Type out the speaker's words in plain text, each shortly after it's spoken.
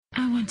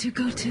want to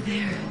go to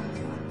there.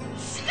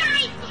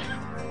 Stifle!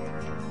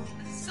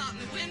 I saw it in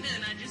the window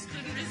and I just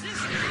couldn't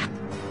resist it.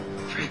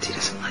 Francie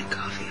doesn't like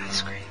coffee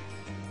ice cream.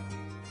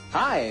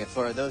 Hi,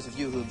 for those of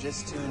you who've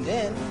just tuned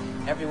in,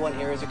 everyone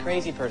here is a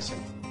crazy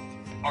person.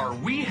 Are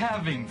we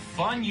having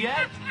fun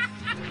yet?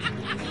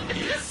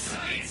 Yes.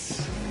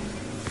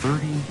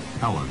 30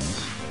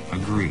 Helens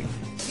agree.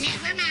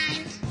 Never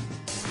mind.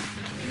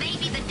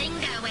 Maybe the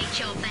dingo ate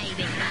your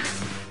baby.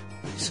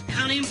 It's a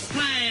cunning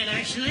plan,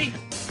 actually.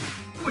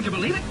 Would you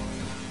believe it?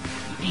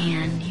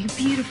 Man, you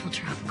beautiful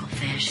tropical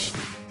fish.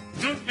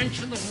 Don't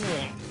mention the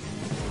war.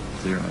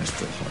 Clear eyes,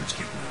 full hearts,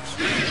 get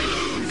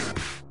loose.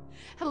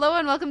 Hello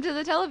and welcome to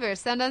the Televerse,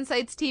 Sound On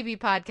Sight's TV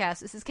podcast.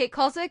 This is Kate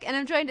Kulzick, and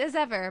I'm joined as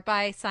ever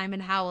by Simon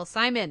Howell.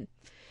 Simon,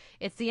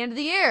 it's the end of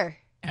the year.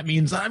 That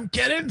means I'm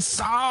getting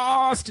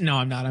sauced. No,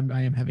 I'm not.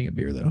 I am having a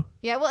beer, though.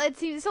 Yeah, well,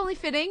 it's only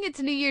fitting. It's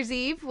New Year's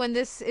Eve when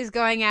this is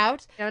going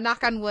out. You know,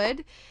 knock on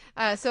wood.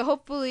 So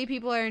hopefully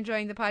people are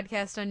enjoying the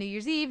podcast on New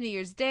Year's Eve, New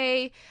Year's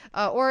Day,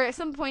 or at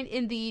some point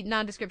in the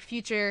nondescript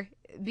future,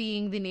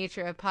 being the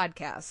nature of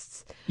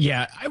podcasts.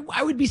 Yeah,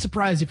 I would be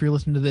surprised if you're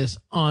listening to this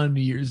on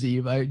New Year's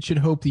Eve. I should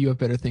hope that you have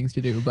better things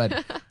to do,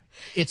 but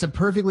it's a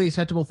perfectly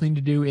acceptable thing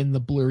to do in the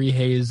blurry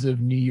haze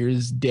of New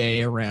Year's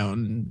Day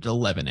around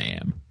 11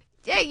 a.m.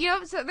 Yeah, you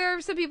know, so there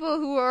are some people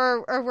who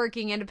are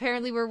working, and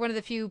apparently we're one of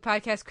the few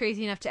podcasts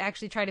crazy enough to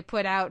actually try to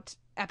put out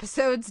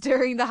episodes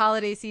during the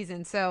holiday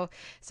season. So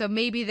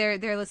maybe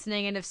they're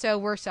listening, and if so,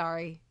 we're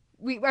sorry.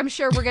 I'm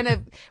sure we're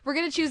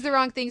gonna choose the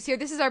wrong things here.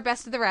 This is our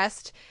best of the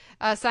rest.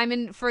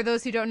 Simon, for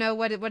those who don't know,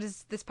 what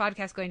is this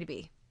podcast going to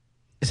be?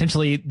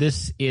 Essentially,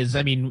 this is,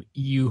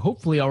 you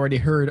hopefully already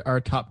heard our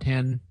top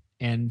 10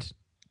 and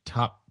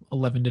top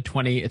 11 to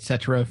 20,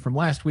 etc. from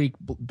last week,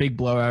 big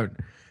blowout.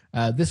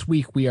 This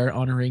week, we are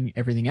honoring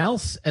everything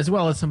else, as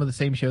well as some of the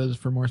same shows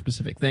for more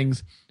specific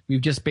things.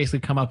 We've just basically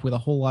come up with a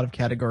whole lot of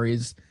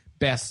categories,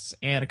 bests,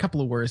 and a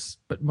couple of worst,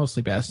 but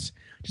mostly bests.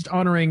 Just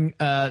honoring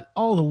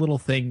all the little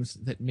things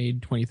that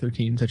made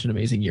 2013 such an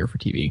amazing year for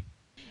TV.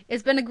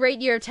 It's been a great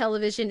year of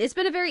television. It's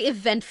been a very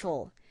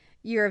eventful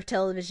year of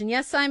television.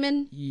 Yes,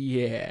 Simon?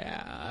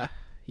 Yeah.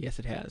 Yes,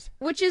 it has.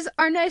 Which is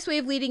our nice way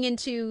of leading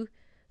into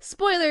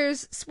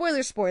spoilers. All of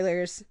the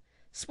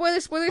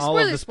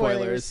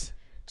spoilers.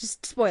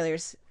 Just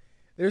spoilers.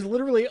 There's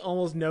literally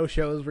almost no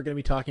shows we're going to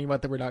be talking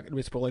about that we're not going to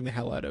be spoiling the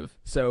hell out of.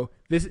 So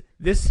this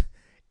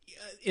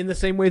in the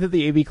same way that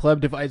the AV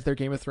Club divides their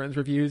Game of Thrones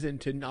reviews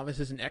into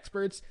novices and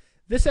experts,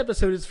 this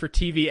episode is for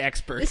TV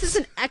experts. This is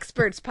an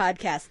experts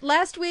podcast.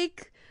 Last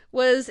week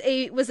was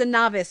a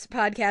novice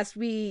podcast.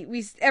 We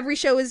every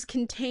show is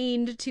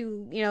contained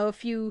to, a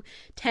few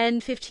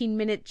 10-15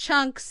 minute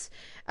chunks.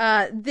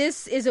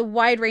 This is a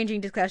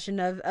wide-ranging discussion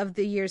of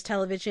the year's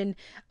television.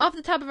 Off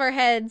the top of our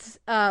heads,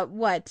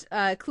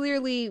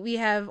 clearly we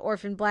have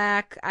Orphan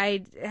Black.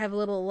 I have a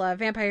little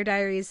Vampire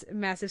Diaries,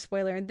 massive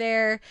spoiler in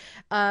there.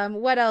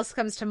 What else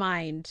comes to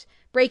mind?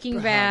 Breaking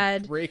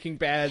Bad,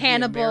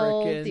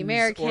 Hannibal, The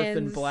Americans,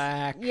 Orphan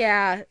Black.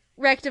 Yeah,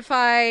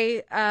 Rectify.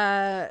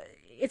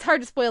 It's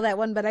hard to spoil that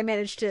one, but I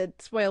managed to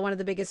spoil one of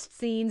the biggest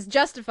scenes.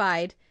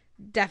 Justified,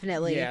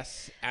 definitely.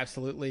 Yes,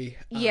 absolutely.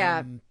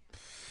 Yeah.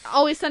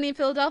 Always Sunny in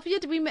Philadelphia.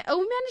 We managed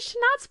to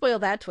not spoil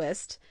that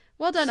twist.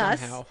 Well done,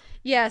 somehow. Us.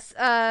 Yes.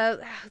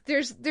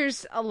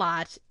 There's a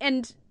lot,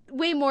 and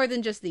way more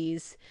than just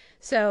these.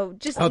 So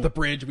just the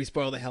bridge. We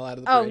spoil the hell out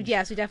of the bridge. Oh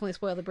yes, we definitely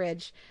spoil the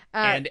bridge.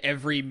 And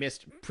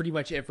pretty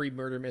much every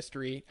murder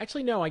mystery.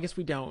 Actually, no, I guess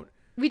we don't.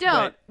 We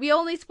don't. We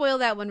only spoil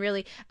that one,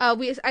 really.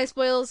 I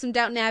spoil some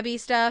Downton Abbey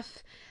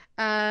stuff.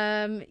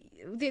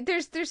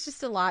 There's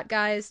just a lot,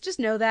 guys. Just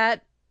know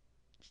that.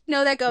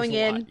 Know that going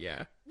in. Lot,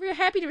 yeah. We're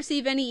happy to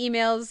receive any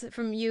emails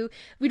from you.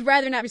 We'd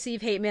rather not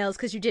receive hate mails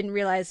because you didn't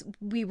realize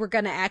we were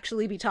going to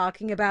actually be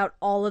talking about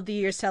all of the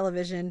year's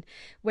television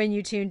when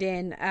you tuned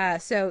in.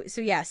 So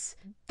yes,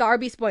 there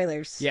are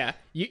spoilers. Yeah.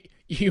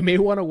 You may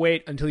want to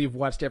wait until you've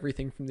watched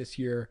everything from this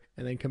year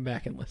and then come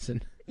back and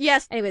listen.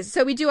 Yes. Anyways,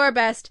 so we do our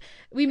best.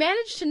 We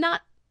managed to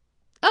not...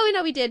 Oh,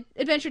 no, we did.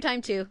 Adventure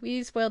Time, too.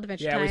 We spoiled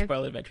Adventure Time. Yeah, we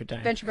spoiled Adventure Time.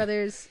 Adventure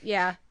Brothers,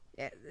 yeah.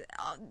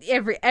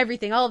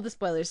 Everything, all of the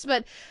spoilers.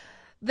 But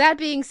that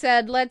being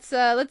said, let's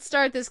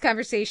start this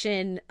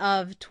conversation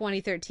of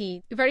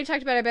 2013. We've already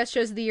talked about our best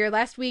shows of the year.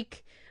 Last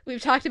week,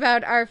 we've talked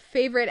about our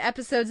favorite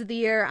episodes of the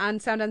year on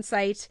Sound On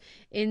Sight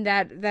in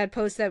that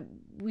post that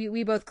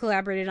we both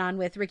collaborated on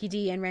with Ricky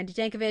D and Randy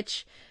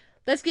Dankovich.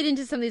 Let's get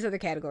into some of these other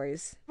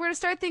categories. We're going to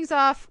start things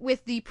off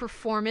with the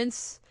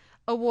performance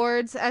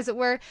awards, as it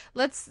were.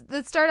 Let's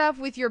start off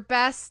with your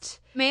best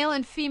male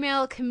and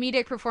female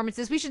comedic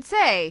performances. We should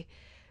say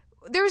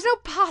there was no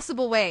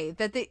possible way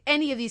that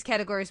any of these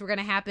categories were going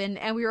to happen,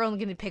 and we were only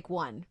going to pick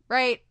one,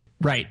 right?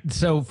 Right.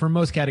 So for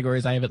most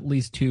categories, I have at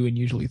least 2 and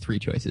usually 3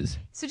 choices.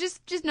 So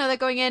just know that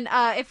going in.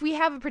 If we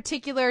have a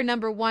particular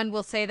number 1,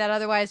 we'll say that.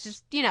 Otherwise,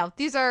 just,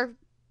 these are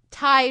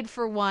tied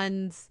for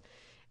ones.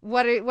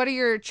 What are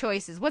your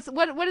choices?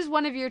 What is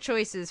one of your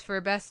choices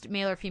for best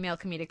male or female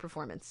comedic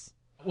performance?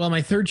 Well,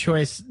 my third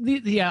choice,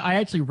 I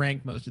actually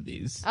ranked most of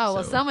these. Oh,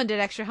 well, someone did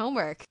extra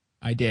homework.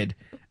 I did.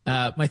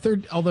 My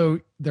third, although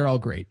they're all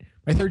great,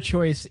 my third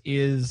choice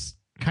is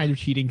kind of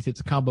cheating because it's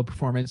a combo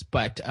performance,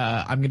 but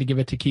I'm going to give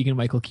it to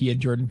Keegan-Michael Key and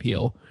Jordan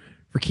Peele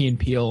for Key and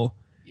Peele.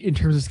 In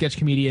terms of sketch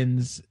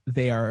comedians,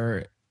 they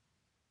are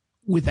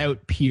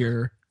without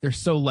peer. They're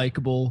so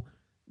likable.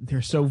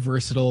 They're so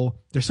versatile.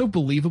 They're so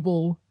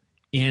believable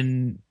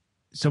in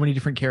so many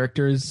different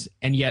characters,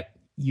 and yet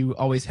you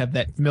always have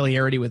that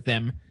familiarity with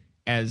them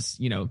as,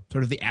 you know,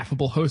 sort of the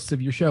affable hosts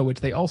of your show,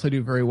 which they also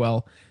do very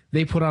well.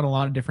 They put on a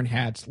lot of different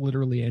hats,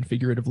 literally and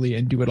figuratively,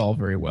 and do it all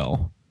very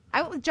well.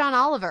 I went with John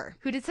Oliver,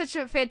 who did such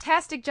a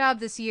fantastic job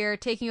this year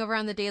taking over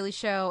on The Daily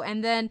Show.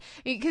 And then,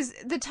 because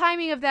the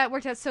timing of that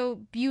worked out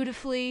so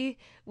beautifully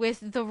with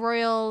the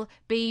royal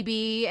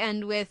baby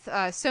and with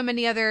so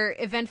many other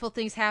eventful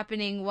things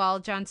happening while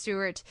Jon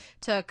Stewart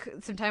took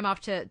some time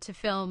off to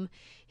film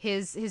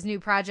his new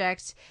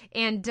project.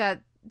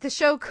 And the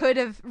show could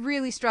have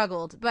really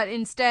struggled, but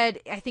instead,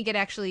 I think it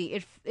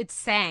actually it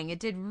sang. It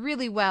did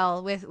really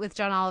well with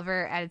John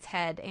Oliver at its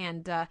head,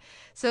 and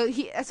so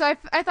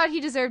I thought he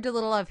deserved a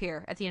little love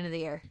here at the end of the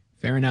year.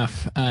 Fair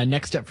enough.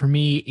 Next up for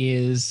me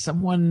is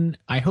someone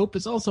I hope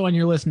is also on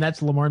your list, and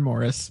that's Lamorne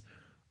Morris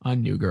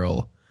on New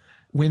Girl.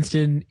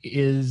 Winston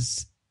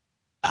is,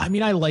 I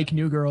mean, I like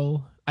New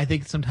Girl. I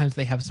think sometimes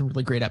they have some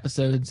really great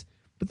episodes,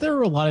 but there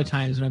are a lot of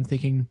times when I'm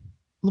thinking,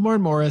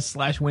 Lamorne Morris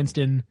 /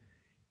 Winston,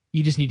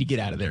 you just need to get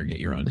out of there and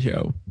get your own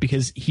show,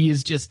 because he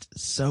is just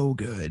so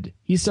good.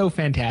 He's so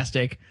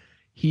fantastic.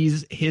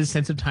 His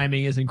sense of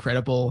timing is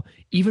incredible.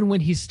 Even when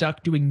he's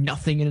stuck doing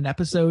nothing in an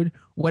episode,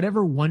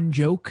 whatever one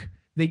joke,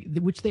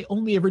 which they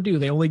only ever do,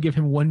 they only give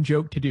him one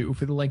joke to do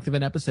for the length of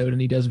an episode,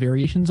 and he does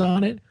variations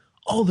on it.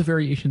 All the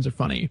variations are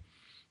funny.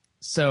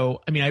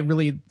 So, I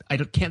mean, I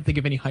can't think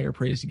of any higher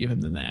praise to give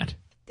him than that.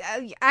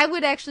 I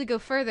would actually go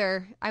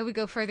further. I would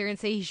go further and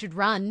say he should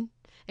run.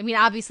 I mean,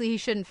 obviously he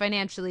shouldn't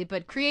financially,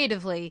 but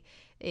creatively,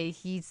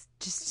 he's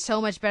just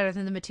so much better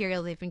than the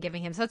material they've been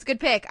giving him. So that's a good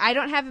pick. I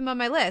don't have him on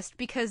my list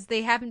because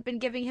they haven't been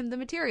giving him the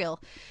material.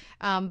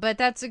 But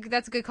that's a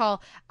good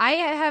call. I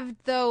have,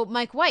 though,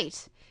 Mike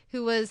White,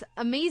 who was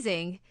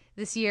amazing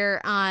this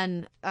year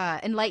on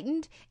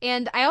Enlightened.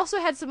 And I also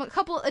had a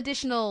couple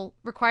additional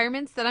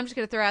requirements that I'm just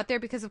going to throw out there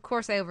because, of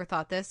course, I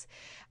overthought this.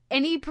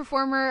 Any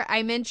performer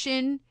I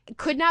mention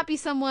could not be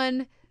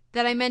someone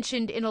that I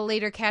mentioned in a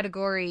later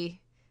category.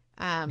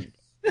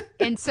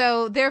 And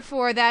so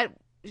therefore that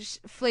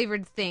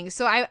flavored things.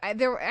 So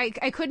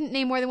I couldn't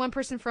name more than one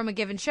person from a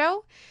given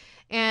show,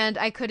 and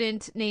I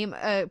couldn't name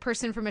a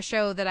person from a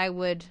show that I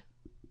would,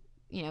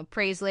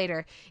 praise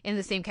later in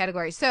the same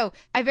category. So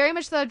I very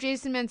much love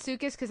Jason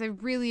Mantzoukas because I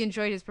really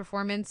enjoyed his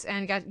performance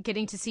and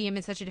getting to see him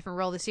in such a different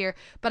role this year.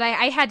 But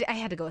I had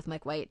to go with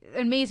Mike White.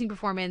 Amazing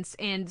performance,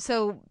 and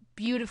so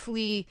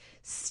beautifully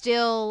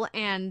still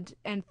and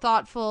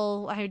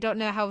thoughtful. I don't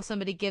know how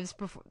somebody gives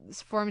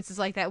performances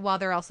like that while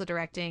they're also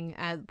directing.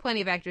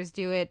 Plenty of actors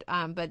do it,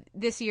 but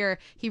this year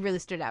he really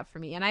stood out for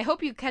me. And I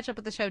hope you catch up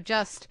with the show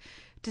just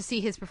to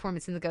see his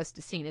performance in The Ghost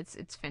of Scene.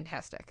 It's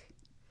fantastic.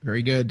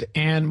 Very good.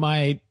 And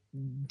my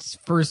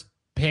first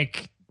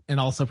pick, and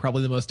also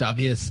probably the most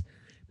obvious,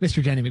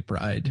 Mr. Danny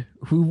McBride,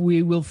 who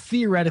we will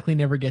theoretically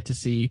never get to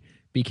see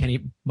be Kenny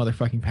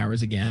motherfucking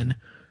Powers again,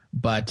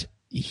 but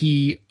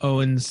he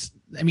owns,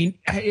 I mean,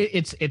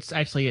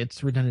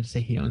 it's redundant to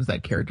say he owns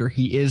that character.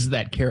 He is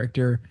that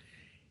character.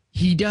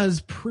 He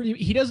does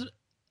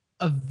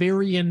a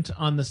variant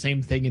on the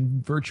same thing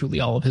in virtually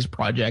all of his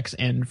projects,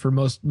 and for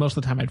most of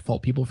the time I'd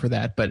fault people for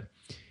that, but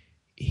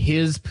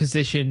his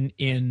position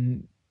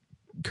in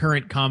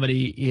current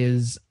comedy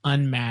is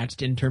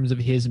unmatched in terms of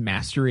his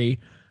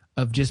mastery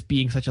of just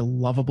being such a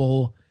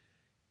lovable,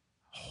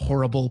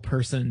 horrible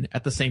person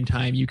at the same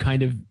time. You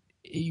kind of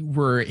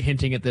were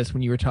hinting at this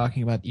when you were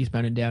talking about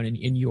Eastbound and Down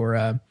in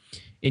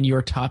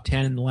your top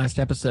 10 in the last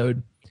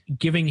episode.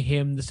 Giving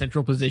him the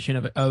central position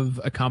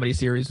of a comedy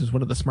series is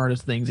one of the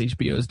smartest things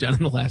HBO has done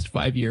in the last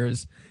 5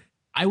 years.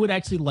 I would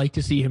actually like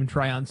to see him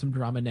try on some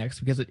drama next,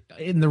 because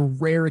in the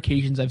rare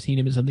occasions I've seen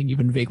him in something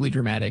even vaguely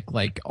dramatic,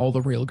 like All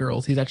the Real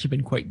Girls, he's actually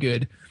been quite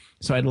good.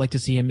 So I'd like to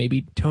see him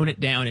maybe tone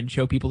it down and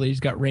show people that he's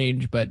got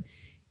range. But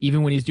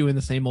even when he's doing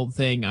the same old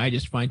thing, I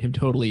just find him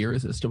totally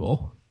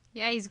irresistible.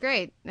 Yeah, he's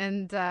great.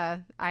 And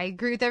I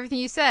agree with everything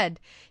you said.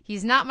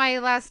 He's not my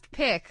last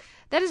pick.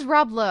 That is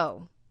Rob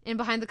Lowe in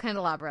Behind the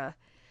Candelabra,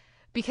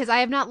 because I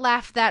have not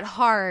laughed that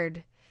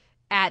hard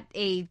at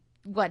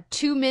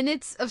 2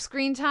 minutes of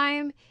screen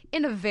time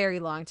in a very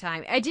long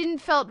time. I didn't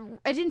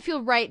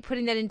feel right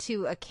putting that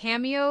into a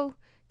cameo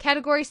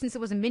category since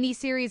it was a mini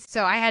series,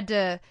 so I had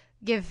to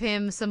give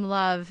him some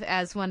love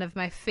as one of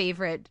my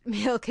favorite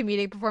male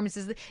comedic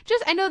performances.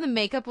 Just, I know the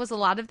makeup was a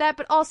lot of that,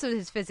 but also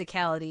his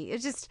physicality.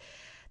 It's just,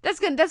 that's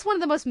one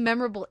of the most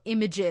memorable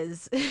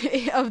images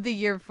of the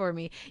year for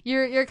me.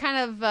 You're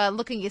kind of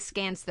looking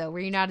askance though. Were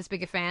you not as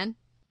big a fan?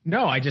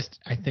 No, I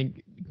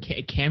think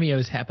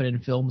cameos happen in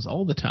films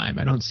all the time.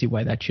 I don't see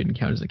why that shouldn't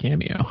count as a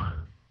cameo.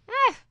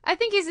 I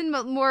think he's in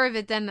more of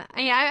it than,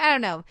 I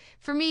don't know.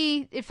 For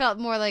me, it felt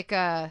more like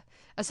a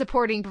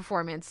supporting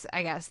performance,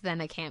 I guess,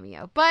 than a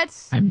cameo. But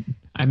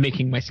I'm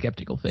making my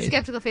skeptical face.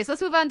 Skeptical face.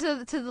 Let's move on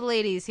to the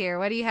ladies here.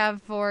 What do you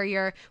have for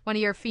one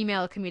of your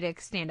female comedic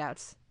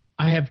standouts?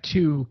 I have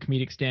two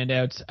comedic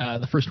standouts.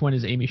 The first one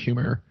is Amy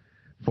Schumer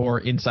for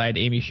Inside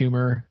Amy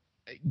Schumer.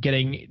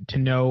 Getting to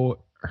know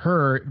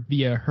her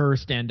via her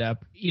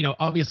stand-up,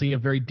 obviously a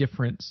very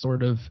different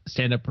sort of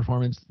stand-up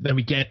performance than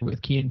we get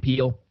with Key and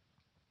Peele.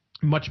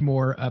 Much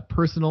more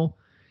personal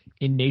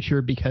in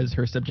nature because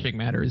her subject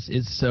matter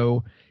is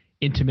so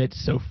intimate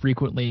so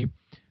frequently.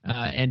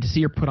 And to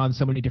see her put on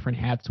so many different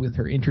hats with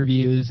her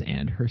interviews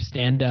and her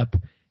stand-up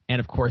and,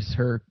 of course,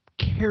 her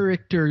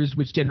characters,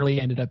 which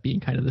generally ended up being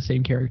kind of the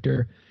same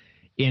character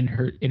in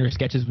her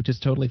sketches, which is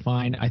totally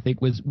fine, I think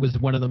was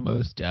one of the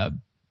most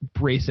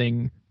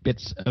bracing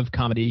bits of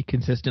comedy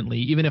consistently,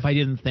 even if I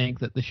didn't think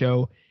that the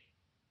show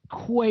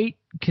quite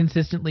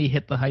consistently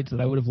hit the heights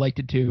that I would have liked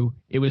it to.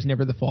 It was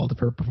never the fault of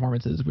her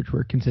performances, which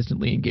were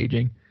consistently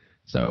engaging.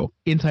 So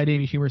Inside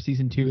Amy Schumer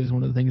season 2 is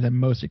one of the things I'm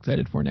most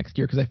excited for next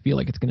year because I feel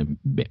like it's going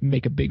to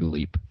make a big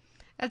leap.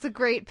 That's a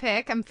great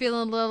pick. I'm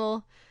feeling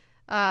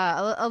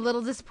a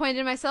little disappointed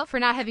in myself for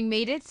not having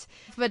made it,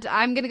 but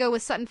I'm going to go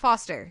with Sutton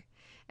Foster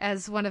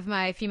as one of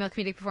my female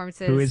comedic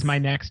performances. Who is my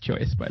next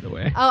choice, by the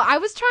way. Oh, I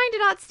was trying to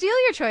not steal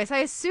your choice. I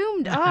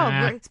assumed.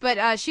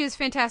 But she was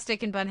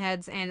fantastic in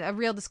Bunheads and a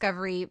real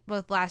discovery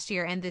both last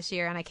year and this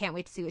year, and I can't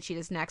wait to see what she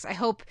does next. I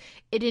hope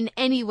it in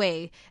any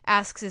way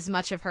asks as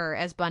much of her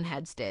as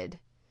Bunheads did.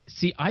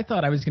 See, I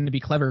thought I was going to be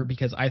clever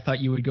because I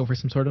thought you would go for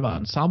some sort of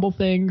ensemble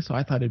thing, so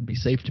I thought it'd be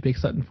safe to pick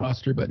Sutton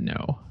Foster, but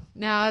no.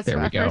 No, it's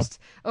our first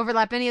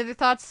overlap. Any other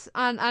thoughts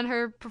on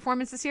her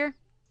performance this year?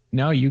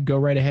 No, you go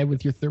right ahead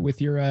with your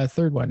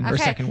third one or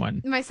second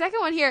one. My second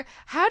one here.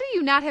 How do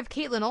you not have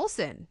Caitlin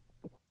Olsen?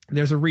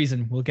 There's a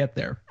reason. We'll get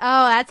there.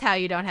 Oh, that's how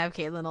you don't have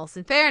Caitlin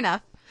Olsen. Fair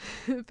enough.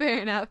 Fair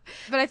enough.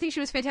 But I think she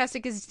was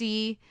fantastic as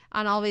Dee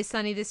on Always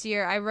Sunny this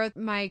year. I wrote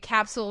my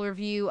capsule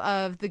review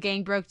of The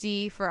Gang Broke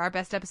Dee for our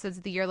best episodes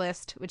of the year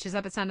list, which is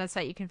up at Sundance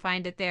site. You can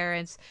find it there,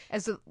 as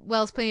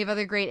well as plenty of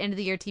other great end of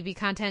the year TV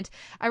content.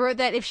 I wrote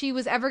that if she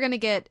was ever going to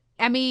get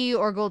Emmy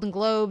or Golden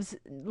Globes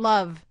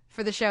love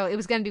for the show, it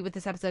was going to be with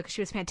this episode because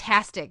she was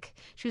fantastic.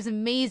 She was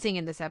amazing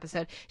in this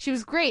episode. She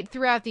was great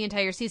throughout the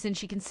entire season.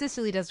 She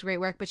consistently does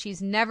great work, but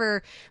she's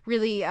never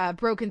really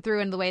broken through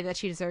in the way that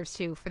she deserves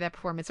to for that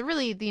performance. So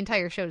really, the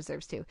entire show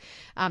deserves to.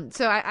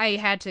 So I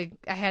had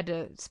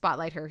to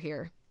spotlight her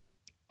here.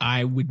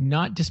 I would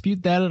not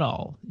dispute that at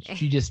all.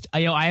 She just,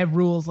 I have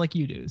rules like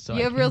you do. So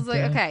you have rules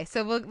like okay.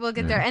 So we'll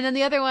get there. And then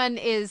the other one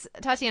is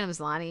Tatiana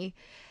Maslany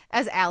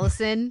as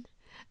Allison.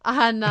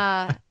 On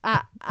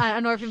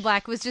Orphan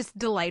Black was just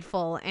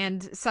delightful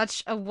and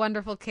such a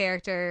wonderful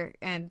character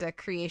and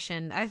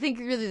creation. I think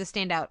really the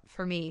standout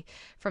for me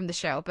from the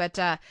show. But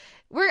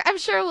I'm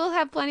sure we'll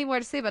have plenty more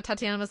to say about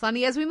Tatiana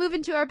Maslany as we move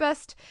into our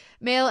best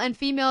male and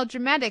female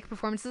dramatic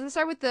performances. Let's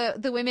start with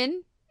the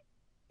women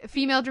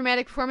female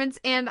dramatic performance,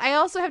 and I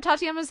also have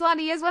Tatiana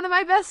Maslany as one of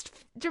my best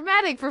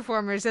dramatic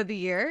performers of the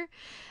year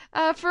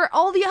for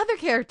all the other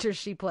characters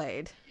she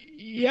played.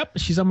 Yep,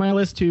 she's on my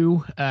list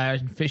too.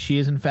 She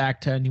is, in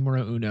fact,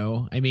 numero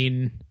uno. I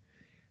mean,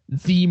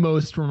 the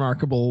most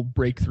remarkable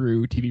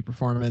breakthrough TV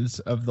performance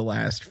of the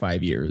last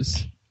 5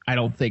 years. I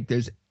don't think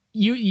there's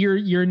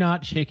you're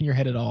not shaking your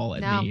head at all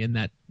at me in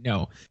that.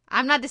 No,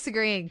 I'm not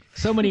disagreeing.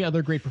 So many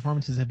other great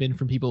performances have been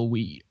from people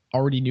we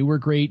already knew were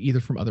great,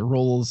 either from other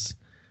roles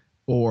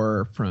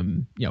or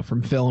from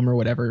film or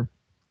whatever.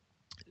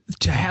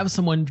 To have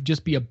someone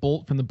just be a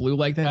bolt from the blue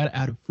like that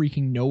out of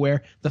freaking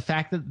nowhere, the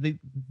fact that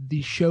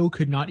the show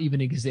could not even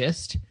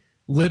exist,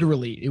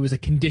 literally, it was a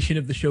condition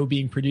of the show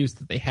being produced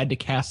that they had to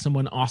cast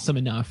someone awesome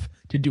enough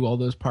to do all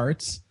those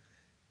parts,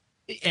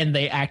 and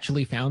they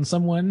actually found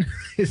someone.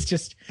 It's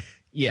just,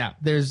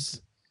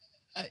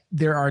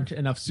 there aren't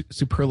enough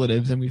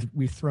superlatives, and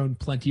we've thrown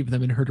plenty of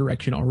them in her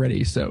direction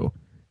already, so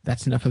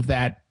that's enough of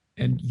that.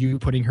 And you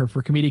putting her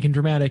for comedic and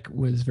dramatic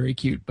was very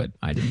cute, but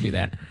I didn't do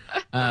that.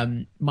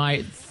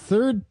 My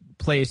third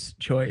place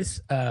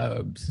choice,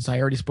 since I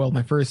already spoiled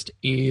my first,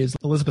 is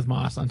Elizabeth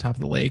Moss on Top of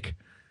the Lake.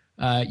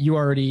 You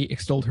already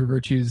extolled her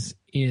virtues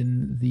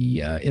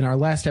in our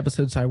last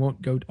episode, so I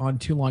won't go on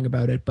too long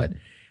about it. But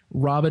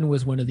Robin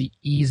was one of the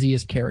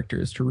easiest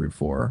characters to root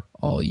for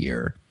all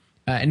year,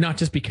 and not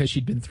just because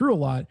she'd been through a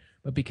lot,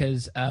 but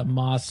because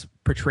Moss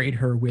portrayed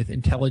her with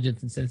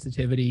intelligence and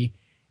sensitivity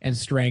and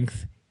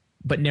strength,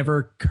 but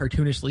never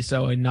cartoonishly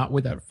so, and not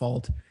without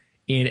fault.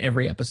 In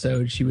every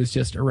episode, she was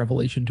just a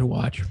revelation to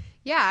watch.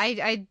 Yeah,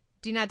 I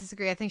do not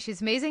disagree. I think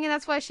she's amazing, and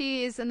that's why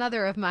she is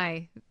another of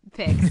my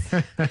picks.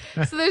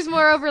 So there's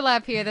more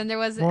overlap here than there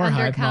was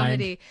under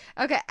comedy.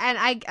 Okay, and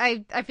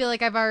I feel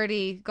like I've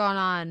already gone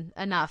on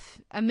enough.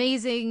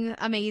 Amazing.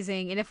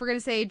 And if we're going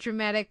to say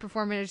dramatic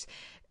performers,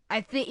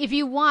 I think if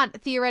you want,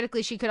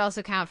 theoretically, she could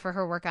also count for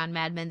her work on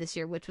Mad Men this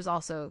year, which was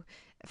also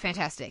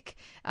fantastic.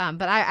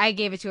 But I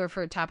gave it to her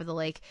for Top of the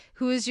Lake.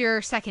 Who is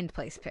your second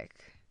place pick?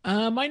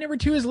 My number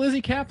 2 is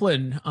Lizzie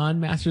Kaplan on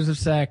Masters of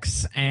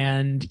Sex.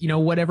 And,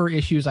 whatever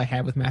issues I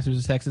had with Masters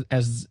of Sex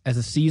as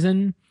a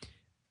season,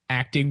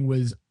 acting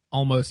was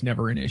almost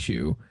never an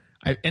issue.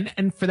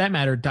 And for that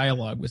matter,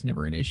 dialogue was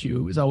never an issue.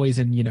 It was always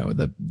in,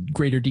 the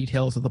greater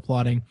details of the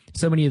plotting.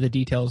 So many of the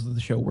details of the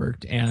show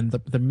worked, and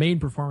the main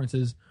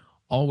performances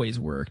always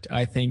worked.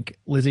 I think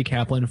Lizzie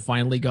Kaplan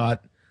finally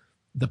got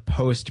the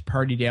post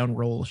Party Down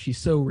role she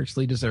so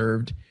richly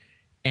deserved.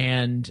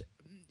 And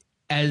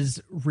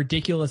as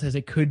ridiculous as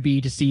it could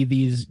be to see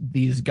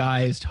these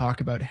guys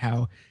talk about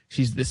how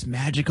she's this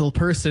magical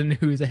person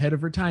who's ahead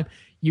of her time,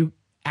 you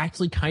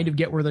actually kind of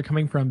get where they're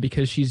coming from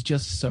because she's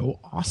just so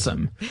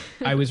awesome.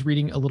 I was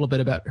reading a little bit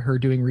about her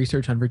doing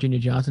research on Virginia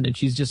Johnson, and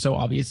she's just so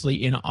obviously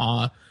in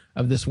awe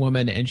of this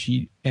woman, and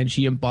she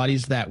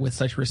embodies that with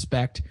such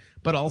respect,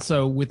 but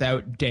also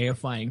without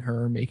deifying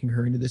her, making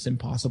her into this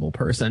impossible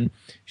person.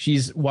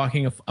 She's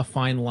walking a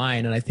fine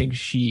line, and I think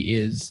she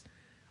is.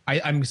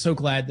 I'm so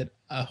glad that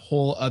a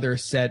whole other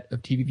set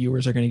of TV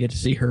viewers are going to get to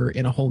see her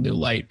in a whole new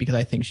light, because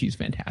I think she's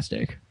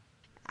fantastic.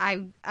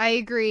 I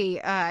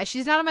agree.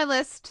 She's not on my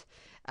list.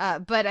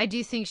 But I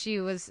do think she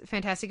was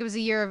fantastic. It was a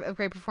year of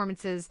great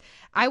performances.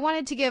 I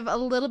wanted to give a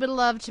little bit of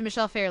love to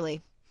Michelle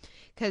Fairley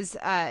because,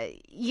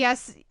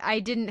 yes, I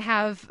didn't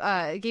have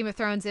Game of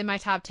Thrones in my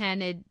top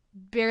 10. It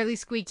barely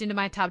squeaked into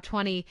my top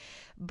 20.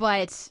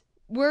 But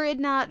were it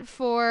not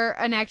for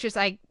an actress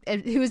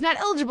who is not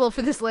eligible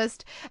for this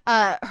list,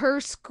 her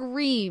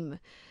scream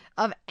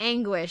of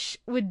anguish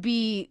would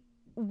be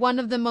one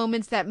of the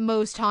moments that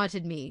most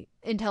haunted me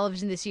in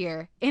television this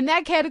year. In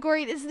that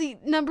category, it is the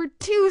number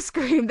 2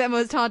 scream that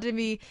most haunted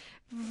me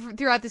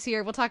throughout this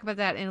year. We'll talk about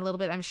that in a little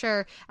bit, I'm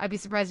sure. I'd be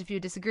surprised if you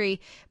disagree,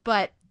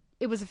 but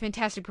it was a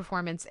fantastic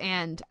performance,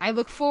 and I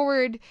look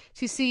forward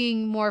to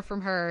seeing more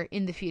from her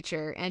in the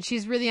future. And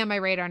she's really on my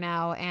radar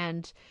now,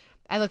 and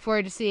I look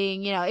forward to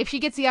seeing, if she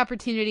gets the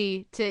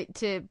opportunity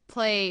to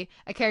play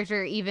a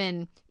character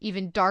even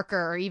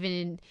darker, or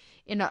even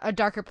in a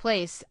darker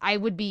place, I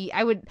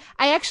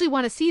actually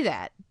want to see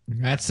that.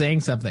 That's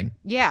saying something.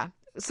 Yeah.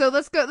 So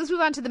let's move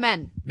on to the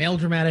men. Male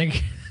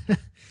dramatic.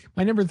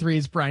 My number 3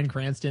 is Bryan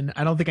Cranston.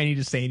 I don't think I need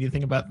to say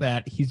anything about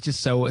that. He's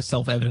just so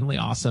self-evidently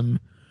awesome.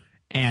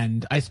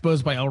 And I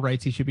suppose by all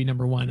rights, he should be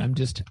number 1.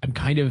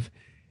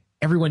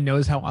 Everyone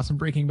knows how awesome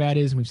Breaking Bad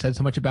is, and we've said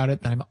so much about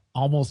it that I'm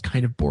almost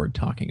kind of bored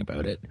talking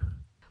about it.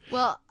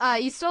 Well,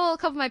 you stole a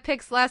couple of my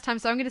picks last time,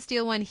 so I'm going to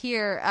steal one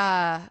here.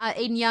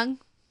 Aiden Young.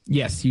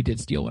 Yes, you did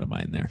steal one of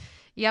mine there.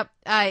 Yep.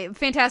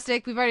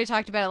 Fantastic. We've already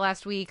talked about it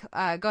last week.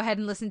 Go ahead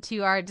and listen to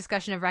our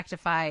discussion of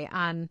Rectify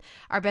on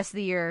our Best of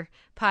the Year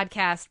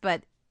podcast.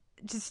 But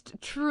just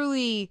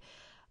truly,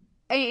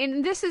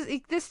 and this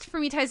for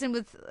me ties in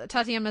with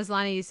Tatiana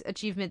Maslany's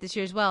achievement this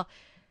year as well.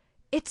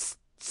 It's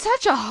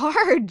such a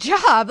hard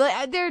job.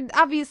 There are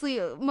obviously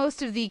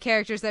most of the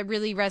characters that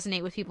really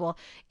resonate with people.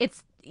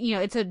 It's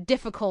a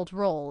difficult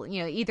role.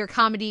 Either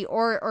comedy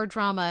or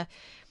drama.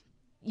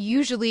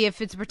 Usually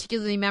if it's a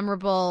particularly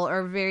memorable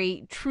or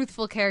very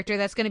truthful character,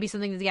 that's going to be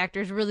something that the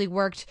actors really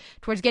worked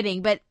towards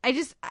getting. But I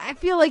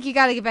feel like you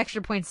got to give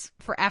extra points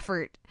for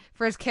effort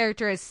for his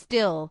character as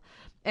still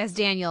as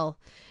Daniel,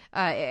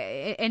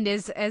 and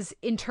as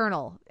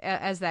internal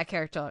as that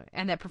character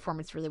and that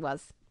performance really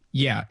was.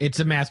 Yeah,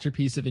 it's a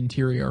masterpiece of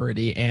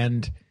interiority,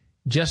 and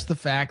just the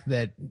fact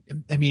that,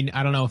 I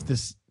don't know if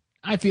this,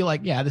 I feel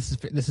like, yeah, this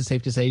is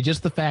safe to say,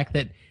 just the fact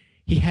that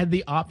he had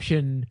the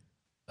option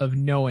of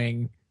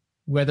knowing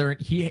whether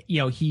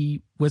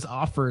he was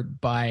offered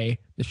by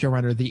the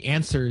showrunner the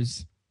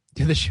answers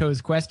to the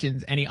show's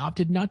questions, and he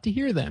opted not to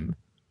hear them.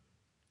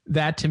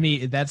 That, to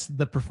me, that's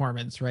the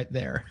performance right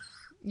there.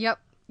 Yep.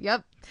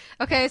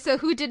 Okay, so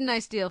who didn't I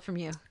steal from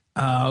you?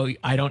 Oh,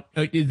 I don't.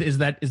 Is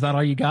that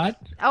all you got?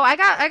 Oh, I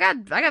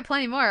got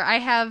plenty more. I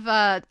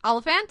have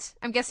Oliphant.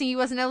 I'm guessing he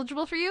wasn't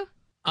eligible for you.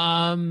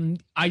 I'm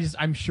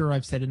sure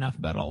I've said enough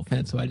about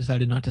Oliphant, so I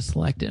decided not to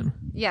select him.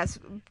 Yes,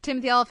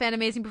 Timothy Oliphant,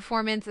 amazing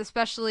performance,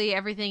 especially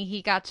everything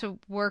he got to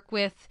work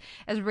with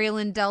as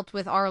Raylan dealt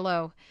with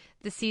Arlo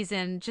this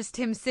season. Just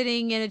him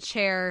sitting in a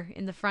chair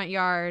in the front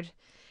yard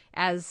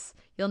as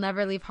You'll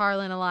Never Leave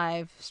Harlan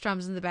Alive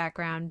strums in the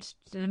background.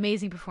 An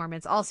amazing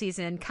performance all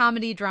season.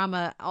 Comedy,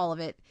 drama, all of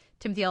it.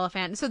 Timothy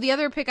Oliphant. So the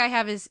other pick I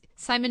have is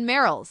Simon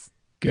Merrills.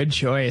 Good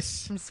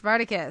choice. From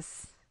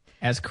Spartacus.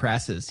 As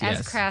Crassus, yes.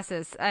 As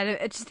Crassus.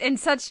 And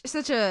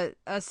such a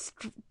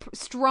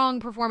strong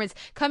performance.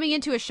 Coming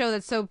into a show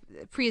that's so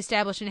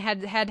pre-established and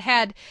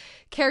had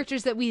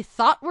characters that we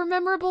thought were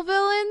memorable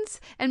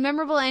villains and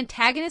memorable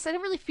antagonists. I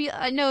don't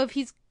really know if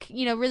he's,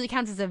 really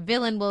counts as a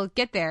villain. We'll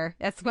get there.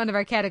 That's one of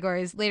our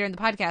categories later in the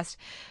podcast.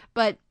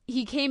 But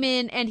he came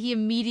in and he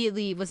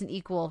immediately was an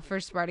equal for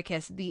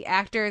Spartacus. The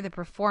actor, the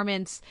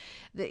performance,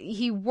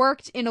 he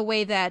worked in a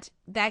way that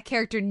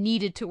character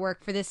needed to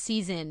work for this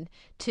season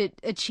to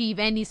achieve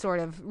any sort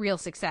of real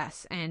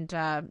success. And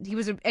he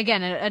was,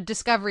 again, a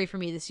discovery for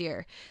me this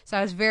year. So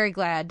I was very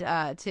glad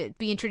to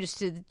be introduced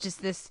to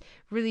just this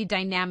really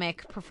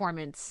dynamic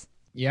performance.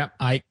 Yeah,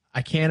 I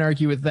can't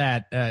argue with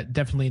that.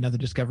 Definitely another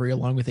discovery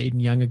along with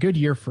Aiden Young. A good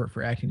year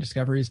for acting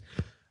discoveries.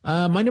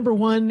 My number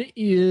 1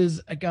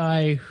 is a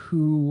guy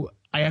who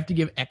I have to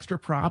give extra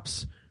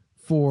props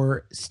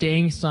for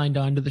staying signed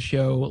on to the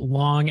show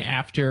long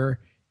after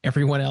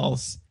everyone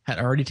else had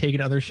already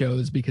taken other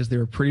shows because they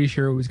were pretty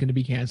sure it was going to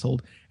be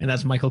canceled, and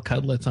that's Michael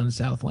Cudlitz on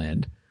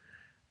Southland.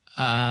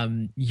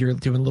 You're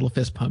doing a little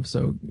fist pump,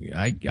 so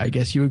I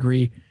guess you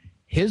agree.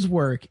 His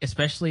work,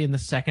 especially in the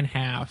second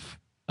half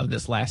of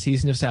this last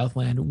season of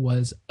Southland,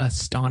 was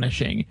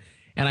astonishing.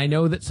 And I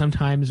know that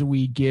sometimes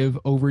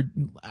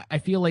I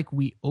feel like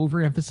we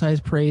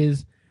overemphasize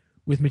praise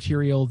with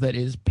material that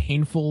is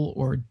painful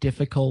or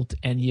difficult,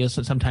 and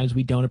so sometimes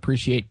we don't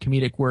appreciate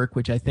comedic work,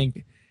 which I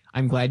think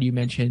I'm glad you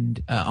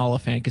mentioned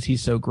Oliphant, because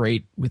he's so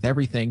great with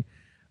everything.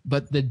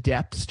 But the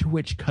depths to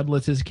which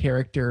Cudlitz's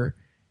character,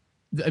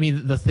 I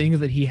mean, the things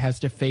that he has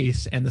to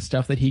face and the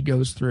stuff that he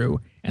goes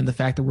through, and the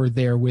fact that we're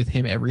there with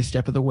him every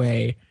step of the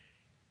way,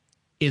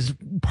 is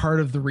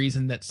part of the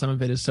reason that some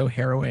of it is so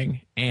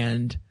harrowing.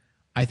 And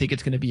I think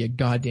it's going to be a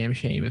goddamn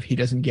shame if he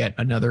doesn't get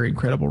another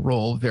incredible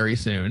role very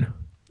soon.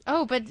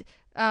 Oh, but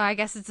I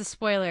guess it's a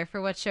spoiler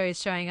for what show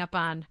he's showing up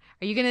on.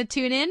 Are you going to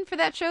tune in for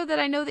that show that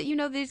I know that you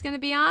know that he's going to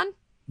be on?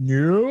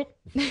 Nope.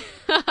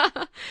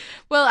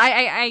 Well,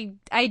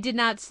 I did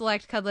not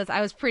select Cudlitz.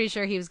 I was pretty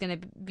sure he was going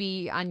to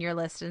be on your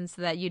list, and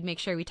so that you'd make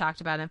sure we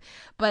talked about him.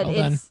 But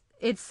Well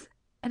it's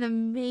an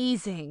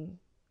amazing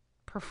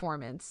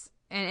performance,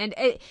 and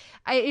it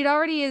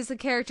already is a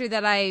character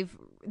that I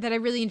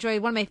really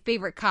enjoyed. One of my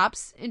favorite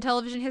cops in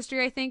television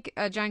history, I think,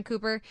 John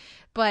Cooper.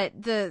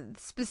 But the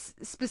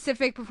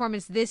specific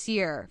performance this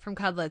year from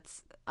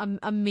Cudlitz,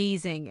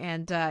 amazing,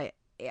 and I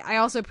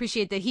also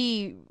appreciate that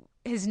he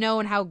has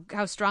known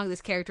how strong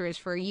this character is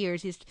for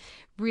years. He's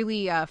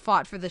really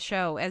fought for the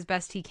show as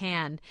best he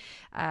can,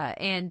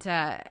 and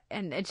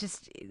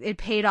it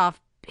paid off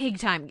big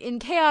time in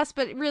Chaos,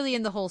 but really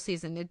in the whole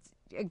season. It's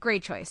a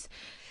great choice.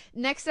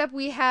 Next up,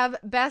 we have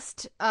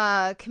Best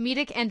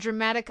Comedic and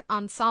Dramatic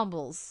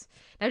Ensembles.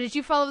 Now, did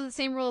you follow the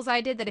same rules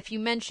I did, that if you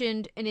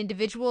mentioned an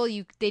individual,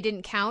 they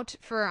didn't count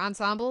for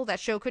ensemble?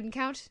 That show couldn't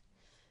count?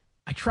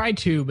 I tried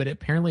to, but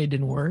apparently it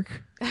didn't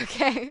work.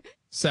 Okay.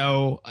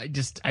 So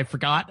I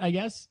forgot, I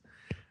guess.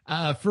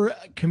 For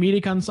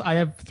comedic ensemble, I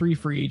have 3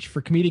 for each.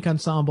 For comedic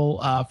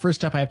ensemble,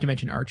 first up, I have to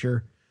mention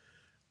Archer.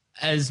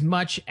 As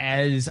much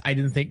as I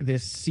didn't think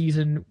this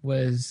season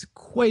was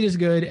quite as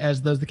good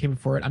as those that came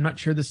before it, I'm not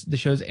sure the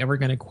show's ever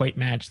going to quite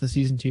match the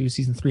season 2,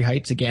 season 3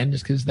 heights again,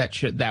 just because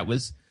that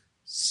was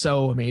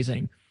so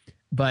amazing.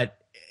 But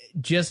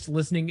just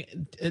listening,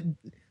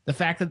 the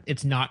fact that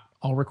it's not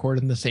all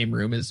recorded in the same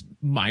room is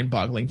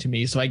mind-boggling to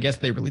me. So I guess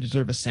they really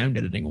deserve a sound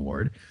editing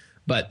award.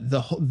 But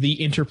the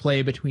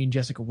interplay between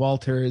Jessica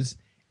Walters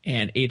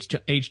and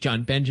H.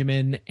 John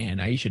Benjamin and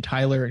Aisha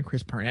Tyler and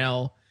Chris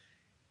Parnell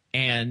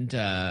and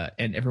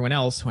everyone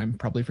else who I'm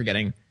probably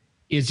forgetting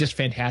is just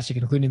fantastic,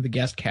 including the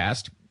guest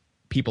cast,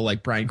 people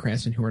like Bryan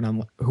Cranston who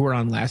were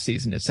on last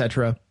season,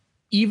 etc.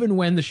 Even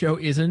when the show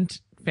isn't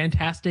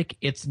fantastic,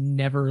 it's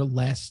never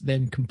less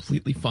than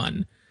completely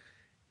fun.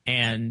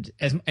 And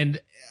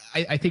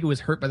I think it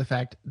was hurt by the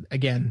fact,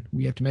 again,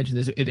 we have to mention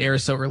this, it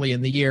airs so early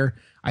in the year.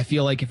 I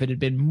feel like if it had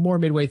been more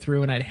midway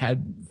through and I'd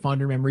had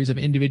fonder memories of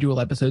individual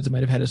episodes, it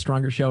might have had a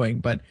stronger showing.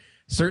 But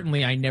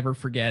certainly I never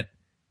forget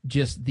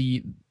just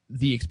the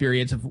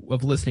experience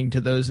of listening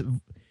to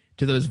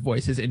those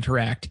voices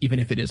interact, even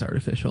if it is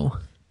artificial.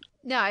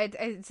 No,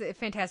 it's a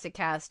fantastic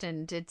cast,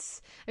 and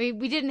we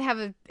didn't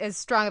have as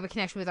strong of a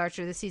connection with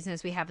Archer this season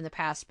as we have in the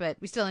past, but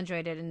we still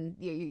enjoyed it, and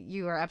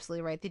you are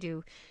absolutely right. They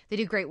do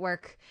great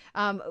work.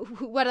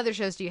 What other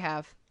shows do you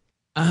have?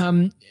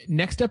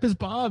 Next up is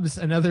Bob's,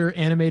 another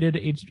animated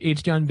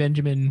H. John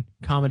Benjamin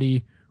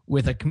comedy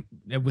with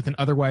an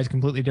otherwise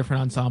completely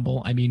different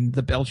ensemble. I mean,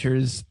 the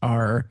Belchers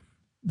are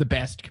the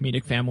best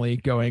comedic family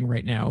going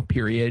right now,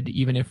 period.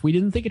 Even if we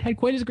didn't think it had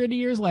quite as great a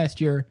year as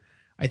last year,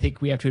 I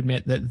think we have to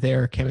admit that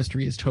their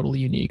chemistry is totally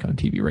unique on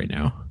TV right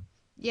now.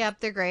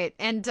 Yep, they're great,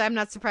 and I'm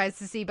not surprised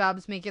to see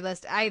Bob's make your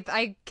list.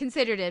 I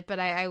considered it, but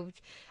I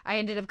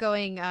ended up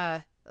going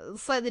a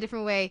slightly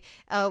different way.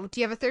 Do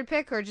you have a third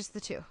pick or just the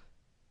 2?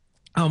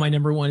 Oh, my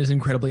number 1 is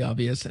incredibly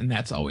obvious, and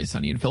that's Always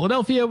Sunny in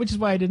Philadelphia, which is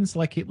why I didn't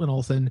select Caitlin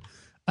Olsen.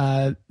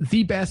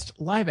 The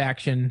best live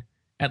action,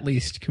 at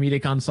least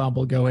comedic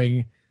ensemble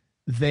going.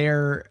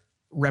 Their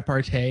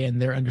repartee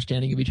and their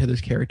understanding of each other's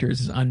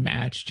characters is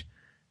unmatched.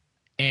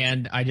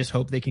 And I just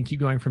hope they can keep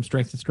going from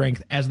strength to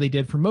strength, as they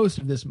did for most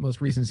of this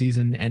most recent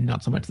season and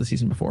not so much the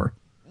season before.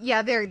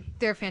 Yeah,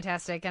 they're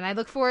fantastic, and I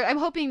look forward. I'm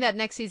hoping that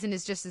next season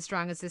is just as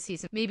strong as this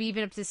season, maybe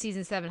even up to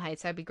season 7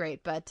 heights. That'd be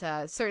great. But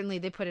certainly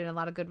they put in a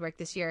lot of good work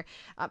this year.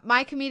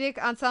 My comedic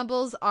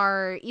ensembles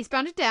are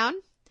Eastbound and Down,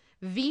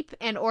 Veep,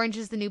 and Orange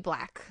is the New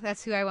Black.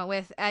 That's who I went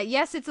with.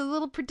 Yes, it's a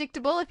little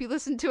predictable if you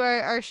listen to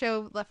our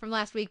show from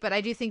last week, but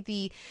I do think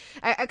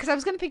because I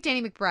was going to pick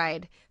Danny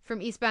McBride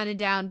from Eastbound and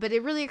Down, but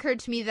it really occurred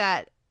to me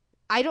that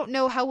I don't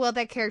know how well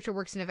that character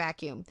works in a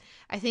vacuum.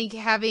 I think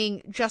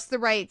having just the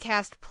right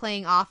cast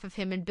playing off of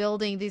him and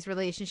building these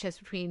relationships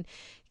between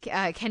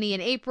Kenny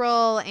and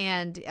April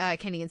and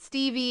Kenny and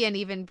Stevie, and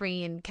even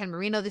bringing in Ken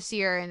Marino this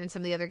year and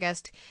some of the other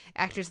guest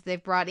actors that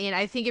they've brought in,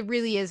 I think it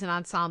really is an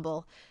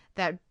ensemble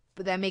that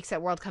that makes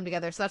that world come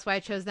together. So that's why I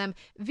chose them.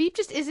 Veep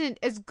just isn't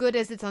as good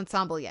as its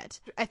ensemble yet.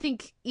 I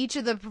think each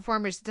of the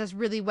performers does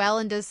really well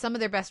and does some of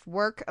their best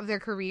work of their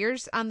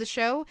careers on the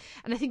show.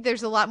 And I think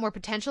there's a lot more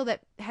potential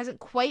that hasn't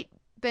quite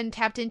been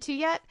tapped into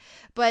yet.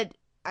 But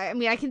I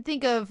mean, I can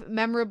think of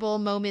memorable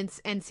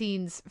moments and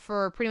scenes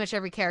for pretty much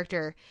every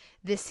character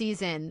this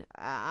season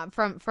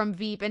from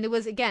Veep. And it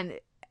was, again,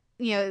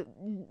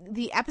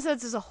 the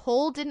episodes as a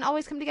whole didn't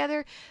always come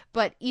together,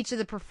 but each of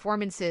the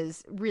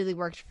performances really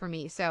worked for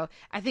me. So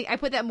I think I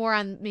put that more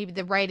on maybe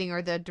the writing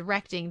or the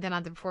directing than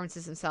on the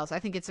performances themselves. I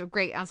think it's a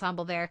great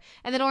ensemble there.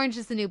 And then Orange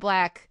is the New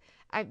Black.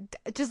 I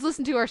just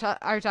listened to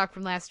our talk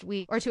from last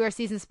week, or to our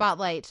season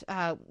spotlight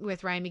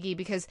with Ryan McGee,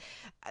 because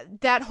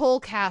that whole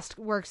cast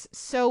works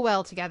so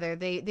well together.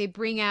 They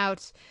bring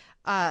out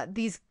all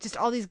these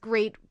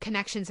great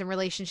connections and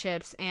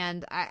relationships,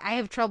 and I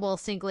have trouble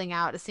singling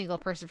out a single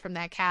person from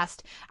that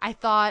cast. I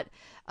thought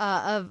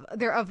of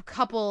a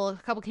couple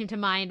came to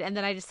mind, and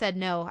then I just said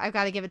no, I've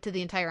got to give it to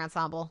the entire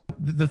ensemble.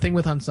 The thing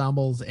with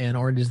ensembles and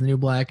Orange is the New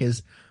Black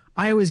is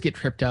I always get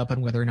tripped up on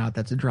whether or not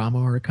that's a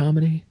drama or a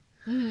comedy.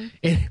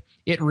 Mm-hmm.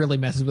 It really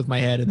messes with my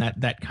head, and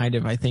that kind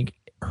of, I think,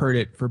 hurt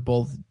it for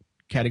both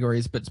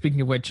categories. But speaking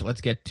of which,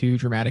 let's get to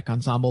dramatic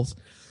ensembles.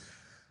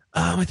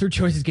 My third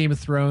choice is Game of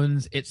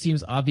Thrones. It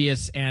seems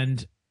obvious,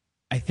 and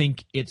I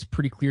think it's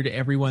pretty clear to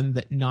everyone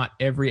that not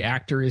every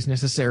actor is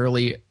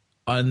necessarily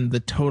on the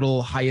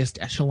total highest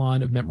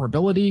echelon of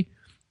memorability,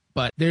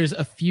 but there's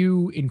a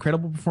few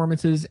incredible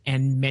performances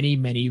and many,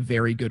 many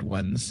very good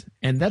ones.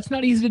 And that's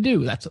not easy to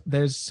do.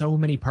 There's so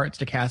many parts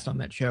to cast on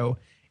that show,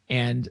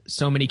 and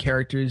so many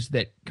characters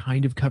that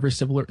kind of cover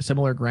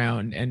similar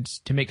ground, and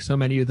to make so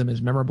many of them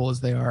as memorable as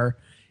they are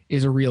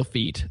is a real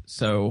feat.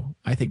 So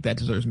I think that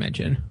deserves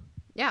mention.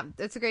 Yeah,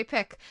 that's a great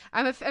pick.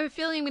 I have a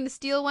feeling I'm going to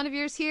steal one of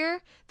yours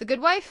here. The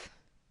Good Wife?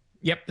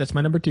 Yep, that's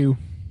my number 2.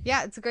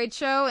 Yeah, it's a great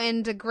show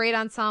and a great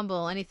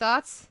ensemble. Any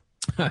thoughts?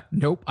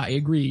 Nope, I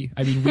agree.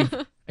 I mean,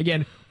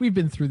 we've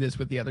been through this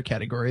with the other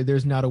category.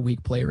 There's not a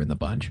weak player in the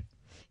bunch.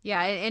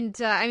 Yeah, and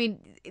I mean,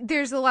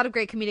 there's a lot of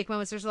great comedic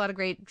moments. There's a lot of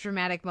great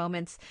dramatic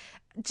moments.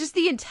 Just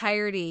the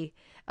entirety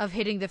of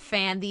hitting the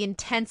fan, the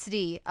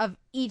intensity of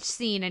each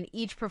scene and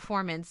each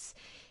performance.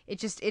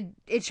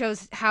 It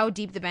shows how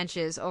deep the bench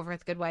is over at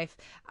The Good Wife.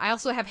 I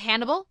also have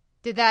Hannibal.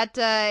 Did that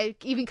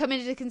even come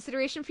into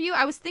consideration for you?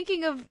 I was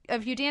thinking of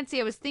Hugh Dancy.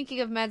 I was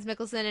thinking of Mads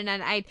Mikkelsen, and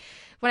then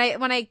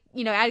when I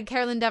added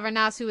Carolyn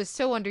Davernas, who was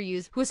so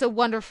underused, who was so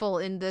wonderful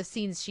in the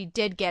scenes she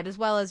did get, as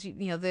well as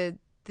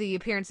the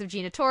appearance of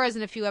Gina Torres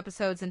in a few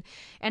episodes, and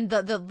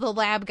the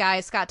lab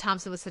guy Scott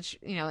Thompson was such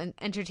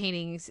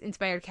entertaining,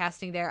 inspired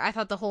casting there. I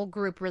thought the whole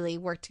group really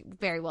worked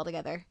very well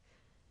together.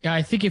 Yeah,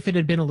 I think if it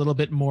had been a little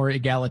bit more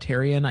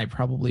egalitarian, I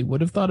probably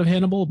would have thought of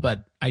Hannibal,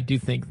 but I do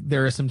think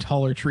there are some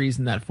taller trees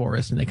in that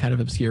forest, and they kind of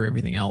obscure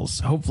everything else.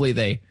 Hopefully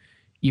they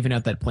even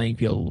out that playing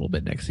field a little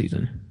bit next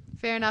season.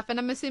 Fair enough. And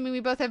I'm assuming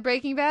we both have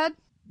Breaking Bad?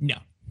 No.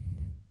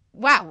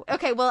 Wow.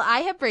 Okay, well,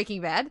 I have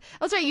Breaking Bad.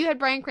 Oh, sorry, you had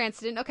Bryan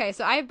Cranston. Okay,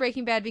 so I have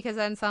Breaking Bad because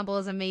that ensemble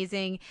is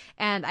amazing,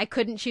 and I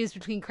couldn't choose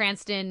between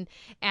Cranston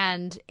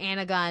and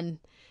Anna Gunn,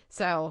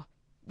 so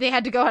they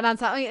had to go on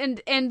ensemble,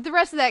 and the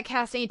rest of that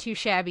cast ain't too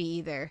shabby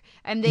either.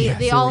 And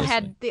they all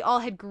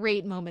had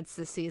great moments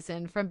this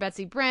season, from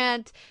Betsy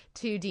Brandt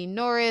to Dean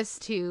Norris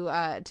to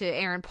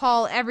Aaron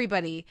Paul.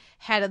 Everybody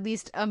had at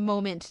least a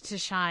moment to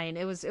shine.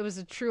 It was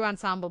a true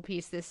ensemble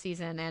piece this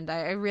season, and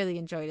I really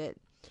enjoyed it.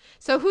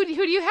 So who do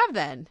you have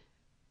then?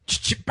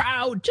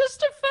 Bow,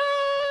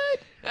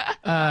 Justified.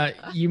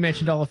 You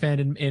mentioned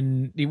Oliphant,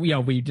 and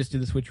we just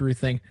did the switcheroo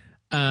thing.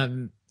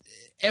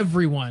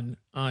 Everyone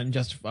on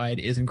Justified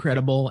is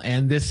incredible,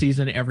 and this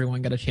season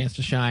everyone got a chance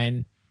to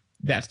shine.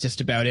 That's just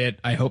about it.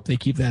 I hope they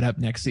keep that up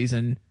next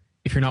season.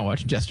 If you're not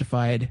watching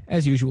Justified,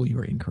 as usual, you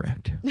are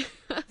incorrect.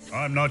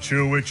 I'm not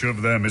sure which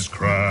of them is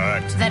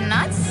cracked. The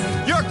nuts?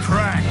 You're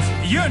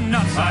cracked. You're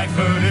nuts. I've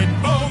heard it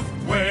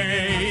both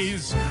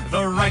ways.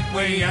 The right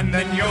way and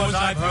then yours.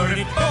 I've heard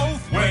it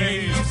both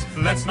ways.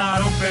 Let's not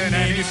open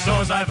any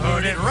sores. I've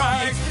heard it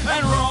right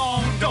and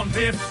wrong. Don't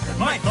dip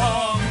my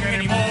thong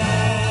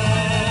anymore.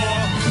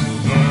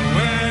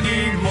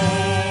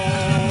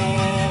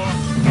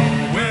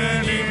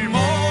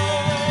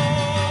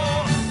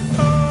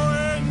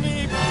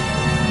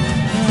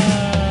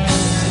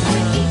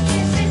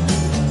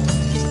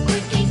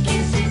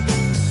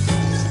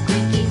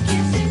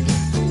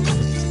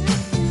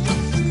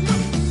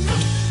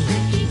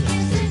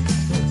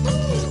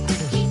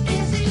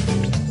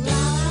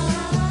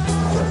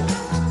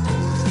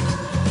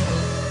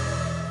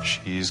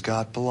 She's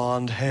got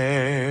blonde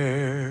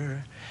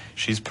hair.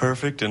 She's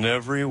perfect in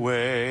every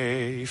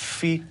way.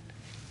 Feet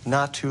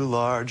not too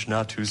large,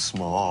 not too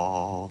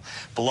small.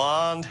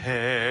 Blonde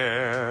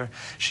hair.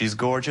 She's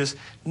gorgeous,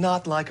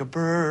 not like a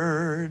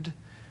bird,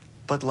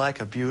 but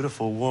like a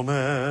beautiful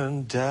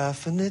woman.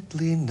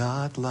 Definitely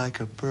not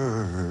like a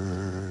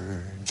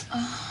bird.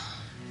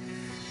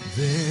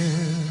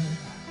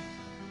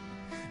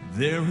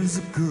 There is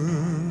a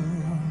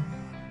girl.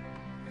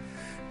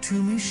 To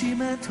me she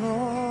meant all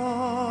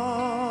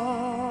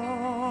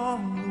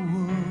the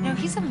world. No,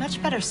 He's a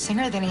much better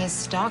singer than he is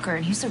stalker,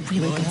 and he's a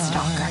really good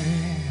stalker.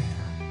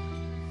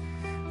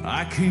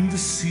 I came to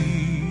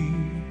see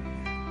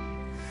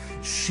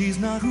she's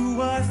not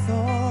who I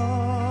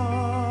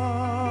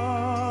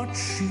thought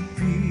she'd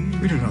be.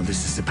 We don't know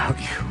this is about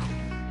you.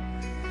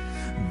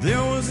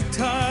 There was a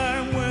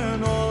time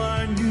when all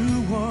I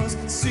knew was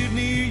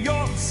Sydney,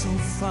 you're so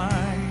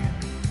fine.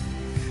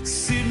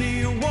 Sydney,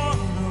 you're one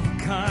of a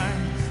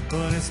kind,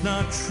 but it's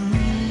not true.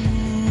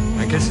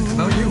 I guess it's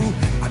about you.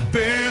 I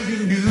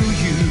barely knew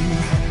you,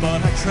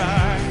 but I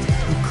tried.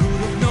 Who could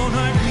have known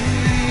I'd be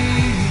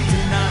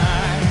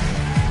denied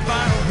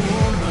by a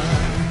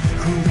woman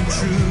who in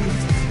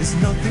truth is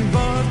nothing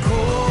but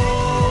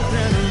cold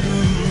and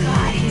aloof.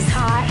 God, he's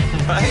hot.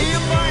 If I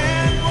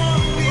had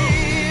one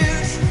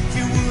wish,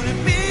 you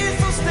wouldn't be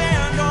so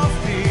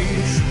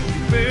standoffish.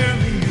 You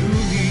barely knew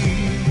me.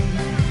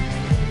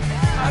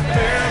 I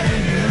barely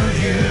knew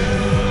you.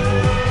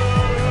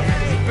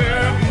 You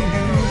barely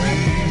knew me.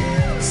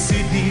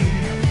 Sydney,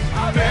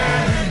 I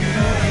barely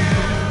knew you.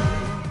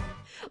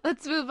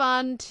 Let's move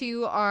on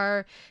to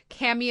our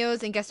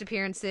cameos and guest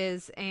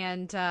appearances,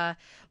 and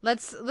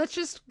let's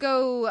just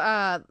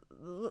go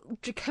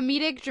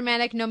comedic,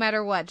 dramatic, no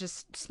matter what.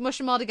 Just smush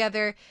them all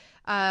together.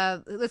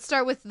 Let's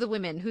start with the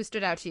women. Who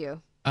stood out to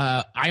you?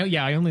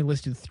 I only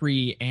listed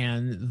 3,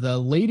 and the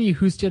lady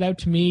who stood out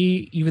to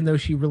me, even though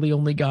she really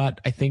only got,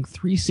 I think,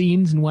 3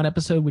 scenes in one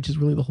episode, which is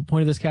really the whole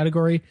point of this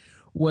category,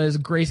 was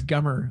Grace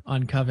Gummer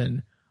on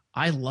Coven.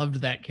 I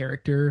loved that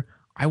character.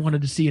 I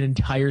wanted to see an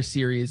entire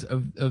series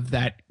of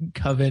that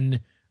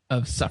Coven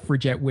of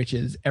suffragette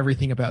witches.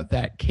 Everything about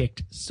that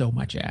kicked so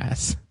much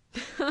ass.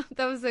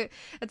 That's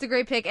a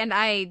great pick, and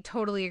I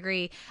totally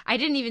agree. I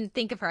didn't even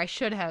think of her. I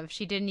should have.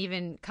 She didn't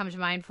even come to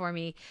mind for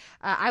me.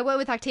 I went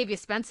with Octavia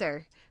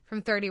Spencer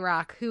from 30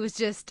 Rock, who was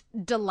just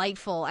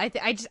delightful.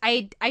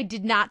 I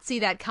did not see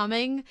that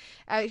coming.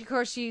 Of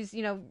course, she's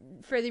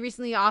fairly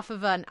recently off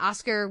of an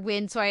Oscar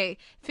win, so I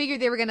figured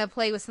they were going to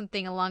play with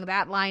something along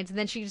that lines. And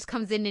then she just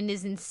comes in and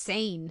is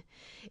insane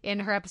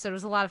in her episode. It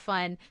was a lot of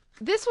fun.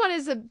 This one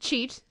is a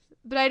cheat,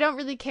 but I don't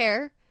really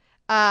care.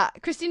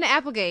 Christina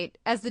Applegate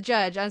as the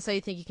judge on So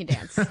You Think You Can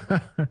Dance.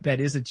 That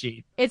is a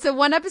cheat. It's a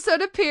 1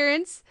 episode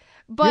appearance,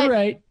 but you're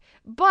right.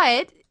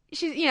 But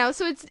she's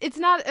so it's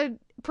not a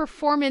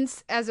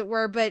performance as it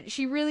were, but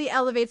she really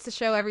elevates the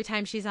show every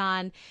time she's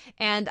on.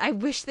 And I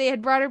wish they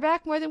had brought her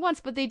back more than once,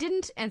 but they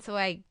didn't. And so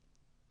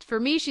for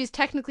me, she's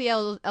technically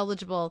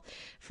eligible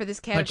for this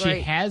category. But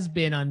she has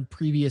been on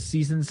previous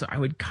seasons, so I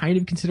would kind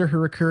of consider her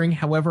recurring.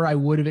 However, I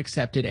would have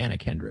accepted Anna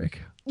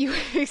Kendrick. You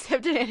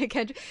accepted Anna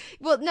Kendrick?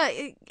 Well, no,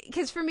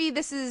 because for me,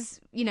 this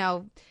is,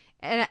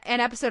 an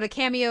episode, a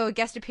cameo, a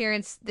guest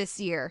appearance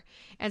this year.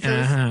 And so,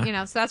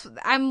 so that's,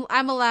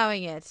 I'm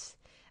allowing it.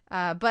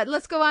 But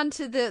let's go on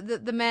to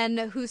the men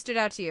who stood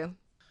out to you.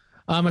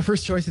 My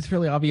first choice is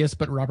fairly obvious,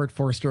 but Robert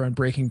Forster on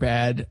Breaking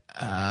Bad.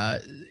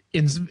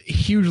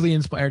 Hugely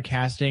inspired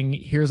casting.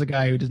 Here's a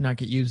guy who does not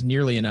get used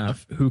nearly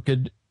enough, who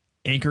could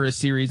anchor a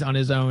series on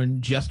his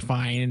own just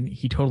fine.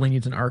 He totally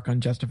needs an arc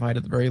on Justified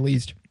at the very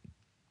least.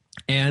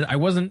 And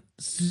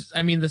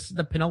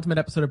the penultimate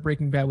episode of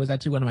Breaking Bad was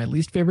actually one of my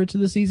least favorites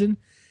of the season.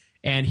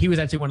 And he was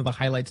actually one of the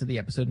highlights of the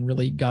episode and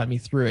really got me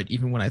through it,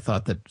 even when I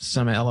thought that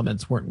some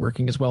elements weren't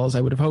working as well as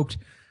I would have hoped.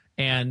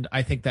 And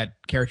I think that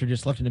character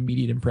just left an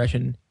immediate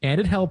impression.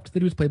 And it helped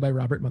that he was played by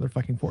Robert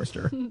motherfucking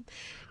Forster.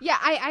 Yeah,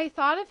 I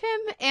thought of him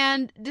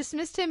and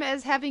dismissed him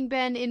as having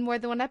been in more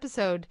than one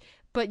episode.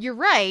 But you're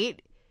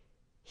right.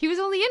 He was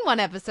only in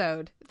one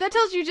episode. That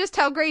tells you just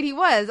how great he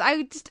was.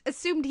 I just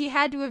assumed he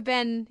had to have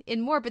been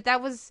in more, but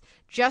that was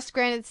just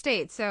Granite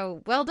State.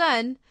 So, well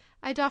done.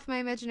 I doff my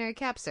imaginary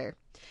cap, sir.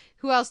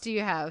 Who else do you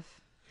have?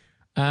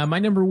 My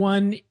number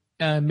 1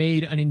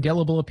 made an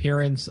indelible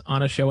appearance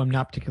on a show I'm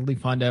not particularly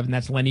fond of, and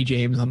that's Lenny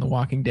James on The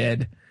Walking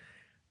Dead.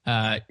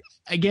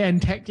 Again,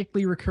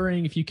 technically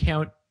recurring if you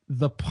count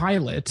the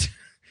pilot,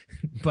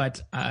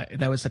 but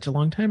that was such a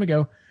long time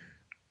ago.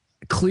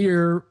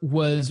 Clear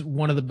was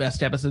one of the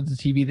best episodes of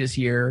TV this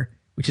year,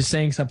 which is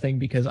saying something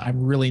because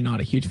I'm really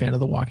not a huge fan of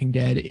The Walking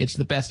Dead. It's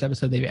the best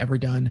episode they've ever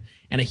done,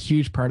 and a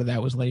huge part of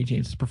that was Lenny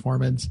James'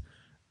 performance.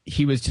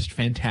 He was just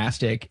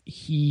fantastic.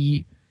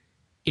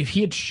 If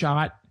he had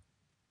shot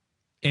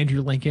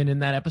Andrew Lincoln in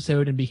that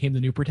episode and became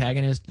the new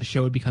protagonist, the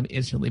show would become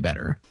instantly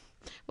better.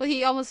 Well,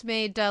 he almost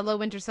made Low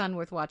Winter Sun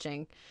worth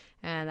watching,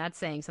 and that's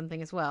saying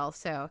something as well.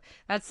 So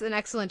that's an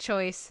excellent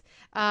choice.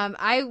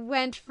 I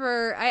went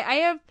for I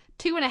have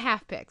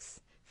 2.5 picks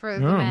for the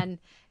men.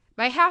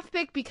 My half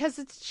pick, because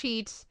it's a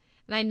cheat,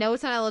 and I know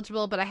it's not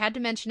eligible, but I had to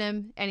mention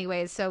him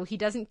anyways, so he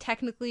doesn't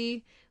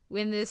technically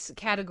win this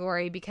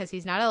category because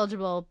he's not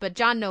eligible, but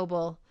John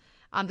Noble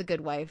on The Good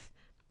Wife.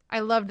 I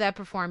loved that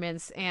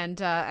performance, and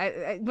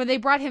I when they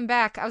brought him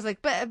back, I was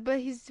like, but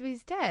he's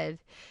dead,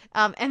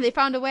 and they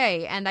found a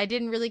way, and I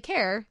didn't really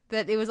care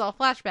that it was all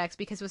flashbacks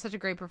because it was such a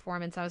great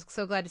performance. I was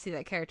so glad to see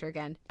that character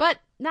again, but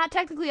not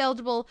technically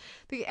eligible.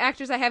 The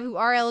actors I have who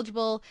are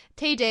eligible: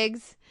 Taye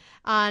Diggs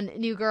on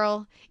New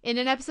Girl. In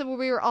an episode where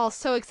we were all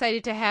so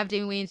excited to have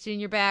Damon Wayans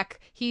Jr. back,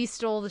 he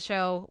stole the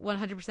show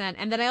 100%.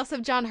 And then I also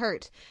have John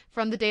Hurt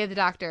from The Day of the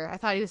Doctor. I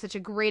thought he was such a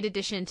great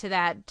addition to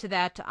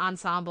that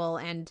ensemble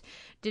and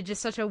did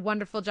just such a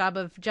wonderful job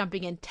of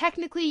jumping in.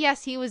 Technically,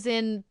 yes, he was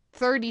in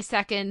 30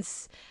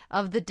 seconds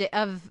of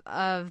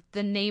the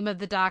Name of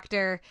the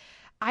Doctor.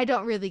 I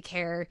don't really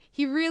care.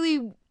 He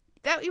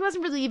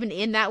wasn't really even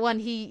in that one.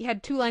 He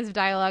had 2 lines of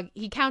dialogue.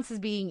 He counts as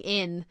being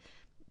in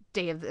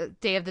Day of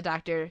the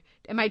Doctor.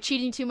 Am I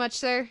cheating too much,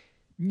 sir?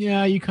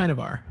 Yeah, you kind of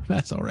are.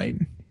 That's all right.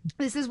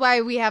 This is why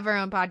we have our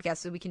own podcast,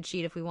 so we can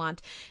cheat if we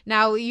want.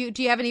 Now, do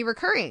you have any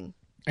recurring?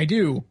 I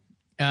do.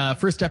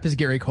 First up is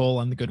Gary Cole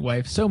on The Good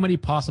Wife. So many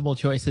possible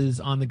choices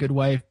on The Good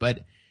Wife,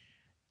 but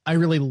I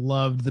really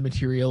loved the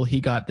material he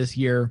got this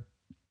year.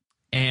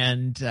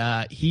 And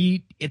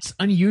it's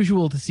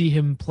unusual to see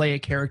him play a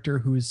character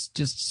who's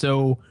just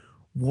so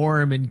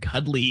warm and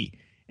cuddly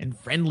and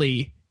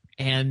friendly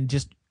and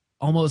just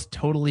almost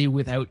totally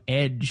without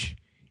edge.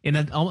 And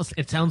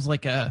it sounds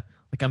like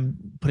I'm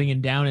putting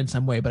him down in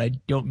some way, but I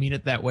don't mean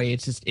it that way.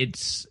 It's just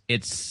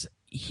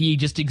he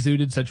just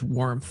exuded such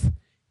warmth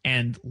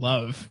and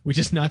love, which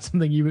is not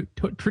something you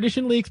would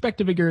traditionally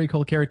expect of a Gary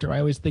Cole character. I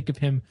always think of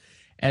him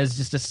as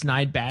just a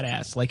snide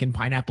badass, like in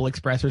Pineapple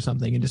Express or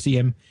something, and to see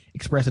him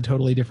express a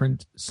totally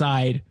different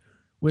side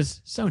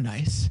was so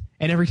nice.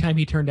 And every time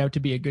he turned out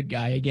to be a good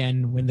guy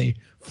again, when they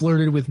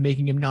flirted with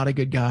making him not a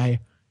good guy,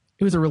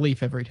 it was a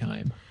relief every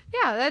time.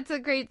 Yeah, that's a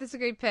great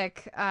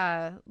pick.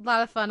 A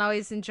lot of fun.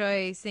 Always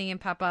enjoy seeing him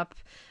pop up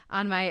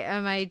on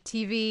my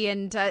TV,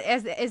 and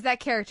as that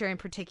character in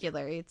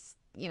particular, it's,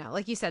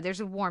 like you said, there's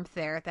a warmth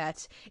there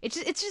that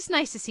it's just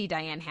nice to see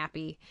Diane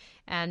happy,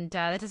 and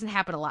that doesn't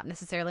happen a lot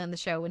necessarily on the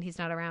show when he's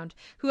not around.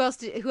 Who else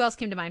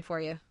came to mind for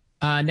you?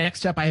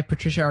 Next up, I have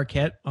Patricia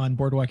Arquette on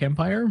Boardwalk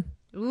Empire.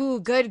 Ooh,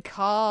 good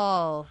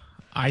call.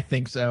 I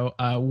think so.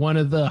 One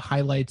of the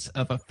highlights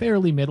of a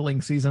fairly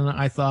middling season,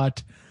 I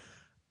thought.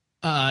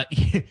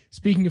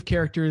 Speaking of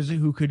characters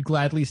who could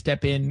gladly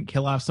step in,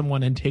 kill off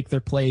someone, and take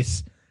their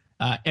place,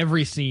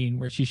 every scene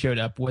where she showed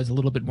up was a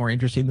little bit more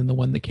interesting than the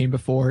one that came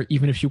before,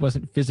 even if she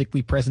wasn't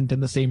physically present in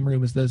the same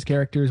room as those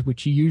characters,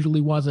 which she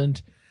usually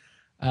wasn't.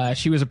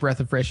 She was a breath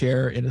of fresh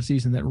air in a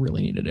season that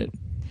really needed it.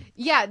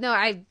 Yeah,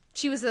 no,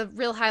 she was a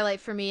real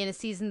highlight for me in a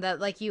season that,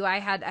 like you, I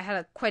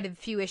had quite a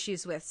few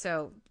issues with.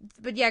 So,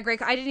 but yeah,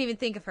 great. I didn't even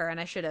think of her, and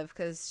I should have,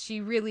 because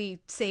she really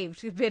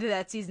saved a bit of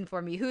that season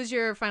for me. Who's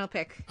your final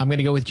pick? I'm going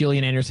to go with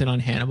Gillian Anderson on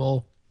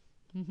Hannibal.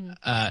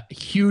 Mm-hmm.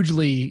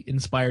 Hugely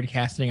inspired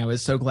casting. I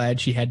was so glad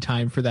she had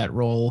time for that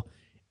role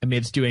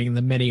amidst doing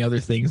the many other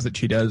things that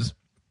she does.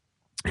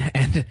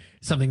 And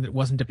something that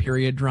wasn't a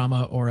period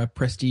drama or a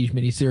prestige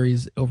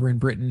miniseries over in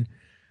Britain.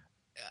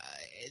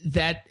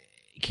 That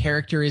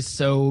character is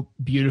so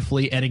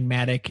beautifully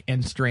enigmatic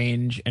and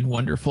strange and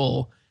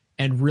wonderful,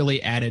 and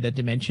really added a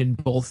dimension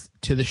both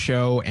to the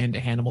show and to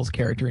Hannibal's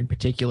character in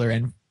particular,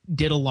 and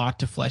did a lot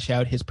to flesh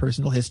out his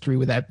personal history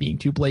without being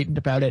too blatant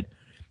about it.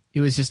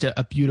 It was just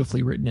a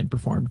beautifully written and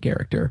performed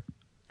character.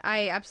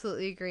 I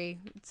absolutely agree.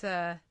 It's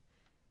a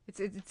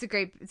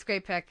great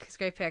pick. It's a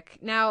great pick.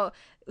 Now,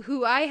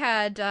 who I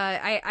had,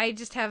 I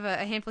just have a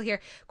handful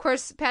here. Of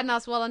course, Patton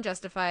Oswalt on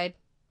Justified.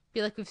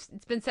 Feel like it's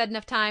been said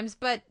enough times,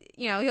 but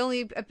he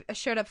only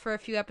showed up for a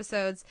few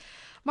episodes.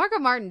 Margot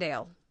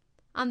Martindale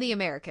on The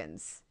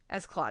Americans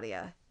as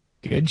Claudia.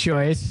 Good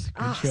choice.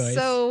 Good choice.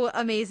 So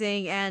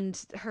amazing,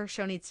 and her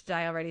show needs to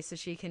die already so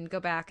she can go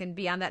back and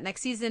be on that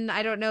next season.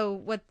 I don't know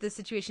what the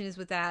situation is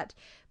with that,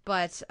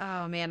 but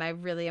oh man, I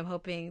really am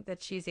hoping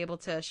that she's able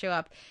to show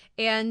up.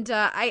 And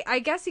I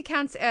guess he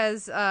counts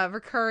as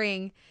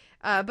recurring,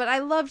 but I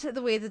loved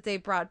the way that they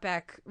brought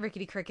back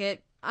Rickety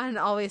Cricket on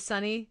Always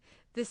Sunny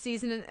this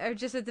season, or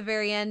just at the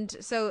very end.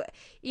 So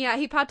yeah,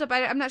 he popped up.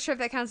 I'm not sure if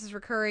that counts as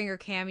recurring or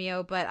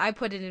cameo, but I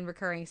put it in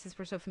recurring since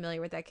we're so familiar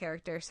with that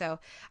character. So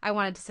I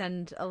wanted to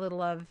send a little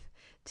love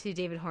to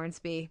David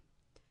Hornsby.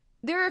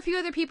 There are a few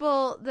other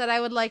people that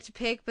I would like to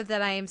pick, but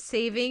that I am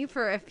saving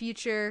for a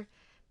future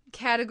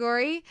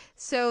category.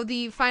 So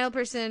the final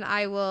person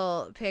I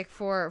will pick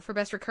for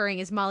best recurring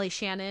is Molly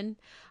Shannon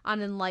on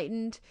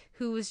Enlightened,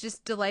 who was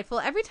just delightful.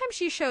 Every time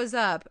she shows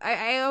up,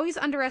 I always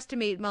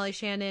underestimate Molly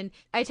Shannon.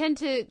 I tend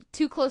to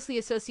too closely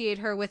associate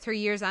her with her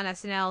years on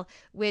SNL,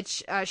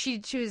 which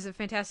she was a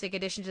fantastic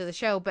addition to the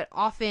show, but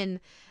often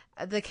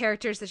the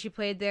characters that she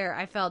played there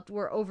I felt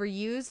were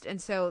overused,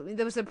 and so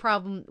there was a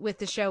problem with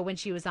the show when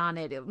she was on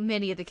it.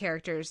 Many of the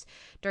characters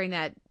during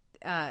that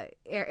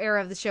era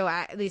of the show,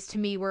 at least to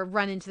me, were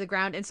run into the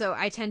ground, and so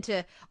I tend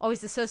to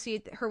always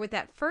associate her with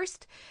that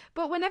first.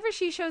 But whenever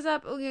she shows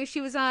up,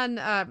 she was on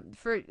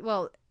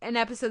an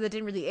episode that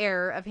didn't really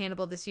air of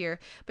Hannibal this year,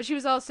 but she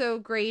was also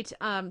great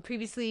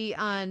previously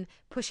on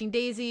Pushing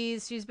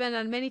Daisies. She's been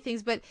on many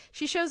things, but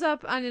she shows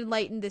up on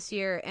Enlightened this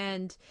year,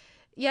 and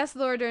yes,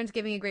 Laura Dern's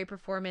giving a great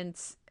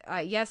performance.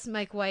 Yes,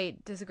 Mike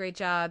White does a great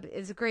job.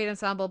 It's a great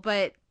ensemble,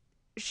 but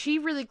she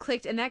really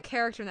clicked, and that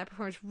character and that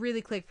performance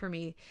really clicked for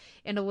me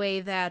in a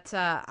way that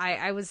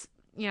I was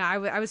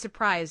I was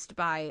surprised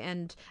by.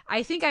 And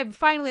I think I'm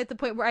finally at the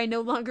point where I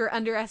no longer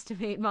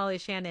underestimate Molly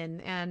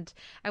Shannon, and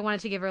I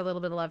wanted to give her a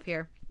little bit of love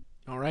here.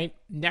 All right.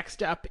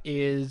 Next up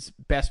is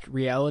best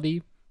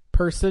reality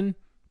person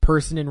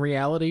in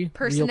reality.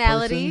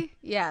 Personality,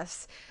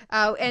 yes.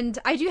 And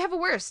I do have a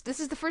worst. This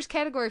is the first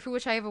category for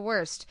which I have a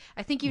worst.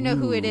 I think you know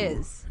who it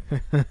is,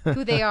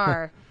 who they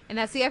are, and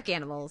that's the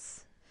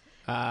Afghanimals.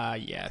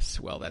 Yes.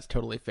 Well, that's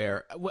totally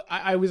fair.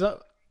 I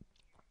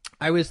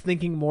was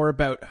thinking more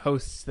about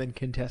hosts than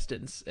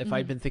contestants. If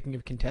I'd been thinking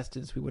of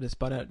contestants, we would have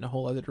spun out in a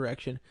whole other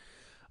direction.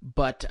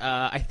 But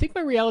I think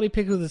my reality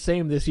pick was the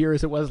same this year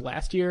as it was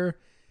last year.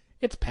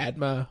 It's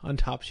Padma on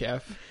Top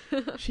Chef.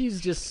 She's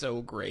just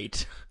so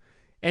great.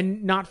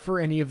 And not for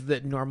any of the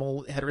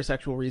normal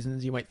heterosexual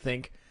reasons you might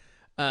think.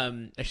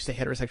 I should say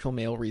heterosexual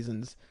male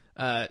reasons.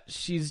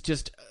 She's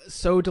just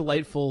so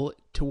delightful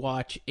to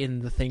watch in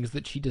the things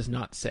that she does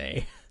not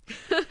say.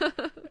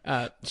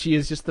 She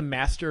is just the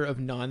master of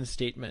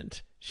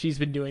non-statement. She's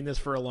been doing this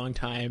for a long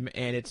time,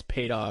 and it's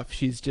paid off.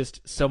 She's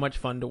just so much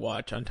fun to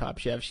watch on Top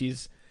Chef.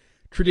 She's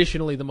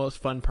traditionally the most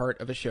fun part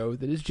of a show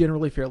that is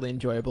generally fairly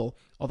enjoyable.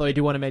 Although I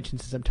do want to mention,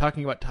 since I'm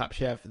talking about Top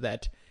Chef,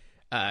 that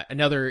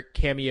another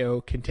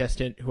cameo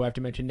contestant who I have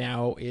to mention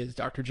now is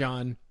Dr.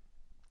 John,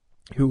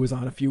 who was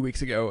on a few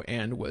weeks ago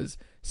and was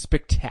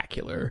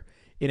spectacular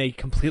in a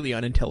completely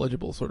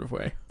unintelligible sort of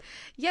way.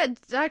 Yeah,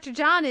 Dr.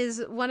 John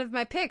is one of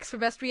my picks for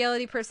best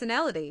reality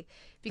personality.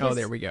 Because,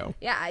 there we go.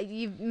 Yeah,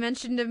 you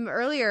mentioned him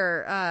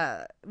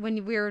earlier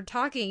when we were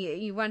talking.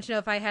 You wanted to know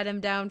if I had him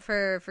down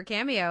for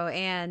cameo,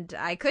 and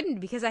I couldn't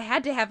because I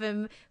had to have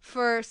him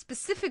for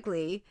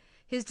specifically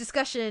his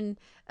discussion,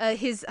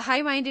 his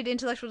high-minded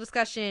intellectual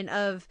discussion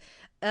of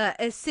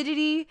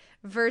acidity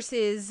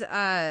versus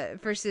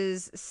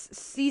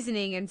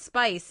seasoning and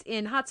spice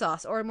in hot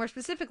sauce, or more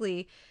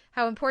specifically,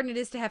 how important it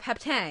is to have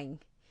heptang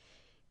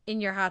in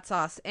your hot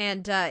sauce.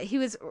 And he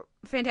was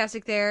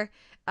fantastic there.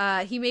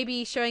 He may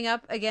be showing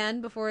up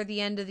again before the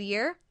end of the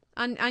year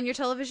on your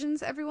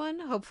televisions, everyone.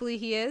 Hopefully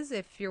he is,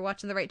 if you're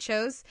watching the right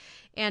shows.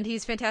 And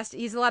he's fantastic.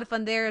 He's a lot of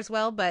fun there as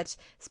well, but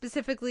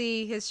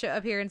specifically his show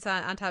appearance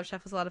on Top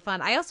Chef was a lot of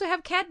fun. I also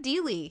have Kat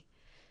Deely,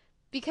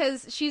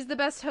 because she's the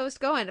best host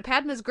going.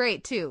 Padma's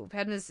great, too.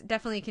 Padma's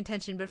definitely in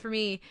contention, but for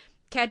me,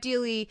 Kat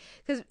Deely,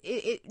 because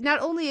not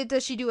only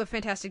does she do a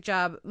fantastic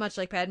job, much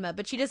like Padma,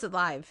 but she does it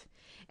live.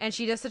 And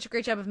she does such a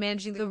great job of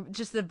managing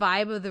the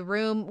vibe of the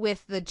room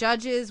with the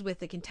judges, with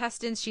the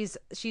contestants.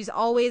 She's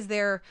always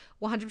there,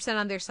 100%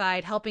 on their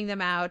side, helping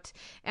them out.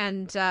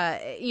 And,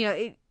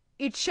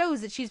 it shows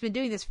that she's been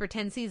doing this for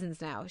 10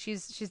 seasons now.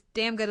 She's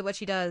damn good at what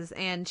she does,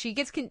 and she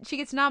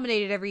gets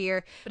nominated every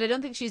year, but I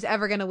don't think she's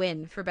ever going to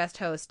win for Best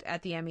Host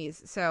at the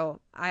Emmys.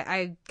 So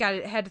I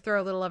had to throw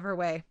a little of her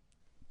way.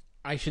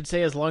 I should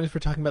say, as long as we're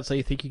talking about So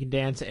You Think You Can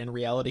Dance and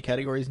reality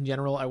categories in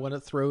general, I want to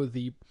throw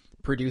the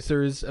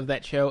producers of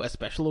that show a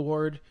special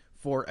award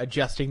for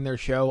adjusting their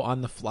show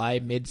on the fly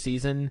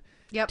mid-season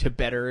to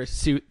better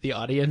suit the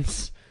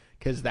audience,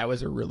 because that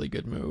was a really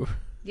good move.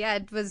 Yeah,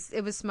 it was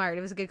smart.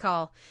 It was a good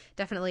call,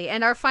 definitely.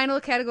 And our final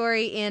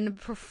category in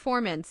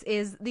performance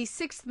is the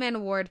Sixth Man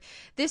Award.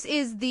 This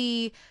is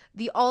the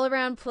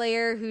all-around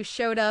player who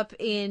showed up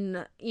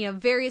in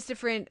various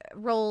different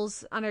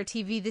roles on our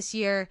TV this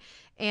year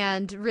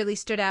and really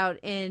stood out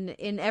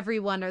in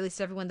everyone, or at least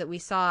everyone that we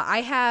saw.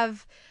 I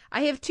have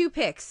two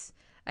picks.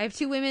 I have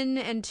two women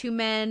and two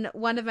men.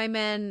 One of my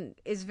men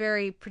is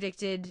very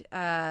predicted,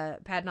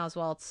 Patton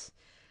Oswalt.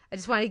 I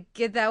just want to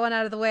get that one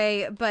out of the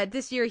way. But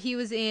this year he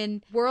was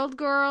in World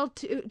Girl,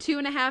 Two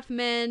and a Half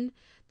Men,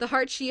 The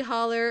Heart She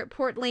Holler,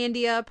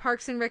 Portlandia,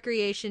 Parks and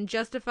Recreation,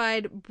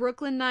 Justified,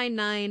 Brooklyn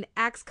Nine-Nine,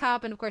 Axe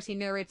Cop, and of course he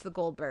narrates The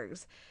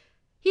Goldbergs.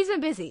 He's been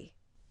busy.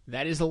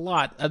 That is a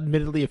lot.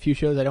 Admittedly, a few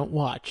shows I don't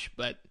watch,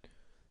 but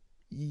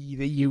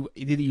you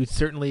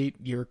certainly,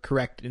 you're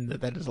correct in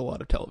that is a lot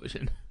of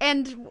television.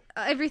 And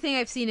everything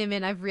I've seen him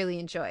in, I've really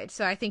enjoyed.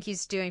 So I think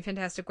he's doing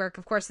fantastic work.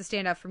 Of course, the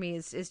standout for me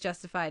is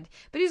Justified,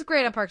 but he's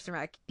great on Parks and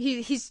Rec.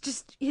 He's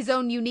just his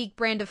own unique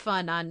brand of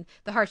fun on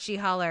The Heart She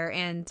Holler,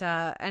 and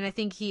I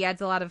think he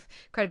adds a lot of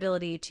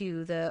credibility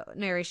to the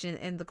narration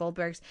in The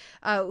Goldbergs.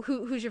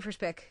 Who's your first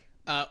pick?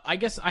 I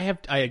guess I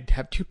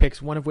have two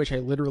picks, one of which I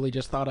literally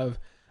just thought of.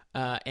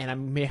 And I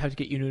may have to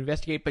get you to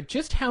investigate, but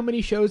just how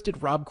many shows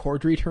did Rob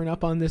Corddry turn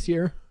up on this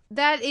year?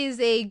 That is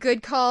a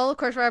good call. Of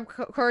course, Rob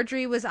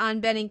Corddry was on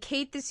Ben and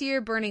Kate this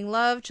year, Burning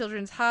Love,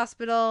 Children's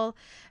Hospital,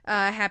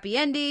 Happy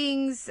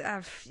Endings,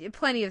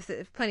 plenty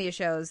of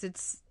shows.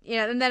 It's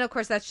and then of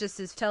course that's just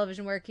his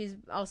television work. He's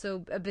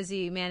also a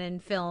busy man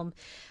in film.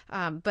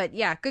 But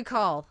yeah, good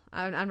call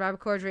on Rob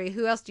Corddry.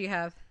 Who else do you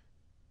have?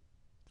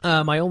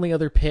 My only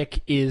other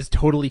pick is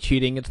totally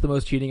cheating. It's the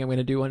most cheating I'm going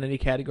to do on any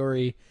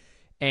category.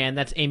 And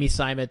that's Amy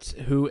Seimetz,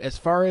 who, as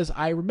far as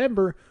I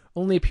remember,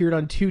 only appeared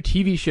on 2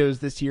 TV shows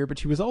this year, but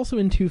she was also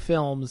in 2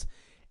 films.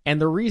 And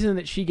the reason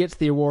that she gets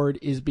the award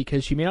is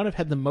because she may not have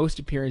had the most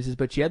appearances,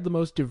 but she had the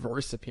most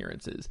diverse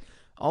appearances.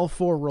 All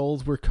 4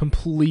 roles were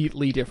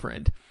completely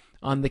different.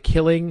 On The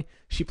Killing,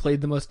 she played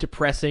the most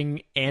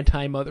depressing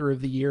anti-Mother of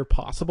the Year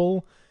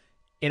possible.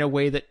 in a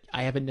way that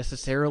I haven't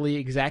necessarily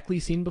exactly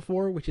seen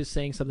before, which is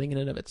saying something in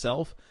and of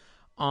itself.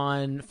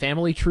 On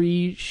Family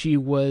Tree, she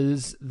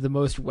was the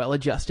most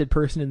well-adjusted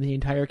person in the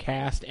entire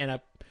cast and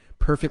a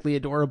perfectly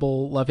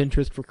adorable love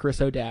interest for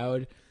Chris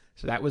O'Dowd.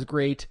 So that was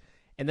great.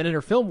 And then in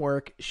her film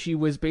work, she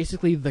was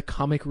basically the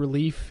comic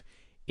relief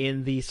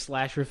in the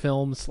slasher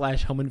film /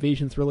 home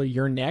invasion thriller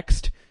You're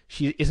Next.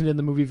 She isn't in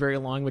the movie very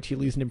long, but she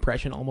leaves an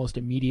impression almost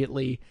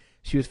immediately.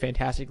 She was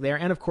fantastic there.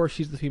 And of course,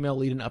 she's the female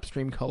lead in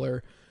Upstream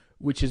Color,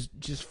 which is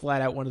just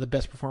flat out one of the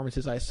best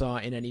performances I saw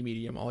in any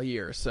medium all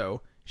year.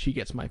 So she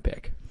gets my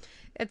pick.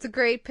 It's a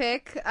great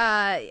pick.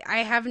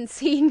 I haven't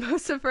seen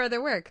most of her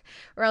other work,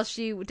 or else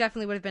she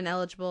definitely would have been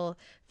eligible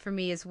for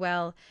me as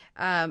well.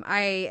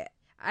 I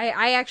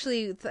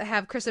actually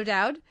have Chris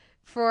O'Dowd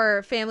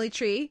for Family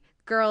Tree,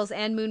 Girls,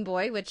 and Moon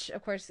Boy, which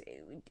of course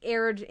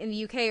aired in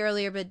the UK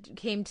earlier, but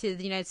came to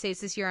the United States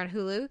this year on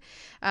Hulu.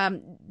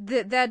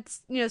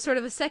 That's sort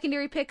of a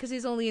secondary pick because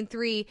he's only in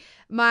 3.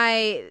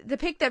 The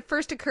pick that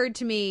first occurred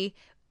to me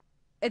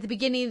at the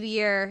beginning of the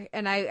year,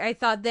 and I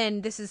thought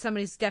then this is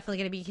somebody who's definitely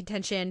going to be in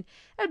contention,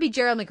 that would be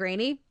Gerald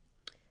McRaney.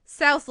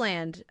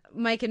 Southland,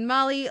 Mike and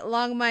Molly,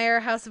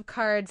 Longmire, House of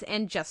Cards,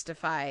 and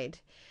Justified.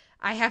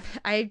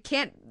 I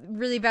can't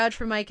really vouch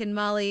for Mike and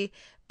Molly,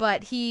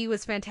 but he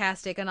was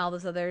fantastic on all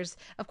those others.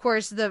 Of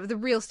course, the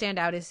real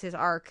standout is his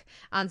arc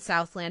on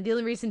Southland. The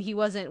only reason he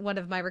wasn't one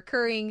of my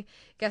recurring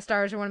guest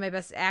stars or one of my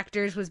best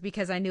actors was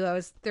because I knew I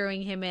was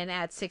throwing him in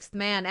at Sixth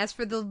Man. As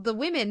for the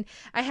women,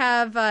 I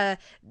have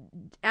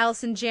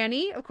Allison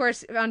Janney, of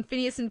course, on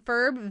Phineas and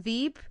Ferb,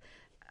 Veep,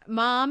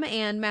 Mom,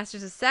 and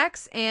Masters of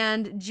Sex,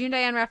 and June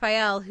Diane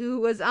Raphael, who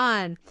was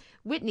on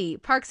Whitney,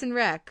 Parks and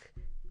Rec,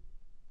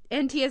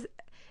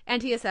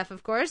 NTSF,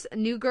 of course,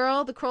 New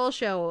Girl, The Kroll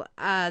Show,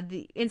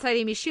 the Inside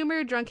Amy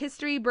Schumer, Drunk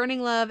History,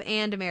 Burning Love,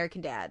 and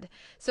American Dad.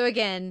 So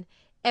again,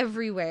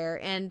 everywhere.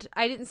 And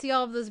I didn't see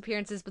all of those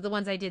appearances, but the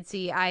ones I did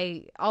see,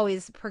 I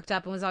always perked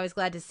up and was always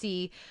glad to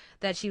see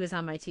that she was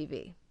on my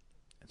TV.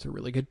 That's a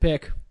really good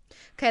pick.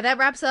 Okay, that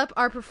wraps up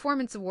our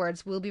performance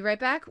awards. We'll be right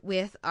back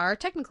with our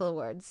technical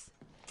awards.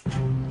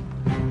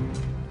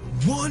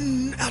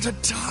 One at a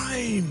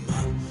time.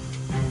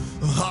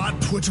 I'd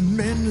put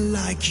men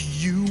like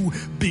you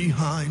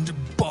behind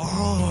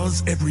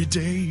bars every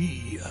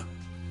day.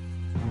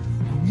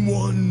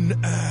 One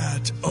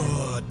at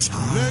a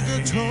time.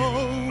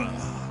 Legato,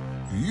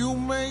 you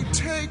may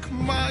take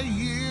my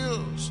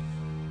years,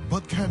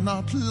 but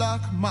cannot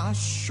lock my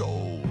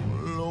soul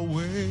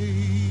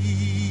away.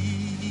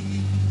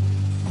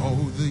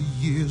 Oh, the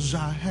years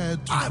I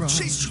had to run. I've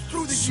chased you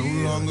through the so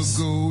years. long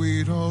ago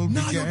it all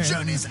now began. Your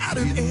journey's at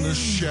an in end. the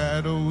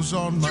shadows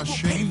on my you will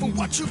shame. pay for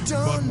what you've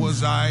done. But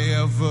was I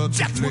ever to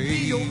Death blame? would be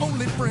your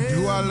only friend.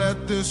 Do I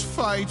let this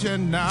fight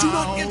end now? Do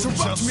not interrupt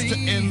just me. to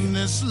end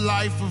this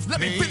life of Let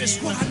pain? me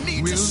finish what I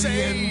need will to say.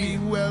 The end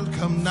be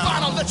welcome now?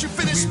 Fine, I'll let you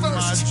finish will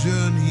first. My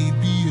journey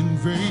be in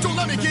vain? Don't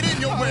let me get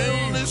in your way.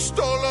 I only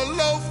stole a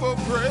loaf of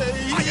bread.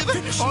 I am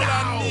finished all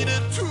now. I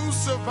needed to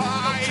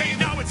survive. Okay,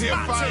 now it's if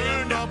my I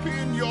turn. end up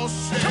in your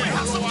cell, Can we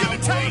have some give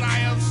and take? I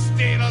have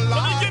stayed alive.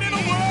 Let me get in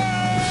a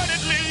word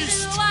at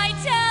least. Do I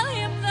tell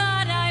him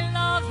that I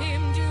love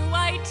him? Do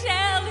I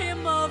tell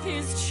him of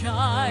his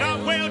child? Now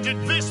where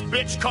did this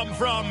bitch come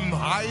from?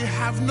 I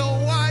have no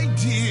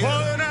idea.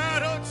 One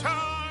at a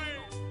time.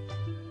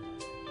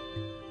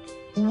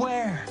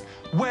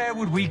 Where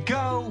would we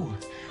go?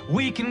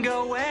 We can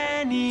go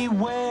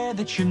anywhere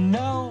that you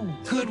know.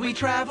 Could we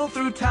travel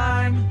through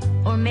time?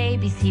 Or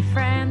maybe see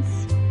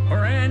France?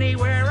 Or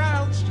anywhere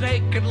else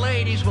naked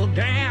ladies will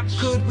dance?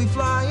 Could we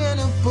fly in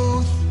a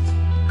booth?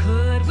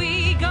 Could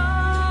we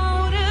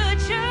go to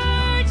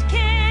church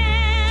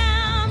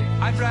camp?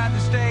 I'd rather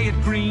stay at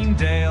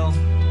Greendale.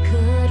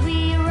 Could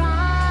we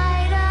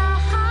ride a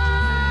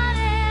hot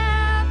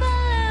air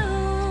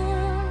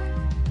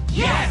balloon?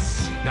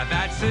 Yes! Now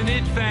that's an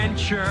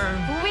adventure.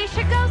 We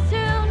should go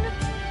soon.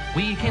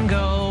 We can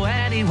go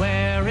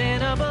anywhere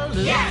in a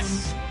balloon.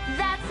 Yes!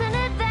 That's an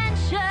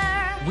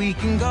adventure. We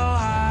can go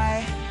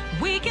high.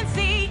 We can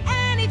see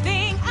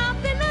anything up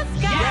in the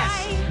sky.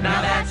 Yes!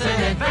 Now that's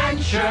an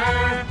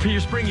adventure.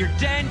 Pierce, bring your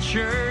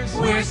dentures.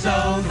 We're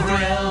so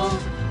thrilled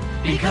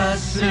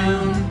because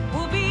soon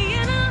we'll be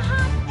in a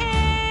hot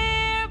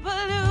air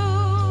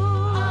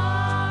balloon.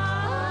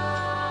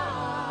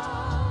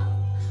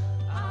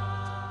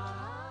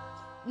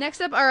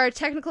 Next up are our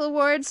technical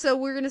awards. So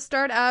we're going to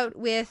start out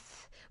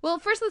with, well,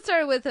 first let's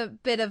start with a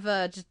bit of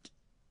a just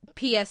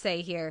PSA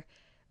here.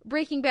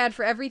 Breaking Bad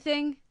for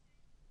everything.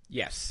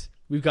 Yes.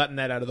 We've gotten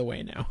that out of the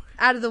way now.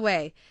 Out of the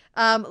way.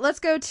 Let's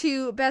go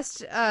to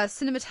best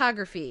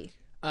cinematography.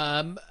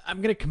 I'm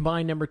going to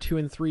combine number 2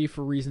 and 3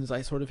 for reasons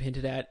I sort of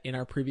hinted at in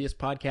our previous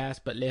podcast,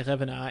 but Les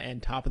Revenants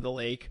and Top of the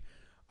Lake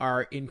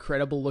are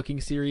incredible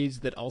looking series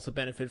that also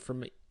benefit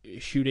from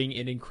shooting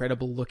in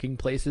incredible looking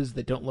places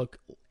that don't look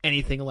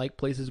anything like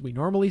places we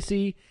normally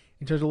see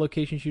in terms of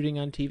location shooting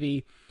on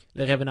TV.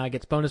 Les Revenants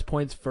gets bonus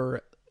points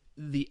for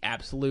the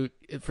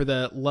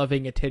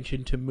loving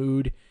attention to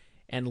mood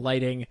and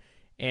lighting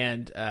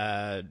and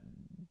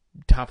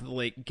Top of the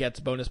Lake gets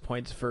bonus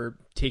points for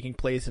taking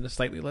place in a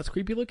slightly less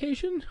creepy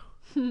location.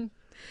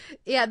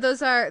 Yeah,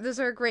 those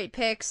are great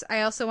picks.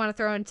 I also want to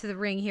throw into the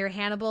ring here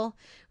Hannibal,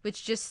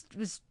 which just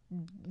was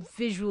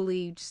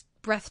visually just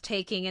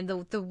breathtaking, and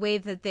the way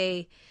that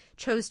they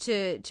chose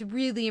to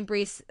really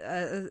embrace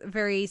a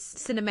very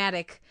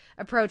cinematic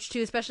approach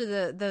to, especially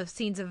the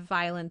scenes of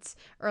violence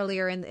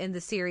earlier in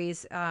the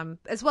series,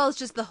 as well as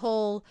just the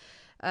whole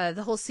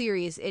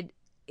series.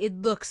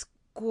 It looks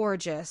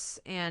gorgeous,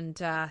 and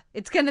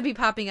it's going to be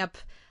popping up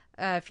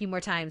a few more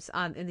times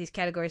in these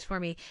categories for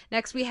me.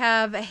 Next, we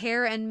have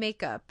hair and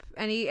makeup.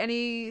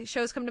 Any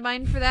shows come to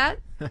mind for that?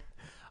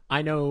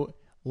 I know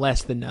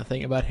less than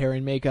nothing about hair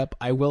and makeup.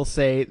 I will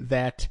say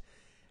that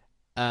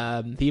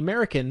The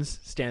Americans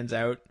stands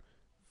out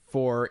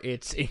for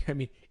its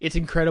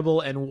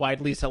incredible and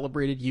widely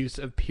celebrated use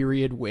of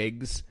period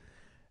wigs.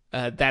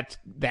 That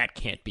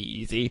can't be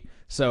easy.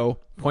 So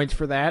points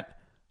for that.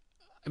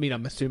 I mean,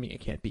 I'm assuming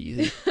it can't be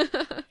easy.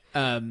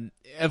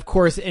 Of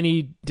course,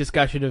 any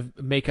discussion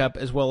of makeup,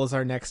 as well as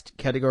our next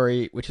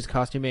category, which is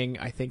costuming,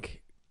 I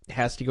think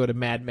has to go to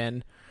Mad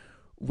Men,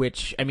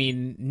 which, I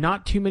mean,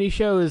 not too many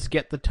shows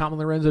get the Tom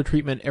Lorenzo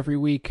treatment every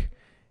week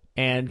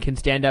and can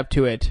stand up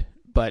to it,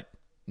 but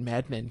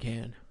Mad Men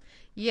can.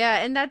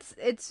 Yeah, and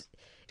it's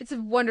a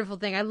wonderful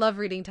thing. I love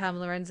reading Tom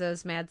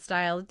Lorenzo's Mad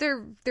Style.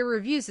 Their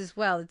reviews as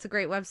well. It's a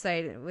great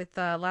website with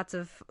lots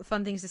of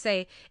fun things to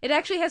say. It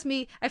actually has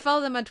me. I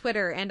follow them on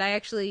Twitter, and I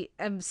actually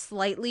am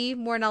slightly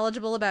more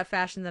knowledgeable about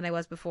fashion than I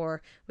was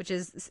before, which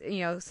is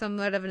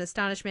somewhat of an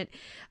astonishment.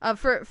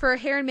 For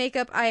hair and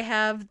makeup, I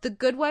have The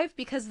Good Wife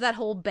because of that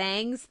whole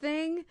bangs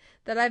thing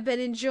that I've been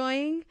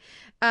enjoying.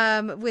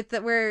 Whenever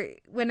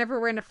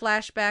we're in a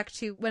flashback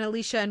to when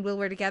Alicia and Will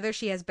were together,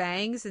 she has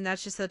bangs, and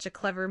that's just such a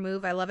clever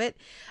move. I love it.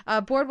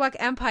 Boardwalk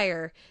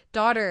Empire,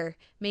 daughter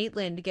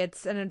Maitland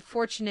gets an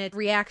unfortunate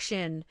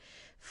reaction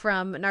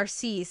from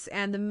Narcisse,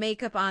 and the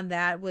makeup on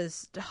that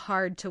was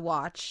hard to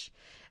watch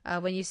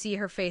when you see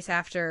her face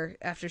after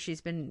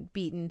she's been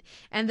beaten.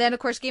 And then, of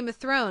course, Game of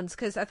Thrones,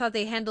 because I thought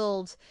they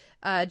handled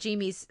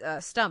Jamie's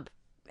stump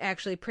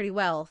actually pretty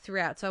well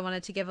throughout, so I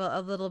wanted to give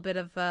a little bit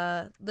of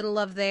little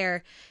love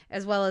there,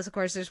 as well as, of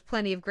course, there's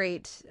plenty of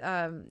great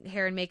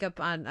hair and makeup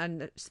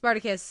on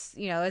Spartacus,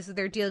 as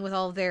they're dealing with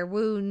all of their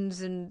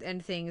wounds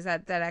and things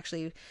that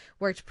actually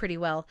worked pretty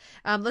well.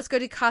 Let's go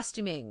to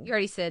costuming. You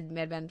already said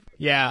Mad Men.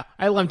 Yeah,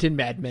 I lumped in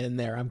Mad Men in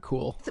there. I'm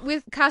cool.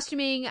 With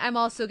costuming, I'm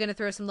also going to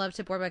throw some love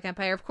to Boardwalk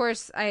Empire. Of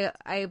course,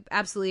 I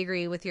absolutely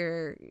agree with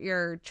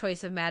your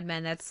choice of Mad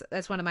Men.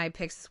 That's one of my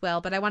picks as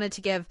well, but I wanted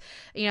to give,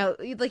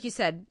 like you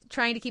said,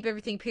 trying to keep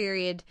everything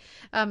period.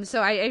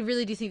 So I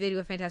really do think they do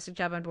a fantastic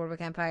job on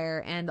Boardwalk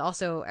Empire. And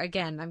also,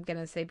 again, I'm going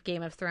to say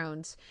Game of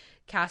Thrones.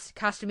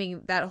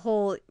 Costuming that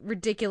whole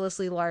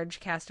ridiculously large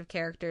cast of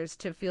characters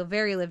to feel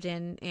very lived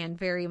in and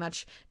very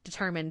much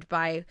determined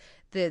by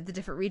the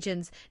different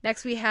regions.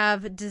 Next, we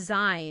have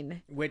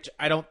design. Which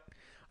I don't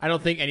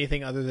think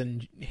anything other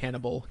than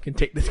Hannibal can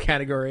take this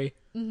category.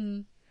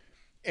 Mm-hmm.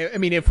 I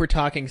mean, if we're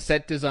talking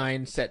set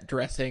design, set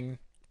dressing,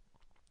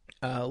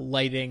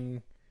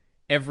 lighting,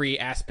 every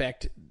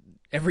aspect,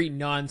 every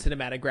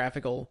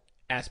non-cinematographical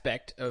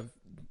aspect of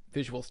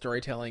visual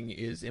storytelling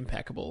is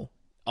impeccable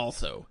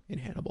also in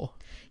Hannibal.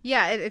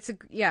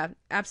 Yeah,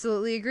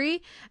 absolutely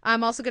agree.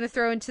 I'm also going to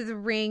throw into the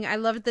ring, I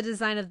loved the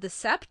design of the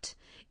Sept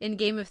in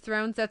Game of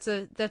Thrones. That's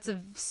a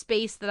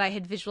space that I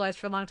had visualized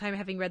for a long time,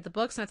 having read the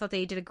books, and I thought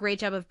they did a great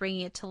job of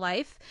bringing it to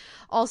life.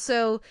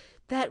 Also,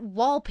 that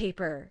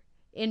wallpaper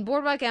in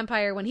Boardwalk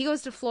Empire, when he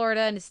goes to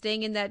Florida and is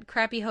staying in that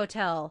crappy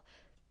hotel,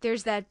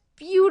 there's that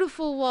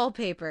beautiful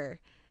wallpaper.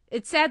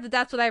 It's sad that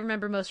that's what I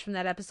remember most from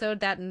that episode,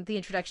 that and the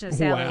introduction of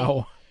Sally.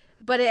 Wow.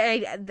 But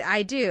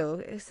I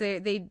do. So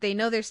they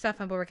know their stuff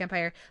on Boardwalk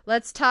Empire.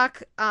 Let's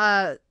talk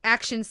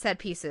action set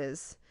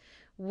pieces.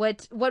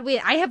 What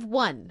I have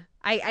one.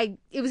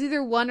 It was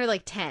either 1 or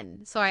like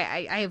 10. So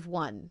I have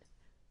 1.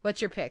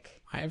 What's your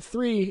pick? I have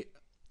 3.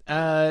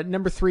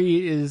 Number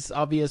 3 is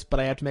obvious, but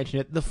I have to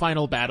mention it. The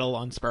final battle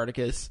on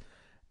Spartacus.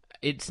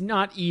 It's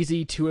not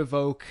easy to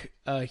evoke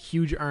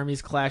huge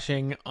armies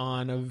clashing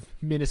on a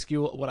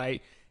minuscule, what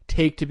I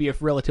take to be a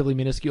relatively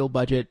minuscule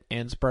budget,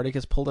 and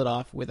Spartacus pulled it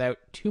off without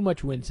too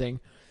much wincing.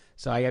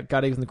 So I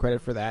got to give them the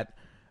credit for that.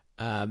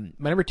 My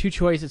number 2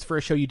 choice is for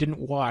a show you didn't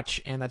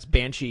watch, and that's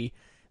Banshee.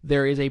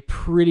 There is a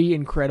pretty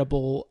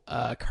incredible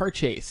car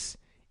chase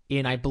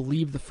in, I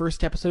believe, the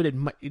first episode.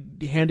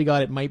 Hand to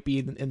God, it might be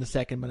in the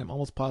second, but I'm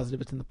almost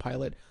positive it's in the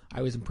pilot.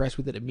 I was impressed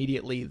with it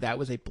immediately. That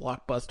was a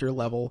blockbuster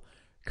level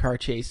car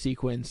chase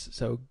sequence,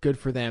 so good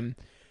for them.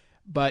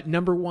 But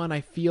number 1,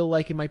 I feel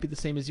like it might be the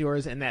same as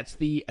yours, and that's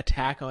the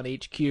attack on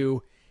HQ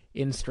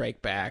in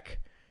Strike Back,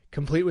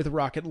 complete with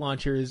rocket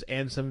launchers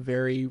and some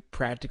very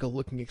practical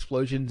looking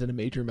explosions in a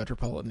major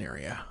metropolitan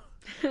area.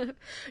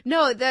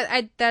 No,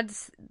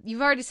 that's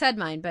you've already said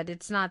mine, but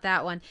it's not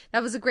that one.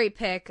 That was a great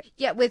pick.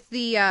 Yeah, with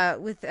the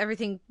with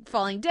everything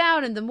falling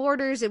down and the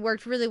mortars, it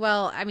worked really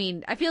well. I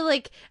mean, I feel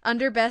like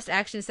under best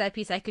action set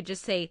piece, I could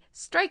just say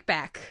Strike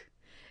Back,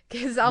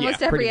 because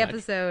almost every pretty much.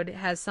 episode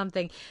has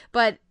something.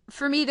 But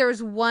for me, there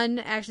was one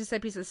action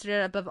set piece that stood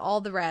out above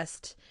all the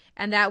rest,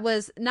 and that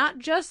was not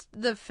just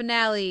the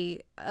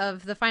finale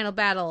of the final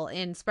battle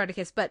in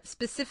Spartacus, but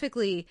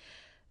specifically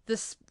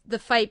the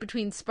fight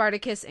between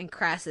Spartacus and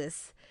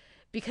Crassus.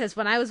 Because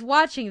when I was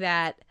watching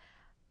that,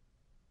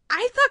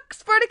 I thought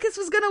Spartacus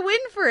was going to win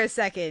for a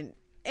second.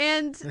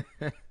 And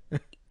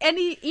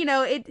he,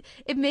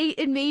 it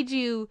made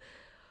you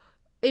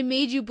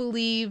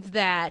believe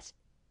that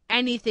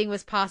anything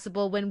was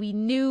possible when we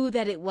knew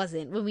that it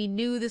wasn't, when we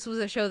knew this was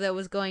a show that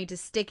was going to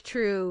stick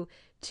true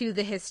to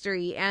the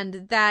history.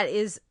 And that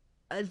is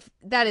a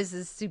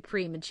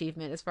supreme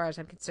achievement as far as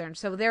I'm concerned.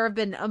 So there have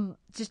been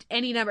just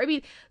any number. I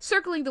mean,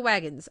 circling the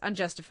wagons,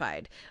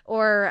 Unjustified,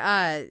 or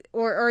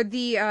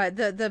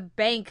the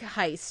bank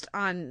heist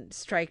on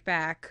Strike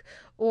Back,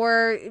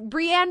 or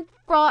Brienne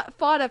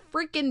fought a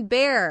freaking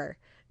bear.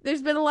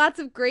 There's been lots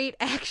of great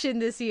action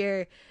this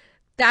year.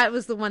 That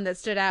was the one that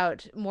stood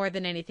out more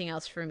than anything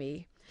else for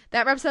me.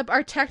 That wraps up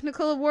our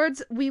technical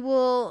awards. We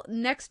will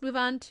next move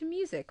on to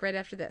music right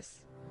after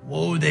this.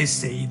 Whoa, they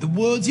say the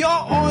world's your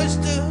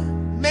oyster,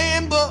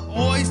 man, but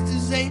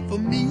oysters ain't for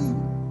me.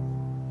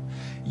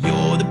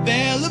 You're the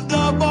belle of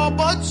the ball,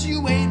 but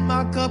you ain't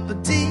my cup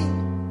of tea.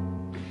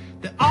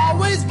 They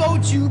always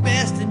vote you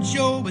best in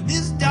show, but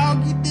this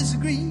doggy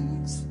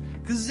disagrees.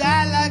 'Cause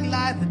I like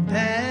life in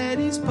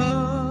Patty's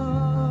Pub.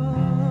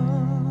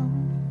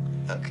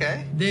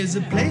 Okay. There's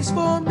a place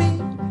for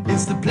me,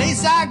 it's the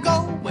place I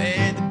go,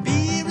 where the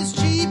beer is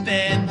cheap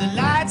and the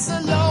lights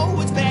are low.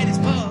 It's Patty's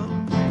Pub.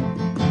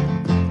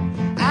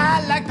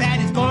 I like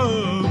Patty's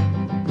Pub.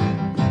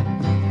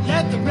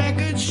 Let the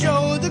record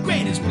show the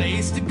greatest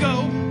place to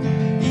go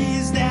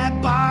is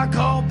that bar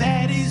called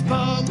Patty's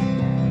Pub.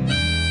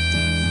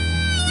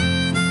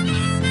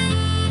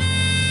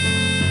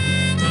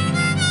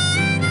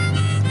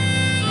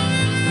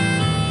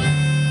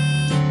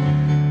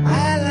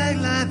 I like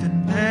life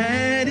in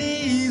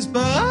Patty's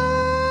Pub.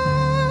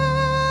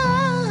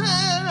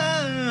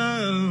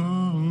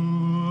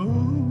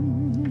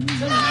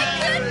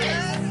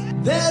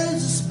 There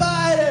is a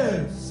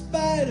spider,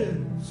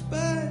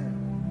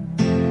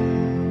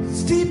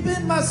 it's deep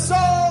in my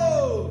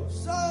soul.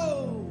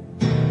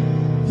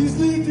 He's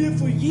lived here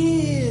for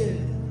years.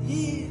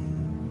 He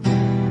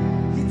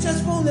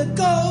just won't let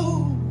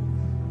go.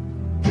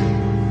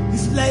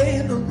 He's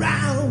laying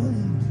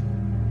around.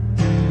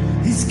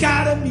 He's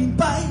got a mean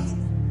bite.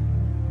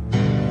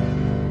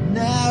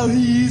 Now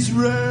he's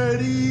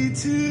ready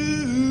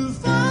to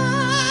fight.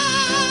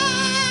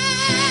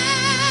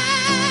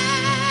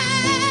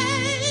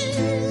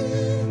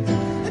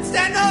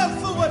 Stand up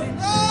for what he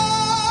knows.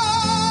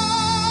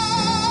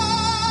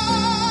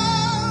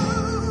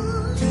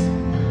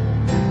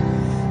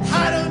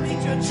 I don't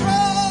need your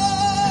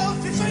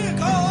trophies or your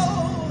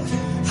gold.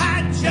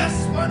 I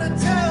just want to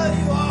tell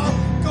you all,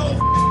 go f***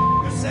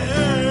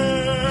 yourself.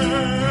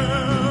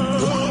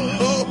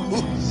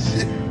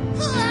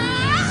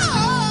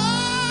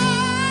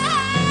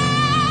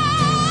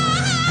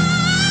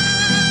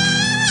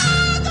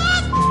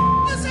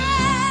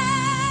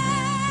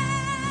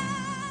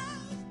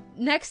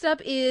 Next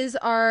up is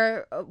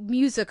our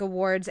music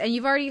awards, and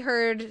you've already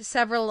heard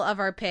several of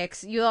our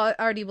picks. You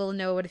already will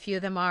know what a few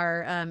of them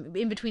are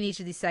in between each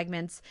of these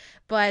segments.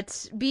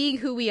 But being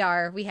who we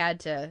are, we had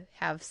to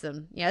have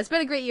some. Yeah, it's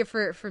been a great year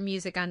for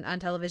music on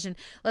television.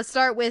 Let's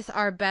start with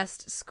our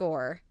best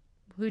score.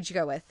 Who'd you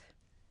go with?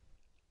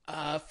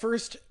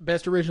 First,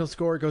 best original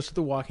score goes to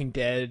The Walking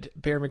Dead.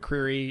 Bear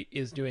McCreary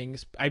is doing...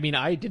 I mean,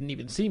 I didn't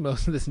even see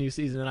most of this new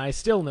season, and I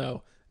still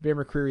know Bear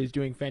McCreary is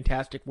doing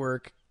fantastic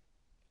work.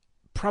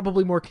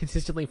 Probably more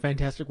consistently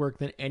fantastic work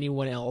than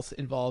anyone else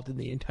involved in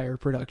the entire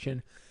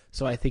production.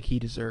 So I think he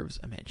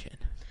deserves a mention.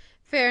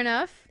 Fair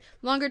enough.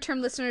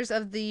 Longer-term listeners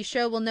of the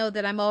show will know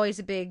that I'm always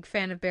a big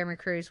fan of Bear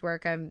McCreary's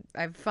work.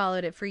 I've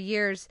followed it for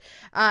years.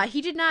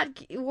 He did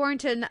not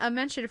warrant a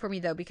mention for me,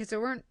 though, because there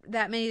weren't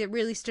that many that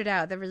really stood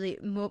out, that really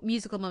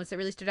musical moments that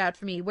really stood out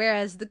for me.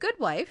 Whereas The Good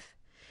Wife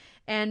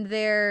and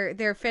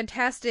their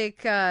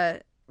fantastic,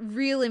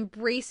 real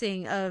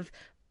embracing of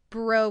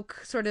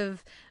Baroque sort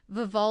of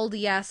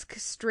Vivaldi-esque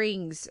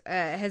strings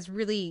has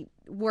really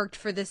worked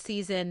for this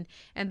season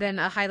and been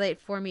a highlight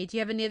for me. Do you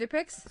have any other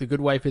picks? The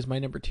Good Wife is my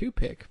number 2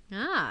 pick.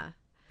 Ah.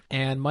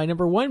 And my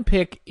number 1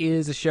 pick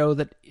is a show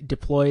that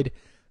deployed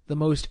the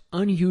most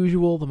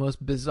unusual, the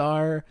most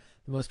bizarre,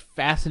 the most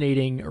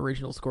fascinating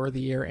original score of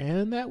the year,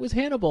 and that was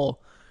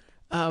Hannibal.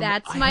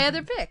 That's my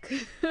other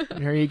pick.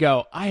 There you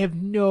go. I have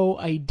no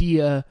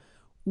idea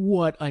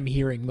what I'm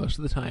hearing most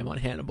of the time on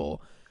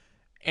Hannibal.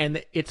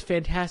 And it's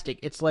fantastic.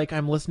 It's like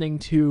I'm listening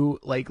to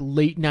like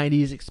late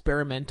 90s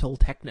experimental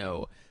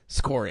techno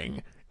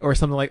scoring or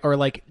something like, or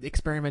like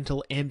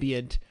experimental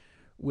ambient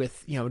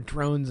with, you know,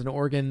 drones and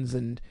organs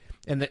and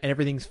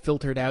everything's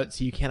filtered out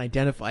so you can't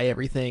identify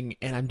everything.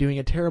 And I'm doing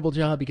a terrible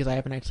job because I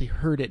haven't actually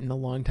heard it in a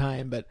long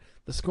time. But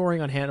the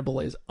scoring on Hannibal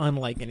is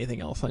unlike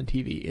anything else on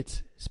TV.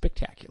 It's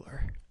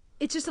spectacular.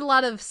 It's just a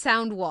lot of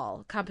sound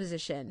wall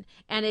composition,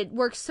 and it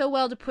works so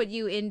well to put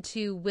you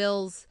into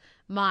Will's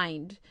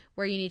mind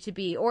where you need to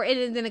be.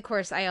 And then, of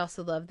course, I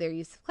also love their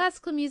use of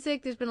classical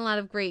music. There's been a lot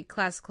of great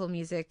classical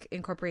music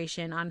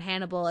incorporation on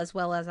Hannibal as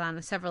well as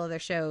on several other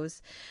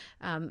shows.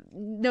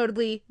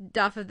 Notably,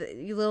 off of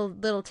the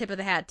little tip of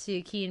the hat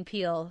to Key and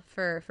Peele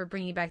for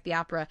bringing back the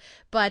opera.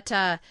 But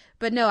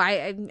no,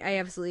 I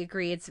absolutely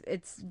agree.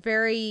 It's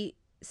very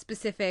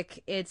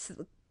specific. It's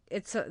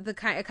the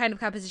kind of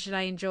composition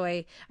I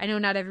enjoy. I know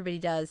not everybody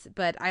does,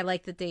 but I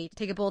like that they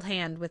take a bold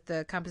hand with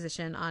the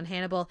composition on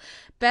Hannibal.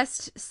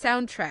 Best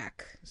soundtrack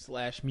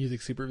 /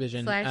 music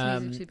supervision.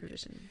 Music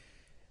supervision.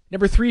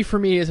 Number 3 for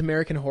me is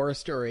American Horror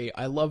Story.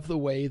 I love the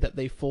way that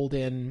they fold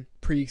in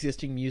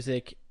pre-existing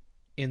music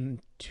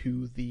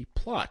into the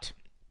plot.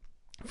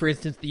 For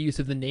instance, the use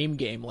of the name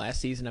game last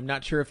season. I'm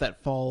not sure if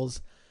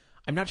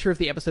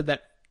the episode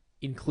that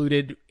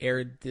included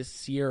aired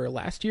this year or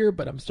last year,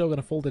 but I'm still going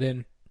to fold it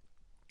in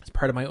as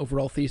part of my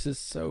overall thesis,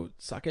 so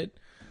suck it.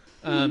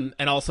 And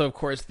also, of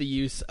course, the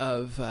use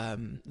of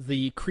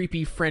the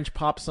creepy French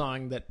pop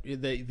song, that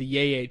the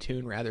Yeye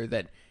tune, rather,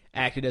 that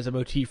acted as a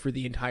motif for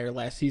the entire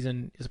last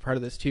season is a part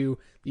of this too.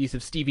 The use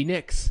of Stevie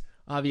Nicks,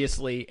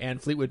 obviously,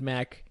 and Fleetwood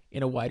Mac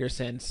in a wider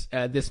sense.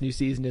 This new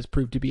season has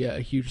proved to be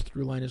a huge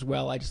through line as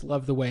well. I just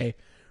love the way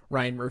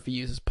Ryan Murphy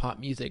uses pop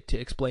music to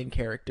explain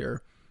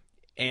character.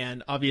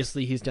 And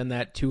obviously he's done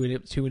that to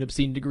an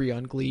obscene degree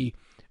on Glee.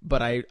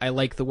 But I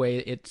like the way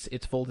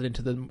it's folded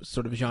into the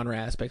sort of genre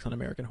aspects on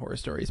American Horror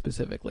Story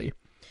specifically.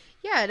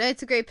 Yeah, no,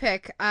 it's a great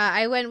pick.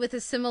 I went with a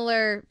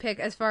similar pick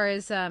as far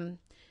as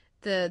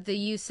the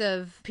use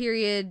of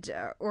period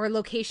or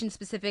location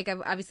specific.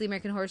 Obviously,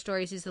 American Horror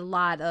Stories uses a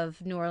lot of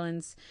New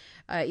Orleans,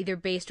 either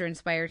based or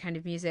inspired kind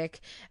of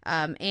music.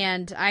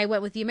 And I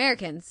went with The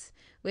Americans,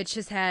 which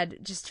has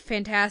had just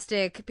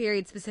fantastic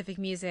period specific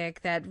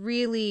music that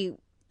really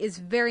is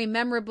very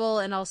memorable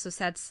and also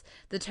sets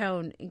the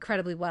tone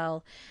incredibly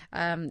well.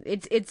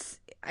 That's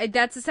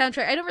a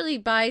soundtrack. I don't really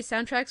buy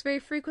soundtracks very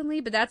frequently,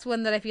 but that's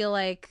one that I feel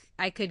like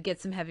I could get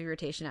some heavy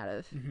rotation out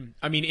of. Mm-hmm.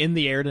 I mean, In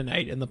the Air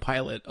Tonight and the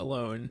pilot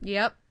alone.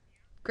 Yep.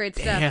 Great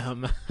stuff.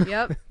 Damn.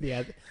 Yep.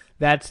 Yeah,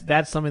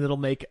 that's something that'll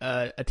make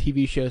a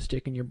TV show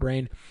stick in your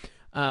brain.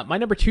 My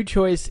number 2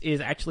 choice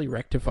is actually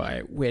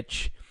Rectify,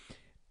 which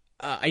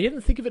I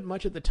didn't think of it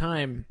much at the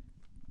time,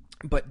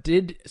 but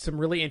did some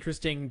really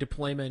interesting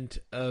deployment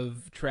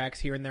of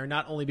tracks here and there,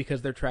 not only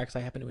because they're tracks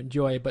I happen to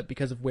enjoy, but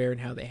because of where and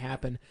how they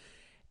happen.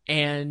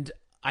 And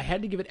I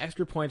had to give it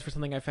extra points for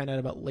something I found out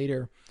about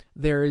later.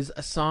 There's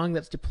a song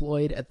that's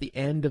deployed at the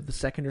end of the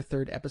 2nd or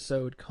 3rd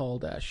episode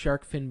called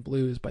Shark Fin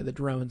Blues by the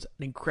Drones,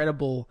 an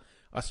incredible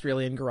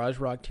Australian garage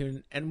rock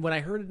tune. And when I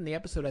heard it in the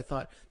episode, I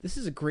thought, this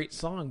is a great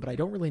song, but I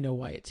don't really know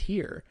why it's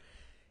here.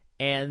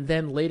 And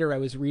then later I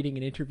was reading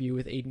an interview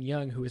with Aidan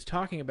Young, who was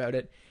talking about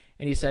it,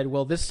 and he said,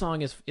 well, this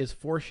song is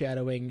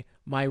foreshadowing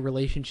my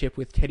relationship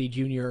with Teddy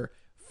Jr.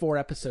 4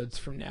 episodes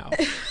from now.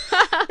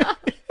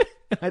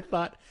 And I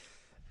thought,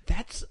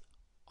 that's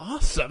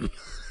awesome.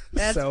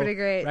 That's pretty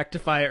great.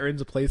 Rectify earns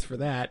a place for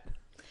that.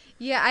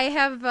 Yeah, I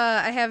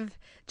have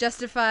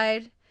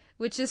Justified,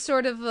 which is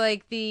sort of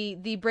like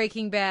the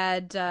Breaking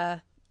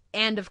Bad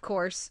and of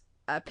course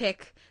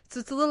pick. So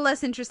it's a little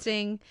less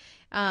interesting.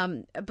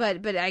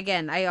 But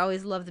again, I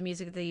always love the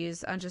music that they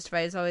use on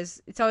Justified.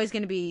 It's always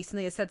going to be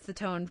something that sets the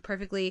tone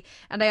perfectly.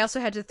 And I also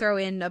had to throw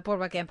in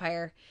Boardwalk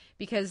Empire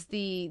because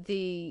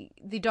the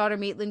daughter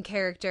Maitland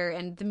character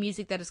and the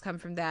music that has come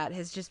from that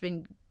has just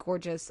been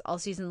gorgeous all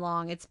season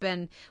long. It's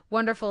been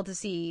wonderful to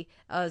see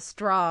an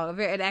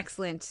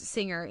excellent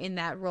singer in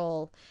that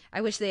role.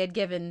 I wish they had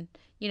given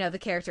the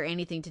character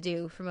anything to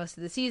do for most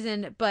of the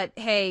season, but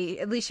hey,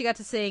 at least she got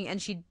to sing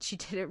and she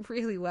did it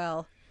really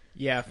well.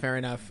 Yeah, fair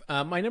enough.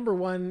 My number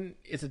 1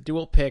 is a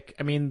dual pick.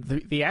 I mean,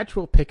 the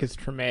actual pick is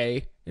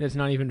Treme, and it's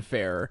not even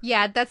fair.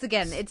 Yeah,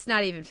 it's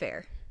not even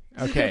fair.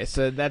 Okay,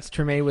 so that's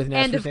Treme with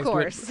And of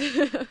course.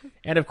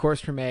 And of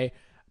course Treme.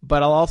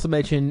 But I'll also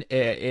mention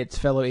its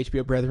fellow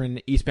HBO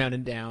brethren, Eastbound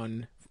and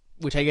Down,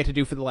 which I get to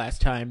do for the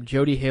last time.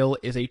 Jody Hill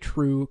is a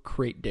true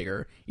crate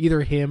digger.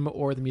 Either him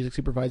or the music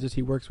supervisors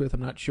he works with,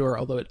 I'm not sure,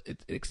 although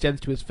it extends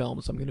to his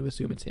film, so I'm going to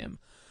assume it's him.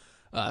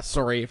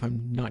 Sorry if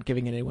I'm not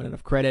giving anyone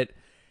enough credit.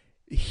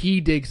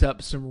 He digs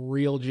up some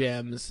real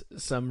gems,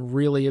 some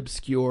really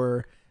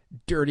obscure,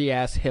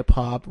 dirty-ass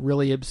hip-hop,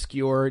 really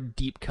obscure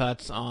deep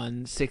cuts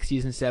on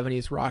 60s and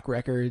 70s rock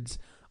records,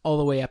 all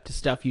the way up to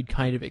stuff you'd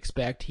kind of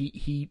expect.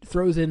 He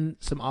throws in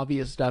some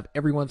obvious stuff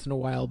every once in a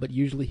while, but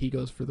usually he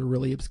goes for the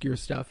really obscure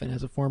stuff, and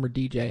as a former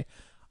DJ,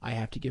 I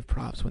have to give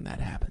props when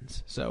that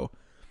happens. So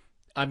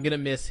I'm going to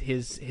miss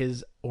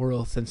his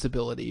oral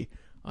sensibility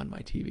on my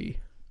TV.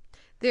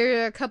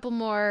 There are a couple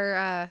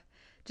more,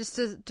 just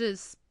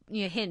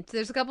hint.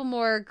 There's a couple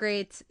more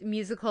great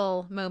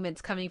musical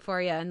moments coming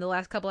for you in the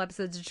last couple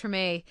episodes of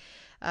Treme.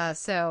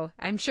 So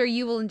I'm sure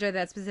you will enjoy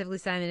that specifically,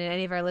 Simon, and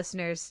any of our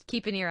listeners.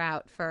 Keep an ear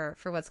out for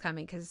what's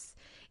coming because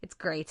it's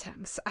great.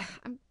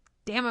 I'm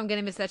going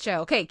to miss that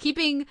show. Okay,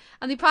 keeping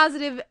on the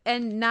positive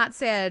and not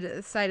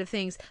sad side of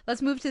things,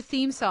 let's move to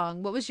theme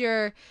song. What was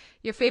your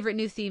favorite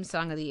new theme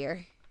song of the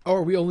year? Oh,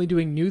 are we only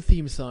doing new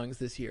theme songs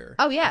this year?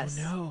 Oh, yes.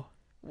 Oh,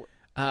 no.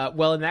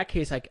 Well, in that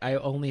case, I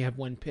only have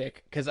one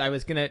pick because I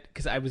was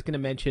gonna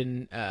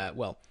mention.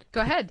 Go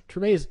ahead.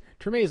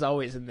 Treme is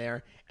always in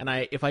there, and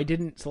if I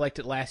didn't select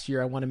it last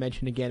year, I want to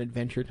mention again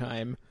Adventure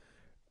Time,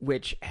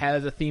 which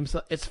has a theme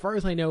song. As far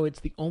as I know,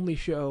 it's the only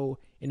show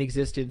in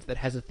existence that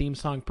has a theme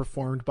song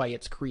performed by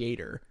its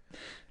creator.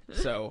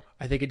 So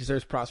I think it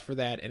deserves props for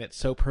that, and it's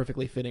so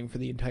perfectly fitting for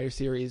the entire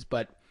series.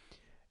 But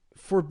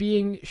for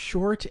being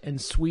short and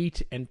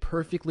sweet and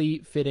perfectly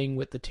fitting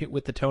with the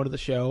tone of the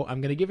show, I'm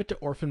going to give it to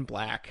Orphan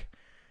Black.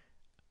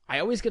 I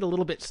always get a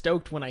little bit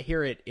stoked when I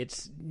hear it.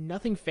 It's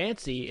nothing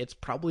fancy. It's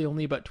probably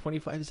only about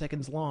 25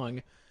 seconds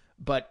long,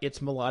 but it's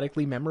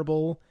melodically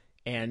memorable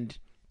and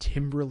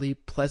timbrally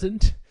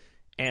pleasant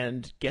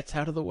and gets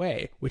out of the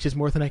way, which is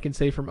more than I can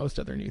say for most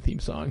other new theme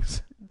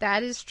songs.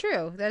 That is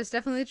true. That is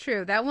definitely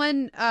true. That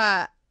one,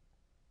 yeah,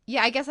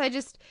 I guess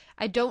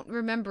I don't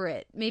remember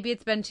it. Maybe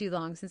it's been too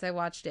long since I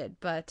watched it,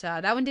 but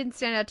that one didn't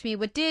stand out to me.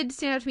 What did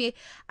stand out to me,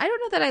 I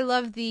don't know that I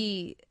love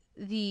the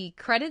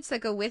credits that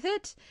go with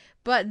it,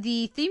 but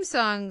the theme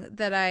song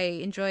that I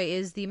enjoy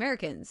is The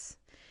Americans.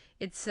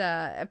 It's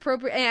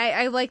appropriate.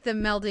 I like the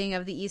melding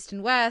of the East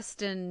and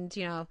West, and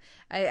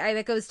I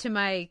that goes to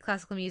my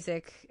classical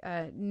music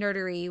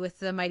nerdery with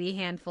the Mighty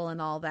Handful and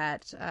all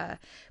that.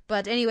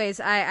 But anyways,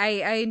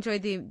 I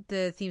enjoyed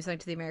the theme song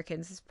to The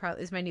Americans.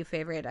 Is my new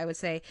favorite, I would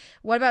say.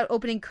 What about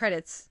opening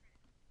credits?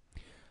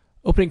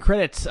 Opening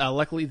credits.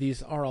 Luckily,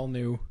 these are all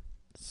new,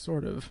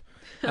 sort of.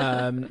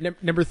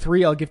 Number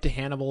 3, I'll give to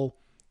Hannibal.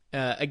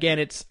 Again,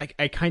 it's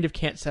I kind of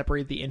can't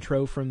separate the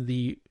intro from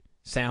the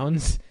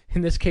sounds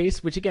in this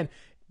case, which again,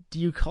 do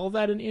you call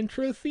that an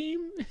intro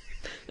theme?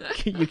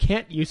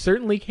 You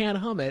certainly can't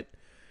hum it.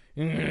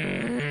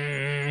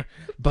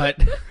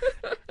 But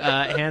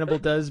Hannibal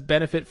does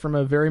benefit from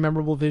a very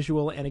memorable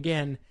visual, and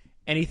again,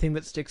 anything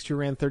that sticks to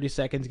around 30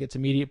 seconds gets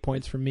immediate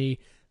points from me.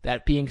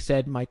 That being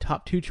said, my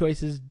top 2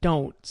 choices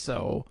don't,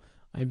 so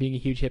I'm being a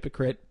huge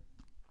hypocrite.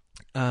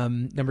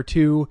 Number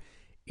 2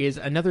 is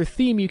another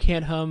theme you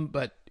can't hum,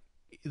 but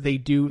they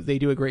do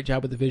a great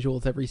job with the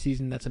visuals every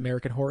season. That's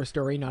American Horror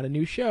Story, not a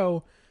new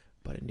show,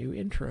 but a new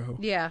intro.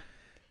 Yeah.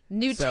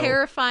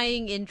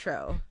 Terrifying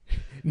intro.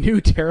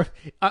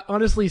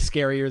 Honestly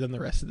scarier than the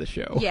rest of the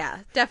show. Yeah,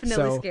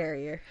 definitely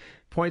scarier.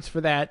 Points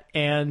for that.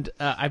 And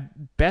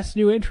best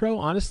new intro,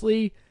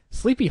 honestly,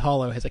 Sleepy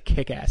Hollow has a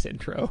kick-ass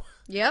intro.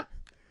 Yep.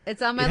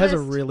 It's on my list. It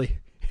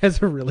has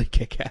a really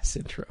kick-ass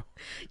intro.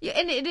 Yeah,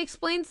 and it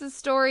explains the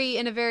story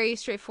in a very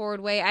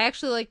straightforward way. I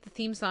actually like the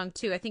theme song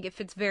too. I think it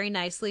fits very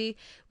nicely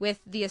with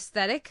the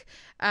aesthetic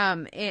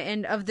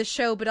and of the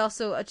show, but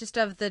also just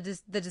of the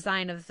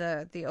design of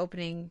the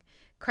opening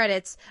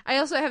credits. I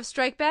also have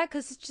Strike Back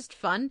because it's just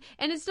fun,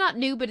 and it's not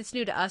new, but it's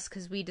new to us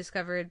because we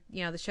discovered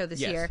the show this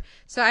year.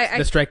 So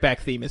the Strike Back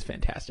theme is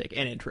fantastic,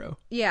 and intro.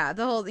 Yeah,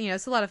 the whole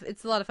it's a lot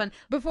of fun.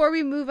 Before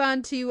we move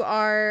on to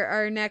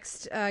our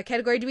next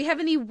category, do we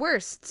have any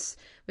worsts?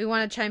 We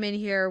want to chime in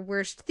here.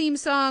 Worst theme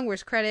song,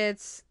 worst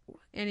credits.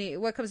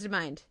 What comes to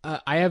mind?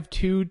 I have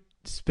 2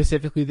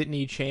 specifically that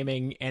need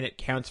shaming, and it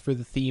counts for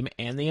the theme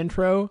and the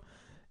intro.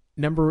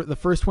 The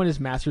first one is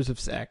Masters of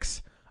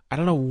Sex. I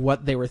don't know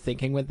what they were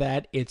thinking with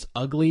that. It's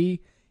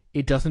ugly.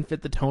 It doesn't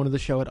fit the tone of the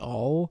show at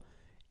all.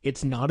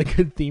 It's not a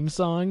good theme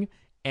song,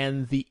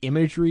 and the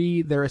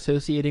imagery they're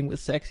associating with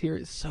sex here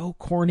is so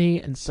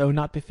corny and so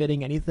not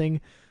befitting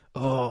anything.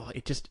 Oh,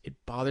 it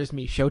bothers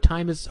me.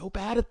 Showtime is so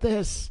bad at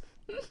this.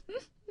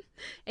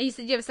 And you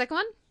said you have a second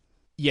one?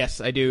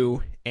 Yes, I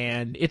do.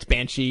 And it's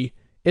Banshee.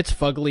 It's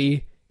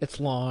fugly. It's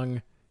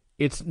long.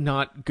 It's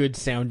not good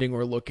sounding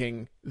or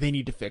looking. They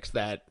need to fix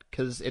that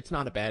because it's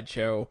not a bad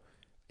show.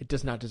 It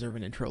does not deserve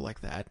an intro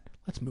like that.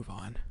 Let's move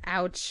on.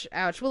 Ouch.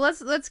 Well,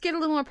 let's get a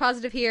little more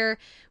positive here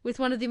with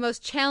one of the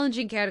most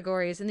challenging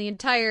categories in the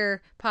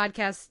entire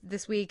podcast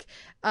this week.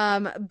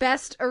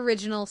 Best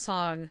original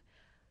song.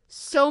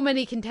 So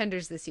many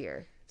contenders this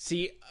year.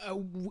 See,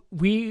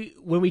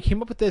 when we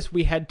came up with this,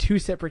 we had 2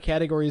 separate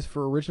categories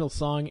for original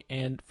song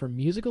and for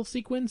musical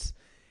sequence,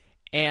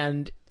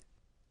 and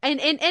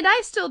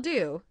I still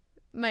do,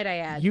 might I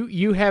add.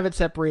 You have it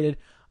separated.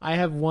 I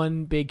have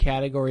one big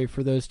category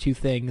for those 2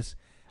 things,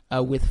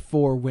 with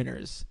 4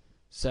 winners.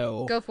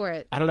 So go for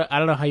it. I don't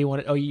know how you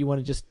want it. Oh, you want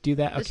to just do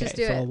that? Let's okay, just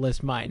do so it. I'll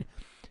list mine.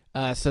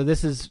 So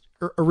this is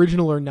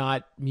original or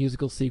not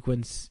musical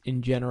sequence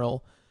in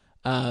general.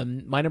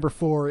 My number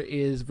 4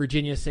 is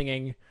Virginia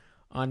singing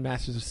on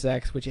Masters of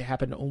Sex, which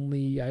happened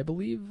only, I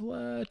believe,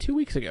 2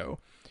 weeks ago,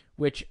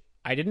 which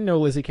I didn't know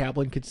Lizzie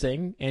Kaplan could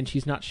sing, and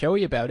she's not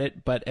showy about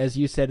it, but as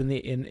you said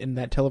in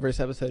that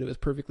Televerse episode, it was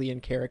perfectly in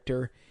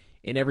character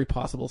in every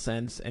possible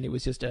sense, and it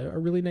was just a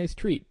really nice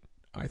treat,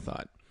 I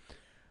thought.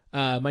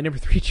 My number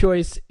 3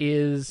 choice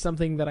is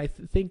something that I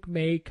think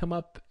may come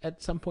up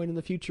at some point in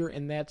the future,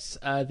 and that's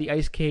the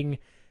Ice King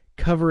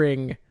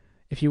covering,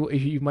 if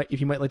you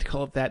might like to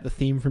call it that, the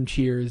theme from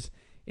Cheers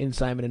in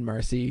Simon and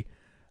Marcy.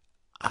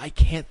 I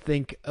can't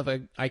think of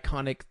an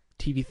iconic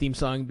TV theme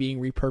song being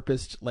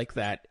repurposed like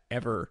that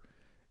ever,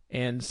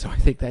 and so I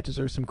think that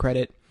deserves some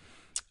credit.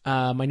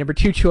 My number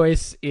 2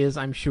 choice is,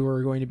 I'm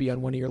sure, going to be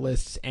on one of your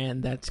lists,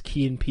 and that's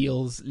Key and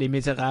Peele's Les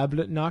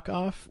Miserables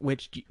knockoff,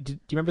 which, do you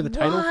remember the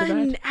title for that?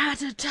 One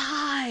at a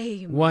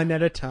time. One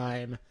at a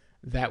time.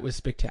 That was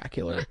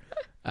spectacular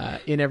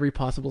in every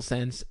possible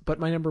sense. But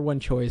my number 1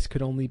 choice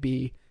could only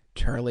be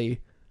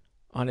Charlie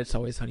on It's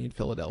Always Sunny in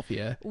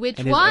Philadelphia. Which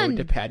and his one? Ode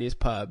to Patty's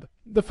Pub.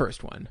 The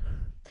first one.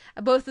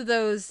 Both of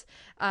those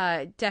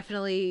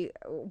definitely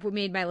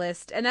made my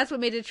list, and that's what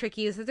made it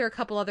tricky, is that there are a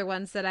couple other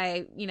ones that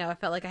I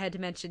felt like I had to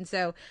mention.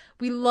 So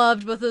we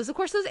loved both of those. Of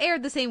course, those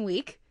aired the same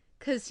week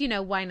because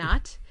why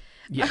not?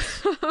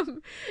 Yes.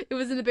 It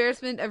was an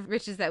embarrassment of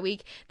riches that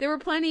week. There were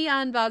plenty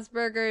on Bob's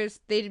Burgers.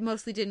 They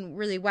mostly didn't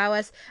really wow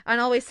us. On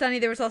Always Sunny,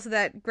 there was also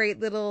that great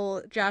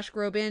little Josh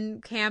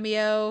Groban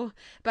cameo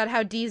about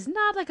how Dee's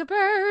not like a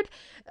bird.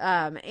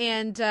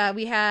 And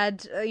we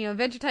had,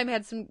 Adventure Time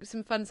had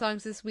some fun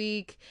songs this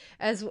week.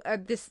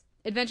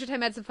 Adventure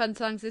Time had some fun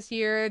songs this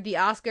year. The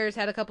Oscars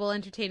had a couple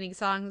entertaining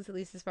songs, at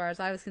least as far as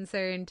I was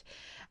concerned.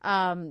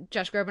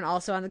 Josh Groban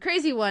also on the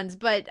crazy ones,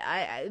 but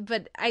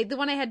the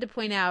one I had to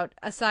point out,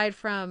 aside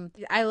from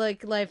I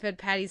Like Life at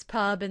Patty's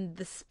Pub and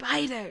the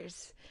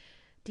spiders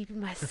deep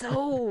in my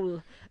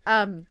soul,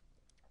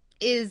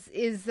 is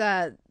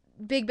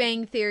Big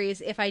Bang Theory's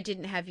If I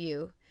Didn't Have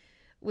You,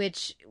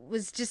 which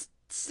was just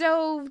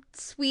so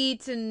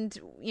sweet and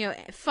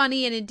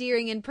funny and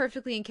endearing and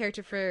perfectly in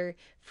character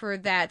for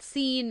that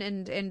scene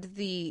and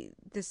the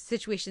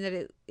situation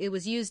that it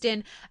was used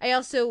in. I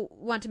also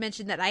want to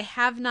mention that I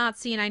have not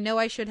seen, I know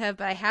I should have,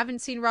 but I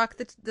haven't seen Rock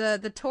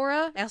the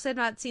Torah. I also have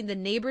not seen the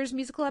Neighbors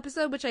musical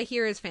episode, which I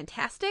hear is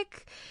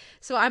fantastic.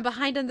 So I'm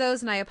behind on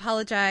those, and I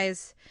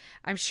apologize.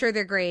 I'm sure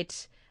they're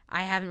great.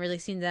 I haven't really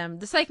seen them.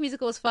 The Psych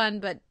musical was fun,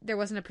 but there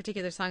wasn't a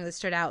particular song that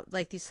stood out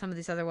like some of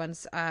these other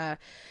ones.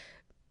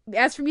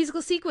 As for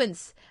musical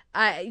sequence,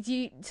 that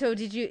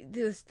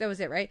was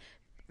it, right?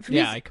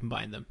 I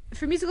combined them.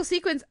 For musical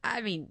sequence,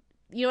 I mean,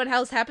 you know what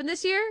else happened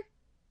this year?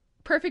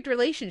 Perfect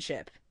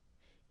Relationship.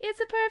 It's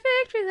a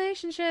perfect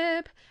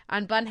relationship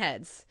on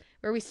Bunheads,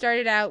 where we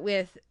started out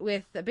with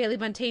Bailey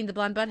Buntain, the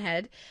blonde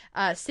bunhead,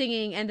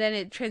 singing, and then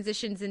it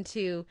transitions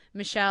into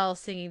Michelle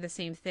singing the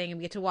same thing, and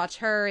we get to watch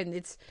her, and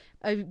it's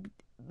a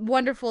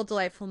wonderful,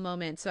 delightful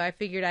moment. So I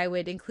figured I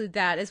would include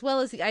that, as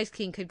well as the Ice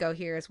King could go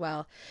here as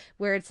well,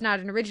 where it's not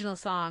an original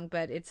song,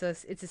 but it's a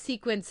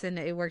sequence, and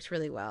it works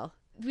really well.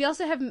 We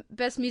also have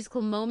Best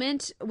Musical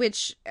Moment,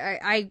 which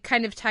I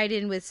kind of tied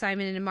in with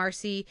Simon and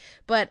Marcy,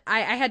 but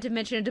I had to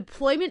mention a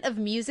deployment of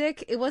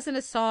music. It wasn't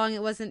a song,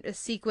 it wasn't a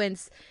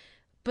sequence,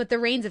 but the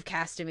Rains of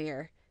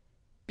Castamere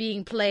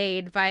being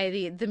played by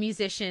the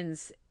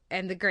musicians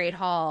and the Great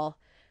Hall.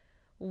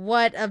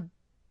 What a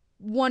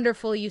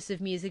wonderful use of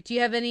music. Do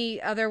you have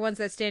any other ones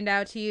that stand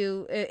out to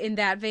you in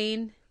that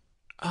vein?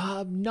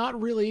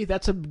 Not really.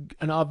 That's an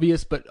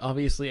obvious but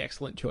obviously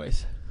excellent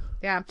choice.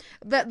 Yeah,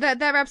 that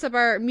wraps up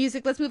our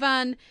music. Let's move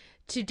on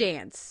to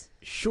dance.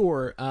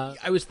 Sure.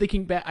 I was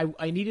thinking back.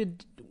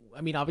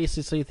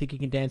 Obviously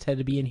Thinking and Dance had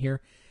to be in here,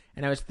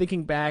 and I was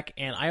thinking back,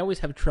 and I always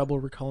have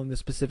trouble recalling the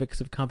specifics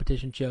of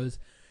competition shows,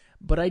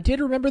 but I did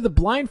remember the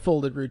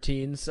blindfolded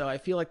routine, so I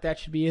feel like that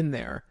should be in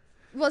there.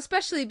 Well,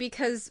 especially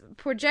because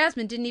poor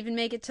Jasmine didn't even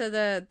make it to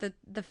the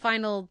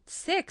final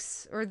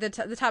 6 or the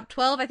top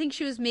 12. I think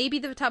she was maybe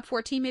the top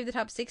 14, maybe the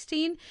top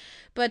 16,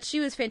 but she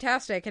was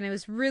fantastic, and it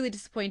was really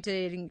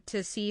disappointing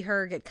to see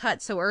her get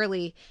cut so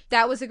early.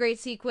 That was a great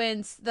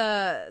sequence.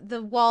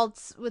 The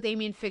waltz with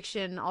Amy in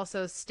Fiction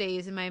also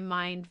stays in my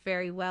mind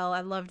very well.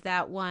 I loved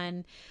that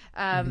one.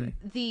 I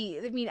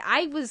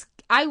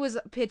was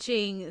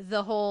pitching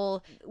the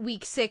whole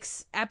week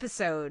 6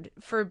 episode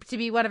to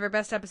be one of our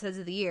best episodes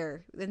of the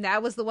year, and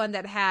that was the one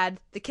that had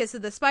the kiss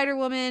of the Spider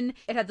Woman.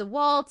 It had the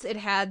waltz. It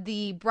had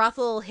the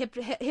brothel hip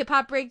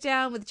hop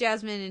breakdown with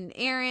Jasmine and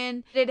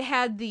Aaron. It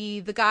had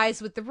the guys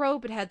with the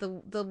rope. It had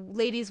the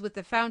ladies with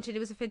the fountain. It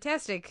was a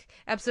fantastic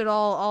episode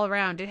all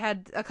around. It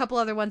had a couple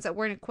other ones that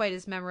weren't quite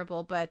as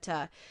memorable, but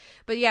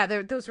yeah,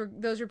 those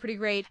were pretty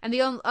great. And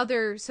the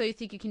other So You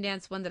Think You Can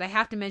Dance one that I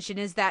have to mention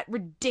is that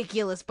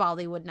ridiculous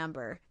Bollywood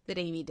number that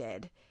Amy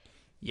did.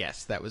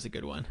 Yes, that was a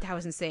good one. That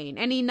was insane.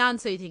 Any non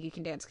So You Think You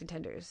Can Dance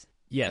contenders?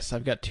 Yes,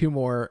 I've got 2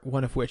 more,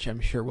 one of which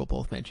I'm sure we'll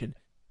both mention.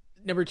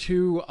 Number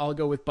 2, I'll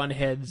go with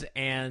Bunheads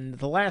and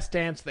the last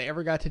dance they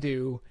ever got to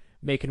do,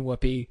 Makin'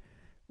 Whoopee,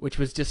 which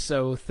was just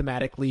so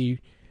thematically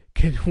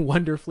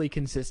wonderfully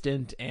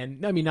consistent,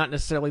 and I mean, not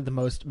necessarily the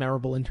most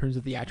memorable in terms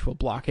of the actual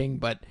blocking,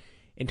 but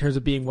in terms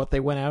of being what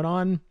they went out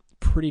on,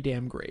 pretty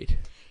damn great.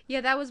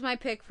 Yeah, that was my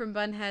pick from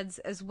Bunheads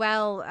as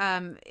well.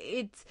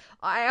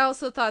 I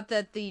also thought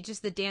that the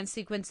dance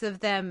sequence of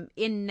them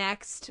in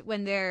Next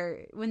when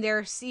they're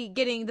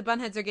getting the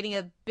Bunheads are getting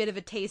a bit of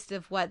a taste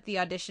of what the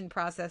audition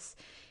process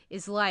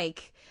is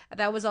like.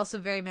 That was also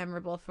very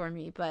memorable for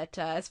me. But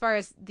as far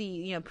as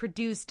the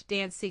produced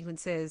dance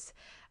sequences,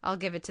 I'll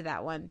give it to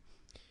that one.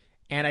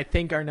 And I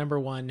think our number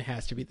 1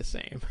 has to be the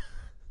same.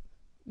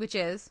 Which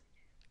is?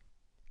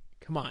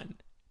 Come on,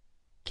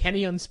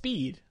 Kenny on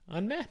Speed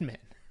on Mad Men.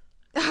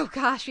 Oh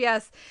gosh,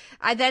 yes.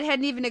 That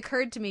hadn't even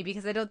occurred to me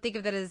because I don't think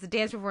of that as a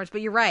dance performance.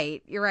 But you're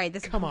right. You're right.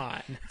 Come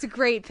on. It's a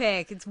great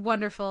pick. It's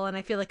wonderful, and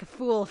I feel like a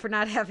fool for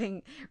not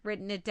having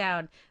written it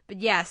down. But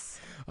yes.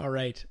 All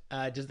right.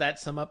 Does that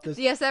sum up this?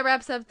 Yes, that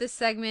wraps up this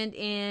segment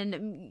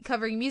in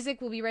covering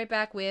music. We'll be right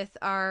back with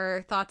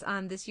our thoughts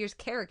on this year's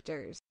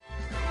characters.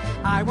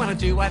 I want to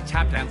do a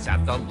tap dance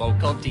at the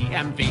local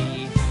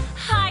DMV.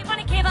 I want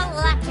to give a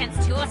lap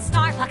dance to a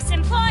Starbucks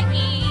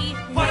employee.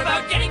 What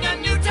about getting a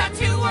new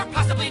tattoo or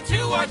possibly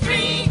 2 or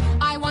 3?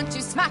 I want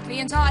to smack the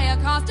entire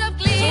cast of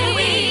Glee. So do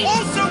we.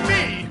 Also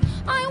me!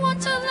 I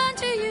want to learn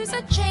to use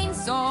a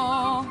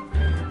chainsaw.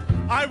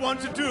 I want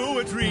to do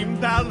a dream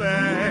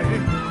ballet.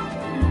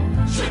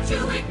 Should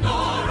you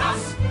ignore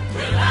us?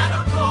 We'll add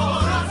a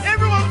chorus.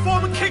 Everyone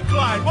form a kick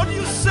line. What do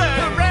you say?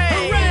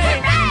 Hooray!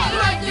 Hooray!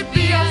 Like to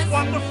be as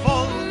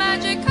wonderful,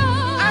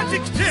 magical,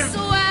 adjective,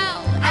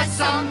 swell as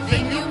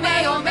something you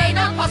may or may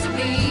not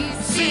possibly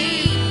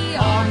see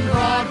on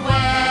Broadway.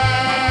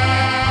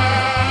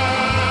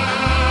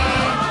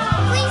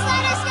 Please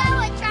let us go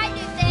and try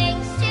new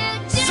things to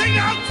do. Sing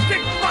out,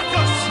 Dick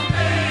Ruckus!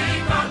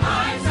 Make our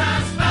lives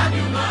as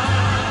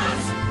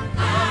fabulous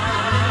as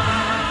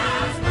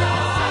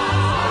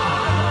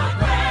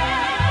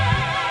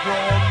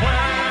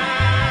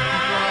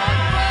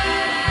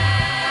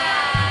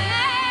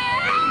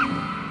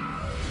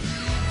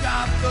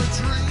Got the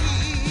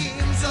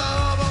dreams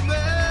of a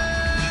man,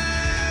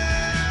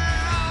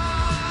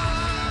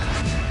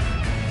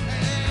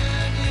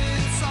 and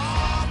it's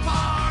all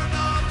part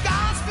of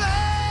God's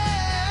plan.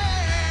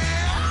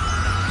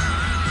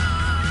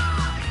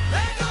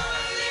 They're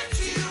gonna lift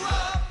you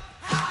up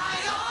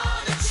high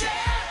on a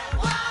chair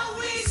while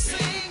we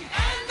sing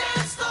and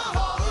dance the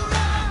whole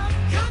round.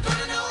 You're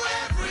gonna know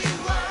every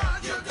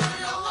word, you're gonna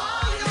know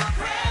all your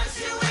prayers.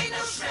 You ain't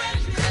no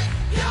stranger,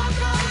 you're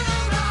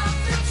gonna rock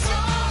the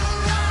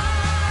Torah.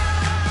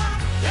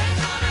 They're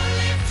gonna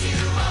lift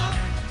you up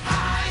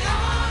high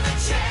on a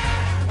chair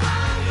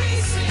while we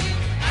sing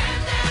and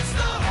dance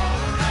the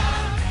whole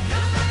round.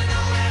 You're gonna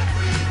know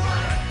every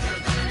word,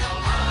 you're gonna know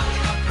all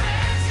your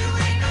prayers. You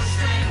ain't no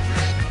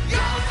stranger,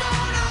 you're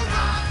gonna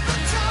rock the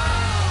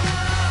Torah.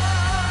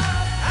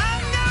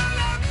 I'm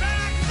gonna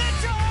rock the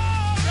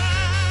Torah.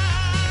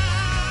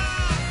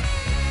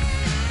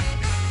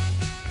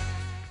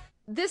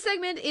 This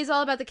segment is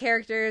all about the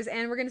characters,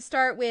 and we're going to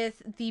start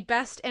with the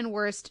best and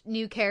worst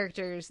new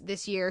characters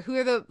this year. Who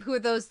are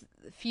those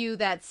few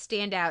that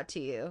stand out to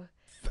you?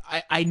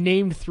 I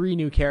named 3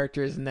 new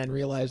characters and then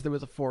realized there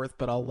was a 4th,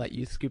 but I'll let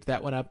you scoop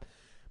that one up.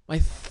 My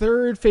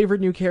 3rd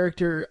favorite new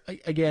character,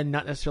 again,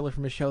 not necessarily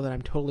from a show that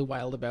I'm totally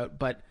wild about,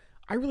 but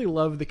I really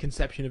love the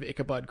conception of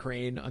Ichabod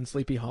Crane on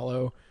Sleepy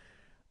Hollow.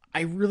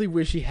 I really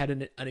wish he had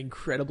an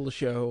incredible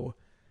show,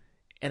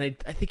 and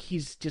I think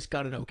he's just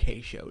got an okay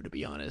show, to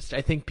be honest.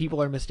 I think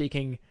people are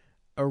mistaking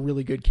a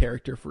really good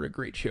character for a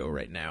great show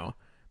right now.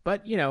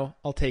 But,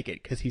 I'll take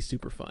it because he's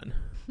super fun.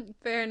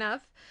 Fair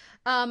enough.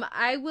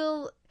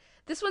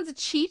 This one's a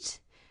cheat,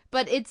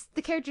 but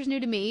the character's new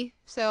to me,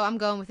 so I'm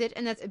going with it.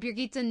 And that's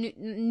Birgitta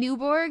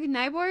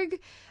Nyborg.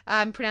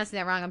 I'm pronouncing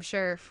that wrong, I'm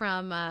sure,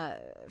 from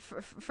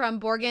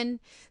Borgen,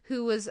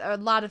 who was a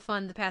lot of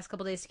fun the past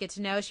couple days to get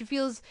to know. She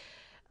feels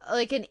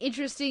like an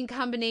interesting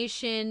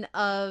combination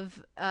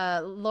of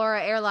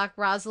Laura Erlock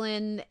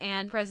Roslin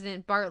and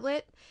President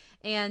Bartlett,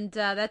 and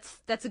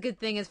that's a good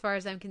thing as far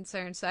as I'm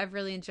concerned. So I've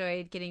really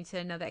enjoyed getting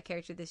to know that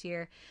character this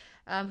year.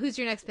 Who's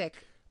your next pick?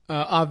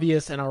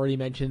 Obvious and already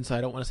mentioned, so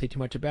I don't want to say too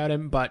much about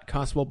him, but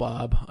Constable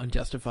Bob on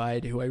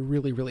Justified, who I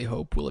really, really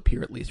hope will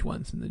appear at least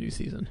once in the new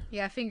season.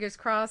 Yeah, fingers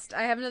crossed.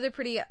 I have another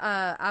pretty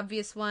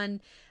obvious one,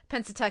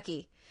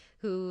 Pennsatucky,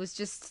 who was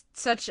just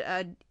such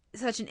an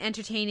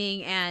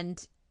entertaining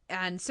and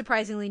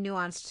surprisingly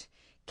nuanced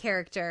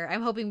character.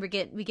 I'm hoping we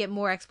get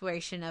more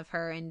exploration of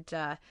her and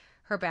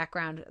her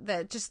background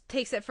that just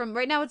takes it from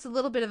right now. It's a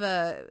little bit of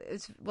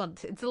it's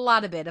a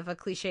lot of bit of a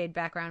cliched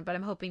background, but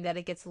I'm hoping that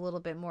it gets a little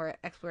bit more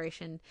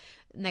exploration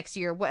next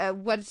year.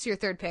 What's your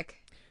 3rd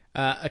pick?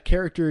 A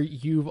character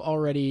you've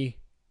already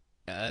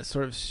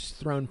sort of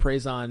thrown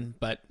praise on,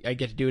 but I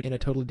get to do it in a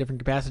totally different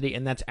capacity,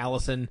 and that's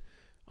Allison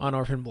on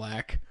Orphan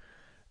Black.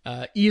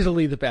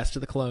 Easily the best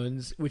of the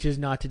clones, which is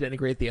not to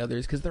denigrate the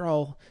others because they're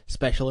all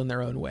special in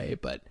their own way,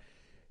 but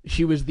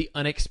she was the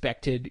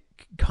unexpected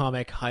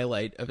comic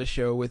highlight of a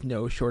show with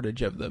no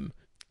shortage of them.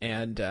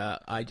 And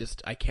I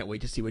can't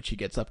wait to see what she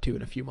gets up to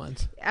in a few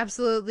months.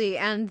 Absolutely.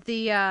 And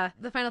the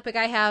final pick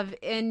I have,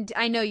 and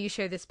I know you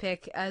share this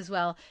pick as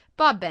well,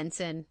 Bob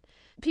Benson.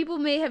 People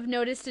may have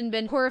noticed and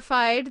been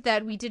horrified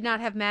that we did not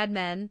have Mad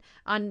Men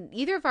on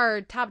either of our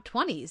top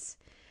 20s.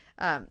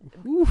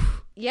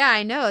 Yeah,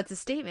 I know, it's a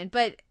statement.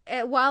 But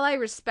while I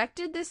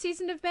respected this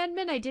season of Mad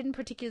Men, I didn't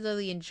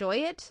particularly enjoy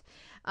it.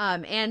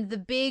 And the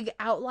big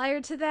outlier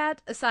to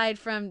that, aside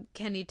from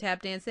Kenny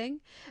tap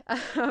dancing,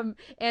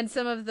 and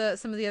some of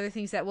the other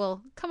things that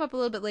will come up a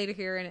little bit later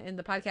here in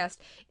the podcast,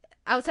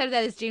 outside of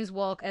that is James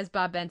Wolk as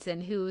Bob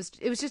Benson,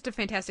 it was just a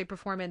fantastic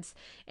performance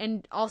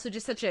and also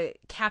just such a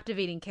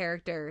captivating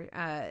character.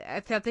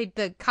 I thought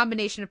the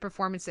combination of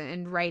performance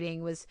and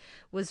writing was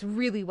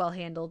really well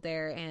handled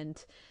there,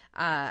 and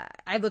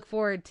I look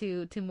forward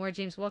to more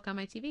James Wolk on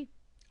my TV.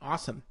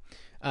 Awesome.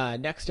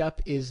 Next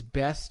up is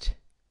Best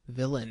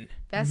Villain.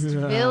 Best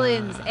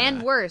villains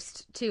and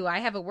worst too. I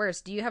have a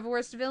worst. Do you have a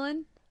worst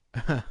villain?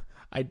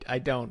 I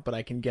don't, but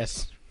I can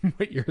guess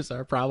what yours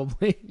are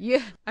probably.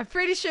 Yeah, I'm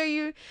pretty sure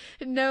you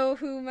know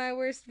who my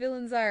worst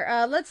villains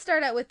are. Let's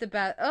start out with the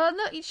best. Oh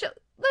no, let's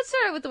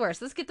start out with the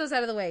worst. Let's get those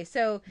out of the way.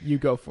 So you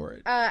go for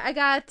it. I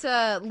got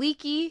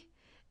Leaky,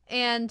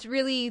 and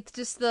really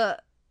just the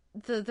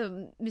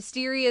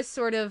mysterious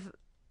sort of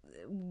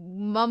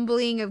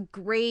mumbling of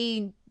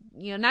gray,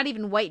 not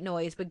even white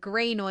noise, but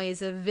gray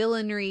noise of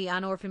villainy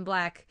on Orphan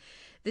Black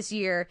this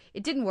year.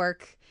 It didn't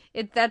work.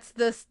 That's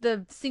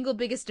the single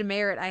biggest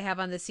demerit I have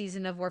on this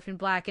season of Orphan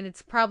Black, and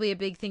it's probably a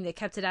big thing that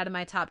kept it out of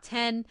my top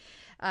 10.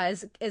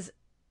 As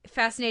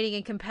fascinating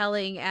and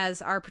compelling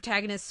as our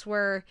protagonists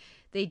were,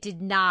 they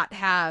did not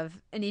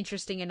have an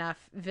interesting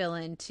enough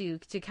villain to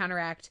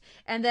counteract.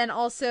 And then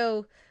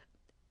also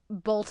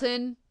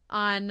Bolton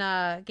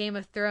on Game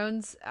of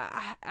Thrones.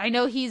 I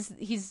know he's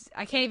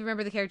I can't even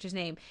remember the character's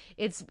name.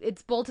 It's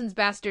Bolton's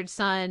bastard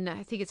son.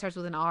 I think it starts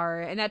with an R,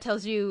 and that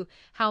tells you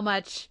how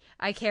much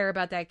I care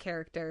about that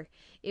character.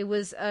 It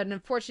was an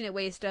unfortunate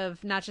waste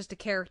of not just a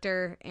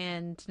character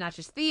and not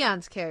just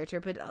Theon's character,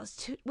 but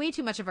way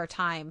too much of our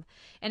time,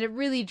 and it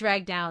really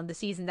dragged down the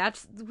season.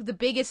 That's the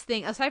biggest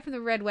thing, aside from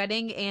the Red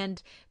Wedding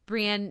and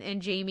Brienne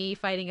and Jaime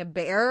fighting a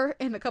bear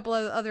and a couple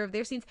of other of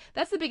their scenes.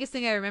 That's the biggest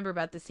thing I remember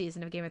about this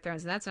season of Game of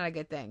Thrones, and that's not a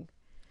good thing.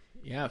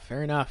 Yeah,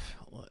 fair enough.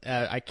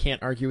 I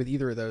can't argue with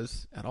either of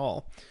those at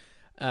all.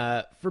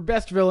 For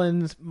best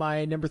villains,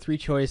 my number 3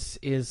 choice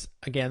is,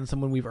 again,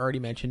 someone we've already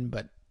mentioned,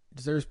 but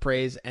deserves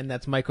praise, and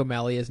that's Mike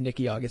O'Malley as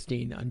Nicky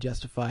Augustine on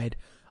Justified.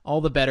 All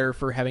the better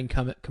for having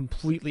come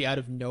completely out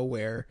of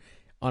nowhere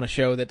on a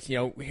show that's,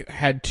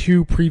 had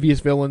 2 previous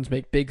villains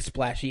make big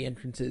splashy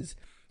entrances,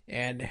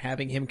 and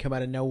having him come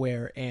out of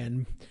nowhere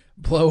and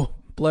blow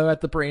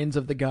out the brains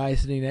of the guy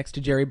sitting next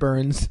to Jerry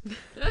Burns.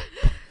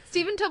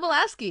 Stephen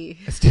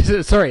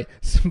Tobolowsky. Sorry,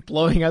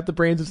 blowing out the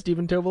brains of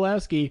Stephen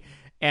Tobolowsky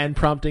and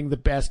prompting the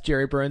best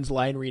Jerry Burns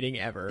line reading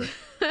ever.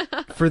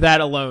 For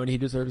that alone, he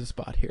deserves a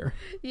spot here.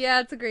 Yeah,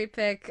 it's a great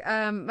pick.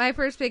 My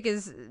first pick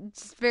is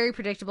just very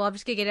predictable. I'm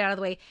just going to get it out of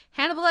the way.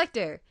 Hannibal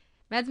Lecter.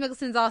 Mads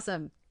Mikkelsen's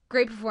awesome.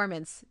 Great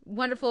performance.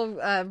 Wonderful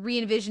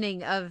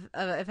re-envisioning of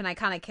an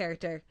iconic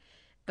character.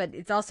 But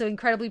it's also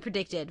incredibly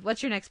predicted.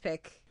 What's your next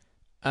pick?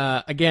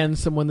 Again,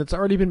 someone that's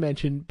already been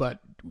mentioned, but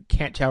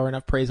can't shower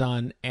enough praise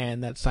on,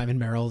 and that's Simon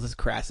Merrills as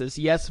Crassus.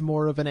 Yes,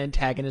 more of an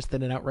antagonist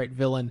than an outright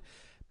villain.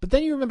 But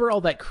then you remember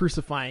all that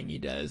crucifying he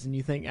does, and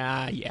you think,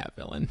 yeah,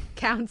 villain.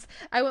 Counts.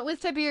 I went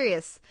with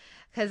Tiberius,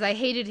 because I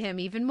hated him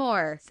even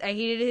more. I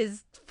hated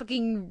his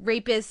fucking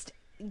rapist,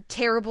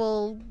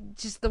 terrible,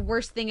 just the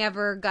worst thing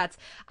ever guts.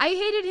 I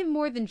hated him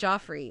more than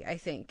Joffrey, I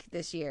think,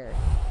 this year.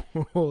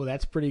 Oh,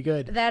 that's pretty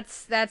good.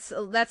 That's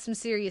some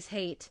serious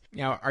hate.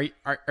 Now,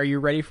 are you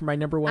ready for my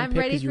number 1 pick? I'm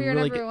ready for your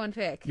number 1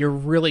 pick. You're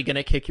really going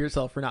to kick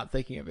yourself for not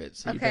thinking of it,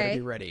 so you better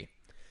be ready.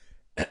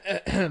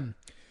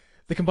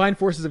 The combined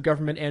forces of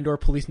government and/or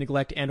police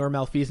neglect and/or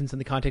malfeasance in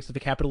the context of a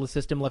capitalist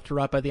system left to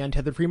rot by the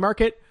untethered free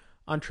market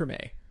on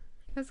Treme.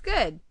 That's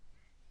good.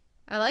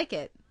 I like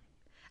it.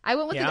 I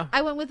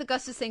went with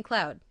Augustus St.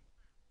 Cloud.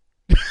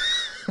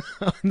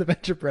 On the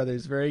Venture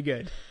Brothers, very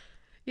good.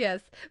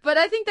 Yes, but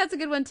I think that's a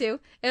good one too.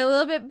 And a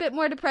little bit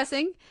more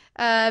depressing,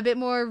 a bit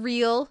more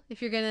real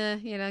if you're gonna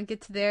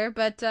get to there.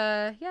 But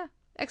yeah,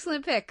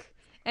 excellent pick.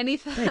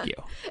 Thank you.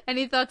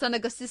 Any thoughts on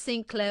Augustus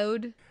St.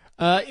 Cloud?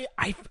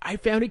 I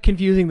found it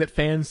confusing that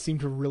fans seem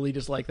to really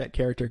dislike that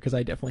character, because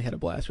I definitely had a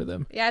blast with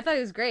him. Yeah, I thought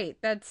he was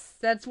great.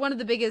 That's one of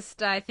the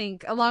biggest, I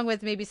think, along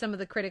with maybe some of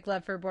the critic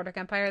love for Boardwalk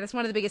Empire, that's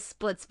one of the biggest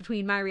splits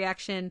between my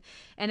reaction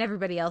and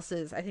everybody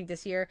else's, I think,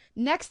 this year.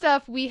 Next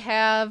up, we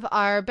have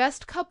our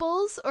best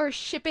couples or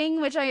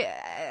shipping, which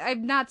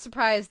I'm not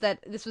surprised that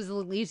this was a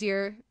little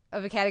easier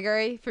of a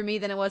category for me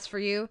than it was for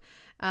you.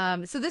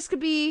 So this could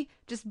be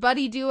just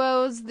buddy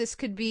duos. This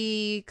could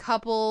be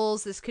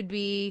couples. This could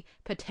be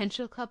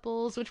potential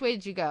couples. Which way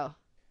did you go?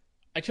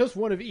 I chose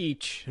one of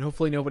each, and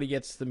hopefully nobody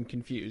gets them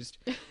confused.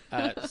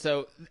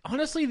 So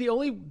honestly,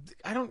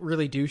 I don't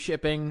really do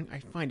shipping. I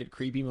find it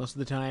creepy most of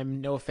the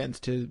time. No offense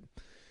to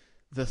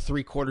the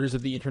 3/4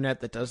 of the internet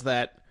that does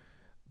that.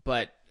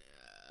 But,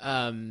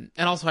 and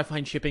also I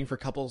find shipping for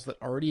couples that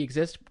already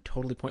exist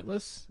totally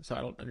pointless. So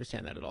I don't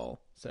understand that at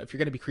all. So if you're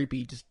going to be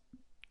creepy, just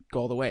go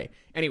all the way.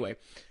 Anyway,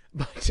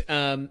 but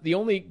the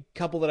only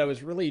couple that I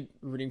was really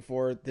rooting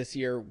for this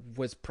year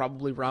was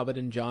probably Robin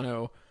and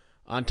Jono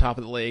on Top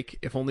of the Lake,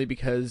 if only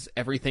because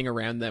everything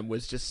around them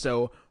was just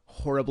so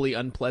horribly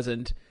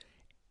unpleasant.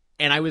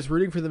 And I was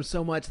rooting for them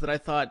so much that I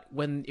thought,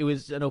 when it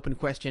was an open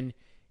question,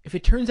 if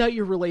it turns out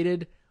you're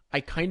related,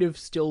 I kind of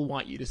still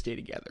want you to stay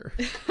together.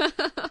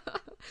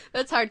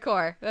 That's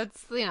hardcore.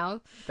 That's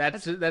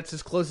That's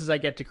as close as I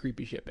get to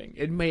creepy shipping.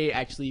 It may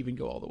actually even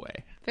go all the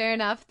way. Fair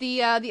enough.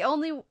 The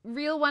only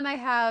real one I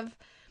have,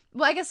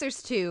 well, I guess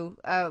there's two.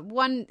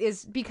 One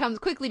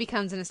quickly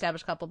becomes an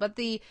established couple, but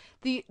the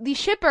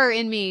shipper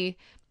in me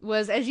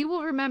was, as you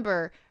will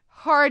remember,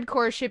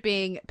 hardcore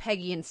shipping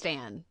Peggy and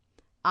Stan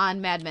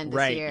on Mad Men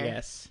this year. Right,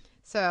 yes.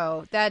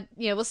 So that,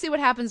 we'll see what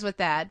happens with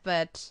that,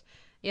 but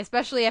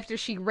especially after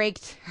she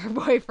raked her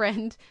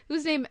boyfriend,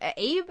 whose name,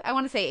 Abe? I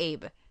want to say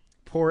Abe.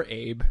 Poor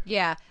Abe.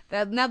 Yeah,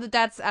 now that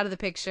that's out of the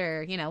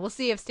picture, we'll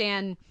see if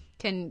Stan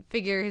can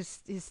figure his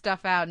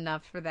stuff out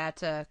enough for that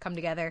to come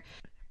together.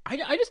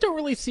 I just don't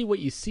really see what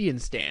you see in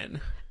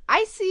Stan.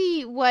 I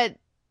see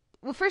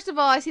first of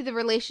all, I see the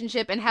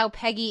relationship and how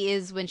Peggy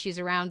is when she's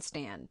around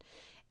Stan.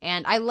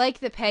 And I like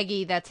the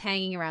Peggy that's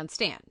hanging around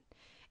Stan.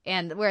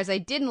 And whereas I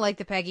didn't like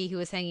the Peggy who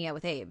was hanging out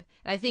with Abe.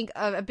 And I think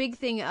a big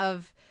thing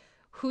of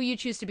who you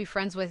choose to be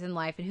friends with in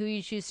life and who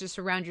you choose to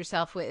surround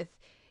yourself with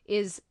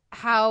is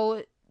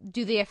how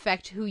do they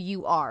affect who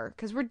you are?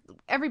 Because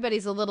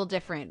everybody's a little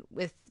different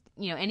with,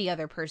 any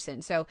other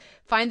person. So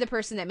find the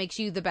person that makes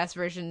you the best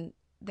version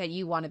that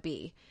you want to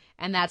be.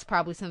 And that's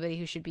probably somebody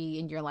who should be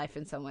in your life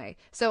in some way.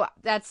 So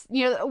that's,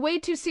 way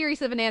too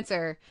serious of an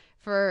answer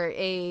for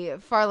a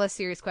far less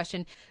serious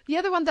question. The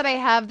other one that I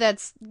have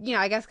that's,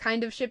 I guess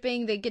kind of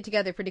shipping, they get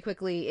together pretty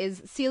quickly,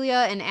 is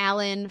Celia and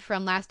Alan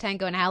from Last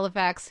Tango in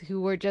Halifax,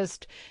 who were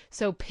just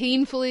so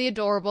painfully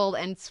adorable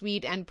and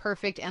sweet and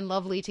perfect and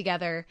lovely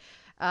together,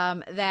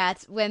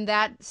 that when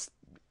that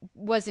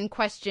was in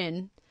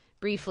question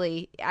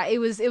briefly, it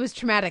was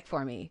traumatic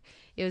for me.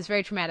 It was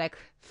very traumatic.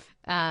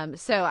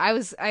 So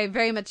I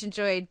very much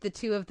enjoyed the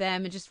two of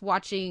them and just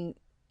watching,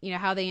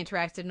 how they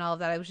interacted and all of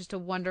that. It was just a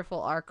wonderful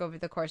arc over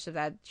the course of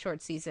that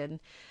short season.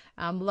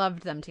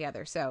 Loved them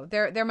together. So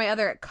they're my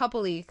other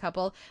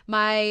couple.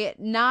 My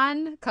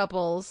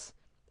non-couples,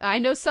 I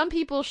know some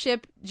people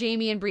ship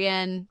Jamie and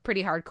Brienne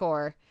pretty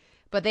hardcore,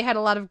 but they had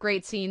a lot of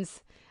great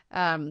scenes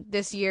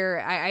this year.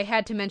 I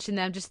had to mention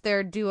them. Just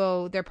their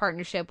duo, their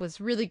partnership was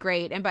really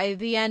great. And by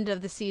the end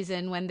of the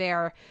season, when they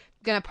are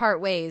going to part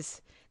ways,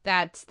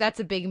 that's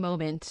a big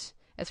moment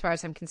as far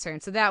as I'm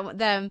concerned. So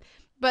them,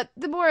 but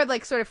the more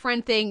like sort of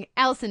friend thing,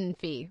 Allison and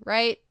Fee,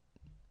 right?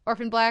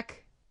 Orphan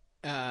Black.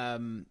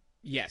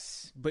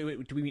 Yes, but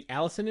wait, do we mean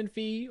Allison and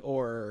Fee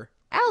or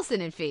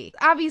Allison and Fee?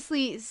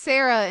 Obviously,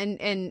 Sarah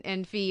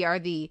and Fee are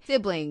the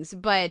siblings,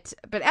 but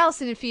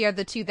Allison and Fee are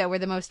the two that were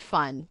the most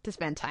fun to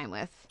spend time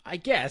with. I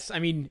guess. I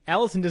mean,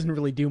 Allison doesn't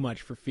really do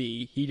much for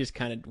Fee. He just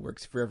kind of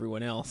works for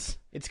everyone else.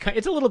 It's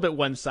a little bit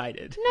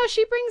one-sided. No,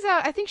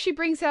 I think she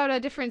brings out a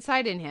different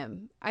side in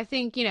him. I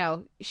think,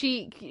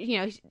 she's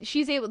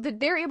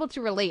they're able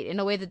to relate in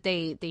a way that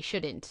they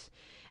shouldn't.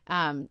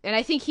 And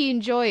I think he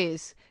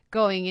enjoys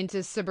going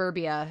into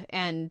suburbia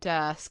and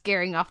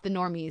scaring off the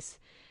normies.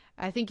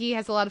 I think he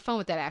has a lot of fun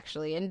with that,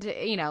 actually. And,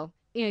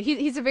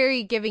 he's a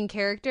very giving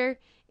character.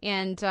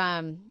 And,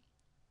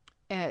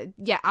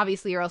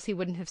 obviously, or else he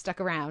wouldn't have stuck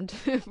around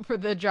for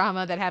the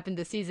drama that happened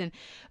this season.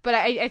 But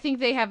I think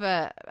they have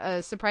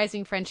a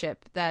surprising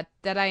friendship that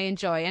I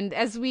enjoy. And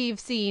as we've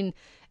seen,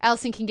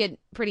 Allison can get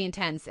pretty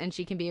intense, and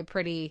she can be a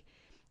pretty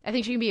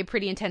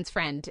intense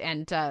friend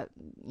and,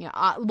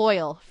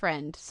 loyal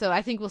friend. So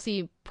I think we'll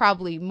see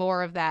probably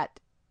more of that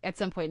at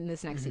some point in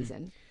this next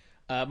season.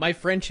 My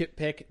friendship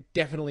pick,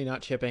 definitely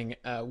not shipping,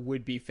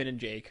 would be Finn and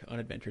Jake on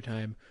Adventure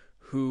Time,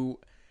 who...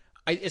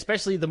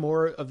 especially the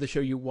more of the show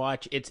you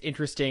watch, it's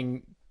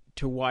interesting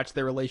to watch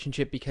their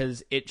relationship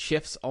because it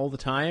shifts all the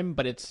time,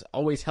 but it's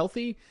always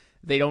healthy.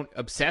 They don't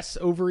obsess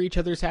over each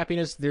other's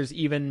happiness. There's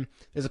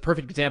a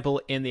perfect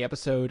example in the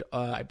episode,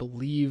 I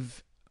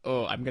believe,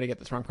 I'm going to get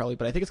this wrong probably,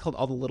 but I think it's called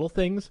All the Little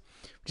Things,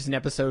 which is an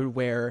episode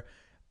where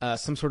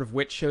some sort of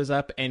witch shows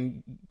up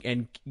and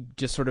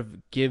just sort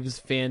of gives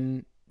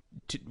Finn,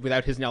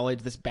 without his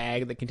knowledge, this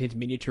bag that contains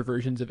miniature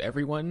versions of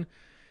everyone.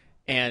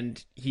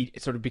 And he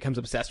sort of becomes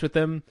obsessed with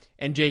them.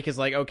 And Jake is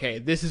like, okay,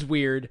 this is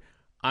weird.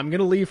 I'm going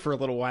to leave for a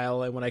little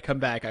while. And when I come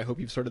back, I hope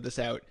you've sorted this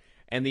out.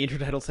 And the intro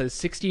title says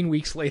 16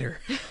 weeks later.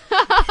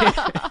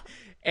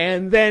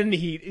 And then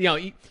he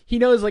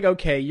knows like,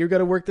 okay, you're going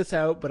to work this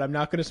out, but I'm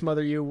not going to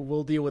smother you.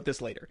 We'll deal with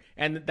this later.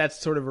 And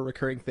that's sort of a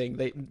recurring thing.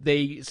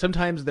 They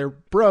sometimes they're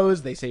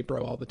bros. They say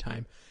bro all the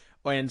time.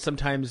 And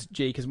sometimes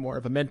Jake is more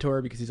of a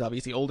mentor because he's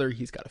obviously older.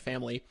 He's got a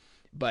family.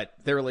 But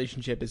their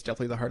relationship is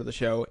definitely the heart of the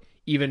show.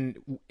 And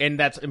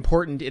that's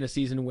important in a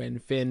season when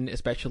Finn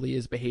especially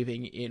is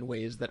behaving in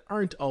ways that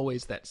aren't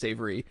always that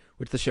savory,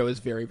 which the show is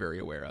very, very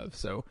aware of.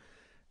 So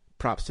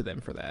props to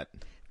them for that.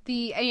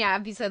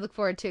 Obviously I look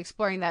forward to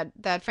exploring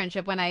that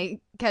friendship when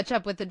I catch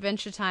up with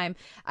Adventure Time.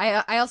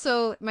 I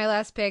also, my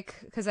last pick,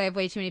 because I have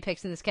way too many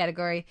picks in this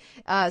category,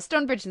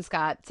 Stonebridge and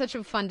Scott. Such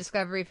a fun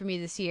discovery for me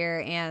this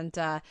year, and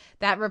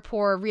that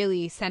rapport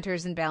really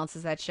centers and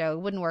balances that show.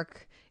 It wouldn't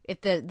work if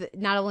the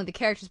not only the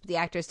characters but the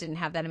actors didn't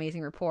have that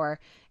amazing rapport.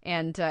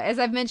 And as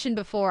I've mentioned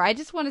before, I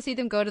just want to see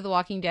them go to The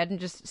Walking Dead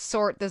and just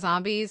sort the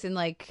zombies in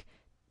like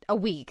a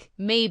week,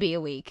 maybe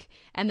a week,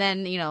 and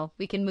then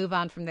we can move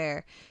on from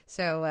there.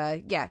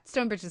 So yeah,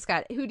 Stonebridge and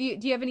Scott. Who do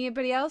you have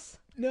anybody else?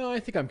 No, I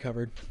think I'm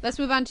covered. Let's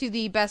move on to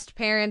the best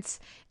parents.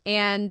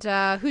 And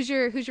who's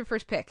your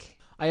first pick?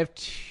 I have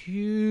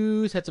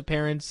two sets of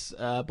parents,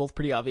 both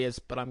pretty obvious,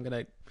 but I'm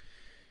gonna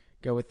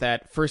go with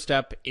that. First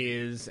up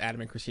is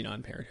Adam and Christina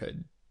on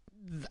Parenthood.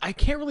 I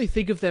can't really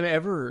think of them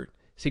ever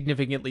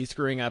significantly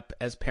screwing up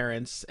as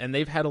parents, and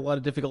they've had a lot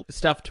of difficult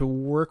stuff to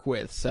work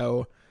with.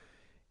 So,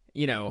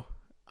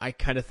 I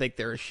kind of think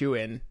they're a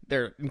shoo-in.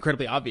 They're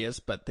incredibly obvious,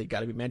 but they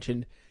got to be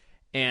mentioned.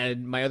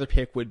 And my other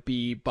pick would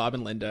be Bob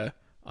and Linda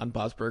on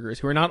Bob's Burgers,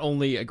 who are not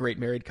only a great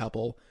married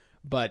couple,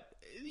 but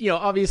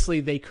obviously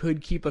they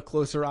could keep a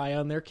closer eye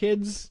on their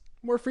kids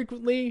more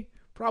frequently,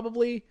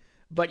 probably.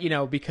 But,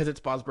 because it's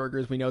Bob's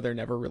Burgers, we know they're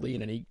never really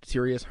in any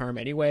serious harm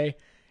anyway.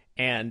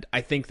 And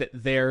I think that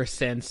their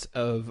sense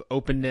of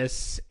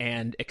openness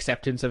and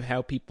acceptance of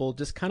how people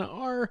just kind of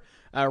are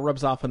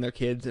rubs off on their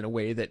kids in a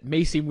way that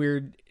may seem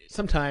weird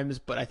sometimes,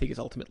 but I think is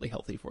ultimately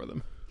healthy for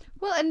them.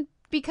 Well, and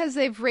because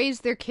they've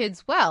raised their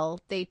kids well,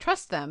 they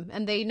trust them,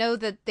 and they know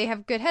that they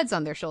have good heads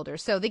on their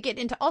shoulders. So they get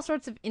into all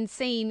sorts of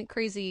insane,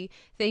 crazy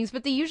things,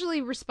 but they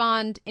usually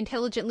respond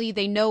intelligently.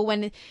 They know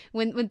when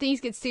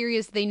things get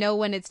serious, they know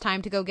when it's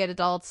time to go get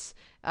adults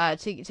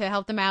to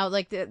help them out.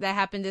 Like that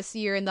happened this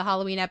year in the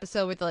Halloween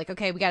episode where they're like,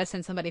 okay, we got to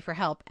send somebody for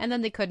help. And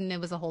then they couldn't. It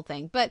was a whole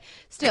thing. But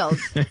still,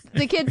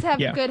 the kids have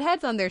good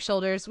heads on their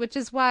shoulders, which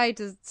is why,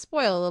 to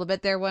spoil a little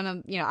bit, they're one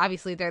of,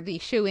 obviously they're the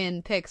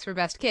shoe-in picks for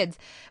best kids.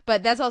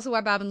 But that's also why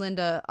Bob and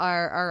Linda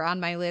are on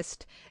my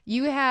list.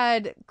 You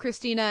had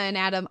Christina and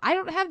Adam. I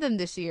don't have them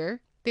this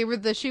year. They were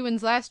the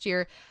shoe-ins last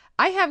year.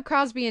 I have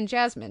Crosby and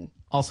Jasmine.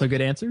 Also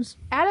good answers.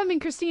 Adam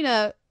and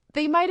Christina,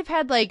 they might have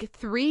had like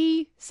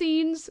 3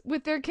 scenes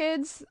with their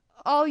kids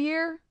all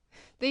year.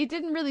 They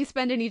didn't really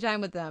spend any time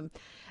with them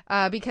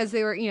because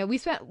they were, we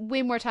spent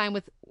way more time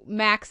with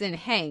Max and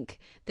Hank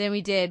than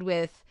we did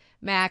with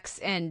Max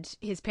and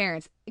his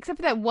parents, except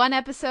for that one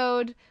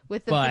episode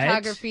with the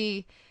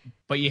photography.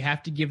 But you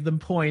have to give them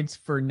points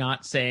for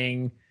not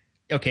saying,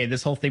 okay,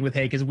 this whole thing with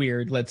Hank is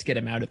weird, let's get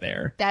him out of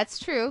there. That's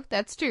true.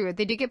 That's true.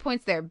 They did get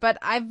points there. But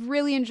I've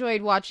really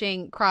enjoyed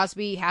watching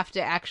Crosby have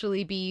to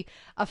actually be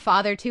a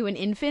father to an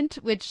infant,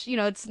 which,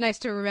 it's nice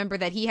to remember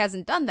that he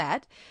hasn't done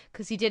that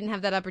because he didn't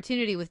have that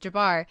opportunity with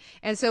Jabbar.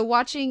 And so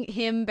watching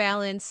him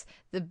balance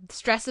the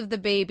stress of the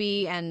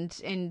baby and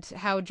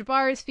how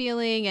Jabbar is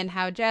feeling and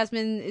how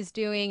Jasmine is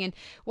doing, and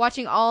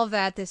watching all of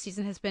that this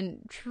season has been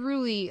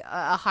truly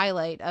a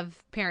highlight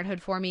of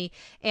parenthood for me.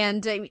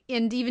 And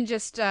even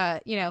just,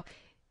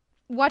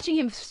 watching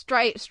him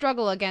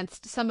struggle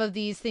against some of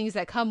these things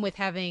that come with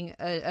having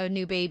a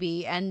new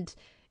baby. And,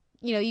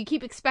 you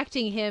keep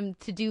expecting him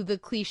to do the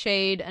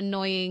cliched,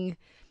 annoying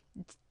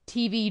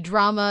TV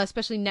drama,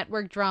 especially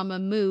network drama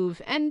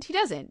move. And he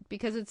doesn't,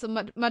 because it's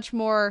a much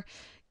more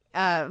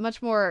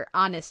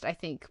honest, I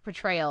think,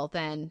 portrayal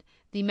than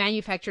the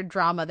manufactured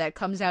drama that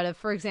comes out of,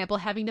 for example,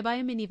 having to buy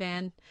a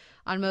minivan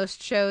on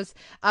most shows.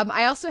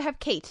 I also have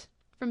Kate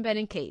from Ben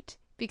and Kate,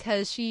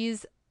 because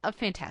she's a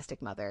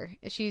fantastic mother.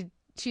 She's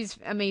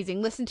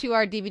amazing. Listen to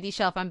our DVD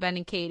shelf on Ben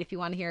and Kate if you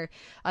want to hear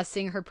us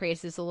sing her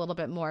praises a little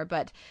bit more.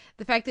 But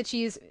the fact that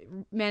she's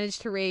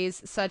managed to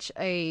raise such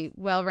a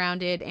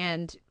well-rounded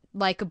and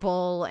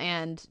likable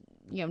and,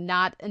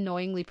 not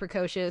annoyingly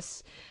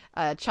precocious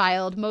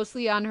child,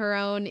 mostly on her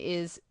own,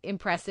 is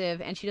impressive.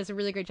 And she does a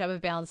really great job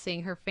of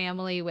balancing her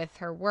family with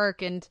her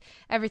work and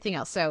everything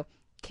else. So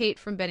Kate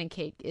from Ben and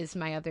Kate is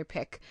my other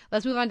pick.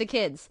 Let's move on to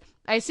kids.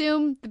 I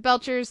assume the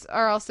Belchers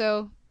are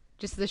also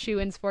just the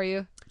shoe-ins for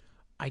you.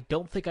 I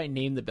don't think I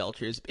named the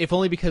Belchers, if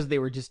only because they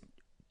were just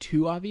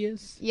too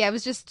obvious. Yeah, it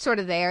was just sort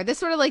of there. This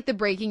sort of like the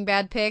Breaking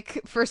Bad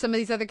pick for some of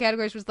these other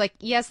categories was like,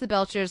 yes, the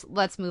Belchers,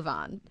 let's move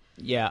on.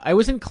 Yeah, I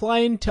was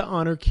inclined to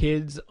honor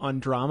kids on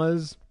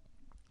dramas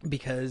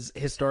because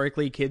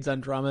historically kids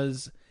on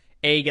dramas,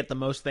 A, get the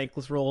most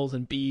thankless roles,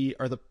 and B,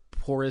 are the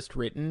poorest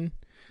written.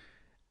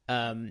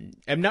 I'm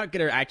not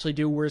going to actually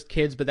do worst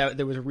kids, but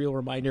there was a real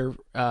reminder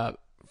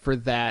for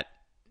that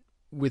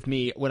with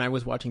me when I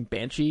was watching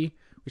Banshee,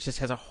 which just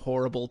has a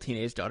horrible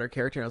teenage daughter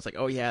character. And I was like,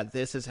 oh yeah,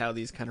 this is how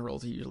these kind of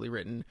roles are usually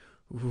written.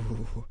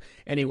 Ooh.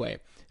 Anyway,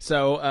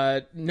 so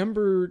I'm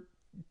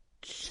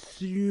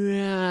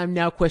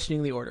now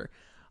questioning the order.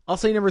 I'll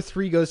say number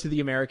 3 goes to The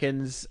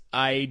Americans.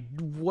 I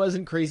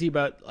wasn't crazy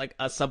about like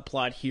a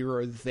subplot here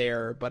or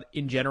there, but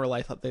in general,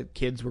 I thought the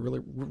kids were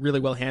really, really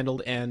well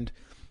handled. And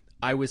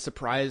I was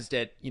surprised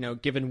at,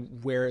 given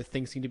where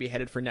things seem to be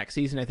headed for next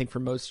season. I think for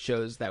most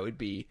shows that would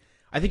be,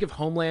 I think if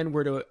Homeland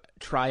were to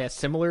try a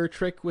similar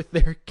trick with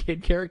their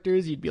kid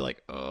characters, you'd be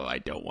like, oh, I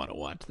don't want to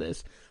watch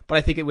this. But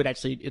I think it would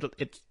actually,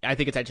 I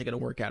think it's actually going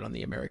to work out on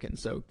The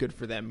Americans. So good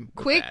for them.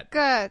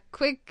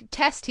 Quick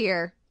test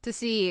here to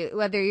see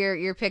whether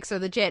your picks are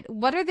legit.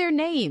 What are their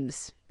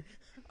names?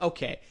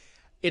 Okay.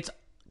 It's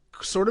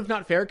sort of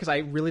not fair because I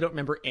really don't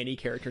remember any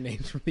character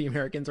names from The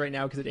Americans right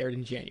now because it aired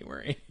in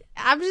January.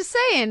 I'm just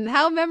saying,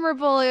 how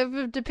memorable of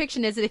a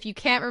depiction is it if you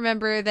can't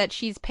remember that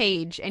she's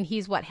Paige and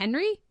he's what,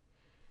 Henry?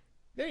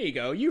 There you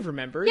go. You've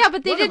remembered. Yeah,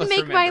 but they One of didn't us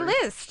make my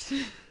remembered. list.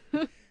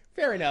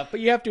 Fair enough,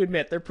 but you have to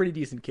admit they're pretty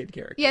decent kid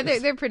characters. Yeah,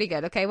 they're pretty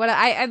good. Okay,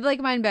 I like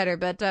mine better,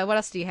 but what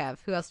else do you have?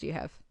 Who else do you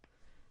have?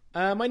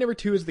 My number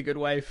 2 is The Good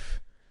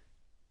Wife.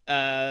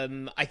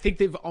 I think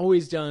they've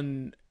always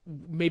done,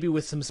 maybe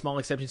with some small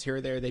exceptions here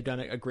or there, they've done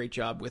a great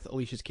job with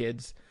Alicia's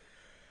kids.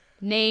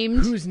 Named?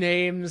 Whose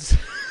names?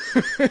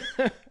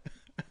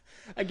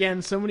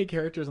 Again, so many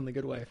characters on The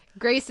Good Wife.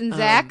 Grace and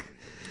Zach.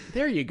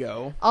 There you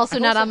go. Also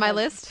not on my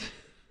list.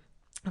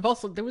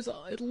 There was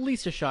at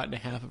least a shot and a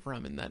half of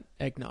rum in that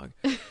eggnog.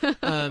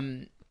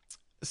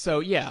 So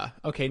yeah,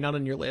 okay, not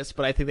on your list,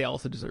 but I think they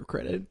also deserve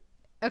credit.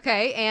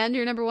 Okay, and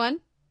your number 1?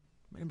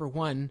 My number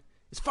 1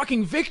 is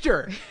fucking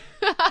Victor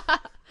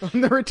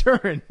on The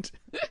Returned.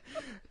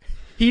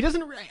 He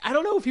doesn't, I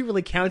don't know if he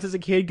really counts as a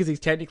kid because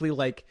he's technically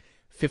like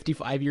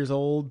 55 years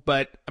old,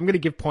 but I'm going to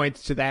give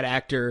points to that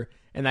actor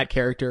and that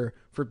character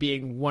for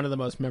being one of the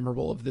most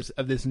memorable of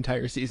this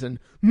entire season.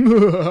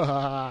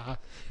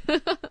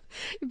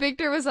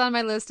 Victor was on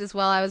my list as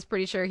well. I was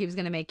pretty sure he was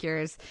going to make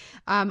yours.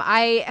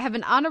 I have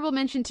an honorable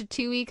mention to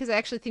Tui because I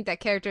actually think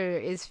that character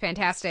is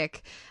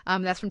fantastic.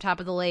 That's from Top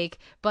of the Lake,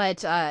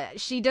 but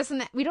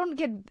we don't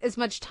get as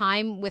much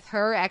time with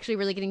her actually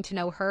really getting to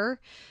know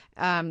her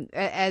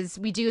as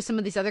we do some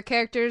of these other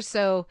characters.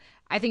 So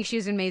I think she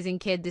was an amazing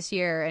kid this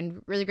year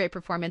and really great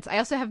performance. I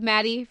also have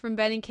Maddie from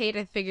Ben and Kate.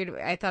 I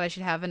thought I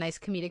should have a nice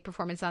comedic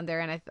performance on there,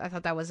 and I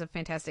thought that was a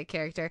fantastic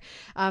character.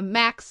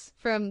 Max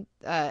from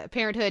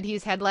Parenthood,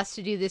 he's had less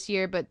to do this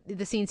year, but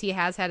the scenes he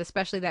has had,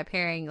 especially that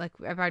pairing, like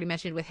I've already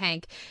mentioned with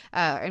Hank,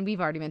 and we've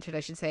already mentioned,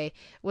 I should say,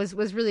 was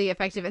really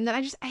effective. And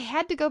then I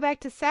had to go back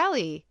to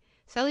Sally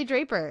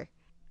Draper.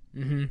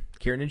 Mm-hmm.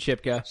 Kieran and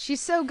Shipka.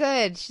 She's so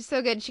good.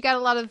 She got a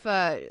lot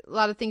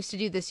of things to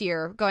do this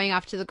year, going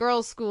off to the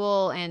girls'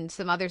 school and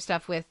some other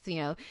stuff with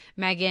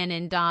Megan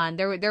and Dawn.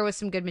 There was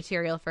some good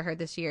material for her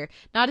this year.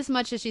 Not as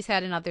much as she's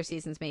had in other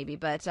seasons, maybe,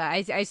 but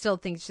I still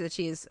think that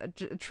she is a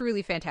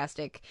truly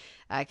fantastic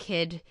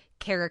kid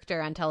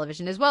character on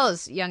television as well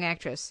as young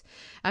actress.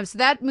 So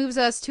that moves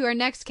us to our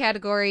next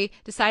category,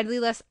 decidedly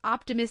less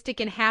optimistic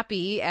and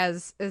happy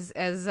as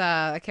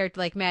a character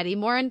like Maddie.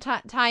 More in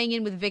tying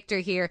in with Victor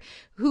here.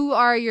 Who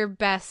are your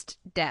best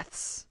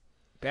deaths?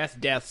 Best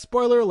deaths.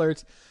 Spoiler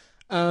alerts.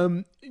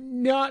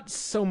 Not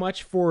so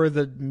much for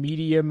the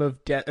medium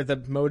of death,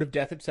 the mode of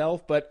death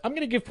itself, but I'm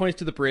going to give points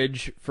to The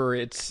Bridge for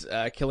its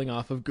killing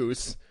off of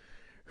Goose,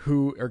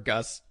 or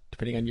Gus,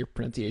 depending on your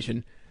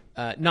pronunciation.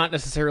 Not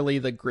necessarily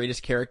the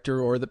greatest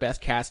character or the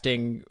best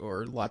casting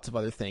or lots of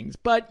other things,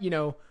 but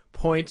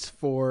points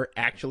for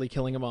actually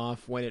killing him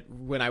off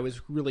when I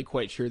was really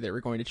quite sure they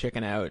were going to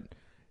chicken out.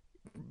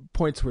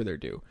 Points where they're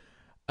due.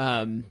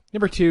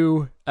 Number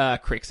 2,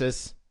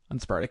 Crixus on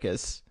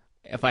Spartacus.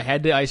 If I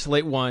had to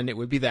isolate one, it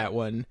would be that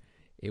one.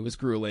 It was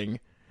grueling,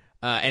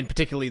 and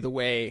particularly the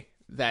way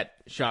that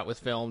shot was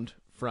filmed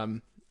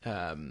from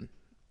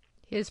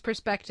his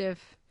perspective,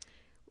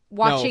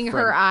 watching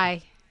her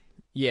eye.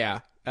 Yeah.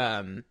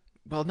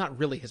 Well, not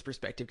really his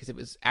perspective, because it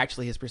was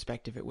actually his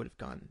perspective, it would have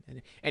gone.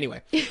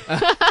 Anyway.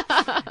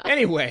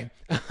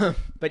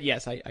 But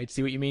yes, I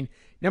see what you mean.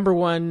 Number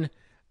 1,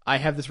 I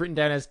have this written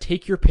down as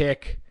Take Your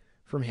Pick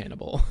from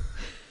Hannibal.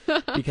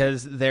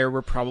 Because there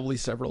were probably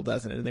several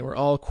dozen, and they were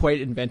all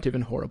quite inventive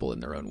and horrible in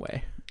their own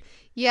way.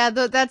 Yeah,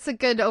 that's a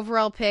good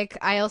overall pick.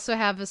 I also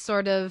have a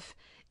sort of...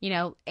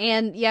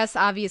 and yes,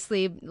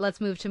 obviously,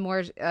 let's move to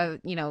more,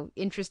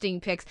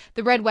 interesting picks.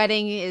 The Red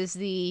Wedding is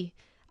the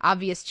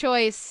obvious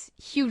choice.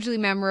 Hugely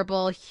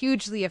memorable,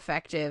 hugely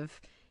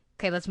effective.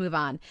 Okay, let's move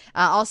on.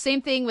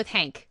 Same thing with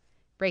Hank,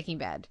 Breaking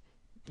Bad.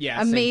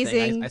 Yeah,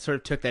 amazing. I sort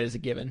of took that as a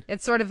given.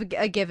 It's sort of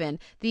a given.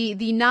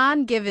 The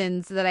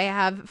non-givens that I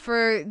have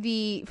for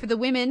the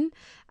women,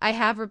 I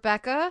have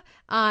Rebecca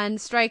on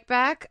Strike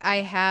Back.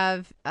 I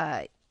have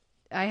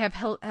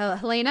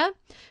Helena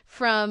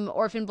from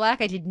Orphan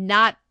Black. I did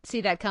not see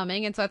that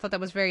coming, and so I thought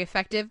that was very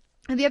effective.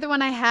 And the other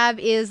one I have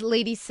is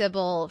Lady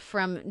Sybil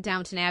from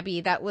Downton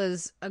Abbey. That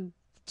was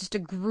just a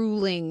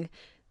grueling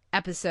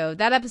episode.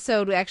 That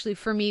episode actually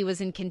for me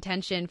was in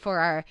contention for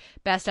our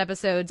best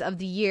episodes of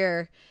the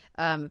year.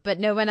 But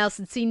no one else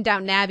had seen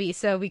Downton Abbey,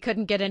 so we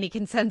couldn't get any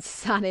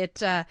consensus on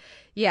it.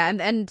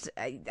 And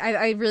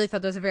I really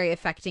thought that was a very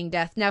affecting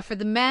death. Now, for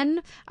the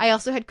men, I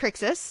also had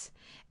Crixus,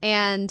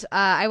 and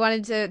I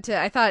wanted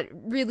to I thought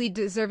really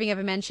deserving of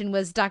a mention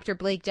was Dr.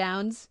 Blake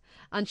Downs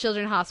on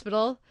Children's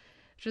Hospital,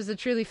 which was a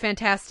truly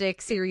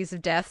fantastic series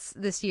of deaths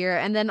this year.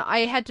 And then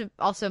I had to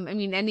also,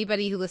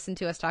 anybody who listened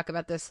to us talk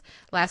about this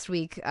last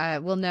week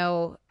will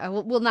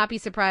not be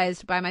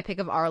surprised by my pick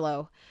of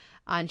Arlo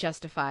on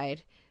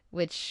Justified,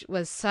 which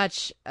was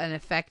such an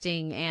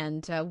affecting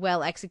and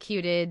well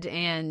executed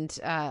and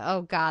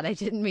oh god, I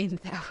didn't mean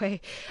it that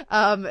way.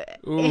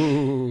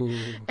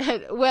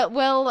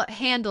 Well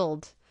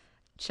handled,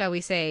 shall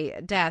we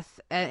say, death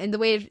in the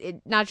way of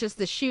it, not just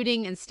the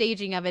shooting and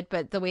staging of it,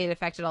 but the way it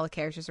affected all the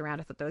characters around.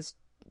 I thought that was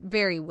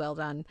very well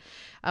done.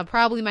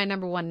 Probably my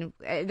number one.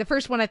 The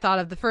first one I thought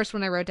of, the first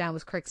one I wrote down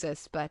was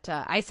Crixus, but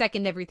I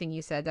second everything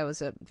you said. That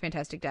was a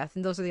fantastic death,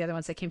 and those are the other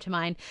ones that came to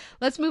mind.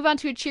 Let's move on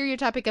to a cheerier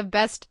topic of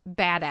Best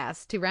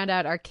Badass to round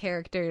out our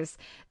characters.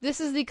 This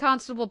is the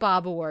Constable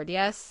Bob Award,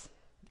 yes?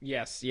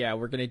 Yes, yeah,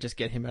 we're going to just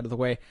get him out of the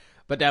way.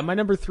 But my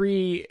number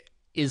 3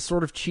 is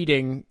sort of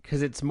cheating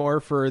because it's more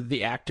for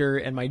the actor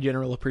and my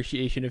general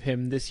appreciation of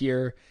him this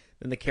year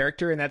than the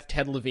character, and that's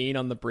Ted Levine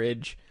on The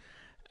Bridge.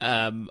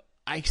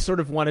 I sort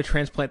of want to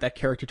transplant that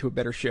character to a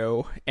better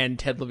show and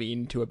Ted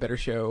Levine to a better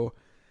show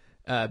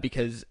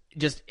because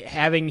just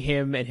having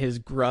him and his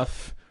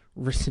gruff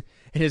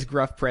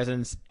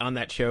presence on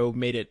that show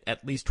made it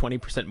at least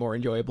 20% more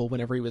enjoyable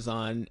whenever he was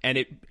on,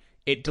 and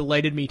it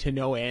delighted me to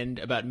no end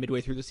about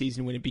midway through the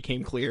season when it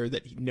became clear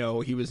that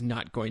he was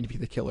not going to be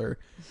the killer.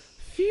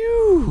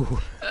 Phew!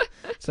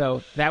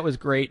 So that was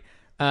great.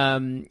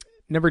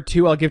 Number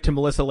 2, I'll give to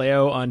Melissa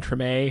Leo on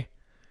Treme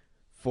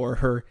for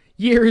her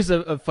years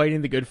of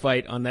fighting the good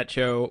fight on that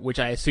show, which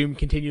I assume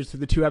continues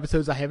through the 2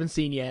 episodes I haven't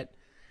seen yet,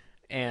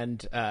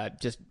 and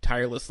just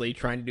tirelessly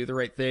trying to do the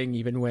right thing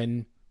even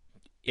when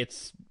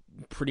it's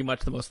pretty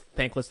much the most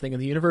thankless thing in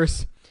the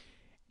universe.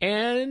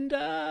 And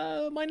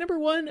my number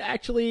 1,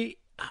 actually,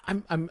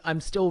 I'm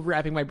still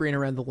wrapping my brain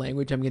around the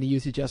language I'm going to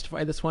use to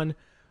justify this one,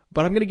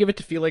 but I'm going to give it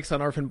to Felix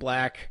on Orphan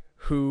Black,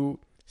 who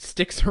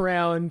sticks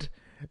around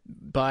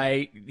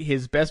by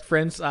his best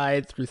friend's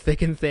side through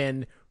thick and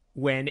thin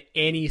when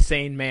any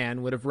sane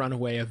man would have run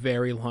away a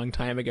very long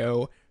time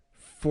ago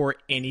for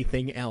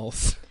anything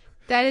else.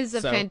 That is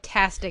a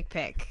fantastic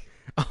pick.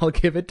 I'll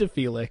give it to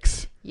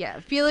Felix. Yeah,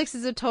 Felix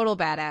is a total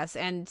badass,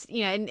 and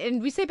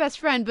and we say best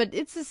friend, but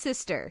it's a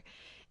sister.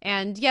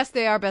 And yes,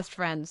 they are best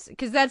friends,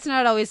 because that's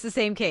not always the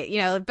same case.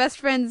 Best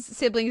friends,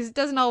 siblings,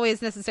 doesn't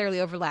always necessarily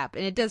overlap,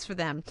 and it does for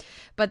them.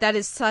 But that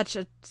is such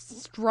a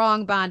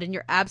strong bond, and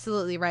you're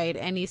absolutely right.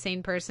 Any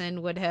sane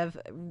person would have,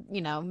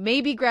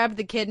 maybe grabbed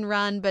the kid and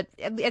run, but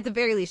at the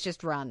very least,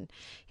 just run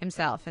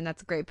himself, and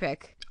that's a great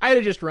pick. I'd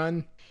have just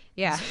run.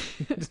 Yeah.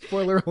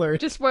 Spoiler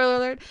alert. Just spoiler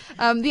alert.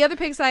 The other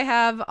picks I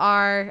have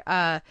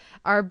are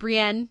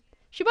Brienne.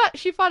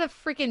 She fought a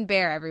freaking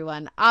bear,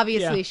 everyone.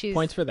 Obviously, she's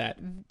points for that.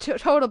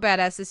 Total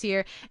badass this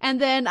year. And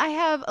then I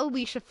have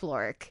Alicia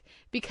Florrick,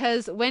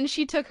 because when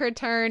she took her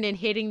turn in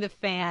hitting the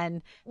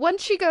fan,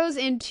 once she goes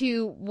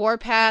into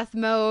Warpath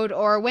mode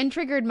or when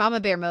triggered Mama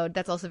Bear mode,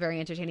 that's also very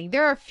entertaining.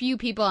 There are few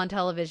people on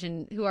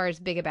television who are as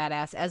big a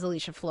badass as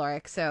Alicia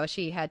Florrick, so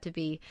she had to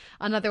be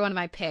another one of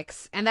my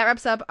picks. And that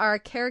wraps up our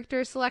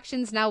character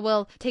selections. Now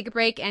we'll take a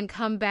break and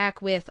come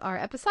back with our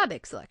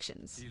episodic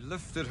selections. He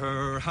lifted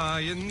her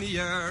high in the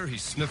air, he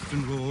sniffed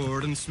and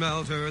roared and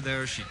smelled her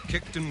there. She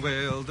kicked and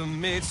wailed, a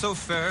maid so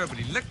fair, but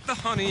he licked the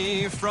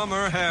honey from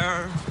her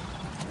hair.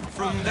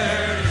 From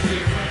there to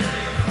here,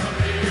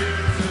 from here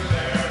to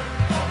there,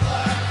 all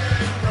black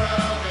and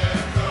brown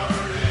and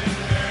covered in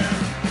hair.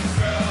 The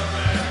smell of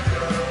that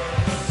girl,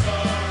 the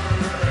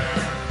summer air,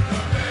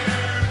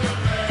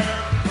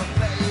 the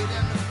maid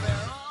and the fair.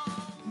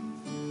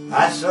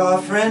 I saw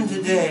a friend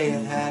today,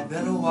 it had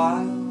been a while,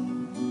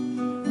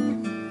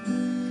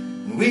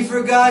 and we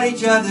forgot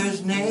each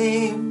other's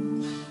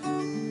names,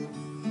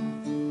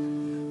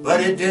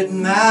 but it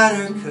didn't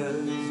matter,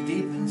 'cause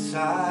deep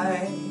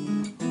inside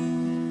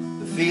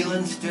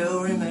feeling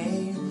still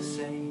remained the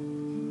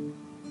same.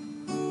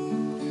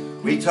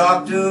 We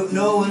talked of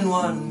knowing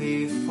one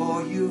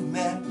before you've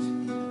met,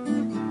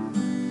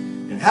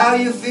 and how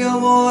you feel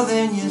more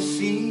than you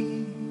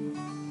see,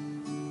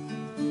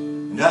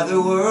 and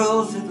other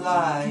worlds that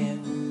lie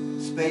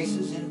in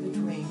spaces in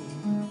between,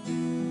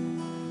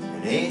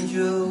 and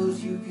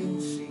angels you can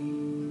see,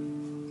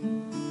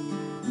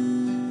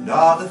 and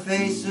all the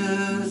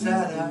faces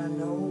that I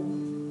know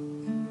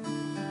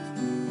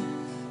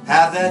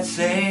have that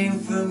same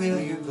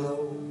familiar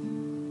glow.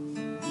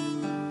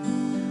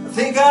 I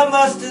think I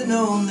must have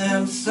known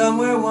them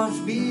somewhere once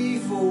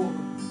before,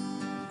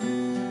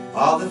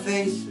 all the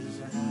faces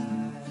that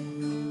I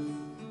know.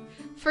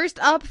 First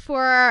up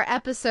for our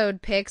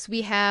episode picks,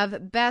 we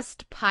have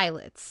Best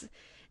Pilots.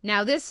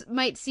 Now, this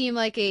might seem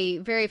like a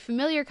very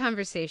familiar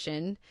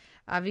conversation.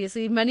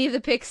 Obviously, many of the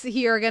picks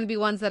here are going to be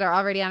ones that are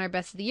already on our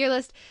Best of the Year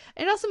list.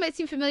 It also might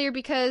seem familiar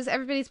because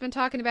everybody's been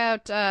talking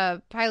about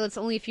pilots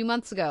only a few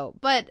months ago.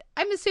 But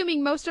I'm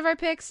assuming most of our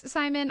picks,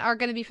 Simon, are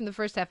going to be from the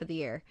first half of the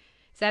year.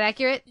 Is that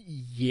accurate?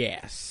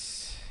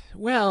 Yes.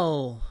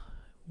 Well,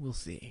 we'll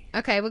see.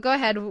 Okay, well, go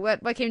ahead.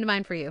 What came to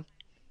mind for you?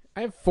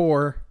 I have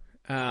 4.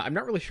 I'm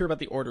not really sure about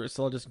the order,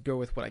 so I'll just go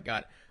with what I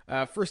got.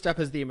 First up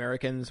is The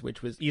Americans,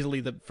 which was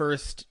easily the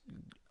first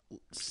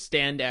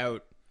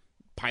standout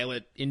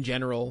pilot in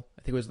general.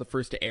 I think it was the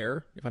first to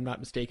air, if I'm not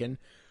mistaken.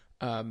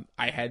 I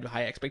had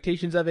high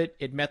expectations of it.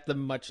 It met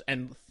them much,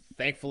 and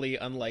thankfully,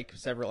 unlike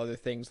several other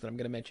things that I'm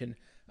going to mention,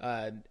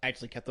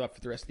 actually kept them up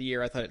for the rest of the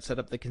year. I thought it set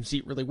up the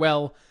conceit really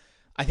well.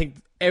 I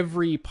think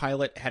every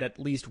pilot had at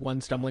least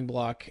one stumbling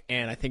block,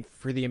 and I think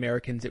for The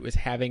Americans, it was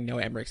having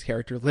Noah Emmerich's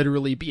character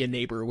literally be a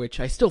neighbor, which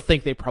I still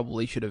think they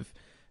probably should have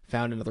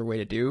found another way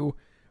to do.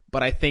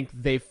 But I think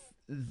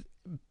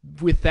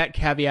with that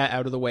caveat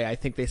out of the way, I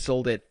think they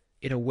sold it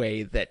in a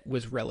way that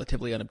was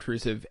relatively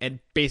unobtrusive, and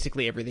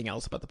basically everything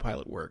else about the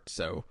pilot worked.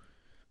 So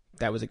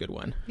that was a good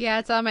one. Yeah,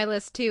 it's on my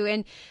list too.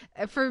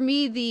 And for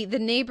me, the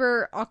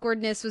neighbor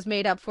awkwardness was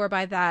made up for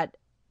by that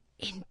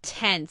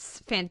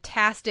intense,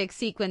 fantastic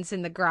sequence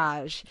in the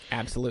garage.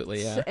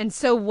 Absolutely, yeah. And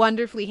so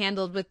wonderfully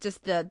handled with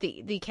just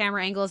the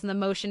camera angles and the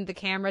motion of the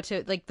camera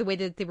to like the way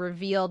that they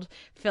revealed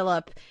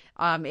Philip.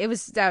 It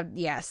was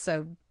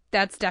so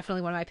that's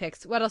definitely one of my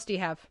picks. What else do you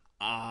have?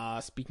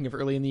 Speaking of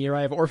early in the year,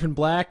 I have Orphan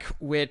Black,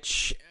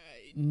 which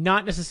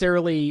not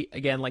necessarily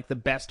again like the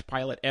best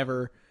pilot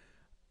ever.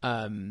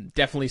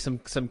 Definitely some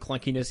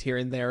clunkiness here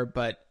and there,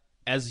 but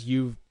as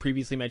you've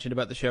previously mentioned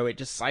about the show, it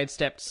just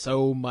sidestepped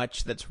so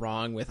much that's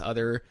wrong with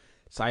other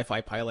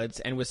sci-fi pilots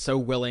and was so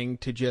willing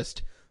to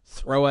just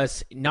throw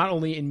us not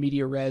only in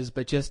media res,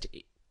 but just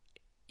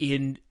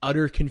in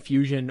utter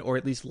confusion or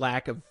at least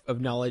lack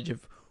of knowledge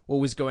of what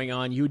was going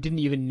on. You didn't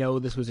even know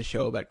this was a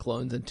show about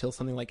clones until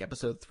something like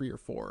episode 3 or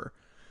 4.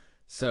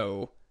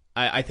 So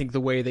I think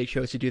the way they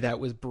chose to do that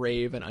was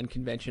brave and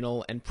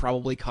unconventional and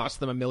probably cost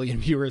them 1 million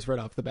viewers right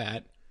off the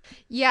bat.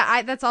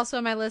 Yeah, that's also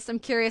on my list. I'm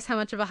curious how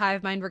much of a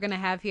hive mind we're going to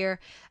have here.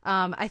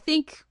 I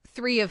think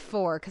 3 of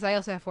 4, because I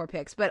also have 4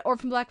 picks. But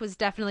Orphan Black was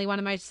definitely one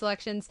of my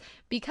selections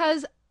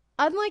because,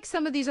 unlike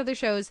some of these other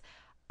shows,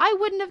 I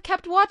wouldn't have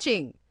kept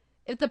watching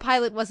if the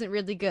pilot wasn't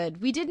really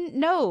good. We didn't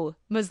know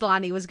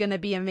Maslany was going to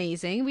be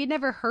amazing. We'd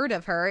never heard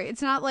of her.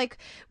 It's not like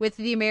with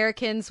the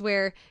Americans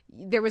where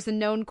there was a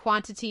known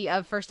quantity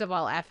of, first of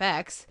all,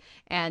 FX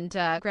and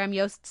Graham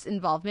Yost's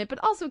involvement, but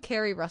also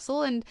Kerry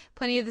Russell and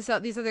plenty of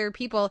these other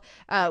people.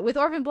 With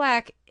Orphan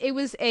Black, it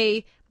was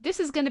this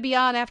is going to be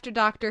on after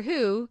Doctor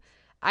Who.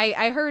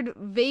 I heard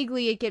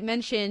vaguely it get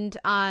mentioned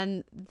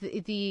on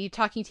the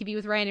Talking TV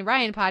with Ryan and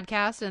Ryan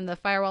podcast and the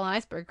Firewall and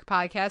Iceberg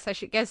podcast. I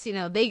should guess,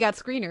 they got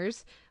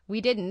screeners. We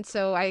didn't,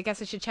 so I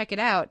guess I should check it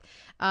out.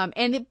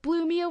 And it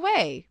blew me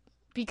away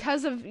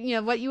because of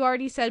what you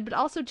already said, but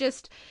also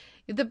just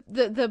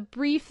the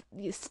brief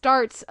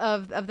starts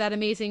of that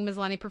amazing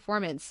Maslany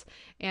performance.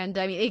 And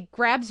I mean, it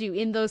grabs you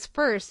in those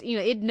first.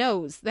 It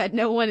knows that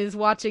no one is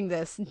watching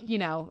this.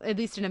 At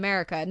least in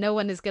America, no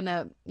one is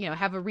gonna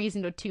have a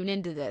reason to tune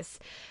into this.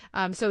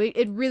 So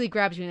it really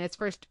grabs you in its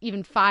first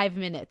even 5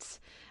 minutes.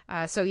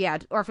 So yeah,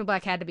 Orphan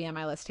Black had to be on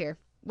my list here.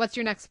 What's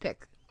your next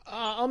pick?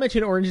 I'll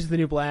mention Orange is the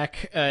New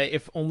Black,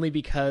 if only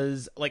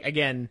because, I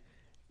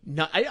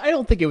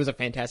don't think it was a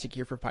fantastic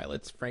year for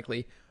pilots,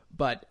 frankly,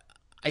 but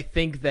I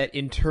think that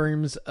in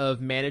terms of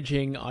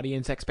managing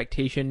audience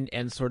expectation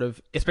and sort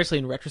of, especially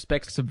in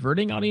retrospect,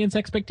 subverting audience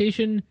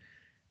expectation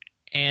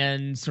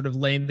and sort of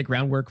laying the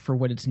groundwork for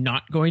what it's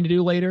not going to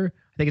do later,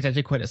 I think it's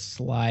actually quite a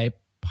sly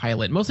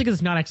pilot, mostly because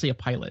it's not actually a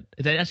pilot.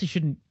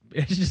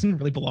 It just doesn't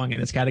really belong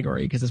in this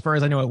category because as far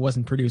as I know, it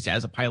wasn't produced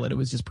as a pilot. It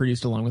was just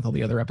produced along with all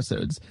the other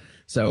episodes.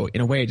 So in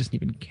a way, it doesn't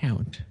even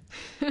count.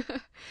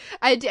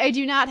 I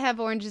do not have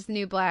Orange is the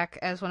New Black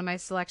as one of my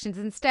selections.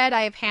 Instead,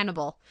 I have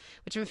Hannibal,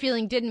 which I'm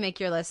feeling didn't make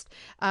your list.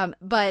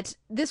 But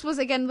this was,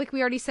 again, like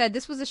we already said,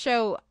 this was a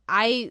show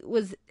I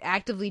was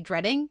actively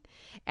dreading.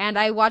 And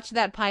I watched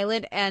that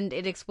pilot and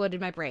it exploded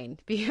my brain,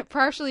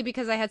 partially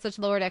because I had such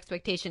lowered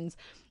expectations,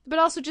 but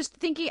also just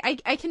thinking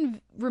I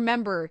can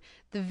remember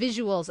the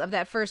visuals of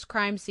that first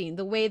crime scene,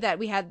 the way that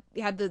we had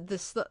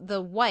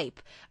the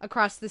wipe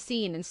across the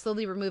scene and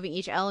slowly removing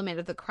each element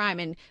of the crime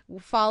and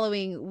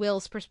following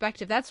Will's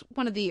perspective. That's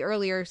one of the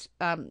earlier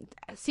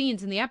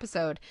scenes in the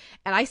episode,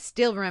 and I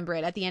still remember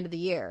it at the end of the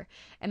year.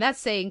 And that's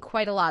saying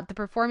quite a lot. The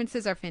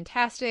performances are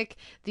fantastic.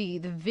 The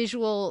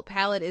visual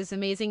palette is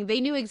amazing.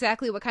 They knew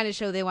exactly what kind of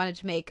show they wanted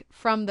to make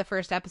from the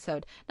first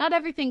episode. Not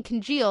everything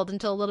congealed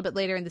until a little bit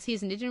later in the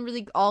season. It didn't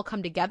really all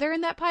come together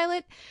in that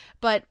pilot,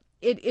 but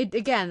it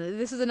again,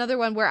 this is another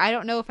one where I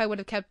don't know if I would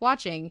have kept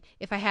watching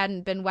if I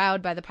hadn't been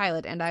wowed by the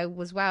pilot, and I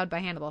was wowed by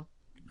Hannibal.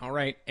 All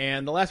right,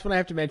 and the last one I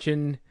have to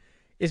mention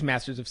is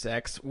Masters of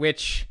Sex,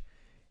 which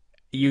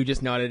you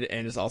just nodded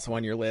and is also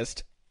on your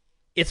list.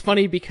 It's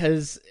funny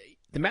because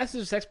the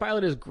Masters of Sex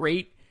pilot is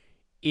great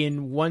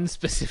in one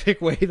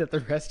specific way that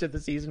the rest of the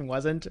season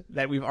wasn't,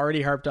 that we've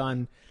already harped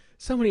on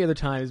so many other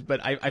times,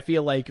 but I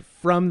feel like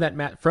from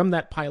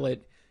that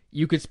pilot,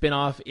 you could spin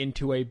off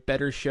into a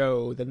better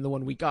show than the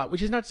one we got,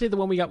 which is not to say the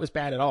one we got was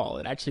bad at all.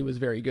 It actually was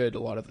very good a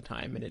lot of the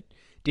time, and it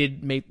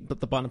did make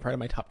the bottom part of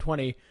my top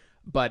 20,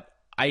 but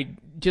I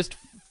just,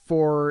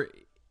 for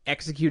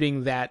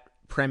executing that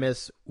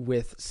premise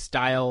with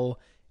style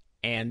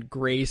and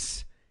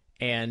grace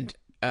and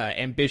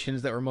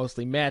ambitions that were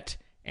mostly met,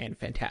 and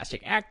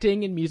fantastic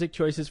acting and music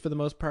choices for the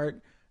most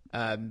part,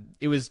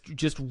 it was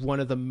just one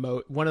of the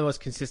most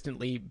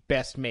consistently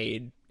best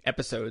made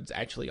episodes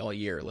actually all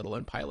year, let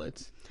alone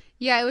pilots.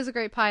 Yeah, it was a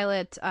great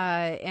pilot,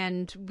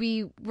 and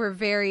we were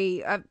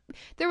very.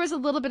 There was a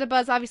little bit of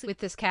buzz, obviously, with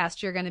this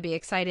cast. You're going to be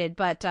excited,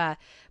 but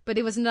but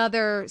it was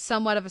another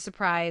somewhat of a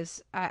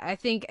surprise. I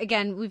think,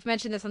 again, we've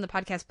mentioned this on the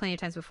podcast plenty of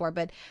times before,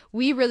 but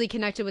we really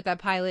connected with that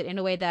pilot in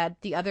a way that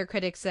the other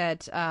critics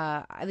that,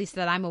 at least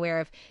that I'm aware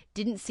of,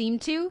 didn't seem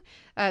to.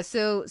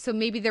 So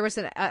maybe there was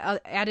an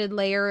added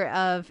layer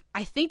of,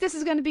 I think this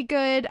is going to be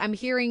good. I'm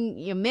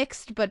hearing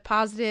mixed but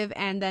positive,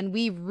 and then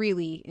we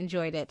really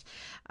enjoyed it,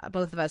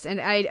 both of us. And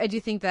I do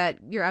think that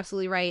you're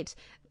absolutely right.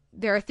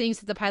 There are things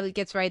that the pilot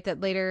gets right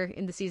that later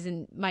in the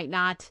season might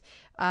not.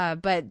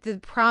 But the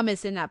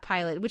promise in that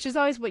pilot, which is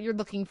always what you're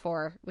looking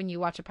for when you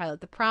watch a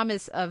pilot, the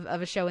promise of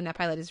a show in that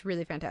pilot is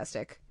really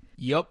fantastic.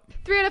 Yep.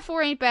 3 out of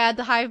 4 ain't bad.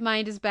 The hive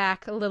mind is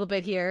back a little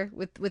bit here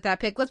with that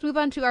pick. Let's move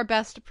on to our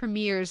best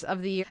premieres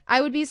of the year.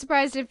 I would be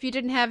surprised if you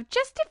didn't have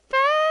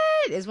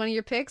Justified as one of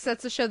your picks.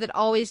 That's a show that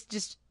always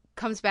just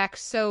comes back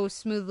so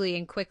smoothly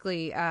and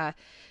quickly.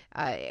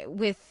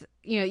 With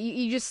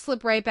you just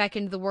slip right back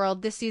into the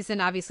world. This season,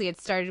 obviously, it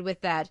started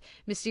with that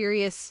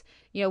mysterious,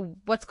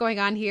 what's going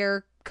on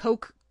here,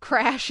 Coke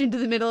crash into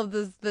the middle of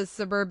the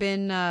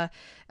suburban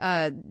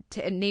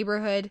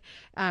neighborhood.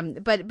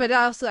 But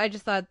also, I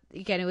just thought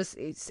it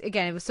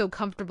was so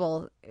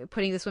comfortable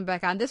putting this one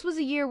back on. This was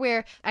a year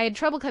where I had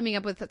trouble coming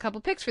up with a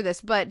couple picks for this,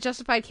 but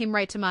Justified came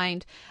right to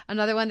mind.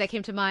 Another one that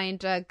came to mind,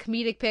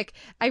 comedic pick.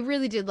 I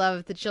really did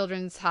love the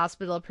Children's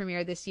Hospital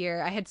premiere this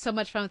year. I had so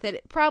much fun with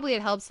it. Probably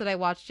it helps that I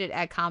watched it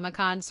at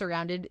Comic-Con,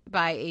 surrounded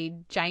by a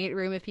giant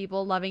room of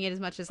people loving it as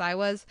much as I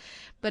was.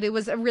 But it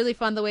was really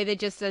fun the way they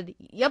just said,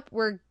 "Yep,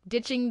 we're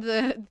ditching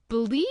the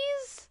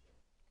Belize."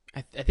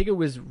 I think it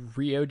was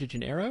Rio de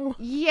Janeiro.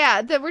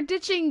 Yeah, that we're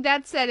ditching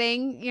that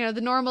setting, the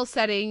normal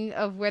setting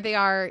of where they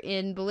are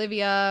in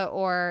Bolivia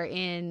or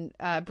in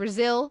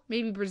Brazil.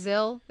 Maybe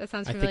Brazil. That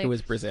sounds familiar. I think it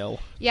was Brazil.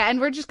 Yeah, and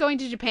we're just going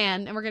to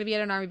Japan, and we're going to be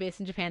at an army base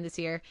in Japan this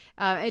year.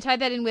 I tied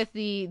that in with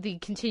the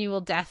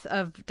continual death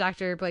of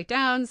Dr. Blake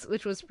Downs,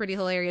 which was pretty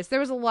hilarious. There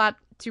was a lot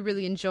to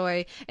really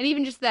enjoy, and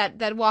even just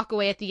that walk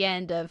away at the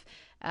end of,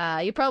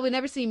 "You'll probably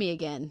never see me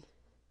again."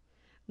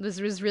 This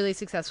was really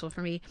successful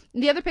for me.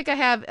 And the other pick I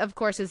have, of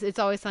course, is It's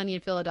Always Sunny in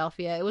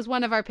Philadelphia. It was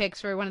one of our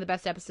picks for one of the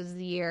best episodes of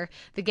the year.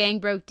 The gang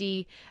broke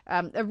D.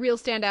 A real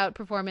standout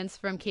performance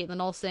from Caitlin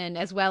Olsen,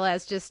 as well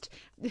as just...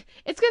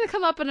 It's going to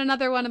come up in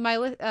another one of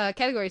my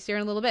categories here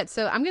in a little bit.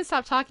 So I'm going to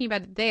stop talking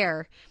about it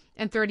there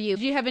and throw to you.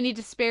 Do you have any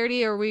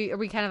disparity, or are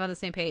we kind of on the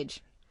same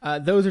page?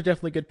 Those are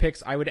definitely good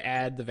picks. I would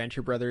add the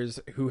Venture Brothers,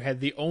 who had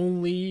the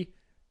only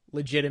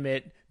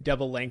legitimate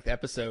double-length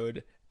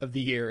episode of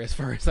the year, as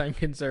far as I'm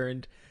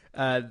concerned.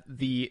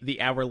 The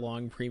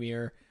hour-long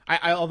premiere.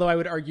 Although I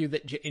would argue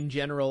that in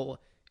general,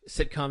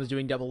 sitcoms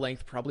doing double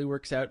length probably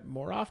works out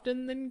more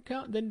often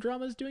than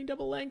dramas doing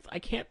double length. I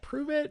can't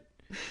prove it,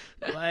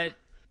 but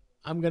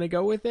I'm gonna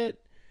go with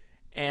it.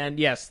 And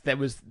yes,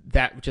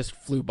 that just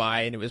flew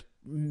by, and it was,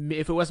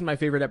 if it wasn't my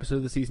favorite episode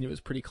of the season, it was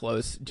pretty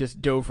close.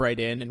 Just dove right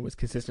in and was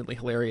consistently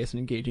hilarious and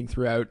engaging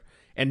throughout,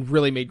 and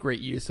really made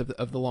great use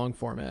of the long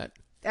format.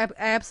 I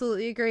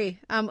absolutely agree.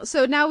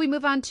 So now we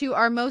move on to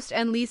our most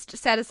and least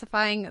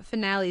satisfying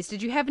finales.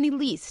 Did you have any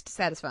least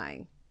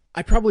satisfying?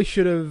 I probably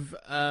should have,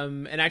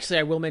 and actually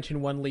I will mention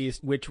one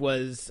least, which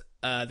was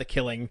The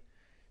Killing.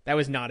 That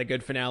was not a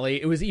good finale.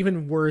 It was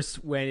even worse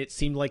when it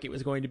seemed like it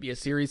was going to be a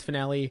series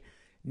finale.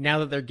 Now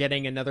that they're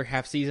getting another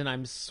half season,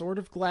 I'm sort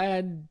of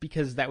glad,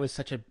 because that was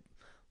such a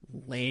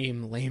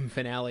lame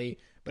finale.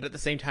 But at the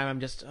same time, I'm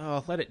just,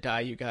 let it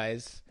die, you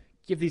guys.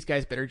 Give these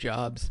guys better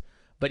jobs.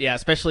 But yeah,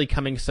 especially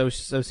coming so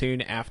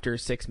soon after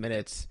 6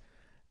 minutes,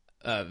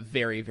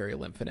 very, very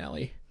limp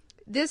finale.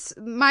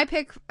 My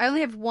pick, I only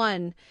have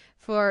one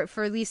for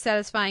least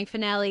satisfying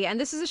finale, and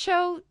this is a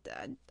show,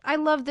 I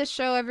love this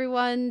show,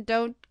 everyone.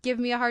 Don't give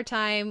me a hard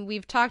time.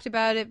 We've talked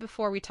about it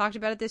before. We talked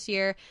about it this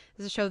year.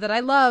 It's a show that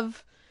I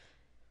love,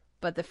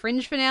 but the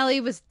Fringe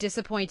finale was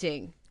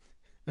disappointing.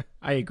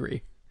 I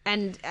agree.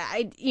 And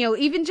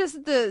even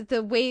just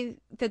the way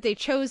that they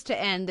chose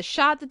to end, the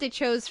shot that they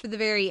chose for the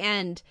very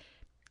end,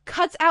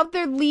 cuts out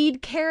their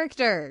lead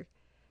character,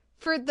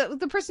 for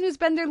the person who's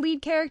been their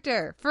lead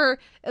character for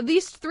at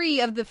least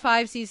 3 of the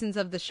 5 seasons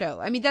of the show.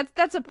 I mean,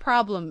 that's a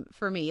problem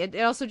for me. It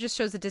also just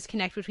shows a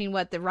disconnect between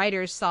what the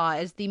writers saw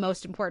as the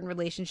most important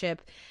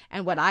relationship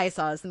and what I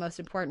saw as the most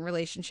important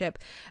relationship.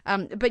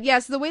 But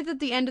yes, the way that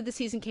the end of the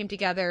season came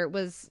together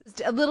was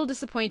a little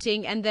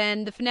disappointing, and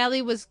then the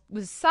finale was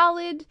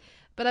solid,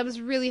 but I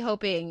was really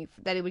hoping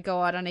that it would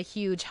go out on a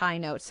huge high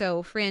note.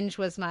 So Fringe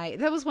was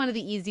that was one of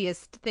the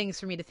easiest things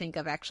for me to think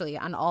of, actually,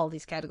 on all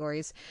these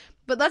categories.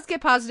 But let's get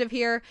positive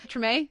here.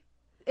 Treme,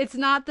 it's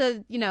not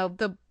the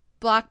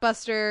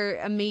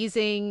blockbuster,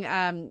 amazing,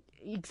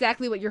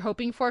 exactly what you're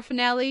hoping for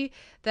finale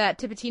that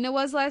Tipitina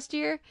was last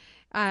year.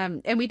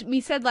 And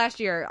we said last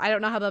year, I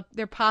don't know how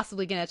they're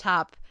possibly going to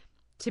top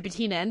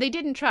Tipitina, and they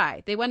didn't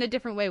try. They went a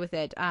different way with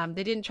it.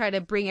 They didn't try to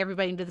bring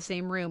everybody into the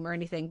same room or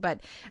anything, but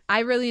I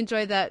really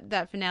enjoyed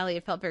that finale.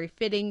 It felt very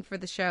fitting for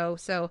the show,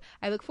 so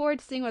I look forward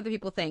to seeing what other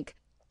people think.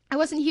 I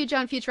wasn't huge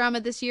on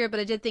Futurama this year, but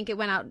I did think it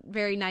went out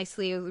very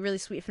nicely. A really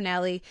sweet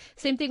finale.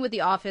 Same thing with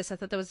The Office. I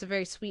thought that was a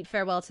very sweet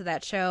farewell to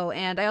that show.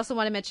 And I also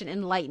want to mention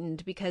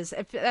Enlightened, because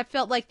that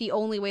felt like the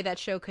only way that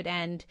show could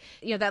end.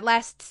 You know, that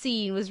last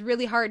scene was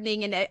really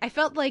heartening, and I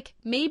felt like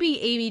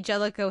maybe Amy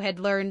Jellicoe had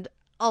learned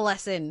a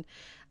lesson.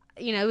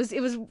 You know,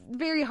 it was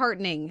very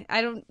heartening.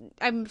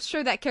 I'm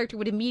sure that character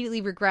would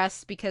immediately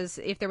regress because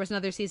if there was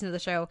another season of the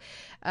show,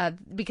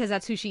 because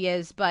that's who she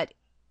is. But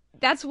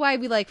that's why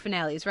we like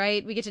finales,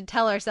 right? We get to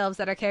tell ourselves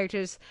that our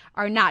characters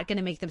are not going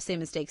to make the same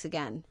mistakes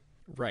again.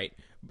 Right.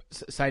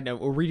 Side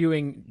note, were we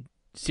doing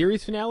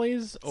series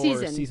finales or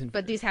season?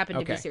 But these happen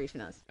to be series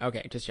finales.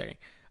 Okay, just checking.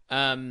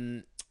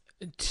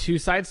 To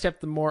sidestep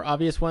the more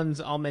obvious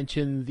ones, I'll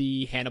mention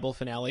the Hannibal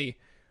finale,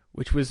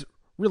 which was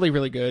really,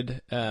 really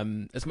good.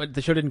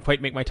 The show didn't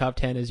quite make my top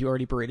 10, as you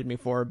already berated me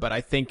for, but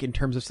I think in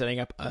terms of setting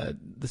up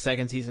the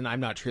second season, I'm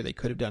not sure they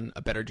could have done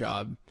a better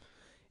job.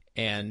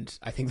 And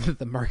I think that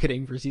the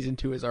marketing for season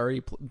 2 has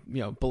already,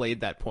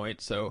 belayed that point.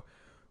 So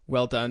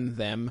well done,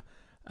 them.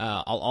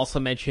 I'll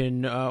also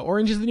mention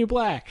Orange is the New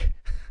Black.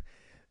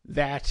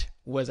 That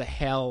was a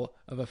hell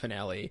of a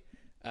finale.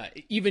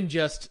 Even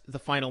just the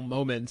final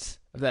moments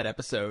of that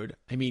episode.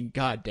 I mean,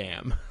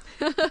 goddamn.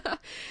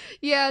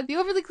 Yeah, the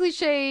overly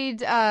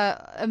cliched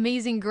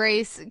Amazing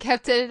Grace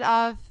kept it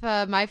off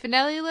my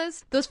finale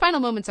list. Those final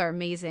moments are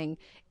amazing.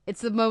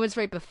 It's the moments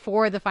right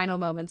before the final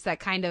moments that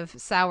kind of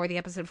sour the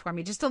episode for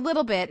me just a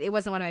little bit. It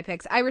wasn't one of my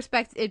picks. I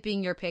respect it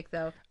being your pick,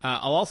 though.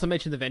 I'll also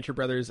mention the Venture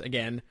Brothers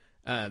again.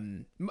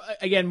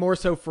 Again, more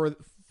so for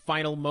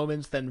final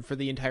moments than for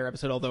the entire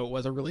episode, although it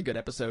was a really good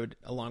episode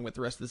along with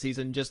the rest of the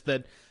season. Just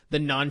the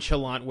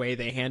nonchalant way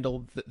they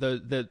handled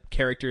the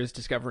characters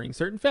discovering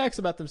certain facts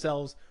about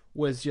themselves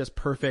was just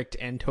perfect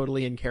and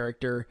totally in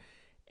character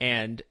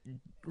and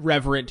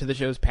reverent to the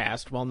show's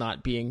past while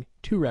not being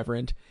too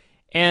reverent.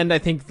 And I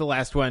think the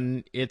last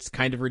one, it's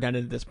kind of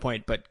redundant at this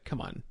point, but come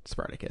on,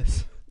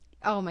 Spartacus.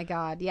 Oh my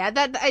God. Yeah,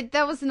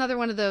 that was another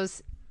one of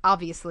those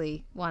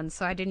obviously ones,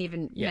 so I didn't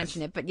even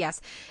mention it, but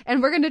yes.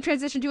 And we're going to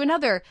transition to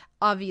another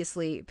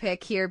obviously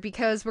pick here,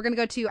 because we're going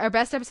to go to our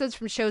best episodes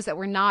from shows that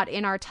were not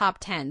in our top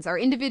 10s, our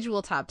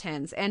individual top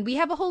 10s. And we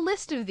have a whole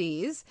list of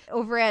these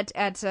over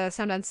at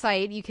Sound On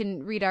Sight. You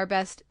can read our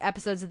best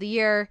episodes of the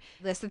year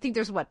list. I think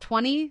there's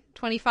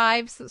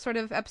 25 sort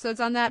of episodes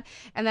on that.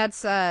 And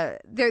that's,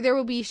 there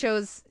will be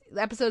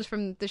episodes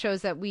from the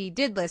shows that we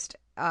did list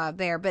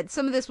there, but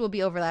some of this will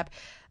be overlap.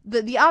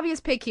 The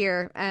obvious pick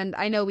here, and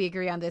I know we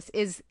agree on this,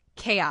 is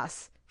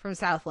Chaos from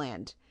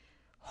Southland.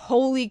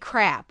 Holy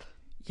crap.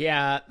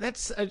 Yeah,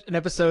 that's an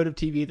episode of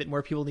TV that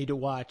more people need to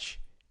watch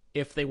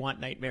if they want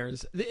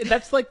nightmares.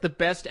 That's like the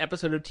best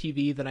episode of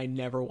TV that I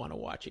never want to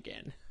watch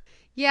again.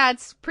 Yeah,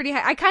 it's pretty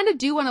high. I kind of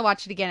do want to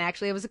watch it again,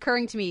 actually. It was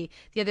occurring to me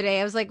the other day.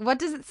 I was like, what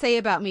does it say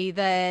about me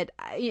that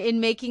in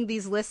making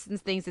these lists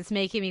and things, it's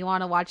making me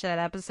want to watch that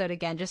episode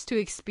again, just to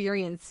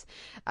experience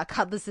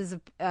Cutlass's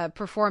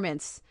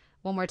performance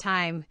one more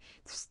time.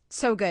 It's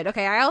so good.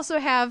 Okay, I also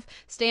have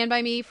Stand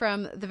By Me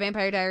from The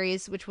Vampire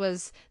Diaries, which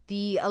was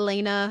the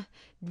Elena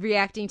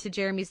reacting to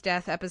Jeremy's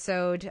death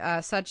episode.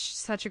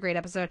 Such a great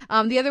episode.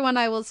 The other one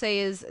I will say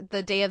is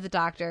The Day of the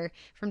Doctor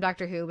from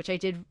Doctor Who, which I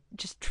did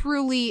just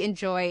truly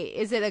enjoy.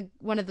 Is it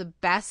one of the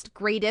best,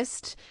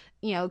 greatest,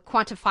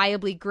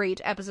 quantifiably great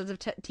episodes of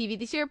TV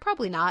this year?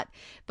 Probably not,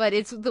 but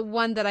it's the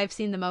one that I've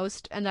seen the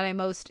most and that I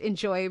most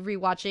enjoy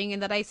rewatching,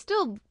 and that I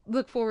still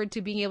look forward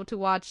to being able to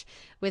watch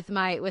with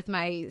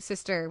my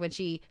sister when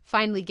she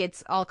finally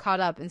gets all caught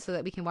up, and so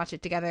that we can watch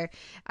it together.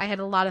 I had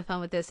a lot of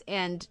fun with this,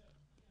 and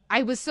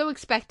I was so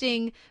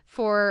expecting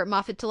for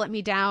Moffat to let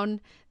me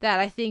down that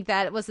I think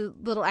that was a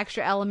little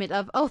extra element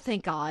of, oh,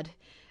 thank God,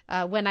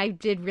 when I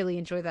did really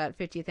enjoy that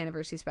 50th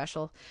anniversary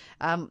special.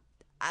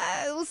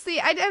 We'll see.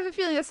 I have a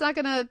feeling that's not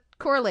going to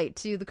correlate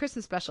to the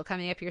Christmas special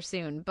coming up here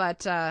soon.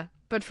 But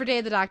for Day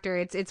of the Doctor,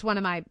 it's one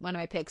of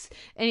my picks.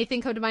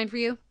 Anything come to mind for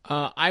you?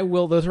 I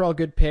will. Those are all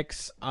good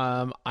picks.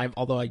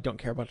 Although I don't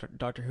care about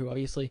Doctor Who,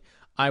 obviously,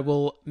 I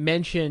will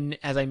mention,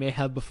 as I may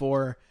have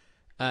before,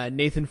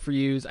 Nathan For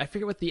You's. I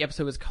forget what the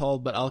episode was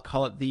called, but I'll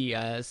call it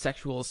the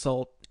sexual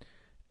assault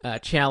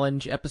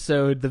challenge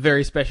episode. The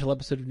very special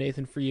episode of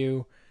Nathan For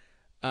You.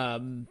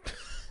 I'll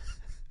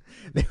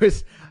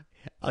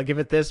give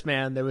it this,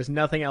 man. There was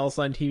nothing else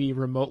on TV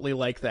remotely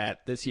like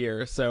that this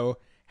year. So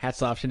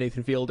hats off to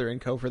Nathan Fielder and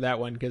co for that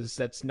one, because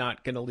that's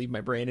not going to leave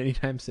my brain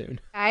anytime soon.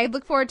 I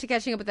look forward to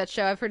catching up with that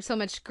show. I've heard so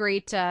much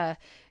great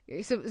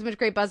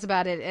buzz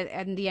about it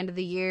at the end of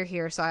the year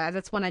here. So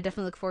that's one I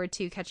definitely look forward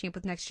to catching up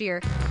with next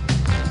year.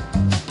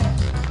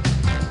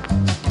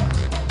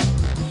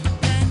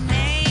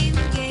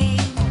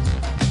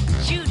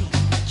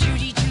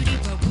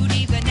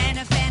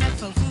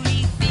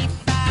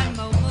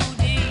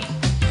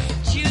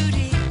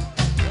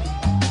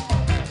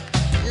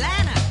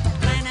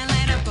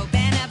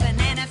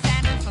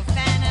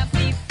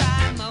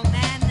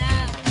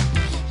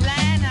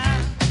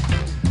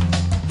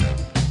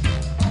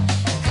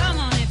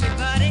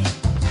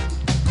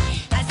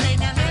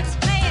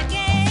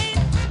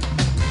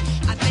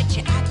 I bet you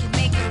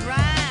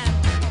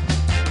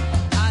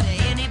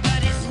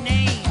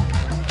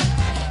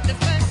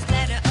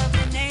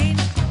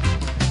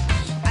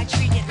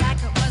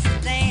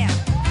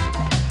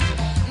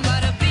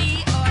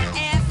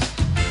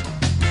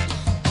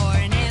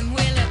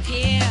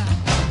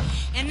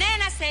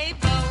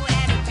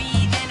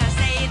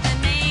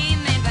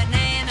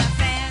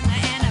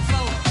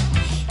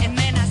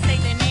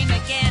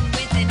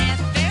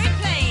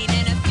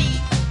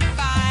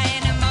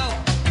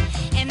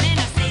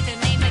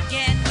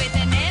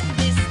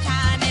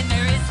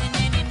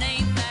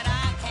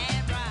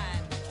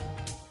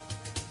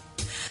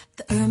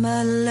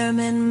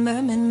Lerman,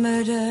 merman,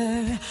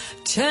 murder.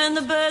 Turn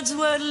the bird's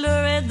word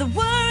lurid, the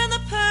whir and the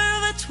purr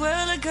of a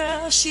twirly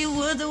girl. She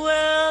would the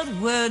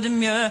world, word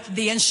demure.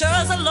 The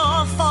insurer's a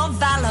law for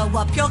valor,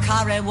 what pure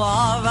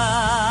carry-wara.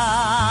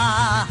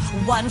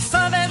 One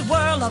fervid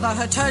whirl over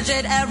her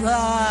turgid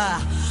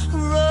error.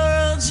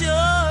 Rural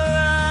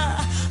juror,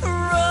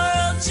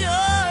 rural juror.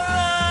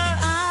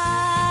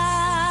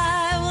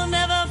 I will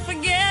never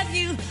forget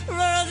you,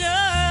 rural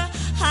juror.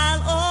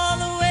 I'll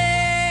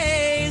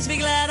always be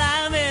glad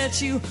I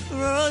met you,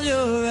 rural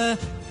juror.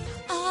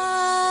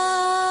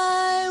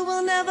 I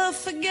will never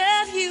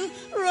forget you,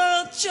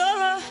 rural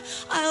juror.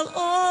 I'll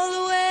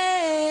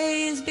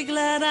always be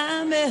glad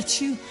I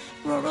met you,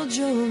 rural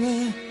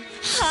juror.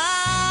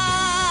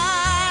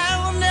 I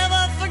will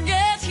never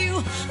forget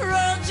you,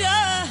 rural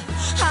juror.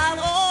 I'll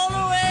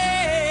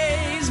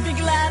always be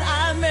glad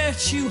I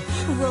met you,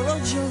 rural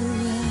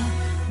juror.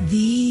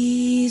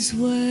 These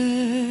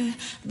were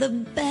the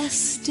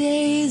best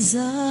days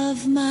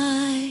of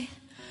my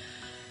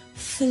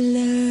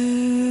flirm.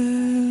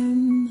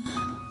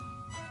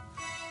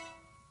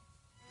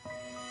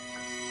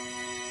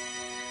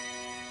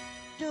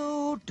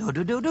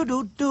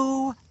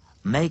 Do.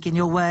 Making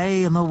your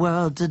way in the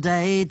world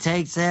today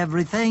takes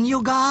everything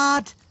you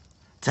got.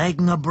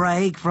 Taking a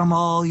break from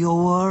all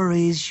your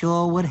worries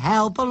sure would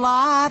help a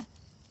lot.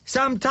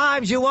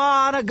 Sometimes you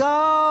want to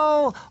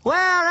go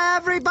where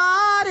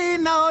everybody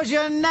knows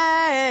your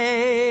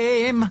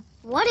name.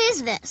 What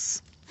is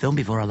this? Film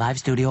before a live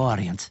studio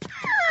audience.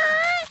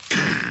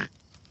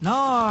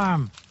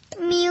 Norm.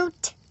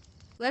 Mute.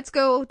 Let's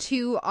go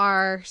to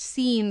our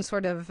scene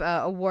sort of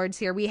awards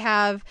here. We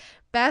have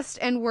best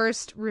and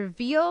worst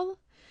reveal.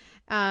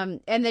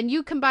 And then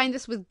you combine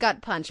this with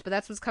gut punch, but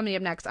that's what's coming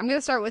up next. I'm going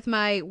to start with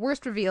my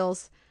worst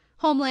reveals.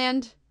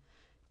 Homeland.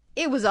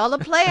 It was all a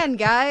plan,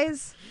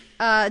 guys.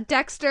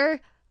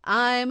 Dexter.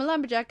 I'm a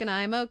lumberjack and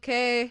I'm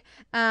okay.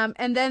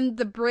 And then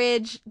the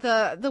bridge,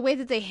 the way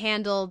that they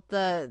handled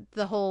the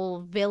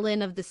whole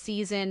villain of the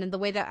season and the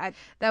way that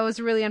that was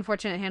a really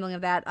unfortunate handling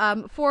of that.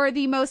 For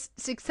the most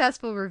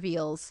successful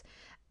reveals,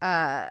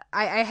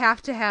 I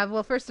have to have,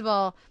 well, first of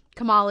all,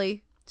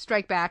 Kamali,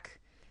 Strike Back.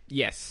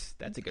 Yes,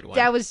 that's a good one.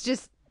 That was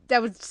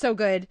so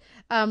good.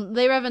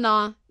 Les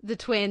Revenants, the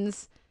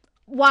twins.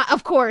 Why,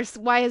 of course,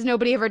 why has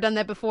nobody ever done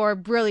that before?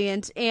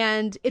 Brilliant.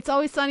 And It's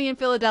Always Sunny in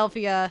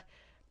Philadelphia,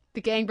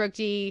 the Gangbrook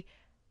D.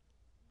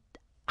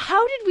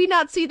 How did we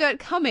not see that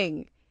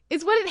coming?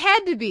 Is what it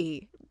had to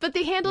be. But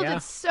they handled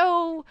it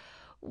so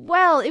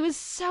well. It was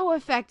so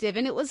effective,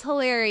 and it was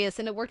hilarious,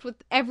 and it worked with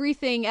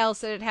everything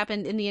else that had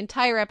happened in the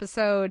entire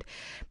episode.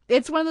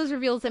 It's one of those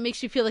reveals that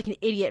makes you feel like an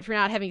idiot for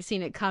not having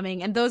seen it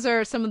coming, and those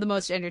are some of the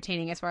most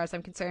entertaining as far as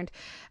I'm concerned.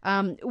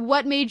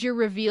 What made your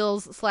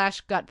reveals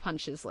 / gut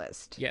punches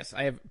list? Yes,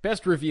 I have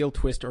best reveal,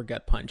 twist, or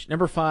gut punch.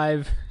 Number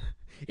 5,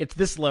 it's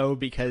this low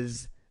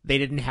because they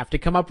didn't have to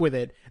come up with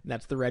it, and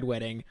that's the Red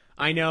Wedding.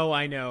 I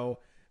know,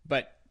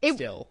 but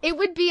still. It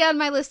would be on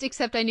my list,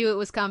 except I knew it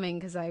was coming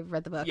because I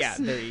read the books. Yeah,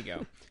 there you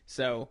go.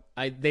 So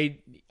I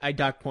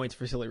dock points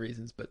for silly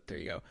reasons, but there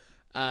you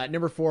go.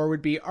 Number 4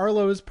 would be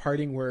Arlo's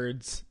parting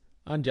words,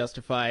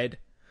 unjustified.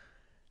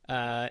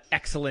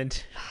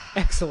 Excellent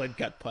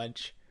gut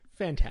punch.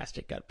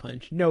 Fantastic gut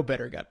punch. No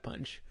better gut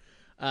punch.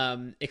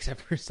 Except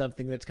for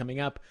something that's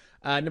coming up.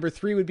 Number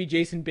 3 would be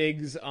Jason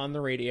Biggs on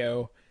the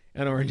radio,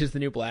 and Orange is the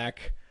New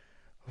Black.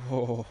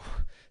 Oh,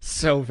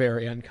 so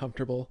very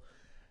uncomfortable.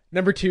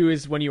 Number 2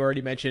 is one you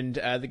already mentioned,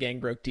 the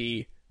Gangbrook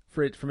D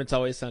from It's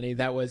Always Sunny.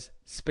 That was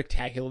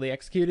spectacularly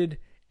executed.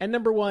 And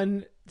number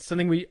 1,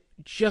 something we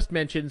just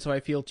mentioned, so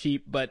I feel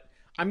cheap, but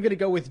I'm going to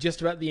go with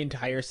just about the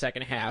entire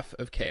second half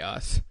of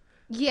Chaos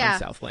on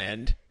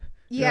Southland.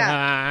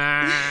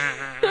 Yeah.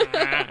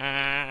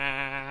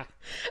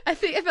 I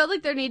felt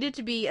like there needed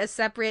to be a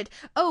separate,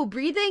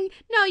 breathing?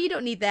 No, you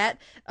don't need that,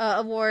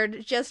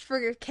 award just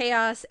for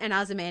Chaos and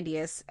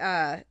Ozymandias.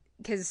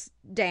 Because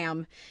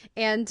damn.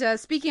 And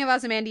speaking of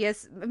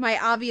Ozymandias, my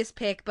obvious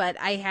pick, but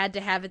I had to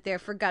have it there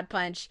for gut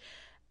punch,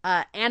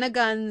 Anna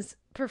Gunn's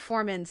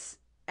performance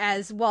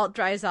as Walt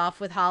dries off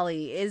with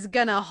Holly is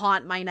gonna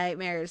haunt my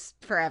nightmares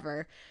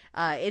forever.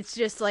 It's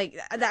just like,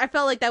 I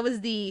felt like that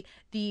was the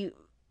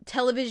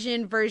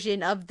television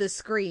version of the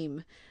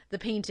Scream, the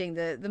painting,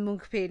 the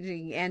Munch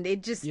painting, and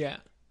it just,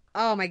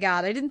 oh my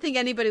god, I didn't think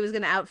anybody was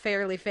gonna out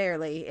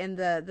fairly in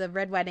the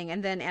Red Wedding,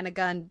 and then Anna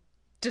Gunn,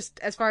 just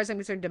as far as I'm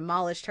concerned,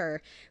 demolished her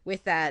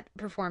with that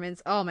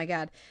performance. Oh my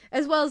god.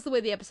 As well as the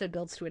way the episode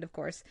builds to it, of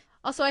course.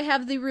 Also, I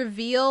have the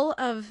reveal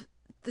of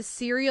the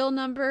serial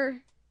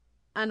number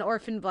on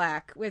Orphan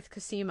Black with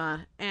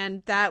Cosima,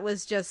 and that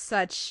was just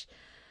such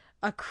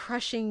a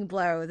crushing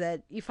blow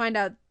that you find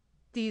out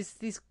these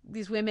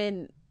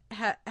women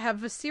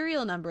have a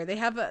serial number. They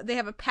have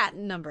a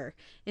patent number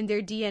in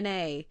their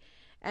DNA.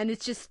 And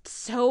it's just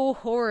so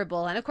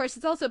horrible. And of course,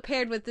 it's also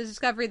paired with the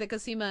discovery that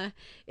Cosima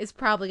is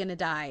probably going to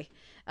die.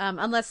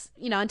 Unless,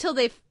 until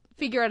they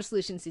figure out a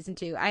solution in season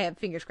 2. I have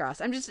fingers crossed.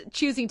 I'm just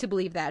choosing to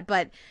believe that.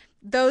 But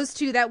those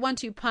two, that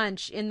 1-2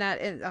 punch in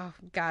that, oh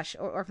gosh,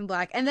 Orphan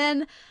Black. And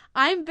then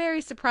I'm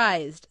very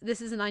surprised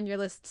this isn't on your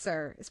list,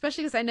 sir,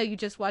 especially because I know you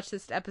just watched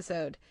this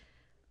episode.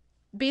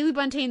 Bailey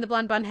Buntain, the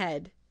blonde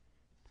bunhead,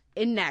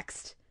 in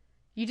Next.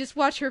 You just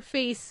watch her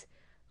face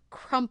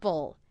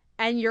crumple,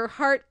 and your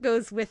heart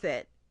goes with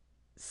it.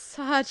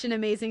 Such an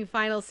amazing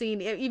final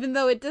scene, even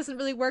though it doesn't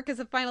really work as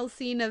a final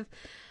scene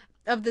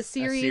of the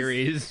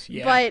series.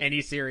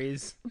 Any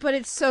series. But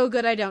it's so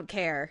good I don't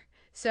care.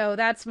 So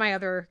that's my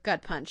other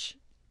gut punch.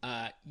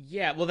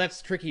 Well,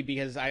 that's tricky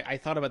because I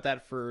thought about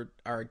that for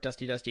our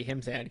Dusty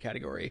Hymns ad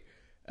category.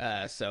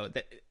 So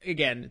that,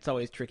 again, it's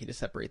always tricky to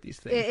separate these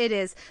things. It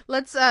is.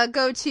 Let's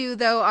go to,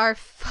 though, our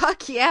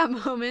fuck yeah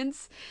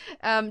moments.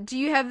 Do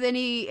you have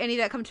any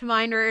that come to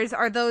mind, or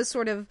are those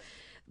sort of,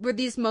 were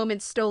these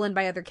moments stolen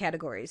by other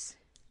categories?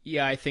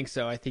 Yeah, I think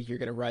so. I think you're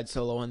going to ride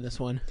solo on this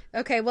one.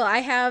 Okay, well, I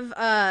have,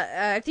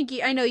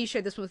 I know you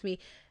shared this one with me.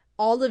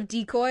 All of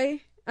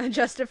Decoy,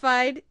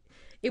 Unjustified.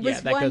 It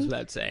was that goes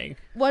without saying.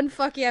 One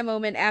fuck yeah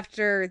moment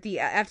after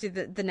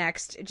the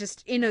next,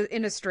 just in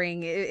a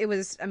string. It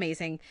was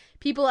amazing.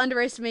 People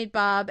underestimate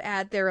Bob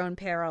at their own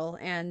peril,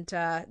 and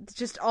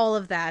just all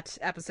of that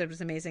episode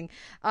was amazing.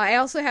 I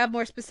also have,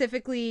 more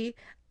specifically,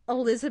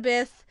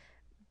 Elizabeth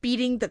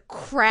beating the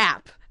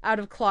crap out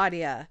of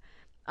Claudia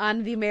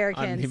on The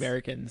Americans. On The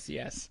Americans,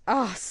 yes.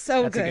 Oh,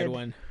 so That's good. That's a good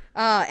one.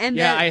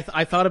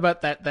 I thought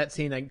about that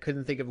scene. I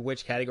couldn't think of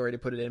which category to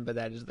put it in, but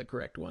that is the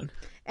correct one.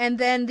 And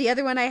then the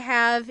other one I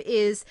have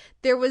is,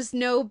 there was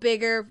no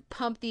bigger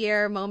pump the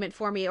air moment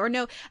for me, or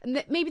no,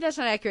 maybe that's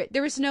not accurate.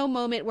 There was no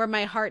moment where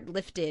my heart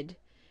lifted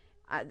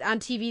on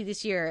TV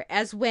this year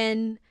as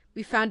when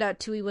we found out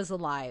Tui was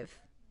alive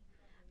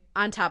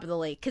on top of the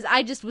lake, because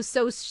I just was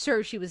so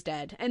sure she was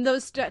dead. And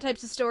those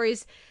types of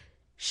stories,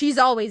 she's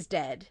always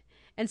dead.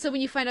 And so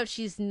when you find out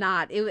she's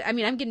not, I'm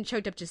getting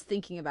choked up just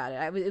thinking about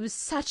it. It was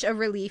such a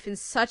relief and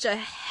such a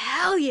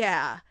hell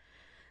yeah.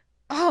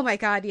 Oh my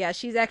God, yeah,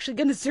 she's actually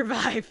going to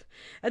survive.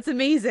 That's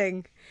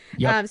amazing.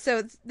 Yep.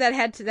 So that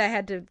had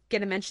to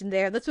get a mention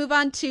there. Let's move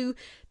on to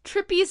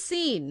trippiest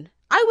scene.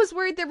 I was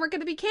worried there weren't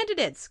going to be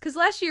candidates, because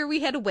last year we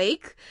had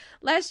Awake.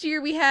 Last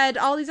year we had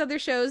all these other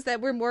shows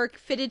that were more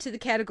fitted to the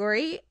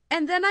category.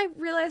 And then I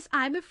realized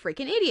I'm a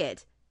freaking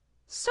idiot.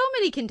 So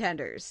many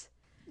contenders.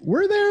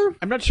 Were there?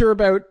 I'm not sure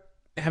about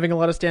having a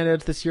lot of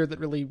standouts this year that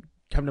really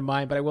come to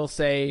mind, but I will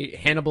say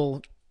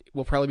Hannibal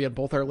will probably be on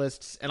both our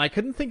lists. And I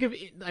couldn't think of,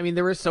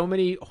 there were so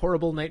many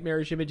horrible,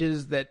 nightmarish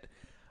images that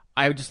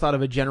I just thought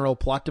of a general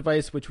plot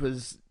device, which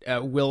was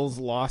Will's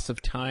loss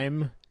of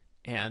time,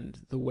 and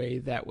the way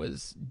that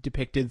was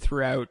depicted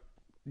throughout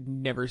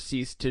never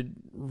ceased to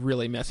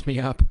really mess me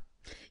up.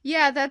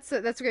 Yeah, that's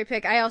a great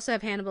pick. I also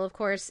have Hannibal, of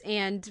course,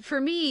 and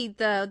for me,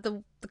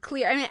 the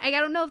clear, I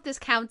don't know if this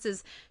counts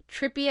as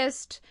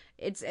trippiest.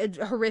 It's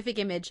a horrific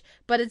image,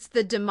 but it's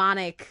the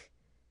demonic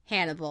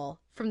Hannibal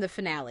from the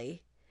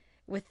finale,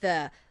 with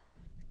the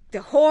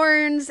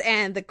horns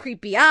and the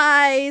creepy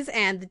eyes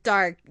and the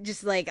dark,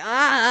 just like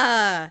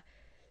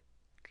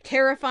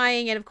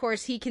terrifying. And of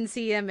course he can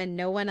see him and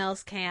no one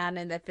else can,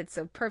 and that fits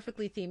so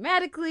perfectly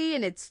thematically,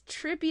 and it's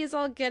trippy as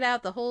all get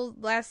out. The whole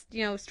last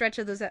stretch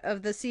of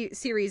the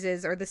series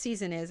is, or the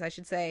season is, I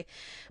should say,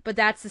 but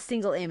that's the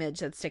single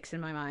image that sticks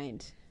in my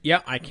mind.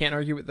 Yeah, I can't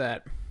argue with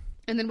that.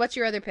 And then what's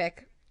your other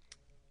pick?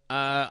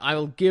 I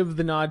will give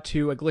the nod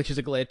to A Glitch is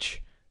a Glitch,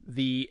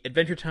 the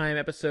Adventure Time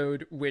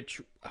episode,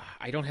 which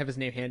I don't have his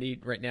name handy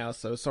right now,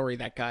 so sorry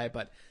that guy,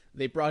 but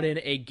they brought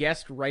in a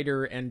guest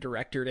writer and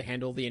director to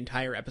handle the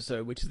entire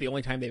episode, which is the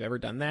only time they've ever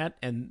done that,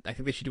 and I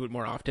think they should do it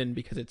more often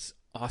because it's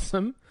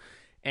awesome.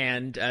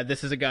 And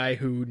this is a guy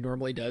who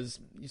normally does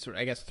sort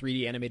of,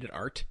 3D animated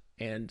art,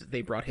 and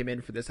they brought him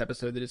in for this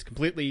episode that is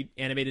completely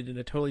animated in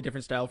a totally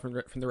different style from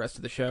the rest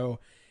of the show.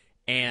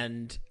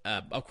 And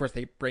of course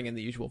they bring in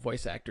the usual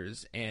voice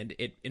actors, and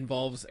it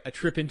involves a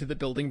trip into the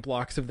building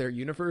blocks of their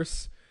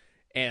universe,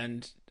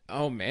 and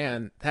oh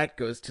man, that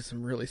goes to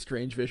some really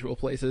strange visual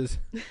places.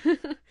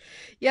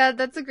 Yeah,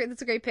 that's a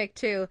great pick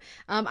too.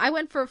 I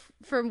went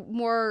for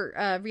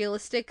more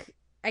realistic,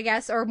 I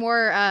guess, or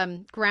more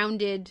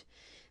grounded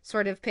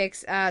sort of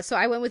picks. So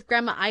I went with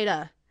Grandma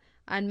Ida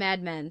on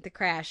Mad Men: The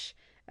Crash.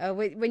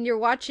 When you're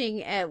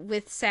watching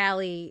with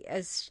Sally,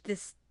 as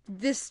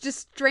this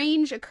just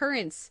strange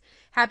occurrence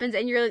happens,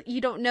 and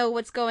you don't know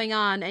what's going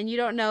on, and you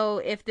don't know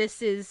if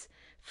this is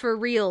for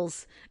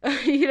reals.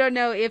 You don't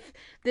know if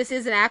this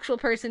is an actual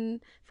person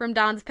from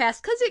Don's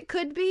past, because it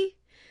could be,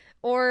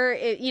 or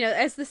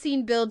as the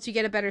scene builds, you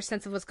get a better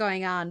sense of what's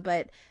going on.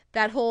 But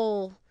that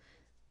whole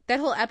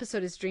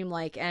episode is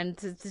dreamlike, and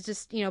to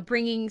just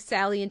bringing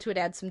Sally into it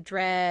adds some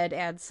dread,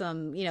 adds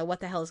some what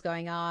the hell is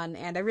going on,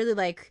 and I really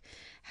like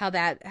how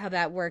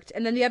that worked.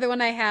 And then the other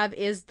one I have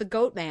is the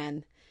Goat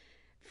Man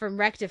from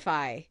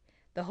Rectify.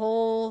 The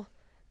whole...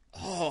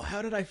 Oh,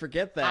 how did I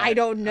forget that? I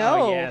don't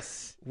know. Oh,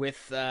 yes.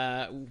 With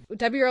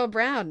W. Earl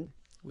Brown.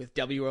 With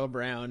W. Earl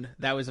Brown.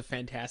 That was a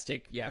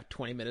fantastic,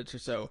 20 minutes or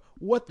so.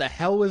 What the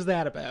hell was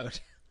that about?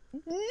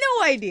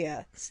 No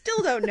idea.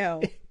 Still don't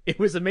know. It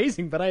was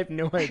amazing, but I have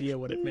no idea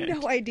what it meant.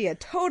 No idea.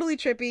 Totally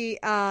trippy.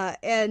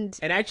 And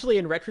actually,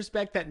 in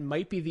retrospect, that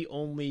might be the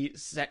only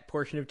set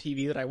portion of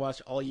TV that I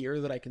watched all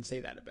year that I can say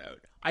that about.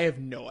 I have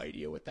no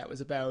idea what that was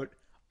about.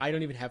 I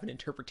don't even have an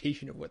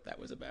interpretation of what that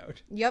was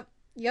about. Yep,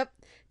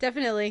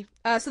 definitely.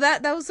 So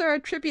those are our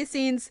trippiest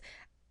scenes.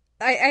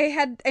 I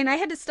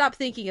had to stop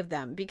thinking of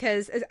them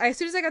because as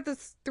soon as I got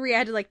those three, I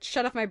had to like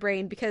shut off my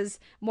brain because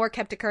more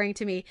kept occurring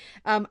to me.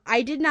 I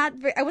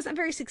wasn't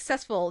very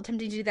successful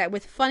attempting to do that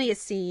with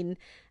funniest scene.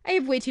 I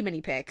have way too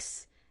many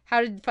picks.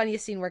 How did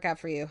funniest scene work out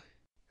for you?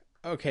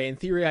 Okay, in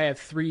theory I have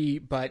three,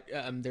 but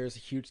there's a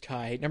huge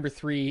tie. Number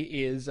 3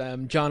 is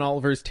John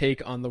Oliver's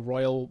take on the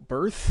royal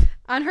birth.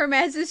 On Her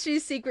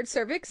Majesty's Secret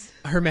Service?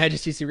 Her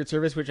Majesty's Secret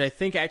Service, which I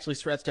think actually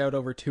stretched out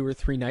over 2 or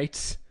 3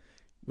 nights,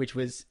 which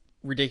was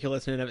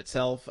ridiculous in and of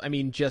itself. I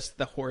mean, just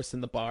the horse in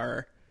the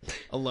bar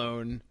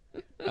alone,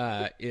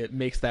 it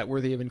makes that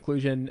worthy of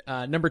inclusion.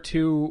 Number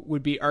 2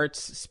 would be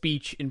Art's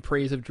speech in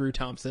praise of Drew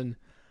Thompson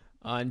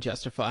on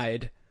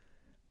Justified.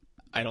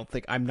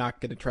 I'm not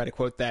going to try to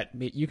quote that.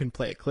 You can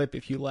play a clip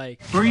if you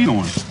like. Where are you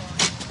going?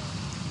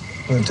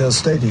 I'm going to tell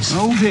Stadies.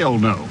 Oh, hell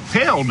no.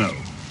 Hell no.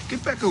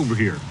 Get back over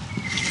here.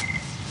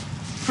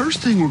 First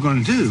thing we're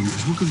going to do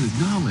is we're going to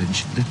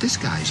acknowledge that this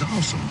guy's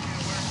awesome.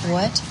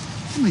 What?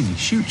 I mean, he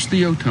shoots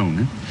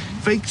Theotonin,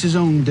 fakes his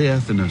own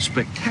death in a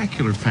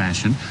spectacular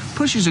fashion,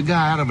 pushes a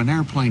guy out of an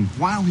airplane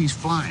while he's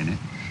flying it,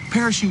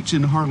 parachutes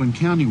into Harlan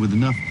County with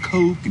enough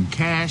coke and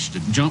cash to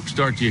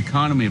jumpstart the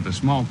economy of a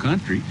small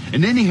country,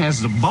 and then he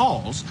has the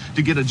balls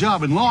to get a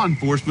job in law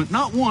enforcement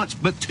not once,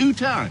 but 2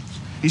 times.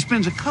 He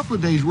spends a couple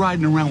of days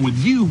riding around with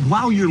you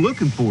while you're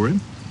looking for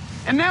him,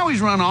 and now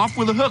he's run off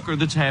with a hooker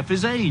that's half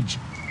his age.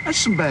 That's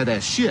some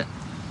badass shit.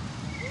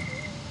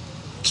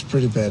 It's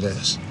pretty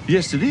badass.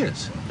 Yes, it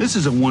is. This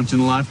is a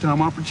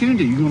once-in-a-lifetime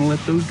opportunity. You gonna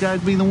let those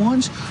guys be the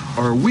ones,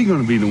 or are we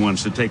gonna be the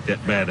ones to take that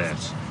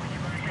badass?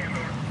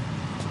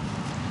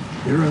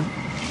 You're right.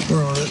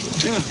 We're on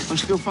it. Yeah,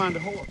 let's go find a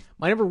whore.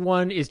 My number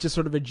 1 is just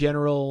sort of a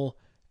general,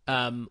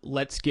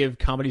 let's give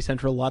Comedy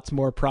Central lots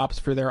more props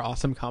for their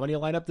awesome comedy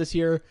lineup this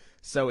year.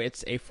 So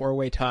it's a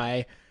 4-way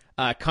tie.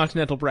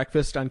 Continental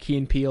Breakfast on Key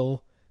and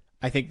Peele.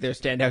 I think their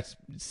standout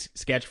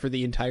sketch for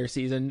the entire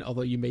season,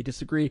 although you may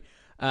disagree.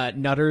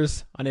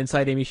 Nutters on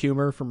Inside Amy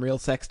Schumer from Real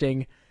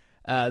Sexting.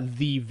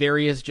 The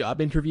various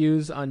job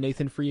interviews on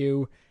Nathan For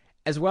You.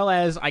 As well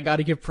as, I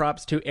gotta give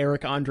props to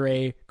Eric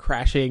Andre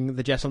crashing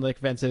the Jesselnick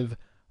Offensive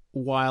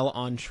while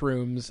on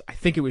shrooms. I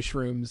think it was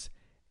shrooms.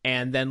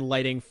 And then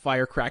lighting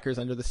firecrackers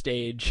under the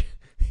stage.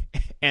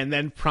 And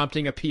then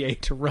prompting a PA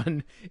to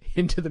run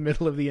into the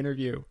middle of the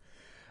interview.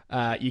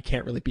 You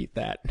can't really beat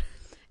that.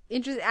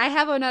 Interesting. I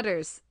have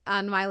O'Nutters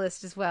on my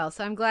list as well,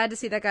 so I'm glad to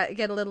see that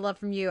get a little love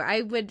from you.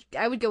 I would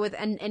go with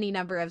any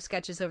number of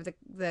sketches over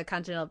the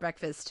Continental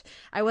Breakfast.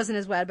 I wasn't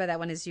as wowed by that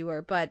one as you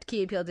were, but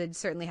Key and Peele did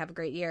certainly have a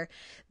great year.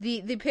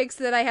 The picks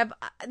that I have,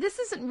 this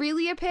isn't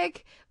really a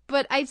pick,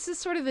 but I just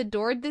sort of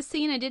adored this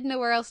scene. I didn't know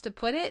where else to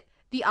put it.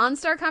 The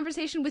OnStar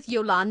conversation with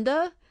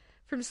Yolanda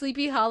from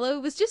Sleepy Hollow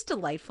was just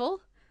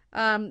delightful.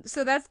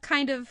 So that's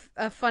kind of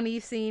a funny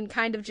scene,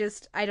 kind of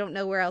just, I don't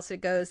know where else it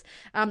goes.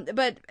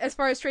 But as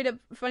far as straight up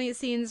funniest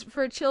scenes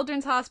for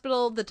Children's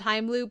Hospital, the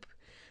time loop,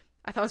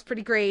 I thought was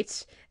pretty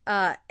great.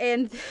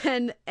 And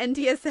then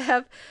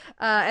NTSF,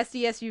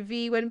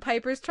 SDSUV, when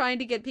Piper's trying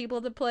to get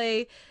people to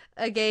play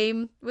a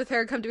game with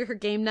her, come to her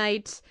game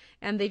night,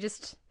 and they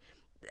just,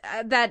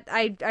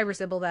 I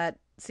resemble that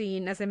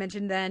scene, as I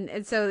mentioned then,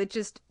 and so it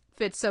just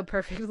fits so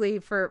perfectly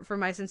for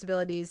my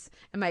sensibilities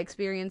and my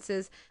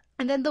experiences.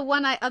 And then the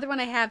other one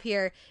I have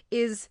here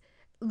is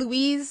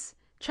Louise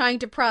trying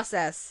to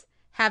process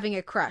having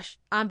a crush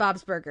on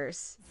Bob's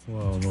Burgers.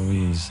 Whoa,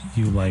 Louise,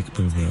 you like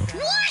Boo Boo.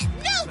 What?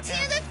 No,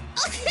 Tanner.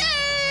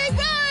 Okay,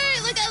 right.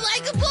 Like I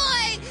like a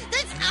boy.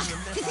 That's.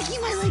 You think he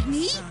might like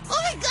me?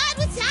 Oh my God,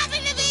 what's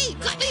happened to me?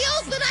 Cut me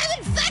open. I'm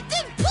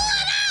infected. Pull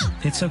it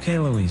out. It's okay,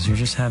 Louise. You're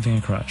just having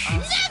a crush.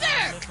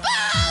 Never.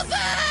 Boo Boo.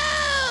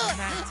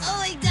 Oh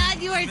my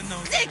God, you are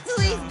sick,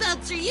 Louise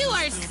Belcher. You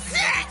are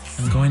sick.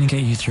 I'm going to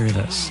get you through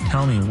this.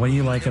 Tell me, what do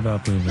you like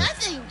about Boo Boo?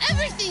 Nothing.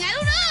 Everything. I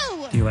don't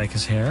know. Do you like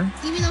his hair?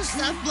 You mean those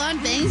soft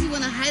blonde bangs you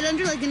want to hide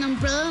under like an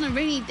umbrella on a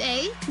rainy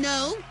day?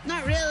 No,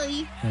 not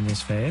really. And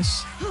his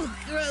face? Oh,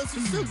 gross.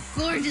 It's so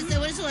gorgeous.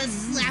 I just want to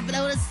slap it.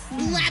 I want to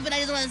slap it. I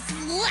just want to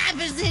slap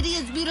his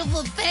hideous,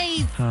 beautiful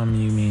face. You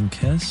mean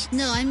kiss?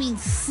 No, I mean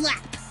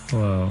slap.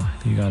 Whoa,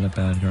 you got a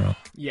bad girl.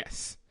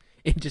 Yes.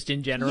 Just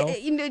in general? Yeah,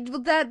 you know,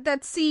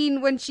 that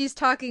scene when she's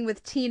talking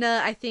with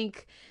Tina, I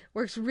think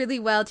works really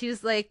well.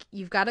 Tina's like,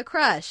 you've got a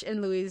crush, and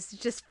Louise is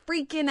just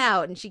freaking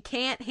out, and she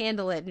can't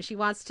handle it, and she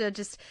wants to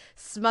just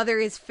smother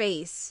his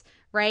face,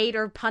 right?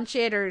 Or punch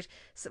it, or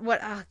what?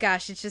 Oh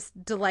gosh, it's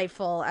just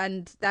delightful.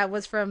 And that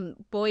was from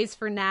Boys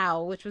for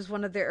Now, which was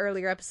one of their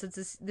earlier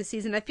episodes this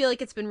season. I feel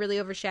like it's been really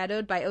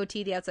overshadowed by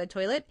OT, The Outside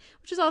Toilet,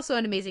 which is also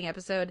an amazing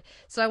episode.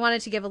 So I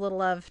wanted to give a little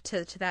love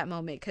to that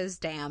moment, because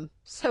damn,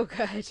 so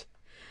good.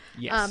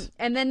 Yes.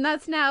 And then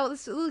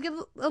we'll get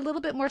a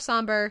little bit more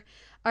somber.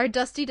 Our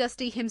Dusty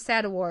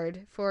Himsad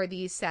Award for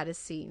the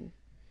saddest scene.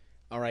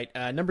 All right.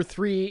 Number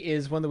 3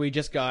 is one that we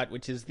just got,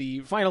 which is the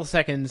final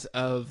seconds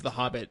of The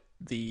Hobbit,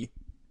 the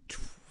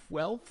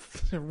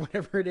 12th or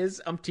whatever it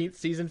is, umpteenth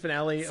season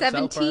finale of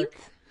South Park.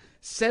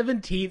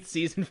 17th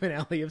season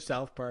finale of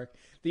South Park.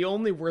 The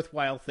only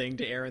worthwhile thing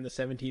to air in the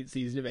 17th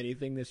season of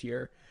anything this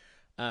year.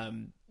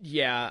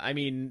 Yeah, I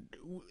mean,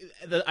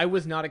 I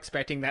was not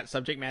expecting that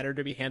subject matter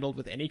to be handled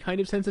with any kind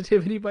of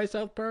sensitivity by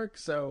South Park,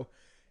 so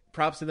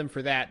props to them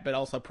for that, but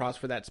also props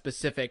for that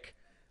specific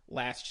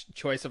last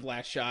choice of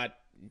last shot.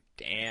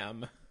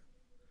 Damn.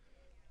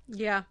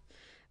 Yeah.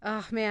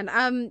 Oh,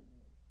 man.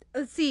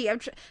 Let's see. I'm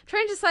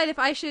trying to decide if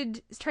I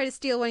should try to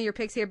steal one of your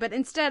picks here, but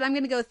instead I'm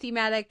going to go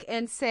thematic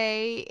and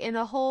say, in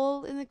a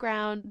hole in the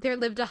ground, there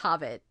lived a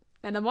hobbit.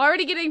 And I'm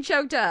already getting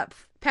choked up.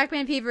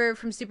 Pac-Man Fever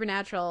from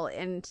Supernatural,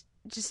 and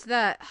just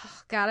that,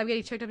 oh God, I'm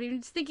getting choked up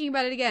even just thinking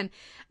about it again.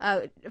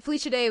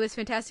 Felicia Day was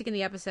fantastic in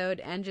the episode,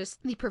 and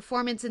just the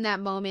performance in that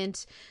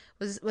moment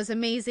was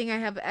amazing. I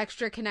have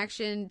extra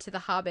connection to The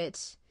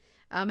Hobbit,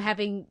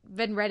 having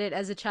been read it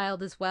as a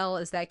child as well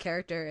as that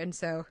character, and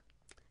so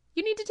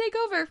you need to take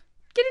over.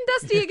 Getting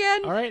dusty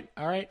again.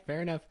 All right,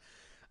 fair enough.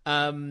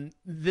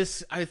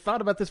 I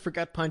thought about this for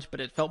Gut Punch, but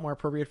it felt more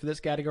appropriate for this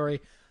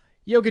category.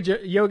 Yoga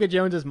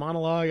Jones's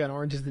monologue on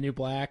Orange is the New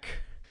Black.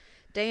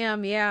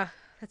 Damn, yeah.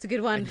 That's a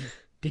good one.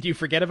 Did you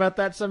forget about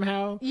that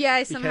somehow? Yeah,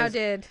 I somehow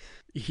did.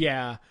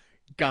 Yeah,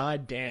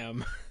 god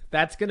damn.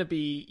 That's going to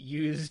be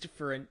used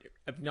for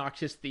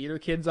obnoxious theater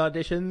kids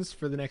auditions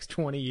for the next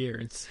 20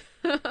 years.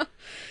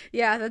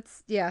 Yeah.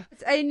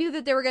 I knew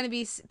that there were going to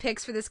be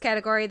picks for this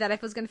category that I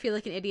was going to feel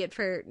like an idiot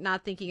for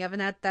not thinking of,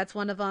 and that's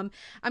one of them.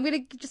 I'm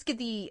going to just get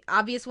the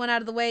obvious one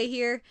out of the way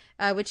here,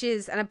 which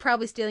is, and I'm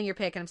probably stealing your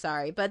pick, and I'm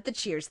sorry, but the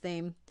Cheers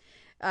theme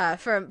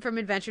from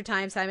Adventure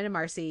Time, Simon and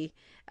Marcy.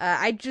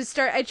 I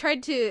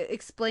tried to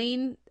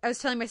explain. I was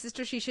telling my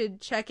sister she should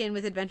check in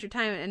with Adventure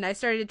Time, and I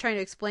started trying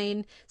to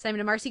explain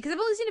Simon and Marcy because I've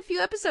only seen a few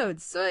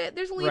episodes, so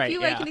there's only a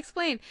few I can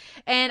explain.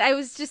 And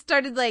I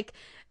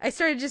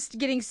started just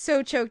getting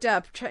so choked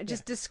up,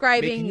 just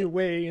describing making your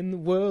way in the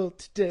world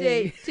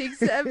today.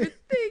 Takes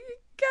everything.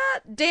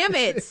 God damn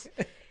it!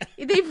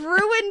 They've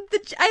ruined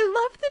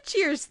I love the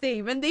Cheers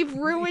theme, and they've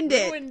ruined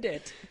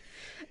it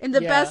in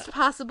the best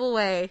possible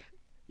way.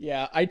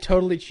 Yeah, I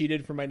totally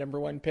cheated for my number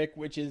 1 pick,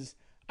 which is,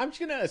 I'm just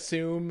going to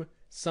assume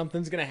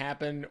something's going to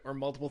happen or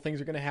multiple things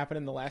are going to happen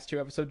in the last 2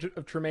 episodes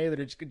of Treme that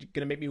are just going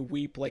to make me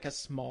weep like a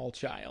small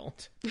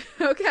child.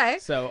 Okay.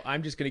 So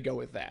I'm just going to go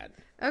with that.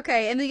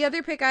 Okay, and the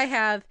other pick I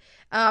have,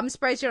 I'm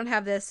surprised you don't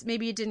have this.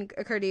 Maybe it didn't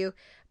occur to you,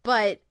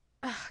 but,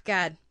 oh,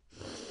 God.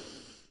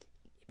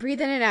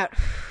 Breathe in and out.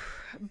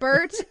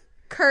 Bert,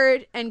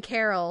 Kurt, and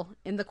Carol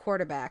in The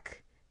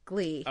Quarterback.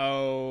 Glee.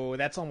 Oh,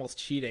 that's almost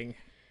cheating.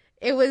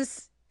 It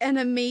was an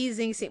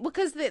amazing scene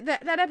because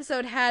that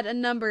episode had a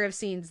number of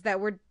scenes that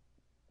were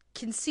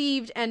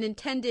conceived and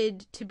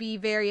intended to be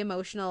very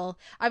emotional.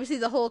 Obviously,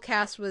 the whole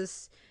cast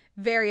was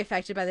very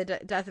affected by the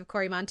death of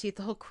Corey Monteith,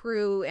 the whole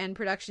crew and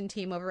production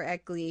team over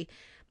at Glee.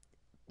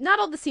 Not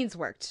all the scenes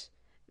worked.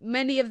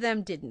 Many of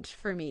them didn't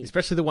for me.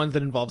 Especially the ones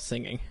that involve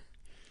singing.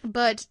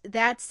 But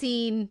that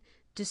scene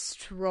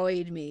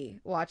destroyed me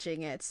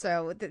watching it.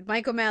 So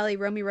Mike O'Malley,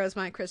 Romy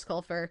Rosemont, Chris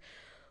Colfer,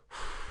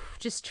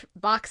 just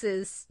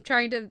boxes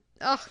trying to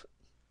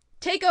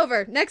take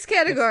over. Next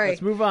category.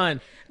 Let's move on.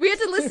 We have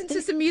to listen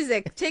to some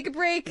music, take a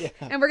break,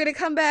 and we're going to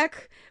come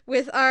back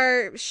with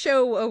our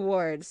show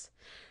awards.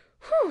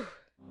 Whew.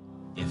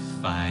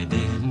 If I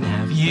didn't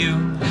have you,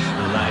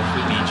 life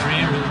would be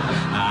dreary.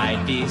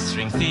 I'd be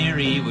string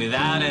theory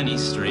without any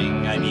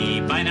string. I'd be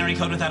binary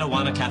code without a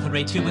wand, a cathode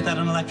ray tube without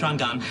an electron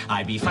gun.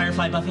 I'd be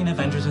Firefly buffing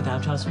Avengers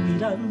without Joss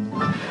Whedon.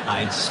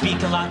 I'd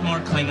speak a lot more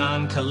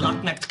Klingon,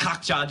 Kaluknecht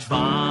Cockjudge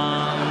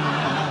Von.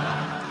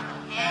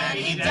 And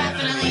he'd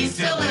definitely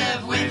still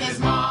live with his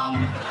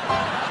mom.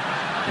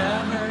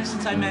 Ever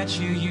since I met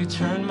you, you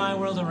turned my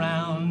world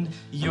around.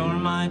 You're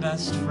my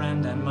best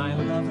friend and my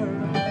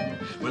lover.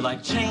 We're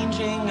like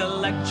changing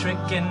electric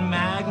and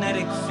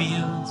magnetic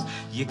fields.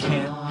 You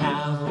can't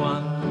have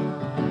one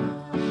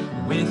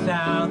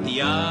without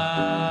the other.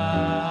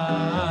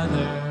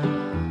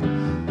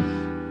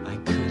 I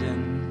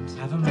couldn't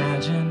have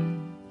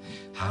imagined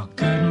how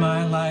good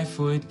my life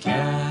would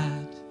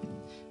get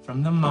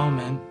from the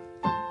moment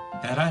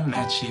that I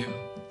met you,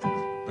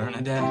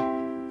 Bernadette.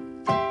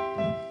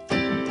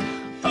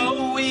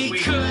 Oh, we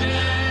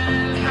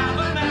couldn't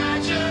have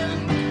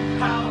imagined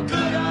how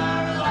good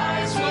our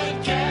lives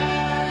would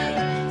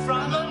get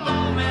from the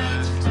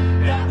moment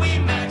that we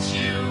met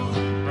you,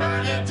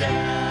 Bernadette.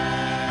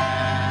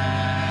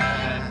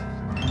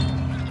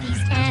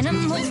 These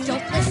animals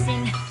don't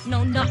listen,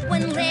 no, not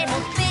one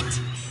little bit.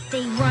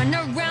 They run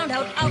around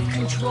out of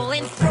control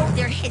and throw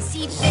their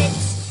hissy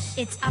fits.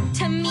 It's up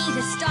to me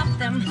to stop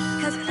them,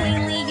 'cause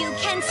plainly you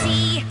can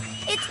see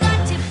it's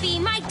got to be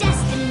my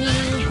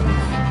destiny,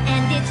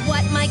 and it's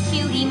what my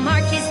cutie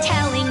mark is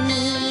telling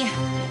me.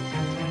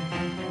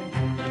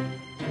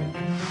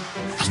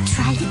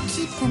 Try to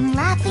keep them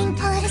laughing,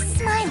 put a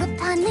smile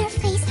upon their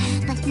face.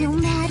 But no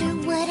matter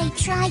what I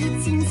try,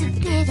 it seems a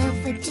bit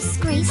of a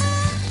disgrace.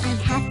 I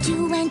have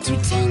to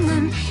entertain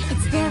them,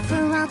 it's there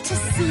for all to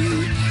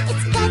see.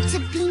 It's got to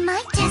be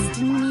my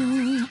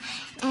destiny,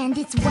 and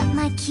it's what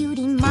my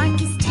cutie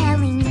Mark is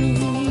telling me.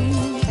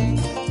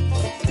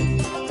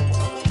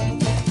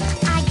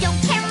 I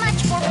don't care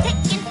much for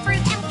picking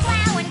fruit and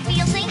plowing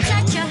fields, ain't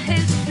such a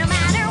hoot. No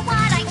matter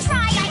what I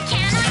try, I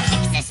cannot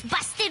fix this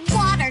busted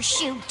water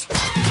chute.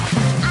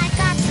 I've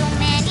got so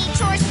many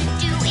chores to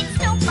do, it's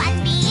no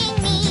fun being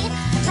me.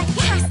 But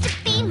it has to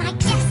be my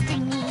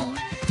destiny,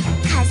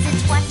 'cause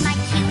it's what my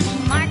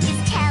cutie Mark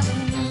is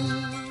telling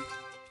me.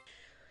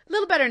 A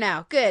little better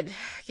now. Good.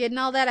 Getting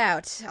all that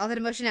out. All that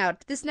emotion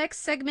out. This next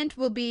segment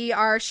will be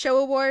our show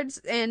awards,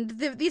 and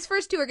these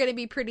first two are going to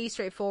be pretty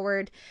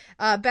straightforward.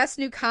 Best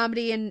new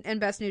comedy and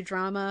best new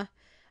drama.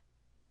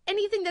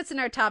 Anything that's in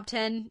our top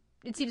 10,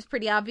 it seems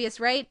pretty obvious,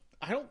 right?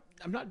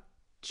 I'm not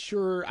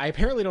sure. I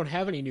apparently don't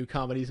have any new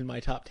comedies in my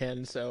top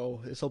 10,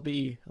 so this will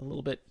be a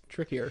little bit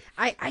trickier.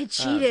 I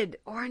cheated.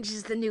 Orange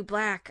is the New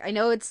Black. I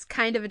know it's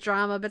kind of a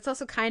drama, but it's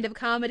also kind of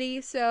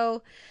comedy,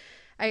 so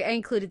I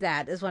included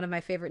that as one of my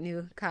favorite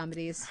new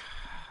comedies.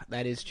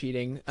 That is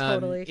cheating.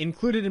 Totally.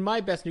 Included in my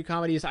best new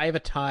comedies, I have a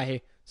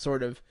tie,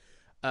 sort of.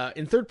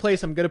 In third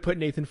place, I'm going to put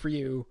Nathan For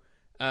You.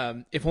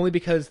 If only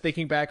because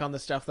thinking back on the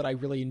stuff that I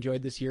really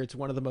enjoyed this year, it's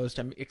one of the most.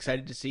 I'm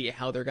excited to see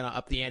how they're going to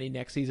up the ante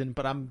next season.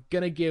 But I'm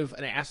going to give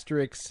an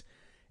asterisk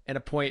and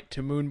a point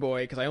to Moon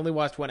Boy because I only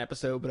watched one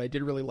episode, but I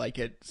did really like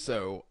it.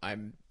 So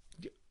I'm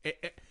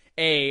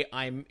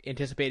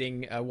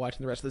anticipating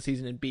watching the rest of the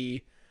season, and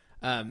B,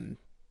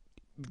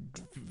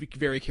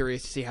 very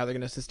curious to see how they're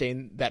going to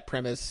sustain that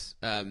premise.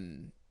 I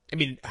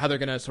mean, how they're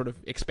going to sort of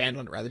expand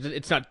on it, rather.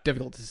 It's not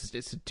difficult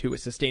to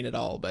sustain it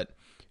all, but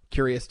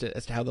curious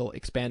as to how they'll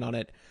expand on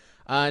it.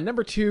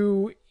 Number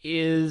 2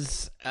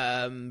 is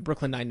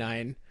Brooklyn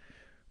Nine-Nine,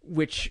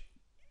 which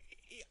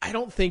I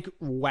don't think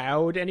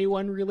wowed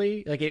anyone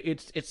really. Like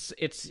it's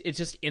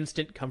just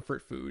instant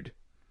comfort food.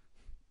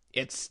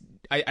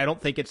 I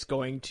don't think it's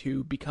going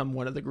to become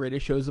one of the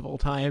greatest shows of all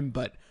time,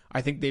 but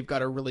I think they've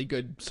got a really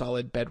good,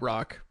 solid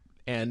bedrock,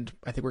 and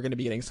I think we're going to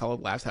be getting solid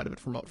laughs out of it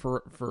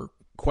for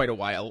quite a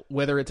while.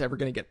 Whether it's ever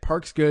going to get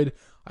Parks good,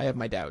 I have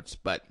my doubts,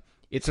 but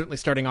it's certainly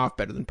starting off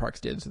better than Parks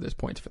did, so there's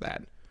points for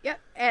that. Yeah,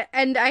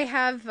 and I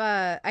have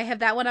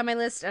that one on my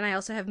list, and I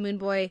also have Moon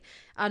Boy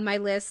on my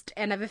list,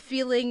 and I have a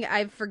feeling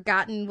I've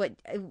forgotten what,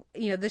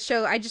 the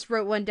show. I just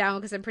wrote one down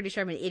because I'm pretty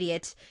sure I'm an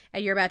idiot,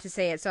 and you're about to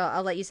say it, so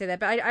I'll let you say that.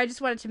 But I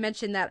just wanted to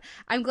mention that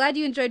I'm glad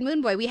you enjoyed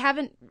Moon Boy. We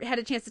haven't had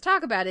a chance to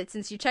talk about it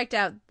since you checked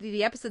out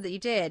the episode that you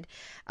did,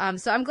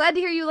 so I'm glad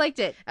to hear you liked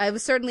it. It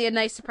was certainly a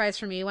nice surprise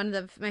for me, one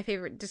of my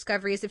favorite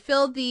discoveries. It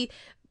filled the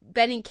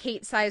Ben and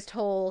Kate sized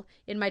hole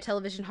in my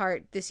television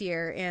heart this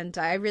year, and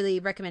I really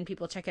recommend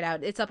people check it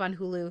out. It's up on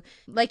Hulu.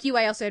 Like you,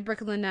 I also had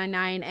Brooklyn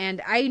Nine-Nine, and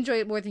I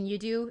enjoy it more than you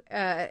do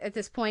at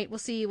this point. We'll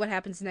see what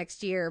happens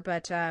next year,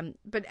 but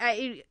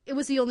it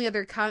was the only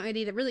other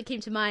comedy that really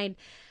came to mind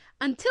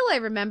until I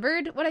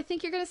remembered what I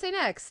think you're going to say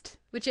next,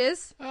 which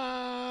is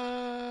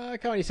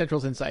Comedy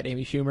Central's Inside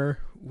Amy Schumer,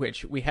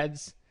 which we had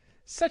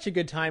such a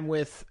good time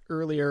with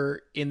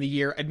earlier in the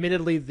year.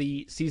 Admittedly,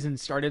 the season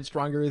started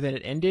stronger than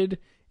it ended.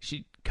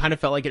 She kind of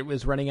felt like it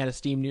was running out of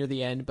steam near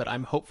the end, but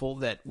I'm hopeful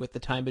that with the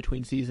time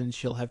between seasons,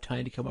 she'll have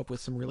time to come up with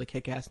some really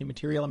kick-ass new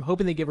material. I'm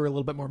hoping they give her a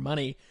little bit more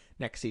money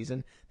next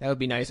season. That would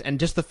be nice. And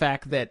just the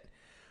fact that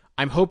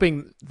I'm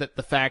hoping that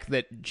the fact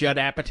that Judd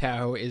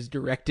Apatow is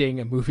directing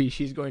a movie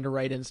she's going to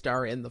write and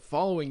star in the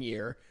following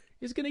year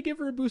is going to give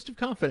her a boost of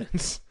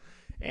confidence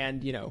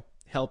and,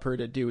 help her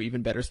to do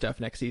even better stuff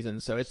next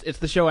season. So it's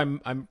the show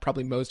I'm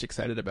probably most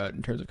excited about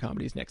in terms of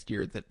comedies next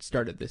year that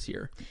started this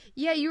year.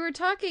 Yeah, you were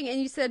talking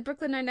and you said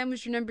Brooklyn Nine-Nine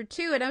was your number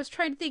 2, and I was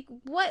trying to think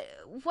what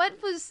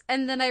was,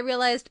 and then I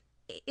realized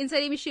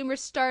Inside Amy Schumer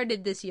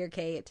started this year,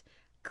 Kate.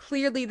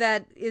 Clearly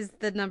that is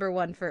the number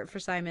 1 for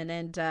Simon,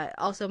 and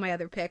also my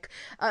other pick.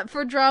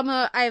 For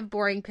drama, I have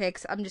boring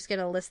picks. I'm just going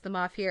to list them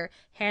off here.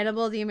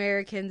 Hannibal, The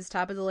Americans,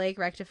 Top of the Lake,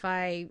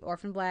 Rectify,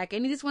 Orphan Black,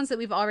 any of these ones that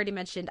we've already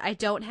mentioned. I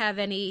don't have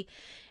any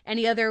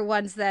other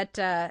ones that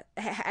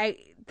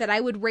I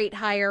would rate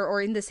higher or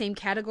in the same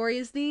category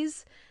as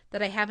these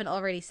that I haven't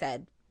already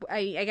said.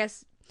 I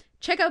guess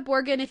check out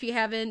Borgen if you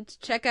haven't.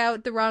 Check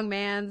out The Wrong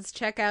Man's.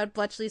 Check out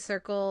Bletchley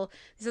Circle.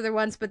 These other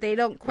ones, but they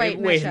don't quite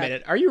Wait a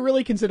minute. Are you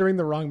really considering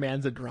The Wrong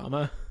Man's a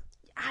drama?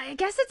 I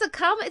guess it's a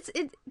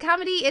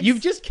comedy.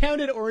 You've just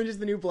counted Orange is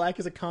the New Black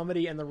as a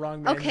comedy and The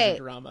Wrong Man's as a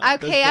drama.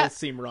 Okay, those both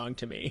seem wrong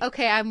to me.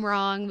 Okay, I'm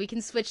wrong. We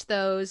can switch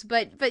those.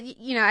 But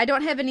I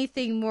don't have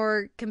anything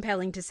more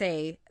compelling to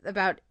say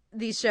about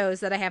these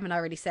shows that I haven't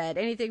already said.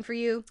 Anything for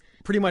you?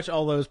 Pretty much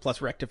all those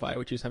plus Rectify,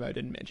 which is something I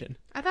didn't mention.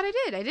 I thought I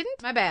did. I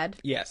didn't? My bad.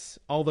 Yes,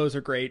 all those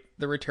are great.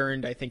 The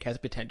Returned, I think, has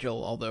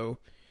potential, although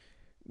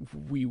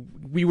we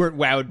weren't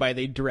wowed by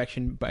the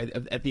direction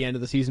at the end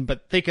of the season,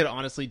 but they could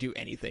honestly do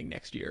anything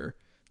next year.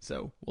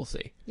 So we'll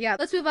see. Yeah,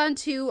 let's move on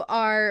to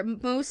our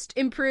most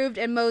improved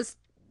and most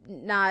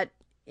not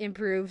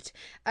improved.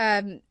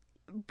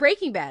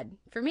 Breaking Bad,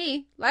 for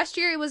me, last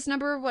year it was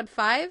number,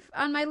 5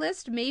 on my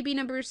list? Maybe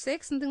number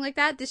 6, something like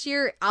that. This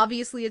year,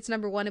 obviously, it's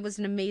number 1. It was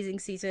an amazing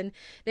season.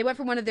 They went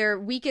from one of their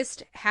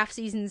weakest half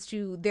seasons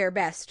to their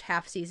best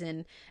half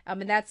season.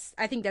 And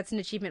I think that's an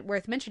achievement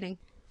worth mentioning.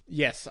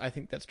 Yes, I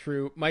think that's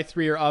true. My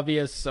 3 are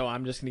obvious, so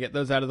I'm just going to get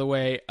those out of the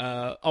way.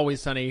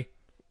 Always Sunny,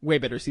 way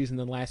better season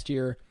than last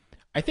year.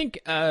 I think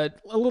a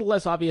little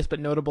less obvious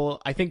but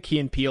notable, I think Key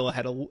and Peele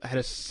had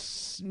a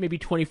maybe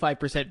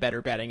 25%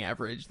 better batting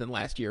average than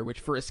last year, which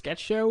for a sketch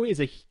show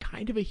is a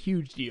kind of a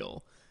huge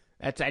deal.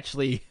 It's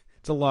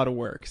a lot of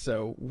work,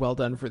 so well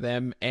done for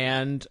them.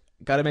 And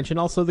gotta mention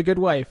also The Good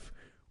Wife,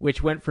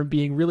 which went from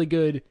being really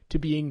good to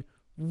being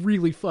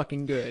really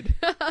fucking good.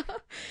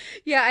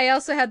 Yeah, I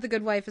also had The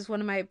Good Wife as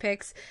one of my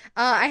picks.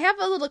 I have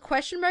a little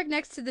question mark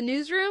next to The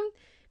Newsroom,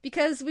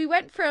 because we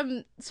went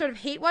from sort of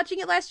hate watching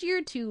it last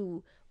year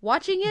to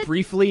watching it.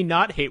 Briefly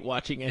not hate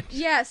watching it.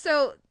 Yeah,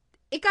 so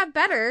it got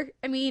better.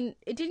 I mean,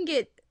 it didn't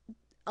get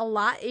a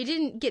lot. It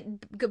didn't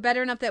get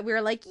better enough that we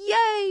were like,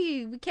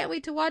 yay, we can't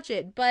wait to watch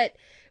it. But,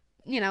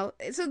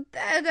 so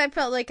I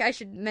felt like I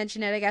should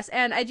mention it, I guess.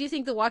 And I do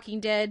think The Walking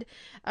Dead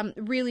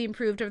really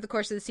improved over the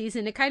course of the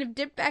season. It kind of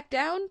dipped back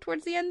down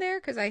towards the end there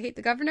because I hate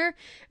the governor.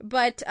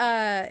 But,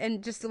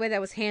 and just the way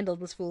that was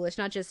handled was foolish.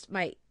 Not just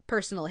my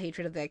personal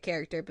hatred of that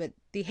character, but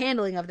the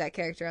handling of that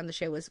character on the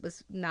show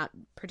was not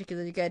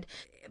particularly good.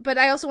 But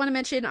I also want to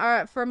mention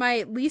for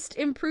my least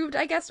improved,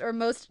 I guess, or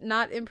most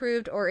not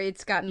improved, or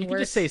it's gotten worse. You can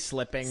just say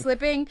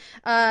slipping.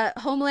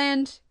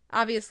 Homeland,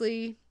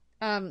 obviously.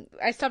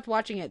 I stopped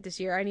watching it this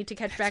year. I need to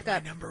catch back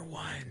up. Number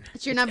 1.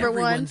 It's your number one.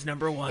 Everyone's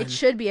number 1. It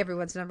should be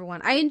everyone's number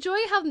 1. I enjoy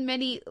how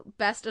many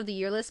best of the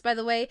year lists, by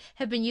the way,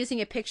 have been using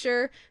a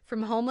picture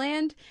from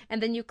Homeland,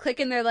 and then you click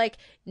and they're like,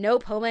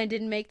 nope, Homeland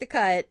didn't make the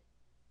cut,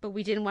 but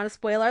we didn't want to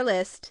spoil our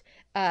list.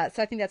 So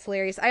I think that's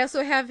hilarious. I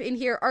also have in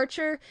here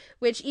Archer,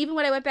 which even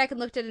when I went back and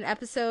looked at an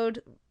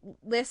episode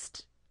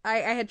list, I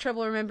had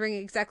trouble remembering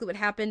exactly what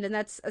happened, and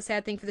that's a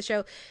sad thing for the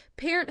show.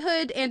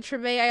 Parenthood and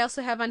Treme I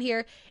also have on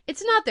here.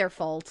 It's not their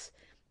fault.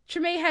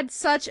 Treme had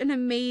such an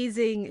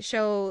amazing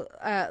show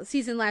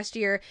season last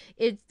year.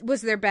 It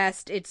was their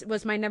best. It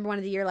was my number 1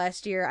 of the year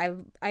last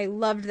year. I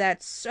loved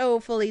that so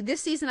fully.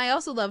 This season I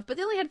also loved, but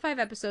they only had 5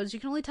 episodes.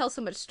 You can only tell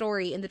so much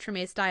story in the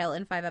Treme style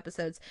in 5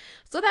 episodes.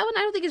 So that one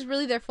I don't think is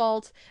really their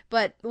fault.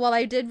 But while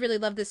I did really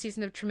love this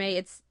season of Treme,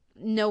 it's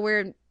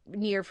nowhere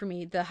near for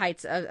me the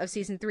heights of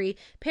season 3.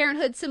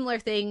 Parenthood, similar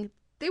thing.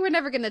 They were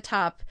never going to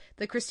top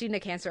the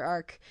Christina cancer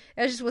arc.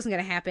 It just wasn't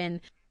going to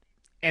happen.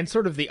 And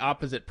sort of the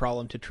opposite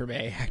problem to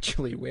Treme,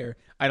 actually, where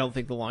I don't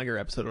think the longer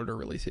episode order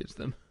really suits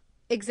them.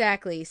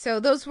 Exactly.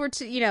 So those were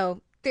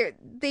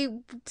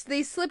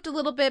they slipped a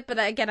little bit, but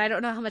again, I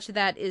don't know how much of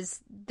that is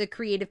the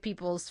creative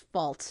people's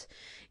fault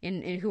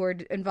in who are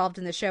involved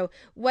in the show.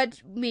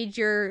 What made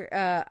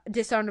your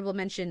dishonorable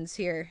mentions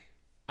here?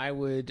 I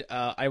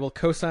will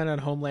co-sign on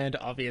Homeland,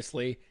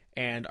 obviously,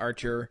 and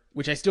Archer,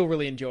 which I still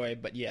really enjoy,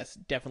 but yes,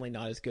 definitely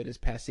not as good as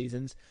past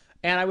seasons.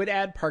 And I would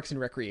add Parks and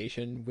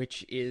Recreation,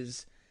 which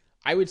is,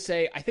 I would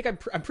say,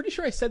 I'm pretty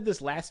sure I said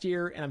this last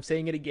year, and I'm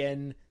saying it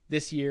again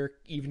this year,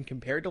 even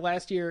compared to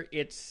last year.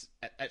 It's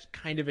a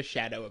kind of a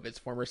shadow of its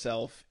former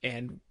self,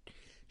 and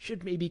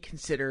should maybe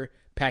consider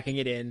packing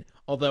it in,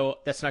 although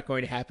that's not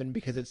going to happen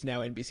because it's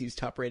now NBC's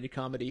top-rated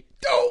comedy.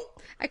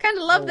 I kind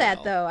of love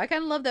that, though. I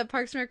kind of love that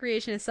Parks and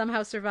Recreation has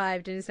somehow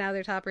survived and is now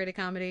their top-rated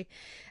comedy.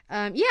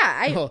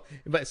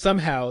 But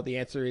somehow the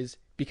answer is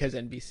because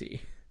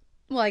NBC.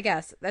 Well, I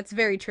guess that's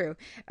very true.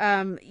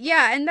 And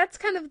that's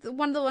kind of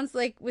one of the ones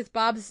like with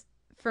Bob's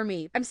for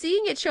me. I'm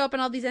seeing it show up on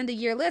all these end of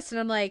year lists, and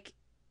I'm like,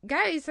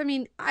 guys, I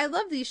mean, I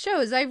love these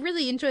shows. I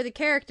really enjoy the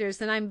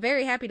characters, and I'm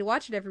very happy to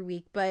watch it every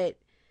week. But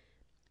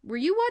were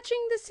you watching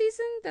this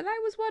season that I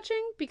was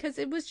watching? Because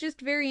it was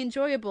just very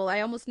enjoyable. I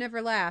almost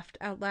never laughed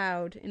out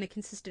loud in a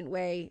consistent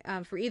way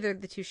for either of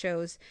the two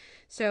shows.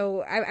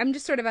 So I'm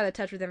just sort of out of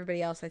touch with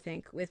everybody else, I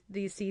think, with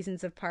these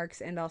seasons of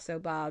Parks and also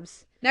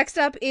Bob's. Next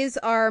up is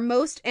our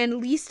most and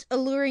least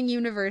alluring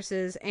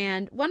universes,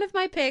 and one of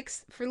my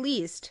picks for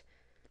least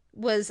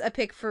was a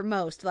pick for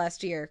most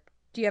last year.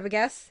 Do you have a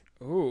guess?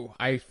 Ooh,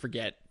 I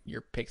forget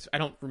your picks. I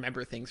don't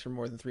remember things from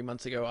more than 3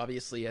 months ago,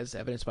 obviously, as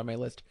evidenced by my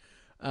list.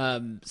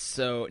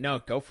 So no,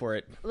 go for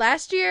it.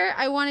 Last year,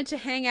 I wanted to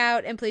hang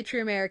out and play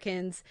True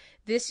Americans.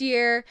 This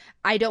year,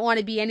 I don't want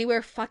to be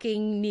anywhere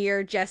fucking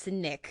near Jess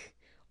and Nick.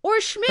 Or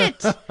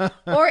Schmidt.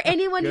 Or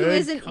anyone who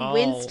isn't call.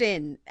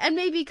 Winston. And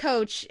maybe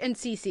Coach and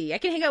Cece. I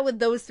can hang out with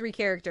those 3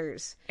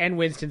 characters. And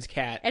Winston's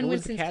cat. And What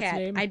Winston's was the cat's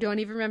cat. name? I don't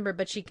even remember,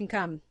 but she can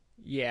come.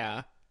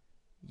 Yeah.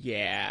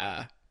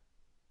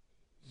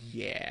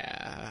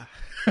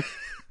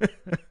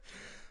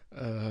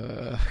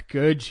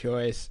 Good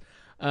choice.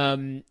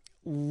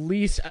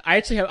 Least, I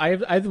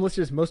have them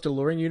listed as most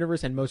alluring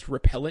universe and most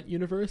repellent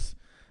universe.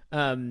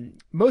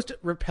 Most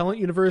repellent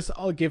universe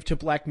I'll give to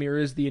Black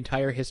Mirror's The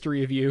Entire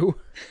History of You.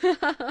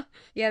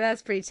 Yeah,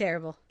 that's pretty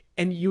terrible.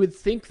 And you would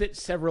think that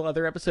several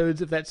other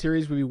episodes of that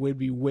series would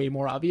be way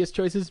more obvious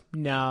choices.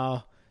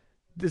 No,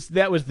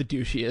 that was the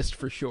douchiest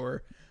for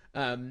sure.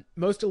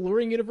 Most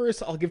alluring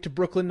universe, I'll give to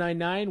Brooklyn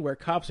Nine-Nine, where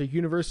cops are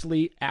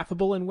universally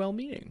affable and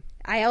well-meaning.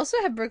 I also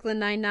have Brooklyn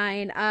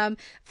Nine-Nine.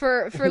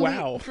 For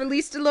Wow. for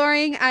least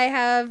alluring, I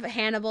have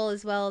Hannibal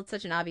as well. It's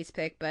such an obvious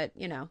pick, but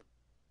no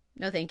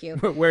thank you.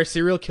 Where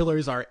serial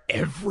killers are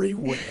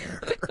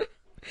everywhere.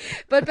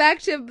 But back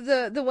to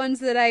the ones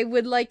that I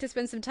would like to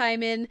spend some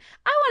time in.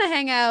 I want to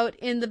hang out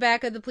in the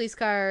back of the police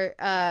car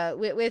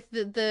with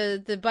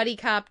the buddy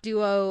cop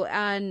duo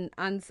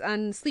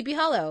on Sleepy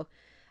Hollow.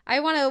 I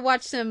want to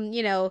watch some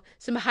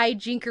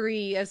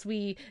hijinkery as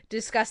we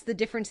discuss the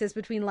differences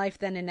between life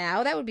then and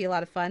now. That would be a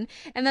lot of fun.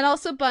 And then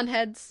also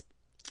Bunheads.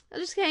 I'll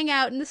just hang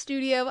out in the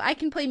studio. I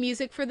can play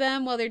music for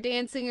them while they're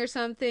dancing or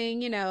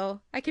something,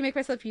 I can make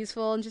myself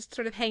useful and just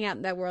sort of hang out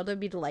in that world. It would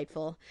be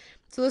delightful.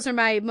 So those are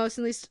my most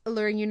and least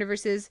alluring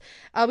universes.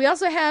 We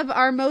also have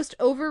our most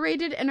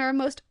overrated and our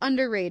most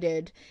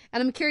underrated.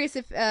 And I'm curious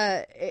if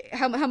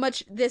how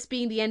much this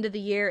being the end of the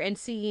year and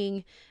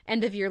seeing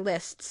end of year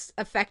lists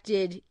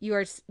affected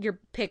your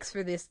picks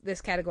for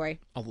this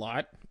category. A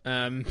lot,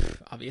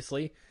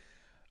 obviously.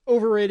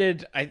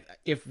 Overrated,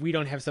 if we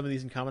don't have some of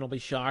these in common, I'll be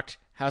shocked.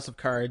 House of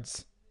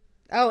Cards.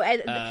 Oh,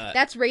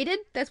 that's rated?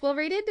 That's well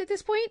rated at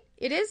this point?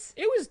 It is?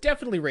 It was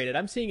definitely rated.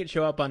 I'm seeing it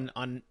show up on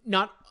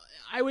not...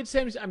 I would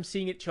say I'm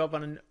seeing it show up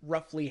on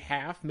roughly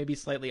half, maybe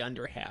slightly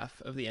under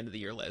half of the end of the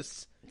year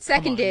lists.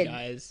 Seconded. Come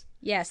on, guys.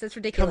 Yes, that's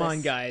ridiculous. Come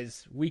on,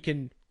 guys. We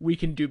can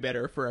do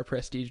better for our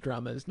prestige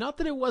dramas. Not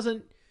that it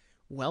wasn't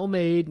well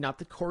made, not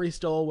that Corey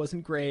Stoll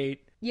wasn't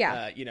great.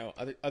 Yeah.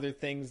 Other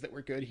things that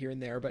were good here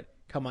and there, but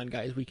come on,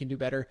 guys, we can do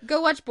better.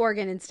 Go watch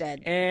Borgen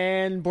instead.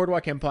 And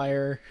Boardwalk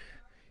Empire.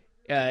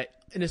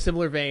 In a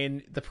similar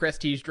vein, the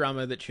prestige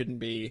drama that shouldn't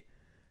be.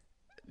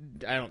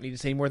 I don't need to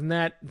say more than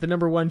that. The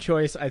number one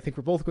choice, I think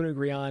we're both going to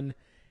agree on,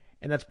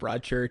 and that's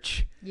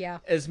Broadchurch. Yeah.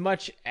 As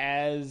much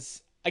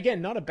as,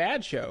 again, not a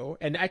bad show,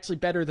 and actually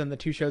better than the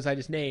two shows I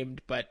just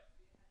named, but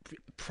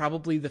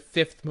probably the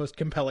fifth most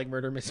compelling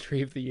murder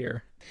mystery of the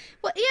year.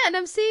 Well, yeah, and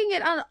I'm seeing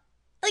it on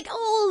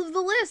all of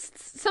the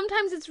lists.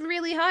 Sometimes it's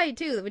really high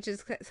too, which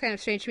is kind of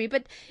strange to me.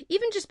 But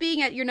even just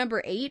being at your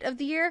number 8 of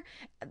the year,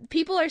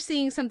 people are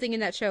seeing something in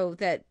that show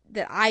that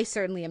I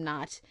certainly am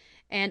not.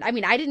 And I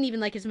mean, I didn't even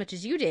like it as much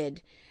as you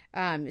did.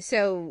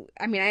 So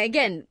I mean,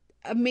 again,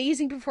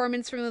 amazing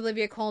performance from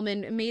Olivia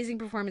Colman, amazing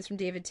performance from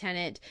David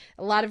Tennant,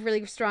 a lot of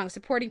really strong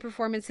supporting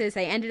performances.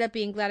 I ended up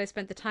being glad I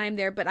spent the time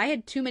there, but I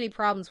had too many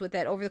problems with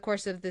that over the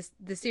course of this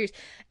series.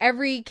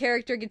 Every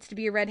character gets to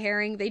be a red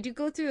herring. They do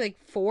go through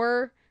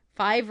 4-5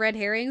 red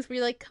herrings where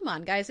you're like, come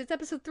on, guys, it's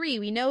episode 3.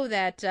 We know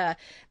that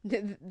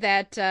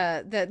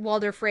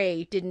Walder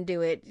Frey didn't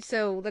do it,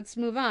 so let's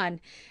move on.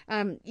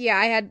 Yeah,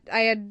 I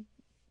had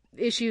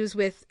issues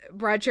with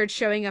Broadchurch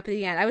showing up at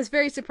the end. I was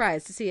very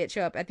surprised to see it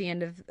show up at the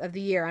end of the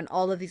year on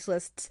all of these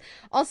lists.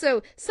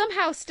 Also,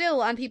 somehow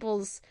still on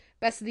people's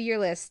best of the year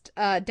list,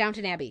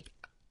 Downton Abbey.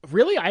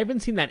 Really? I haven't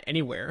seen that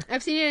anywhere.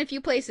 I've seen it in a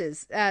few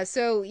places.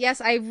 So yes,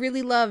 I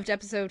really loved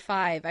episode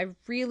 5. I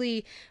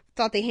really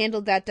thought they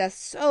handled that death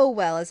so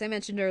well, as I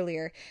mentioned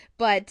earlier.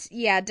 But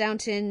yeah,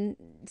 Downton,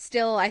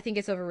 still, I think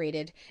it's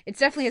overrated. It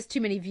definitely has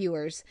too many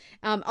viewers.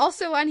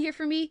 Also on here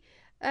for me,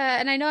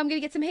 and I know I'm going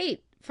to get some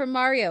hate from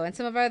Mario and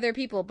some of our other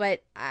people,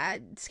 but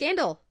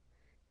Scandal.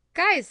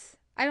 Guys,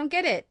 I don't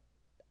get it.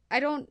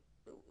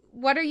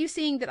 What are you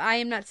seeing that I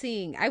am not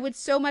seeing? I would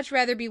so much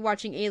rather be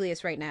watching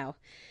Alias right now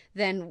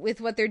than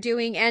with what they're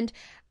doing. And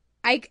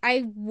I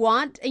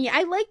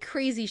like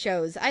crazy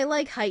shows. I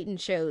like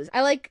heightened shows.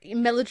 I like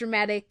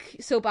melodramatic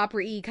soap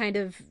opera-y kind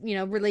of,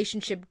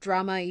 relationship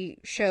drama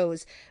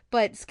shows.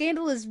 But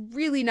Scandal is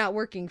really not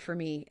working for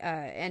me.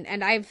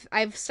 And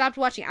I've stopped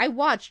watching. I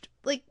watched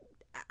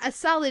a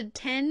solid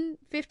 10,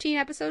 15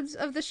 episodes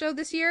of the show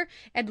this year,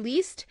 at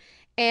least.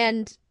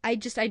 And I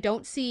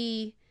don't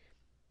see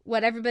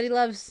what everybody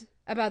loves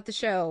about the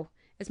show.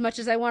 As much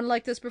as I want to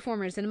like those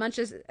performers, and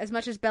as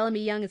much as Bellamy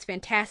Young is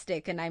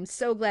fantastic, and I'm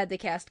so glad they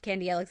cast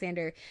Candy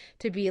Alexander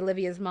to be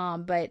Olivia's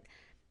mom, but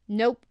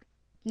nope,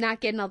 not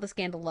getting all the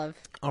Scandal love.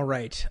 All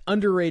right,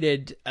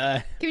 underrated.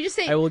 Can we just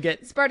say I will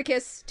get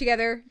Spartacus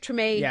together,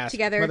 Treme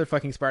together,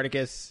 motherfucking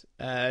Spartacus.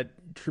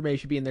 Treme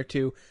should be in there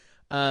too.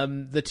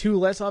 The two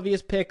less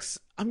obvious picks,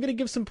 I'm gonna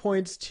give some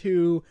points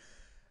to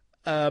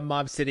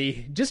Mob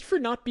City, just for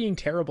not being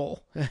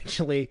terrible,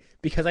 actually,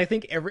 because I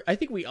think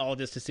we all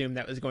just assumed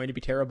that was going to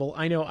be terrible.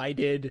 I know I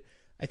did.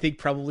 I think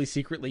probably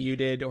secretly you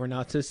did, or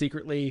not so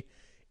secretly.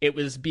 It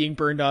was being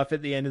burned off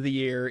at the end of the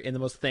year in the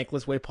most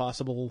thankless way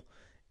possible,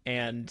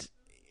 and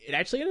it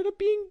actually ended up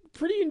being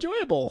pretty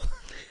enjoyable.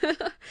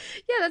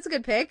 Yeah, that's a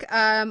good pick.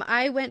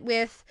 I went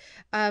with,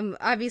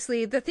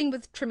 obviously, the thing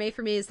with Treme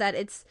for me is that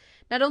it's,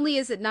 not only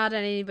is it not on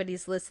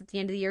anybody's list at the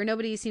end of the year,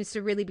 nobody seems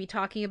to really be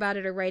talking about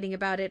it or writing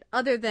about it,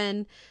 other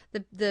than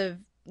the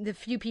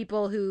few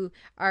people who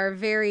are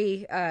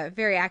very,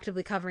 very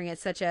actively covering it,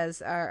 such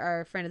as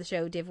our friend of the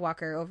show, Dave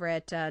Walker, over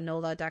at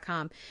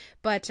NOLA.com.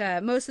 But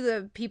most of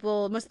the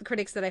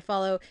critics that I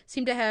follow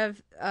seem to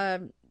have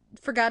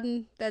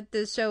forgotten that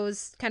the show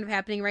is kind of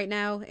happening right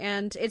now,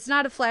 and it's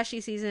not a flashy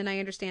season, I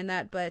understand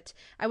that, but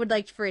I would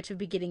like for it to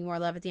be getting more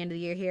love at the end of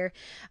the year here.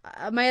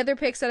 My other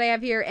picks that I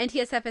have here,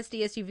 NTSF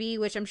SDSUV,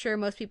 which I'm sure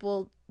most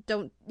people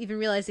don't even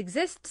realize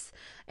exists,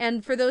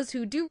 and for those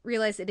who do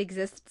realize it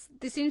exists,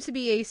 there seems to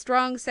be a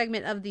strong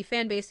segment of the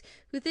fan base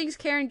who thinks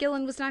Karen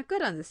Gillan was not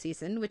good on this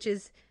season, which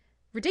is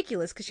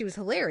ridiculous because she was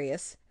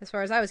hilarious as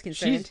far as I was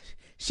concerned.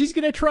 She's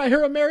gonna try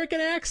her American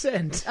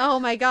accent. Oh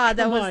my god,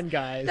 Come on,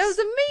 guys. That was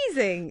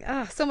amazing.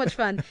 Oh, so much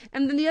fun.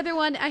 And then the other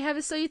one I have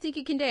is So You Think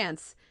You Can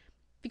Dance,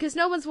 because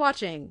no one's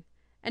watching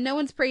and no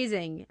one's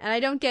praising, and I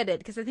don't get it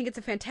because I think it's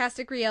a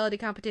fantastic reality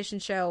competition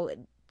show,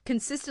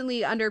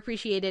 consistently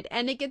underappreciated,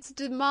 and it gets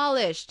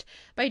demolished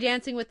by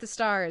Dancing with the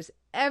Stars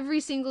every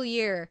single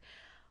year.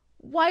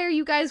 Why are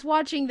you guys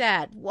watching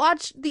that?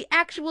 Watch the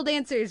actual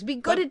dancers. Be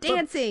good at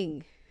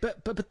dancing.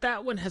 But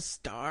that one has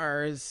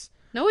stars.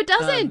 No, it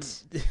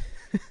doesn't.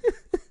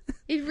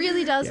 It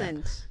really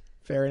doesn't.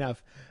 Yeah, fair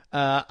enough.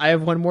 I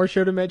have one more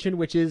show to mention,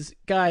 which is,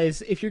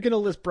 guys, if you're going to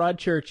list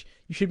Broadchurch,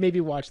 you should maybe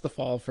watch The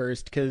Fall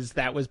first, because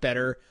that was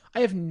better.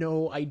 I have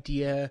no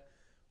idea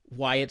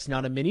why it's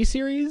not a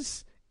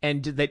miniseries,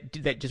 and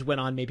that just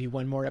went on maybe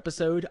one more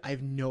episode. I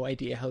have no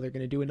idea how they're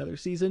going to do another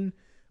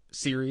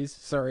series,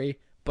 sorry.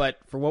 But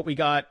for what we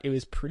got, it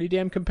was pretty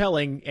damn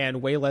compelling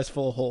and way less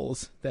full of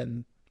holes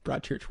than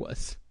Broadchurch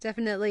was.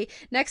 Definitely.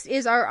 Next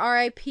is our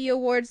RIP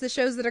awards, the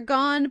shows that are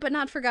gone but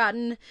not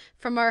forgotten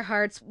from our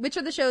hearts. Which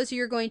are the shows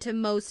you're going to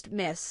most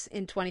miss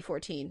in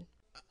 2014?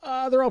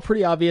 They're all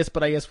pretty obvious,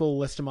 but I guess we'll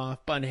list them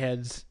off.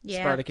 Bunheads,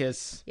 Yeah.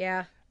 Spartacus,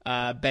 Yeah.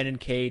 Ben and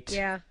Kate.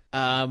 Yeah.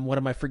 What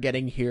am I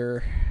forgetting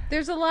here?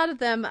 There's a lot of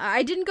them.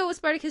 I didn't go with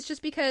Spartacus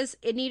just because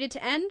it needed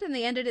to end, and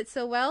they ended it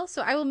so well.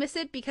 So I will miss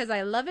it because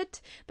I love it,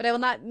 but I will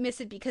not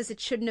miss it because it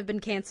shouldn't have been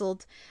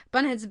canceled.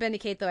 Bunheads and Ben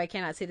and Kate, though, I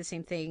cannot say the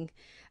same thing.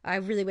 I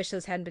really wish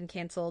those hadn't been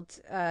canceled.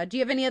 Do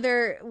you have any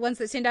other ones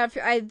that stand out?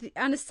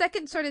 On a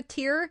second sort of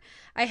tier,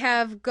 I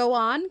have Go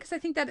On, because I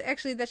think that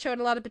actually that showed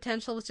a lot of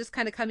potential, was just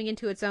kind of coming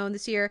into its own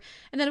this year.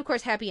 And then, of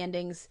course, Happy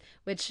Endings,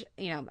 which,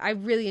 I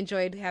really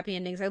enjoyed Happy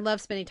Endings. I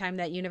love spending time in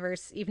that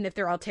universe, even if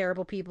they're all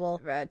terrible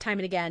people, time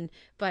and again.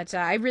 But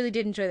I really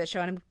did enjoy that show,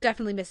 and I'm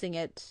definitely missing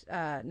it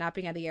not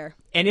being out of the air.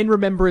 And in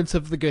remembrance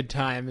of the good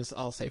times,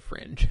 I'll say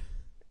Fringe.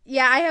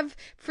 Yeah, I have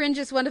Fringe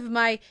as one of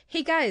my,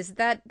 hey guys,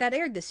 that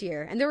aired this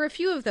year. And there were a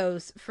few of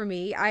those for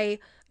me. I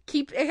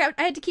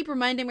had to keep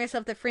reminding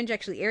myself that Fringe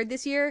actually aired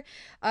this year.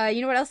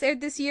 You know what else aired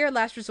this year?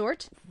 Last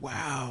Resort.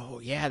 Wow.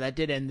 Yeah, that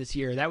did end this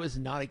year. That was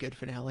not a good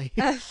finale.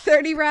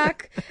 30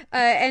 Rock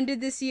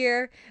ended this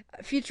year.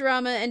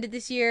 Futurama ended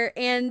this year.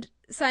 And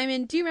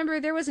Simon, do you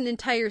remember there was an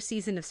entire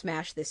season of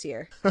Smash this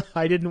year?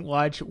 I didn't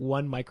watch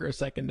 1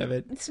 microsecond of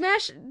it.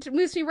 Smash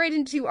moves me right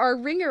into our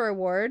Ringer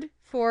Award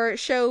for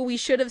show we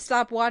should have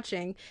stopped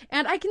watching.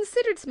 And I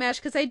considered Smash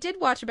because I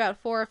did watch about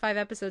 4 or 5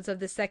 episodes of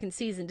the second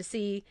season to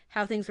see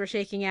how things were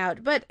shaking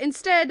out. But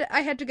instead,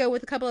 I had to go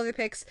with a couple other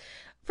picks.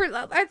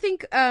 I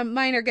think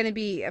mine are going to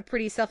be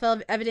pretty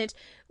self-evident.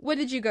 What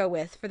did you go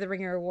with for the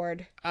Ringer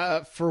Award?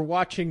 For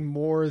watching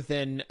more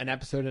than an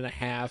episode and a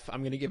half,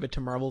 I'm going to give it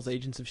to Marvel's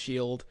Agents of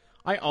S.H.I.E.L.D.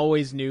 I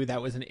always knew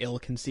that was an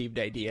ill-conceived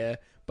idea,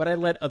 but I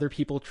let other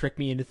people trick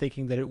me into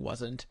thinking that it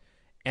wasn't.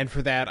 And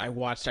for that, I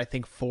watched, I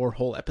think, 4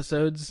 whole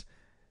episodes.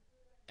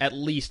 At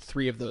least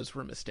 3 of those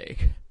were a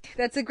mistake.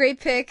 That's a great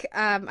pick.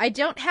 I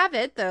don't have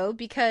it, though,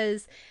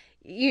 because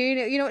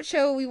you know what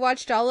show we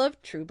watched all of?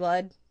 True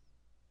Blood.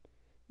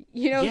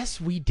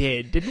 Yes, we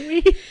did, didn't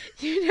we?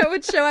 You know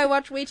what show I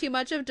watched way too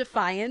much of?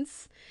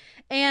 Defiance.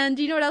 And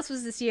you know what else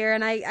was this year?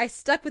 And I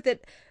stuck with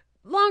it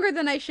longer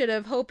than I should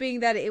have, hoping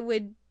that it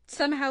would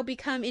somehow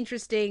become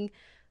interesting.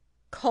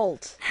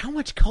 Cult. How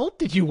much Cult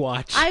did you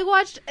watch? I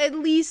watched at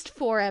least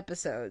 4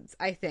 episodes,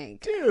 I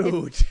think.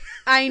 Dude.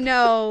 I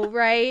know,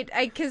 right?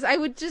 Because I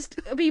would just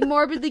be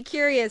morbidly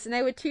curious, and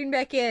I would tune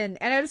back in.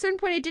 And at a certain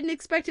point, I didn't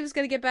expect it was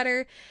going to get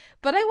better.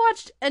 But I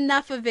watched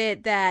enough of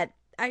it that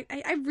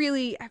I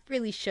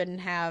really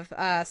shouldn't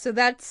have. So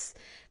that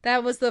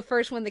was the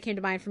first one that came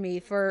to mind for me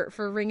for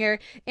Ringer.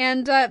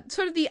 And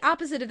sort of the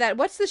opposite of that,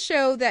 what's the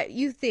show that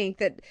you think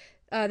that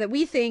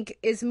we think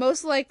is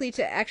most likely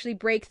to actually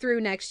break through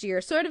next year,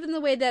 sort of in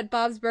the way that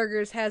Bob's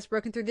Burgers has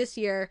broken through this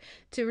year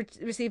to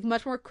receive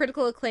much more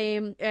critical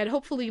acclaim and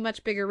hopefully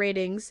much bigger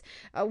ratings?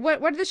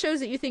 What are the shows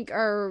that you think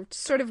are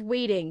sort of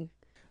waiting?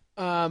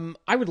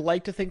 I would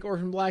like to think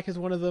Orphan Black is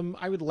one of them.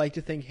 I would like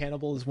to think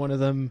Hannibal is one of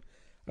them.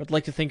 I would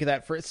like to think of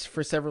that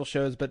for several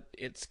shows, but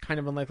it's kind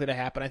of unlikely to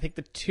happen. I think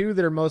the 2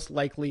 that are most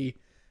likely,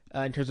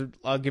 in terms of,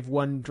 I'll give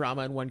 1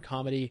 drama and 1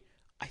 comedy.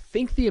 I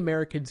think The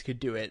Americans could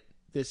do it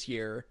this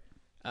year.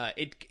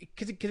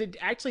 Because it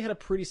actually had a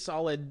pretty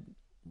solid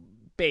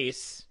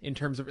base in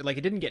terms of, like,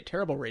 it didn't get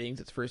terrible ratings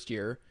its first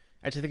year.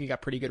 I actually think it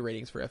got pretty good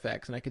ratings for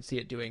FX, and I could see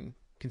it doing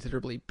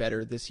considerably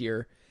better this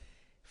year.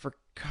 For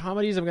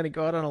comedies, I'm going to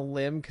go out on a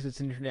limb because it's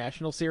an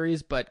international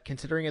series, but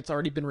considering it's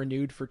already been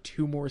renewed for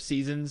 2 more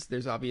seasons,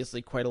 there's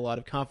obviously quite a lot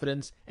of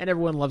confidence, and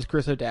everyone loves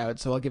Chris O'Dowd,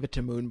 so I'll give it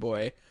to Moon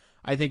Boy.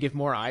 I think if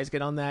more eyes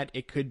get on that,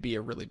 it could be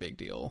a really big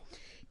deal.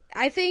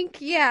 I think,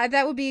 yeah,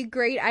 that would be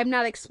great. I'm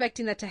not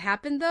expecting that to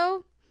happen,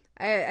 though.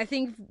 I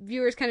think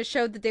viewers kind of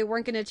showed that they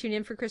weren't going to tune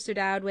in for Chris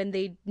O'Dowd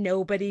when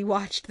nobody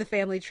watched The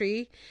Family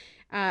Tree.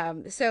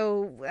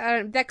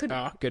 That could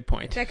good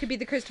point. That could be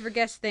the Christopher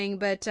Guest thing,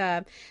 but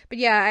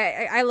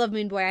yeah, I love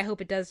Moon Boy. I hope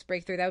it does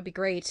break through. That would be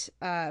great.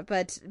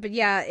 But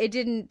yeah, it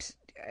didn't.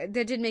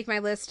 That didn't make my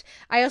list.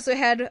 I also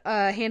had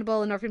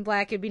Hannibal and Orphan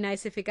Black. It'd be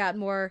nice if it got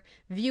more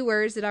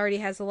viewers. It already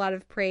has a lot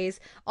of praise.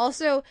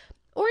 Also,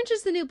 Orange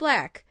is the New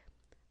Black.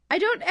 I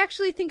don't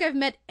actually think I've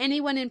met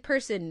anyone in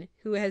person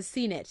who has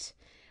seen it.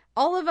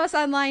 All of us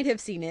online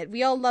have seen it.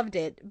 We all loved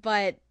it,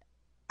 but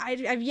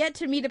I've yet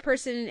to meet a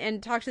person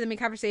and talk to them in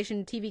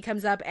conversation. TV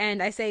comes up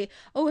and I say,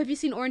 "Oh, have you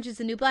seen Orange is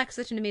the New Black?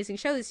 Such an amazing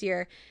show this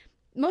year."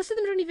 Most of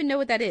them don't even know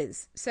what that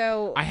is.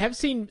 So I have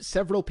seen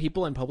several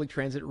people in public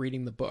transit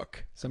reading the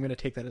book, so I'm going to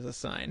take that as a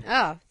sign.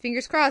 Oh,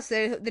 fingers crossed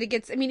that it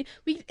gets. I mean,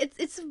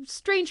 it's a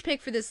strange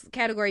pick for this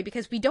category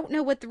because we don't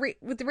know what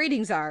the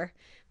ratings are.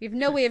 We have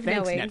no way of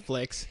Thanks, knowing.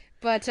 Netflix.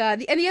 But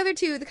the other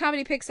two, the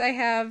comedy picks, I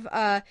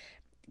have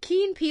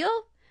Key and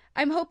Peele.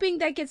 I'm hoping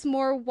that gets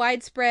more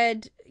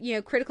widespread,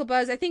 critical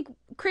buzz. I think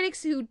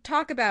critics who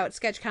talk about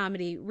sketch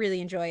comedy really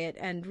enjoy it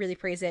and really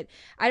praise it.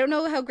 I don't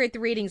know how great the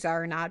ratings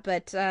are or not,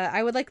 but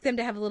I would like them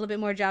to have a little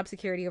bit more job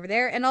security over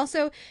there. And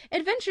also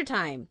Adventure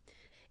Time.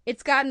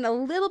 It's gotten a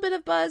little bit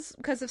of buzz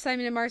because of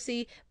Simon and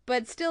Marcy,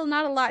 but still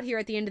not a lot here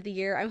at the end of the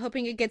year. I'm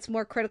hoping it gets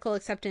more critical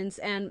acceptance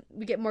and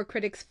we get more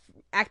critics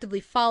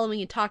actively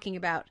following and talking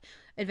about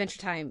Adventure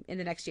Time in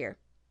the next year.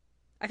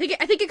 I think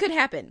it could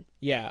happen.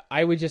 Yeah,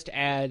 I would just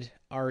add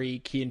Ari,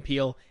 Key and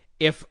Peele.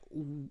 If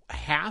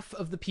half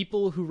of the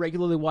people who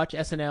regularly watch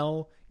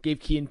SNL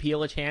gave Key and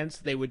Peele a chance,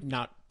 they would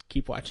not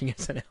keep watching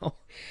SNL.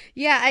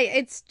 Yeah,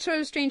 it's sort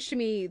of strange to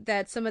me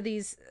that some of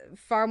these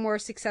far more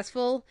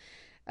successful,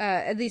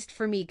 at least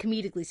for me,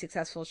 comedically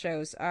successful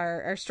shows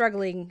are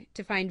struggling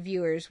to find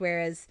viewers.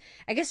 Whereas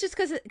I guess just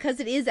because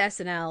it is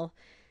SNL,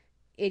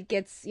 it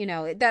gets,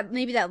 that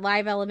maybe that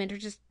live element or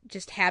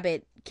just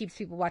habit keeps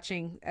people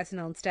watching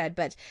SNL instead.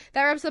 But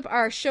that wraps up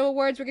our show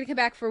awards. We're going to come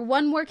back for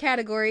one more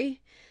category.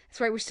 That's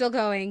right, we're still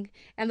going.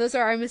 And those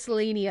are our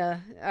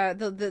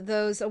miscellanea,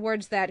 those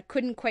awards that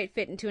couldn't quite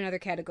fit into another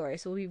category.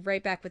 So we'll be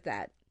right back with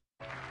that.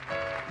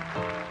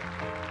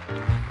 Hi,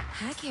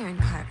 Karen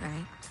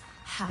Cartwright.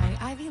 Hi,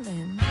 Ivy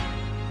Lynn.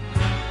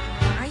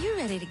 Are you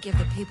ready to give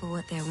the people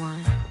what they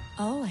want?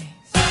 Always.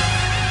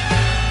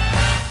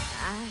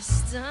 I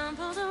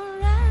stumbled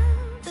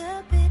around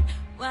a bit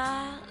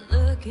while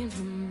looking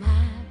for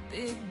my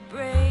big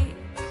break.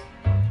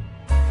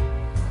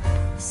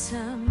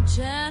 Some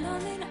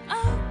gentlemen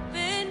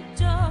opened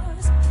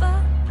doors,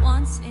 but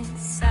once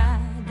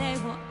inside, they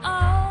were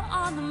all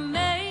on the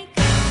make.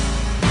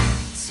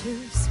 To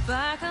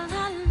sparkle,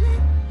 I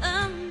lit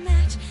a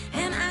match,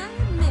 and I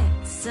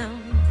admit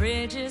some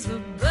bridges were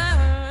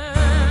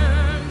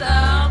burned.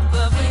 Oh,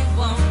 but we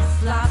won't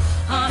flop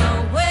on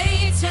our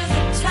way to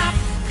the top.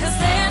 'Cause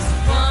there's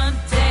one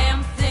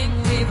damn thing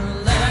we've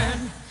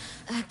learned.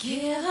 I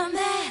give 'em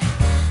that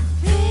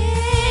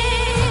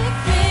big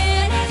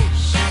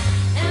finish,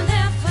 and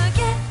they'll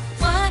forget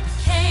what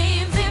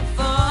came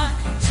before.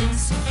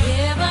 Just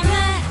give 'em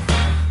that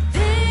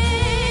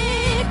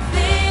big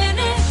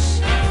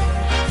finish,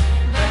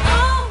 but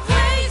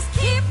always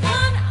keep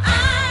one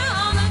eye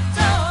on the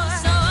door.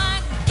 So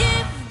I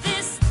give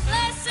this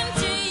lesson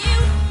to you,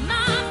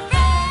 my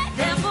friend.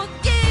 Then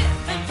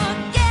forgive and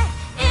forget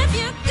if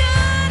you're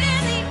good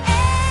in the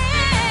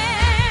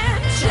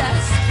end.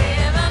 Just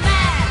give 'em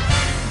that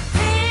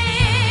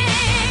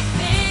big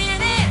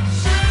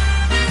finish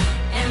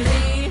and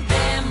leave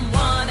them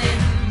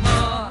wanting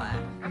more.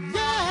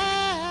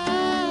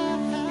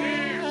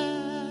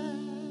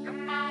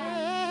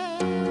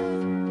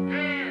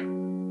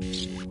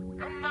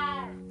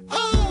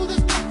 Oh,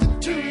 there's nothing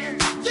to you.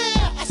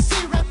 Yeah, I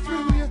see right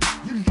through you.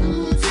 You're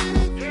losing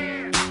it.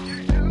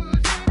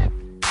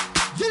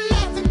 You're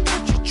laughing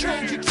but you're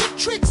tragic. Your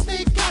tricks,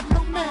 they got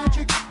no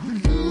magic. You're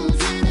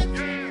losing it.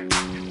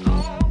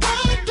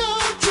 Why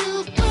don't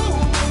you go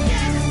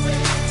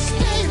away?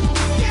 Stay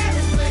away. Get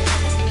away.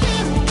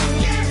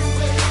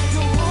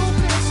 You're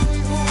hopelessly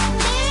home.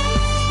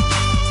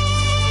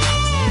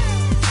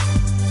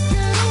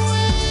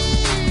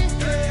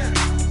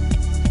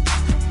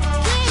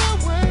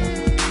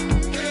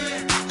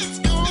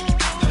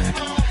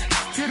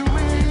 Get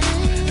away.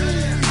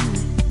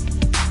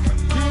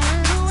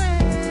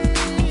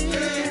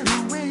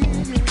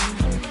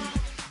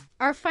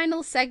 Our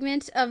final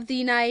segment of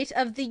the night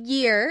of the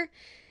year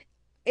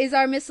is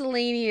our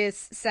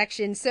miscellaneous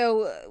section.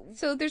 So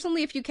there's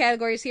only a few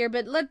categories here,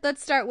 but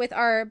let's start with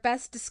our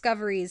best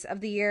discoveries of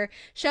the year.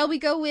 Shall we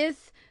go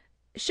with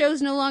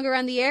shows no longer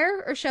on the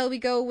air, or shall we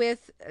go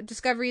with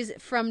discoveries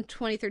from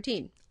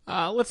 2013?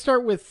 Let's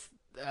start with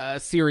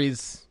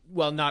series,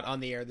 well, not on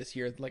the air this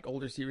year, like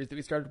older series that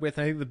we started with.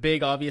 I think the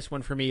big obvious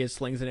one for me is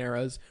Slings and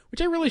Arrows, which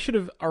I really should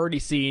have already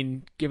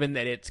seen, given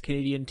that it's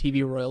Canadian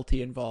TV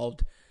royalty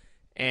involved.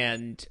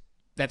 And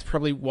that's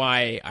probably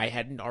why I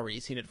hadn't already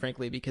seen it,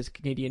 frankly, because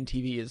Canadian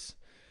TV is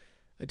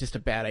just a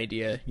bad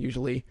idea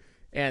usually.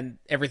 And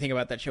everything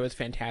about that show is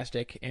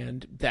fantastic,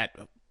 and that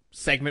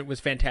segment was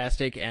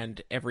fantastic,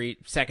 and every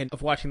second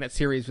of watching that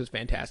series was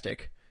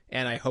fantastic,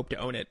 and I hope to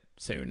own it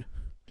soon.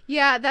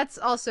 Yeah, that's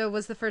also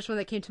was the first one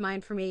that came to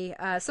mind for me.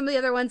 Some of the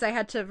other ones I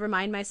had to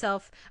remind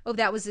myself, oh,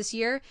 that was this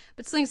year.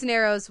 But Slings and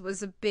Arrows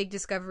was a big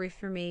discovery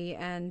for me,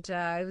 and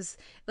it was,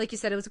 like you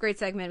said, it was a great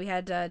segment. We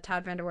had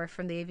Todd Vanderwerf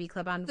from the AV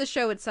Club on. The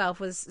show itself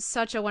was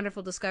such a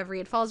wonderful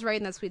discovery. It falls right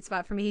in that sweet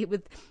spot for me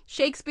with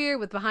Shakespeare,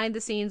 with behind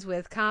the scenes,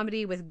 with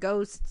comedy, with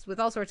ghosts, with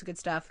all sorts of good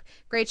stuff.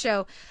 Great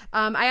show.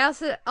 I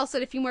also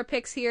had a few more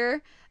picks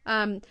here.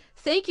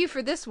 Thank you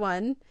for this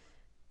one,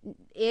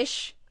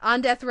 On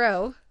Death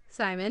Row.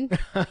 Simon.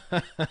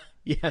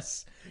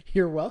 Yes,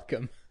 you're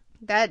welcome.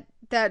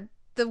 The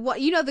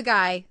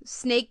guy,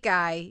 Snake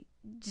Guy,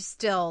 just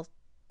still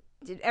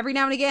every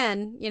now and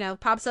again,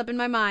 pops up in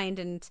my mind,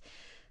 and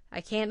I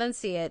can't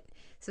unsee it.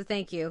 So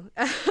thank you.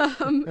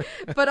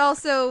 But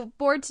also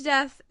Bored to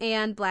Death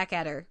and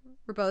Blackadder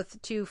were both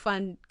two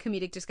fun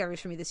comedic discoveries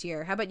for me this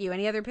year. How about you?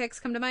 Any other picks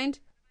come to mind?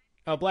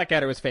 Oh,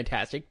 Blackadder was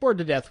fantastic. Bored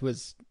to Death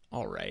was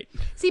all right.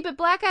 See, but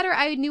Blackadder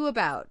I knew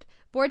about.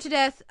 Bored to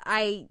Death,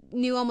 I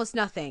knew almost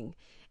nothing.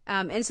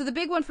 And so the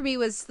big one for me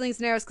was Slings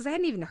and Arrows because I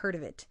hadn't even heard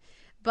of it.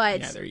 But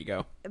yeah, there you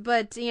go.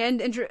 But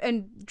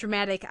and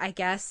dramatic, I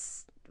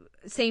guess,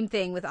 same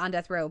thing with On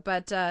Death Row.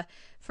 But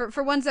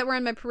for ones that were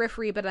in my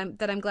periphery, but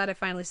I'm glad I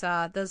finally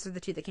saw, those are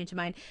the two that came to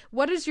mind.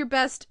 What is your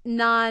best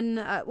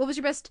what was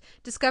your best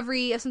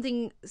discovery of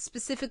something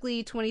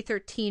specifically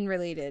 2013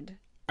 related?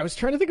 I was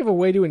trying to think of a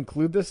way to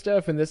include this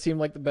stuff, and this seemed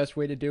like the best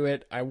way to do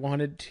it. I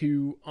wanted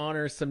to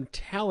honor some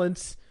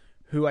talents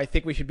who I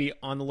think we should be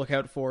on the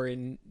lookout for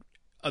in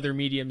other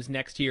mediums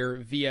next year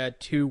via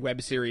two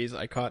web series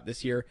I caught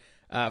this year.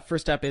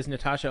 First up is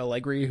Natasha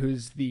Allegri,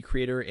 who's the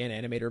creator and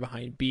animator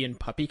behind Bee and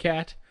Puppy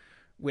Cat,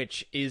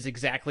 which is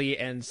exactly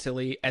as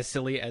silly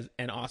as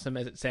and awesome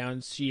as it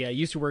sounds. She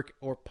used to work,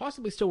 or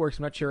possibly still works,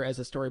 I'm not sure, as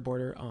a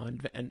storyboarder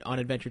on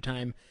Adventure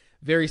Time.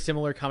 Very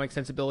similar comic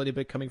sensibility,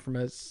 but coming from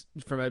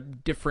a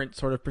different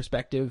sort of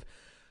perspective.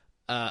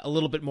 A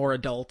little bit more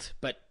adult,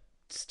 but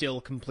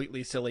still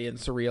completely silly and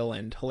surreal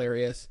and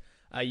hilarious.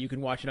 You can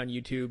watch it on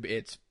YouTube.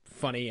 It's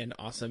funny and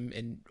awesome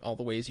in all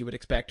the ways you would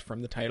expect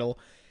from the title.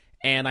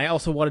 And I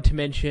also wanted to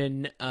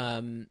mention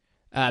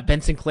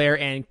Ben Sinclair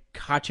and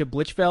Katja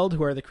Blichfeld,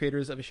 who are the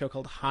creators of a show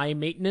called High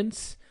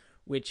Maintenance,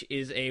 which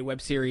is a web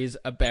series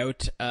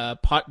about a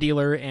pot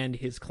dealer and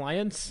his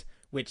clients,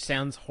 which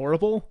sounds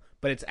horrible,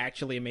 but it's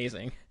actually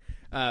amazing.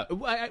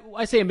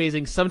 I say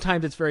amazing.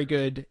 Sometimes it's very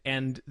good,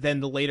 and then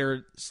the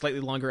later, slightly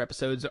longer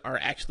episodes are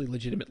actually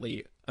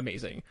legitimately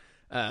amazing.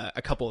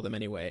 A couple of them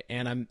anyway,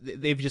 and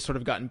they've just sort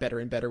of gotten better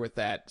and better with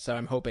that. So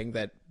I'm hoping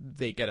that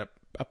they get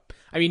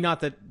I mean, not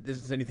that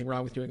there's anything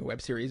wrong with doing a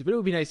web series, but it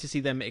would be nice to see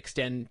them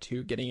extend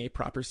to getting a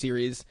proper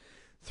series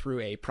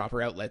through a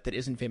proper outlet that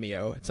isn't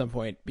Vimeo at some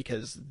point,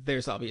 because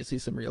there's obviously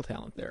some real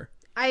talent there.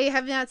 I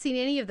have not seen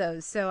any of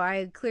those, so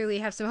I clearly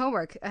have some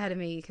homework ahead of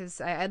me,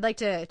 because I'd like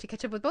to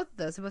catch up with both of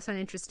those. It both sound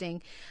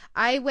interesting.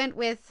 I went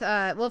with,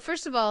 well,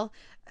 first of all,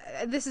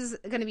 this is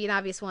going to be an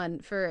obvious one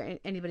for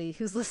anybody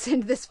who's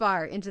listened this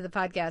far into the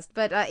podcast,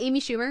 but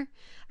Amy Schumer.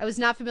 I was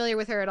not familiar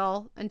with her at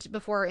all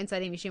before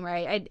Inside Amy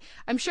Schumer.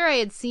 I'm sure I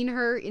had seen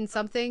her in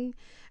something,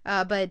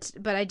 but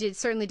I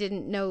certainly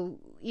didn't know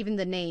even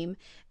the name.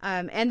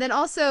 And then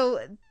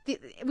also,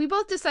 we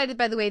both decided,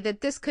 by the way,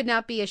 that this could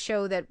not be a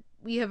show that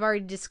we have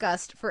already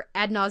discussed for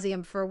ad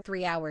nauseum for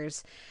 3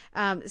 hours.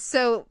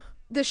 So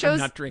the shows... I'm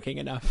not drinking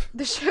enough.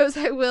 The shows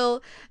I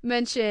will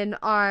mention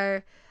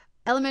are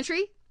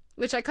Elementary,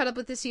 which I caught up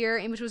with this year,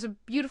 and which was a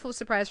beautiful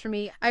surprise for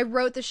me. I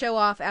wrote the show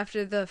off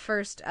after the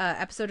first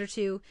episode or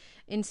two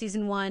in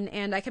season 1,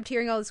 and I kept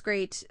hearing all this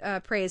great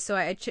praise, so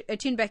I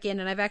tuned back in,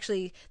 and I've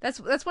actually... That's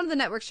one of the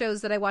network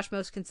shows that I watch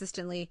most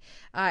consistently.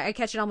 I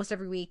catch it almost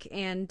every week,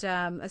 and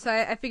so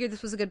I figured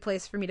this was a good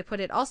place for me to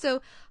put it.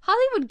 Also,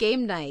 Hollywood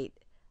Game Night.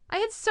 I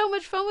had so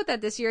much fun with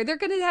that this year. They're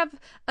going to have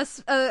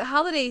a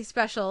holiday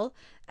special,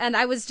 and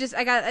I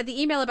got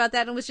the email about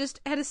that and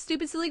had a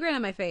stupid silly grin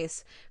on my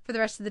face for the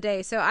rest of the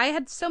day. So I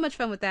had so much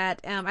fun with that.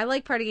 I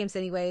like party games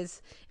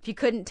anyways, if you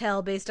couldn't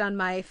tell based on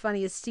my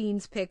funniest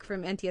scenes pick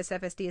from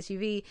NTSF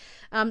SDSUV.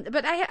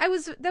 But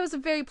that was a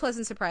very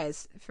pleasant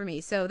surprise for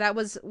me. So that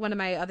was one of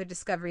my other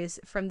discoveries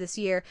from this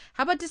year.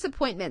 How about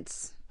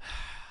disappointments?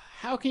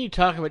 How can you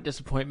talk about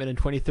disappointment in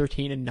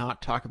 2013 and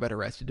not talk about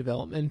Arrested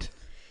Development?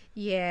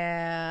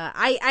 Yeah,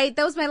 I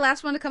that was my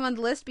last one to come on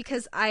the list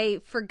because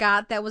I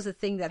forgot that was a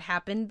thing that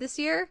happened this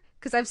year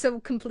because I've so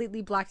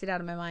completely blocked it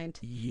out of my mind.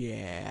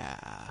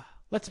 Yeah,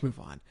 let's move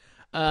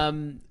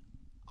on.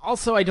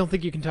 Also, I don't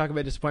think you can talk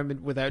about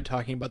disappointment without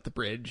talking about The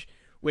Bridge,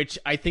 which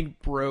I think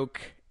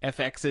broke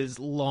FX's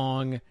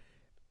long,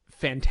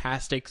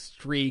 fantastic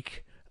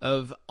streak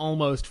of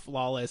almost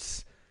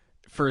flawless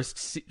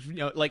first,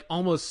 like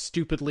almost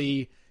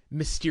stupidly,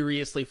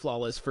 mysteriously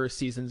flawless first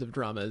seasons of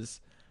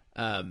dramas.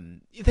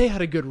 They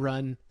had a good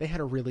run. They had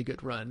a really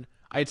good run.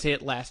 I'd say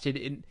it lasted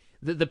in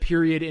the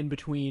period in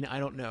between, I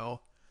don't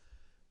know,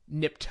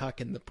 Nip Tuck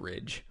and the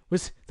Bridge.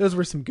 Those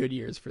were some good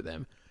years for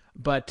them.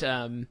 But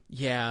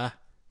yeah,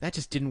 that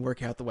just didn't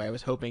work out the way I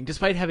was hoping,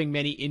 despite having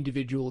many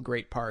individual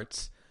great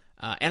parts.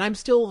 And I'm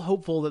still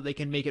hopeful that they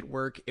can make it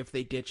work if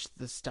they ditch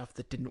the stuff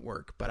that didn't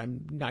work, but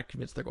I'm not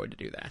convinced they're going to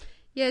do that.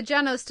 Yeah,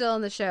 Jono's still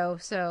on the show,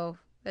 so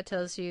that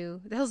tells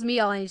me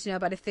all I need to know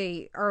about if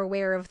they are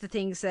aware of the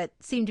things that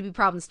seem to be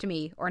problems to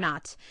me or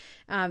not.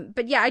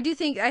 But yeah, I do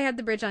think I had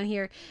the Bridge on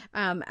here,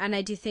 and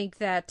I do think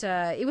that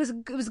it was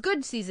a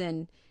good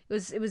season.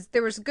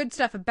 There was good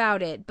stuff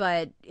about it,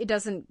 but it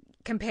doesn't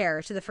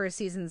compare to the first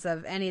seasons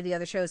of any of the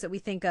other shows that we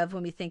think of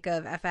when we think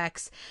of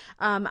FX.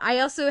 I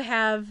also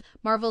have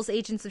Marvel's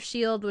Agents of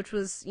S.H.I.E.L.D., which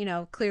was,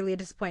 clearly a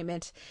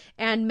disappointment.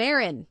 And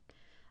Marin.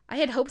 I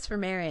had hopes for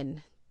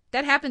Marin.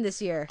 That happened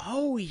this year.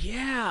 Oh,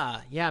 yeah.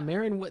 Yeah,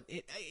 Marin,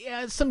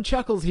 some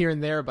chuckles here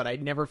and there, but I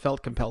never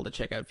felt compelled to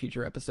check out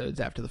future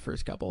episodes after the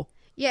first couple.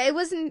 Yeah, it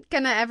wasn't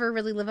going to ever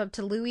really live up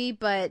to Louis,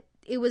 but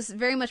it was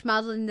very much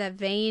modeled in that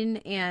vein,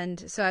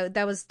 and so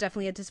that was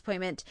definitely a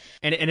disappointment.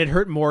 And it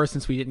hurt more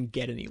since we didn't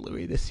get any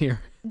Louis this year.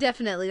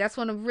 Definitely. That's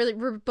one of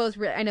we're both,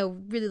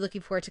 really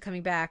looking forward to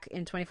coming back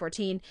in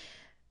 2014.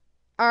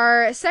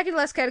 Our second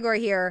last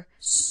category here.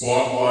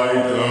 Spotlight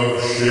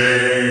of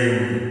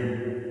Shame.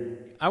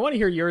 I want to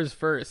hear yours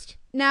first.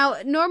 Now,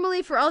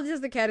 normally for all these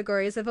other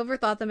categories, I've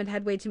overthought them and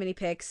had way too many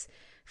picks.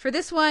 For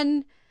this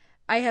one,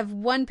 I have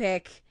one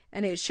pick,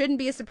 and it shouldn't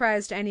be a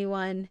surprise to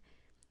anyone.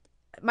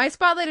 My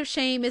spotlight of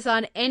shame is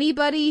on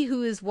anybody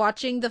who is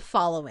watching the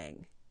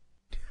following.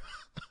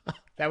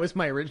 That was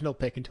my original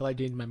pick until I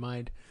changed my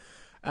mind.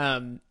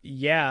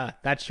 Yeah,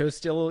 that show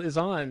still is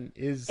on.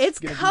 It's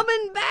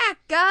coming back,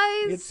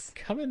 guys. It's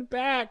coming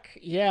back.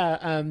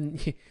 Yeah.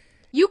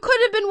 You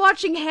could have been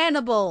watching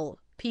Hannibal,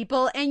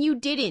 people, and you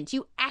didn't.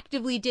 You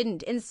actively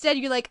didn't. Instead,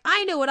 you're like,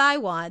 I know what I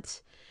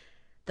want.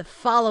 The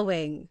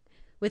following.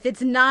 With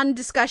its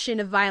non-discussion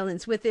of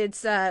violence, with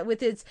its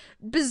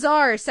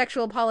bizarre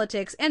sexual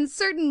politics, and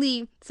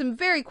certainly some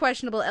very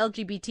questionable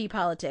LGBT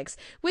politics,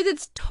 with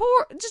its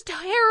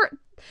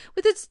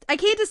I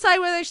can't decide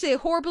whether I should say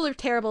horrible or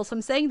terrible, so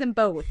I'm saying them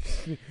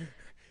both.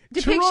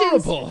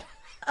 Depictions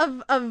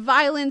of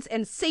violence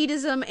and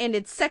sadism and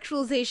its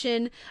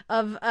sexualization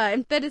of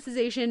and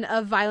fetishization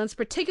of violence,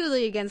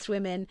 particularly against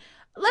women.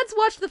 Let's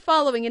watch the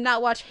following and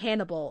not watch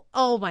Hannibal.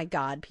 Oh my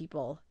God,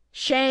 people.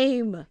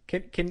 Shame.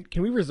 Can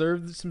we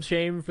reserve some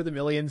shame for the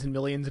millions and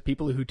millions of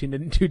people who tuned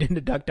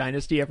into Duck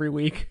Dynasty every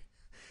week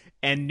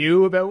and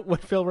knew about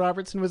what Phil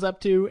Robertson was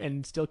up to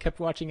and still kept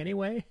watching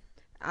anyway?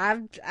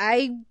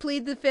 I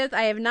plead the fifth.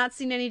 I have not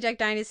seen any Duck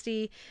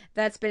Dynasty.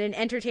 That's been an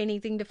entertaining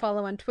thing to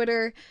follow on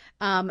Twitter.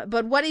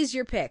 But what is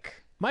your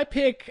pick? My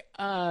pick,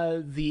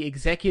 the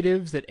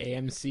executives at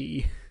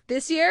AMC.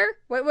 This year?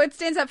 What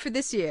stands out for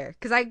this year?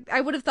 Because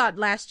I would have thought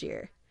last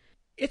year.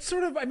 It's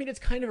sort of, it's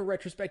kind of a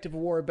retrospective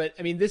award, but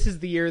this is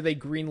the year they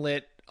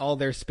greenlit all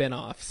their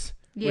spin-offs,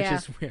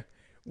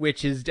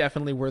 which is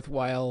definitely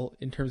worthwhile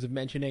in terms of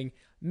mentioning.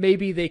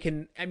 Maybe they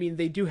can,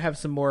 they do have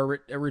some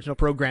more original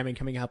programming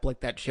coming up, like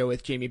that show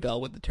with Jamie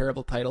Bell with the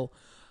terrible title,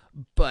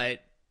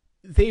 but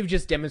they've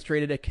just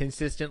demonstrated a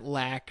consistent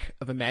lack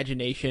of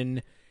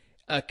imagination,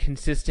 a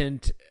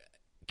consistent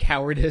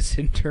cowardice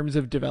in terms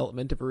of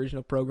development of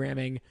original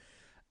programming,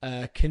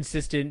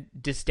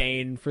 consistent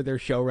disdain for their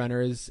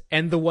showrunners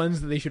and the ones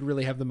that they should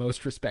really have the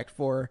most respect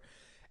for.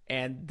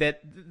 And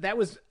that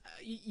was,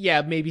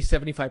 maybe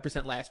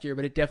 75% last year,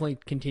 but it definitely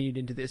continued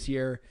into this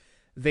year.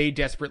 They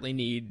desperately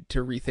need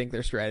to rethink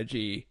their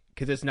strategy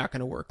because it's not going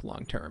to work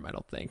long term, I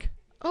don't think.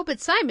 Oh,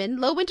 but Simon,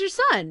 Low Winter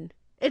Sun.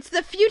 It's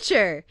the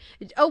future.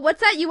 Oh,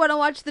 what's that? You want to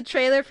watch the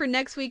trailer for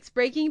next week's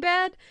Breaking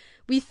Bad?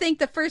 We think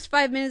the first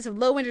 5 minutes of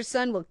Low Winter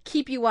Sun will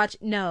keep you watching.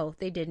 No,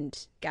 they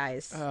didn't,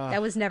 guys.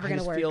 That was never going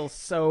to work. I feel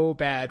so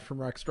bad from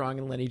Mark Strong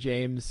and Lenny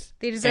James.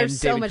 They deserve and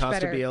so David much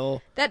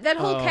Costabile. better. That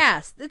whole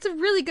cast. It's a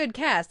really good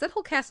cast. That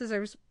whole cast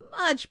deserves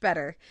much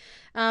better.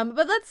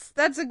 But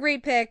that's a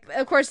great pick.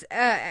 Of course,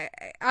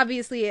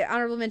 obviously,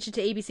 honorable mention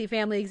to ABC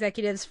Family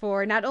executives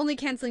for not only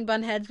canceling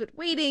Bunheads, but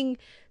waiting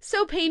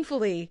so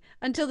painfully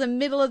until the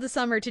middle of the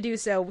summer to do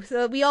so.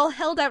 So we all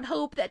held out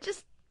hope that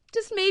just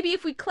maybe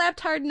if we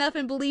clapped hard enough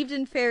and believed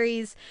in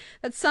fairies,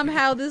 that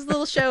somehow this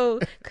little show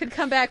could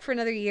come back for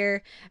another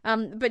year.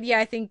 But yeah,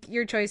 I think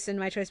your choice and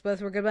my choice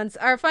both were good ones.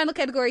 Our final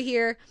category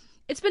here,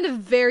 it's been a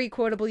very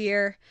quotable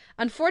year.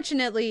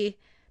 Unfortunately,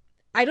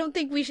 I don't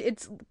think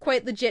it's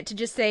quite legit to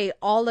just say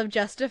all of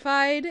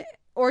Justified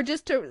or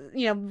just to,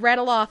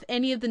 rattle off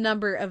any of the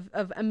number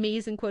of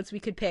amazing quotes we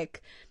could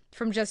pick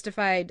from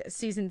Justified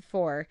season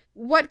 4.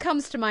 What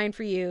comes to mind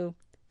for you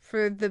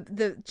for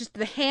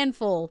the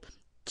handful,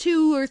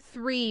 2 or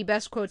 3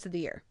 best quotes of the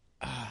year?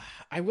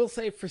 I will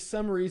say, for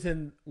some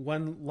reason,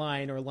 one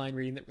line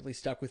reading that really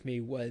stuck with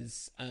me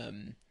was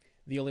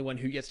the only one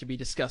who gets to be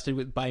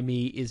disgusted by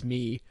me is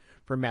me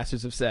from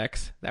Masters of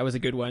Sex. That was a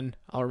good one.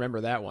 I'll remember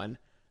that one.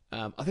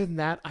 Other than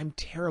that, I'm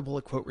terrible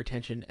at quote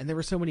retention, and there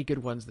were so many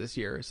good ones this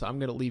year, so I'm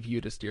going to leave you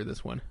to steer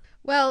this one.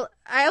 Well,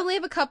 I only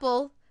have a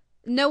couple,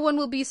 No one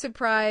will be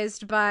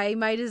surprised by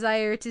my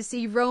desire to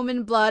see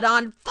Roman blood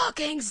on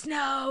fucking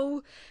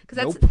snow.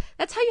 Because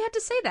that's how you have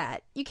to say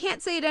that. You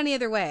can't say it any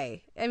other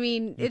way. I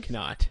mean, You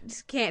cannot.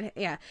 Just can't.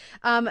 Yeah.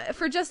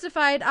 For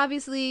Justified,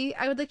 obviously,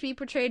 I would like to be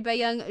portrayed by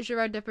young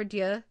Gerard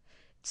Depardieu.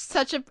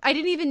 I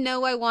didn't even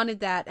know I wanted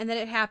that, and then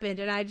it happened,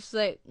 and I just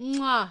like,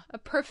 mwah, a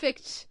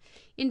perfect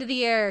into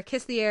the air,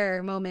 kiss the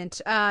air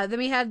moment. Then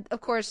we had,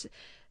 of course,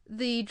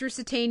 the Drew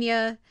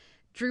Satania,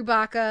 Drew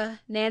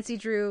Baca, Nancy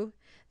Drew,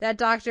 that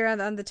doctor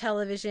on the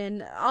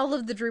television, all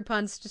of the Drew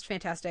puns, just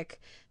fantastic.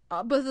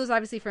 Both of those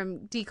obviously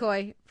from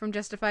Decoy, from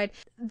Justified.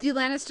 The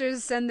Lannisters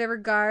send their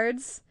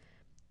regards.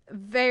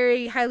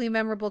 Very highly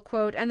memorable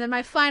quote. And then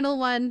my final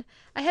one,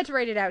 I had to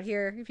write it out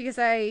here because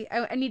I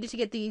needed to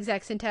get the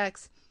exact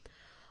syntax.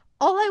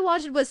 All I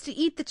wanted was to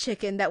eat the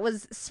chicken that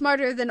was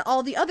smarter than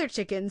all the other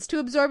chickens to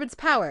absorb its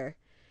power.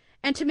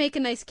 And to make a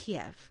nice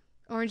Kiev.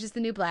 Orange is the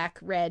new black,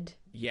 red.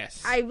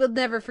 Yes. I will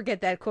never forget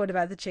that quote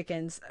about the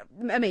chickens.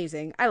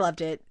 Amazing. I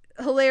loved it.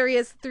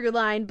 Hilarious through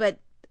line, but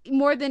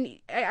more than...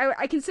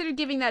 I considered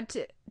giving that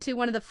to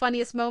one of the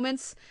funniest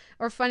moments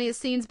or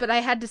funniest scenes, but I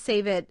had to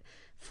save it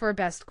for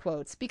best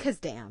quotes because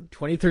damn.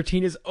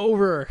 2013 is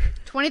over.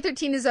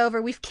 2013 is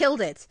over. We've killed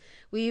it.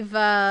 We've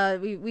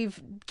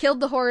killed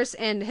the horse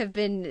and have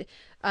been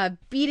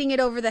beating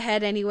it over the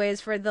head anyways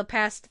for the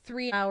past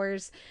 3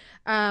 hours.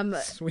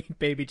 Sweet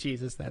baby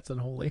Jesus, that's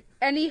unholy.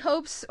 Any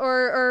hopes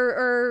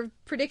or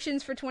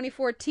predictions for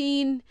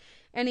 2014?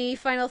 Any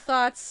final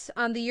thoughts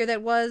on the year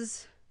that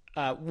was?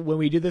 When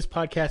we do this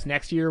podcast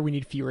next year, we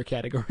need fewer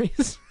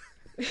categories.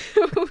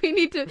 we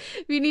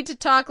need to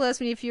talk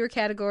less. We need fewer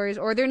categories,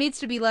 or there needs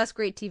to be less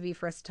great TV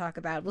for us to talk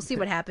about. We'll see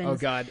what happens. Oh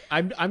God,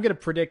 I'm gonna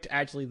predict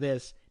actually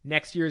this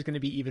next year is gonna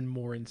be even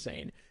more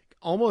insane.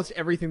 Almost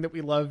everything that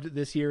we loved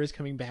this year is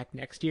coming back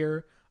next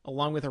year,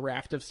 along with a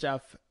raft of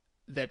stuff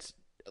that's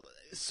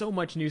so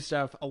much new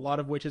stuff, a lot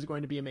of which is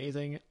going to be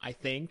amazing, I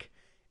think,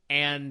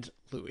 and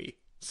Louis.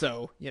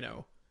 So, you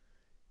know.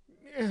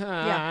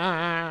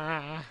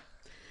 Yeah.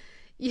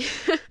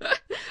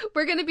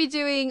 We're going to be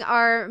doing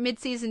our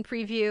mid-season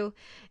preview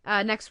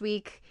next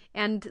week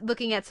and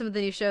looking at some of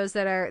the new shows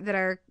that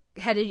are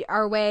headed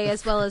our way,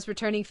 as well as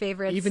returning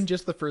favorites. Even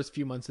just the first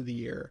few months of the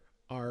year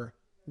are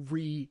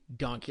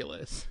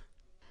redonkulous.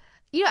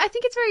 You know, I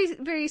think it's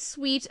very, very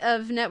sweet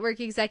of network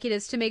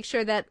executives to make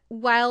sure that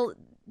while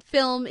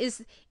film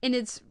is in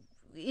its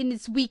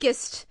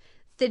weakest,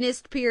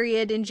 thinnest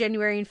period in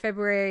January and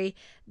February,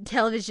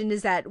 television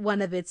is at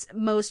one of its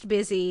most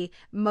busy,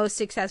 most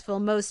successful,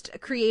 most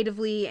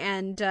creatively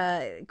and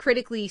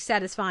critically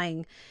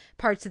satisfying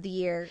parts of the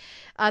year.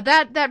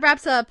 That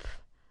wraps up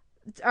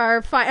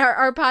our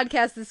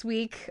podcast this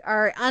week,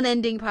 our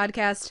unending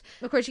podcast.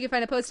 Of course, you can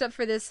find a post up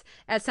for this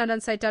at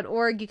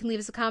soundonsight.org. You can leave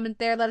us a comment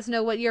there. Let us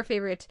know what your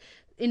favorite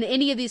in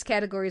any of these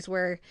categories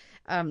were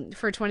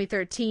for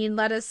 2013.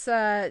 Let us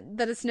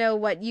know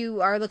what you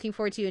are looking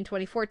forward to in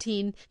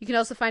 2014. You can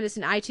also find us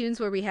in iTunes,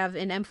 where we have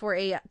an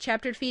M4A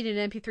chaptered feed and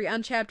an MP3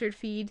 unchaptered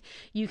feed.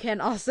 You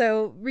can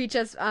also reach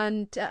us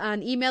on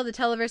email,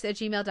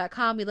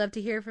 theteleverse@gmail.com. We love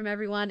to hear from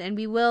everyone, and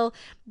we will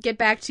get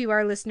back to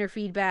our listener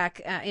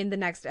feedback in the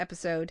next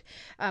episode.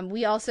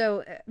 We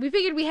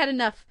figured we had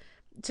enough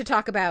to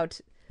talk about.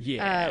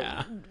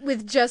 Yeah.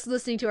 With just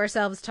listening to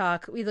ourselves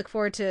talk. We look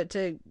forward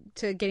to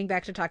getting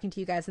back to talking to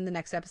you guys in the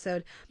next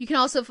episode. You can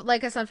also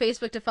like us on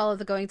Facebook to follow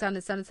the goings on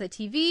at Sound On Sight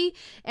TV.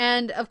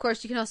 And of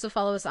course, you can also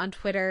follow us on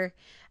Twitter.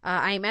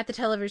 I am at the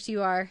Televerse.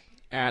 You are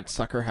at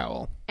Sucker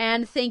Howl.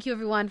 And thank you,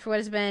 everyone, for what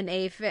has been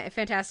a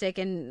fantastic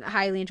and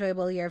highly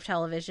enjoyable year of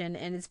television.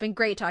 And it's been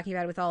great talking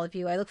about it with all of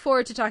you. I look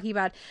forward to talking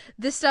about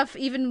this stuff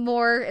even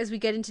more as we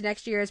get into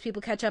next year, as people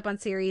catch up on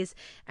series,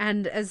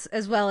 and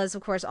as well as,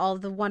 of course, all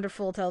of the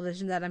wonderful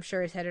television that I'm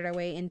sure is headed our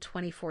way in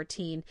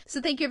 2014.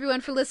 So thank you,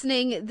 everyone, for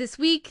listening this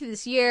week,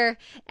 this year,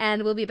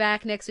 and we'll be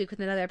back next week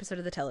with another episode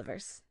of the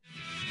Televerse.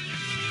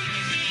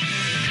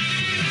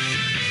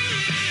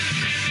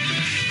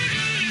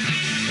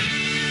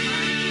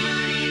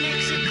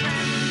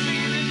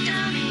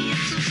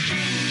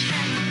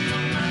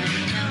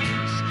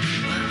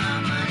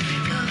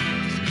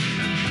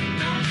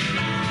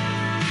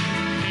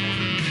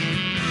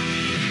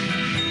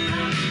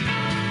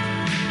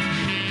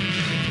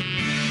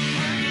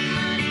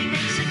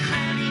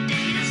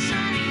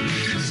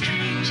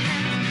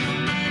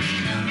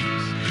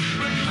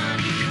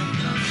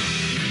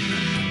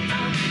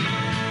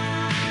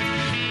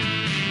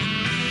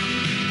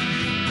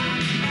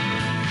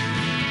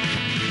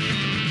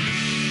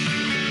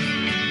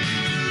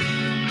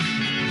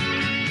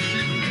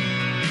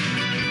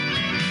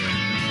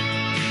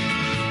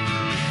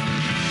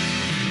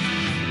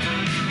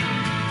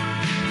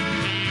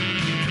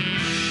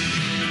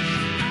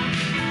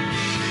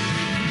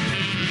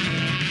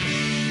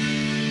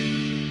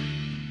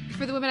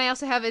 For the women, I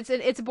also have it's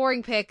a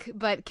boring pick,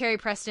 but Carrie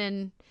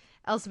Preston,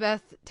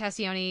 Elizabeth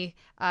Tassioni.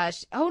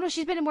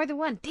 She's been in more than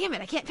one. Damn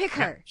it, I can't pick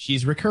her.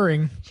 She's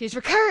recurring. She's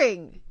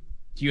recurring.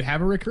 Do you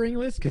have a recurring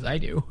list? Because I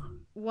do.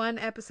 One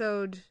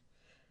episode.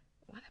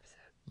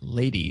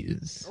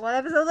 ladies. One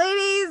episode,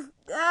 ladies.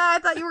 I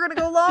thought you were gonna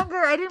go longer.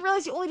 I didn't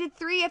realize you only did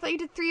 3. I thought you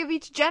did 3 of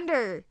each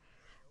gender.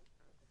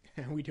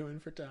 How are we doing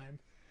for time?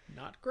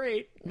 Not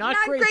great. Not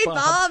great,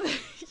 Bob.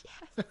 Yes.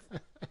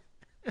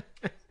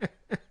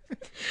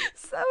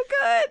 So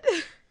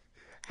good.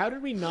 How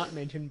did we not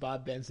mention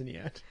Bob Benson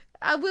yet?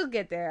 We'll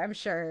get there, I'm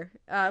sure.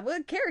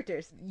 Well,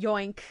 characters.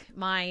 Yoink.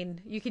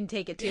 Mine. You can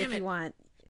take it too if you want.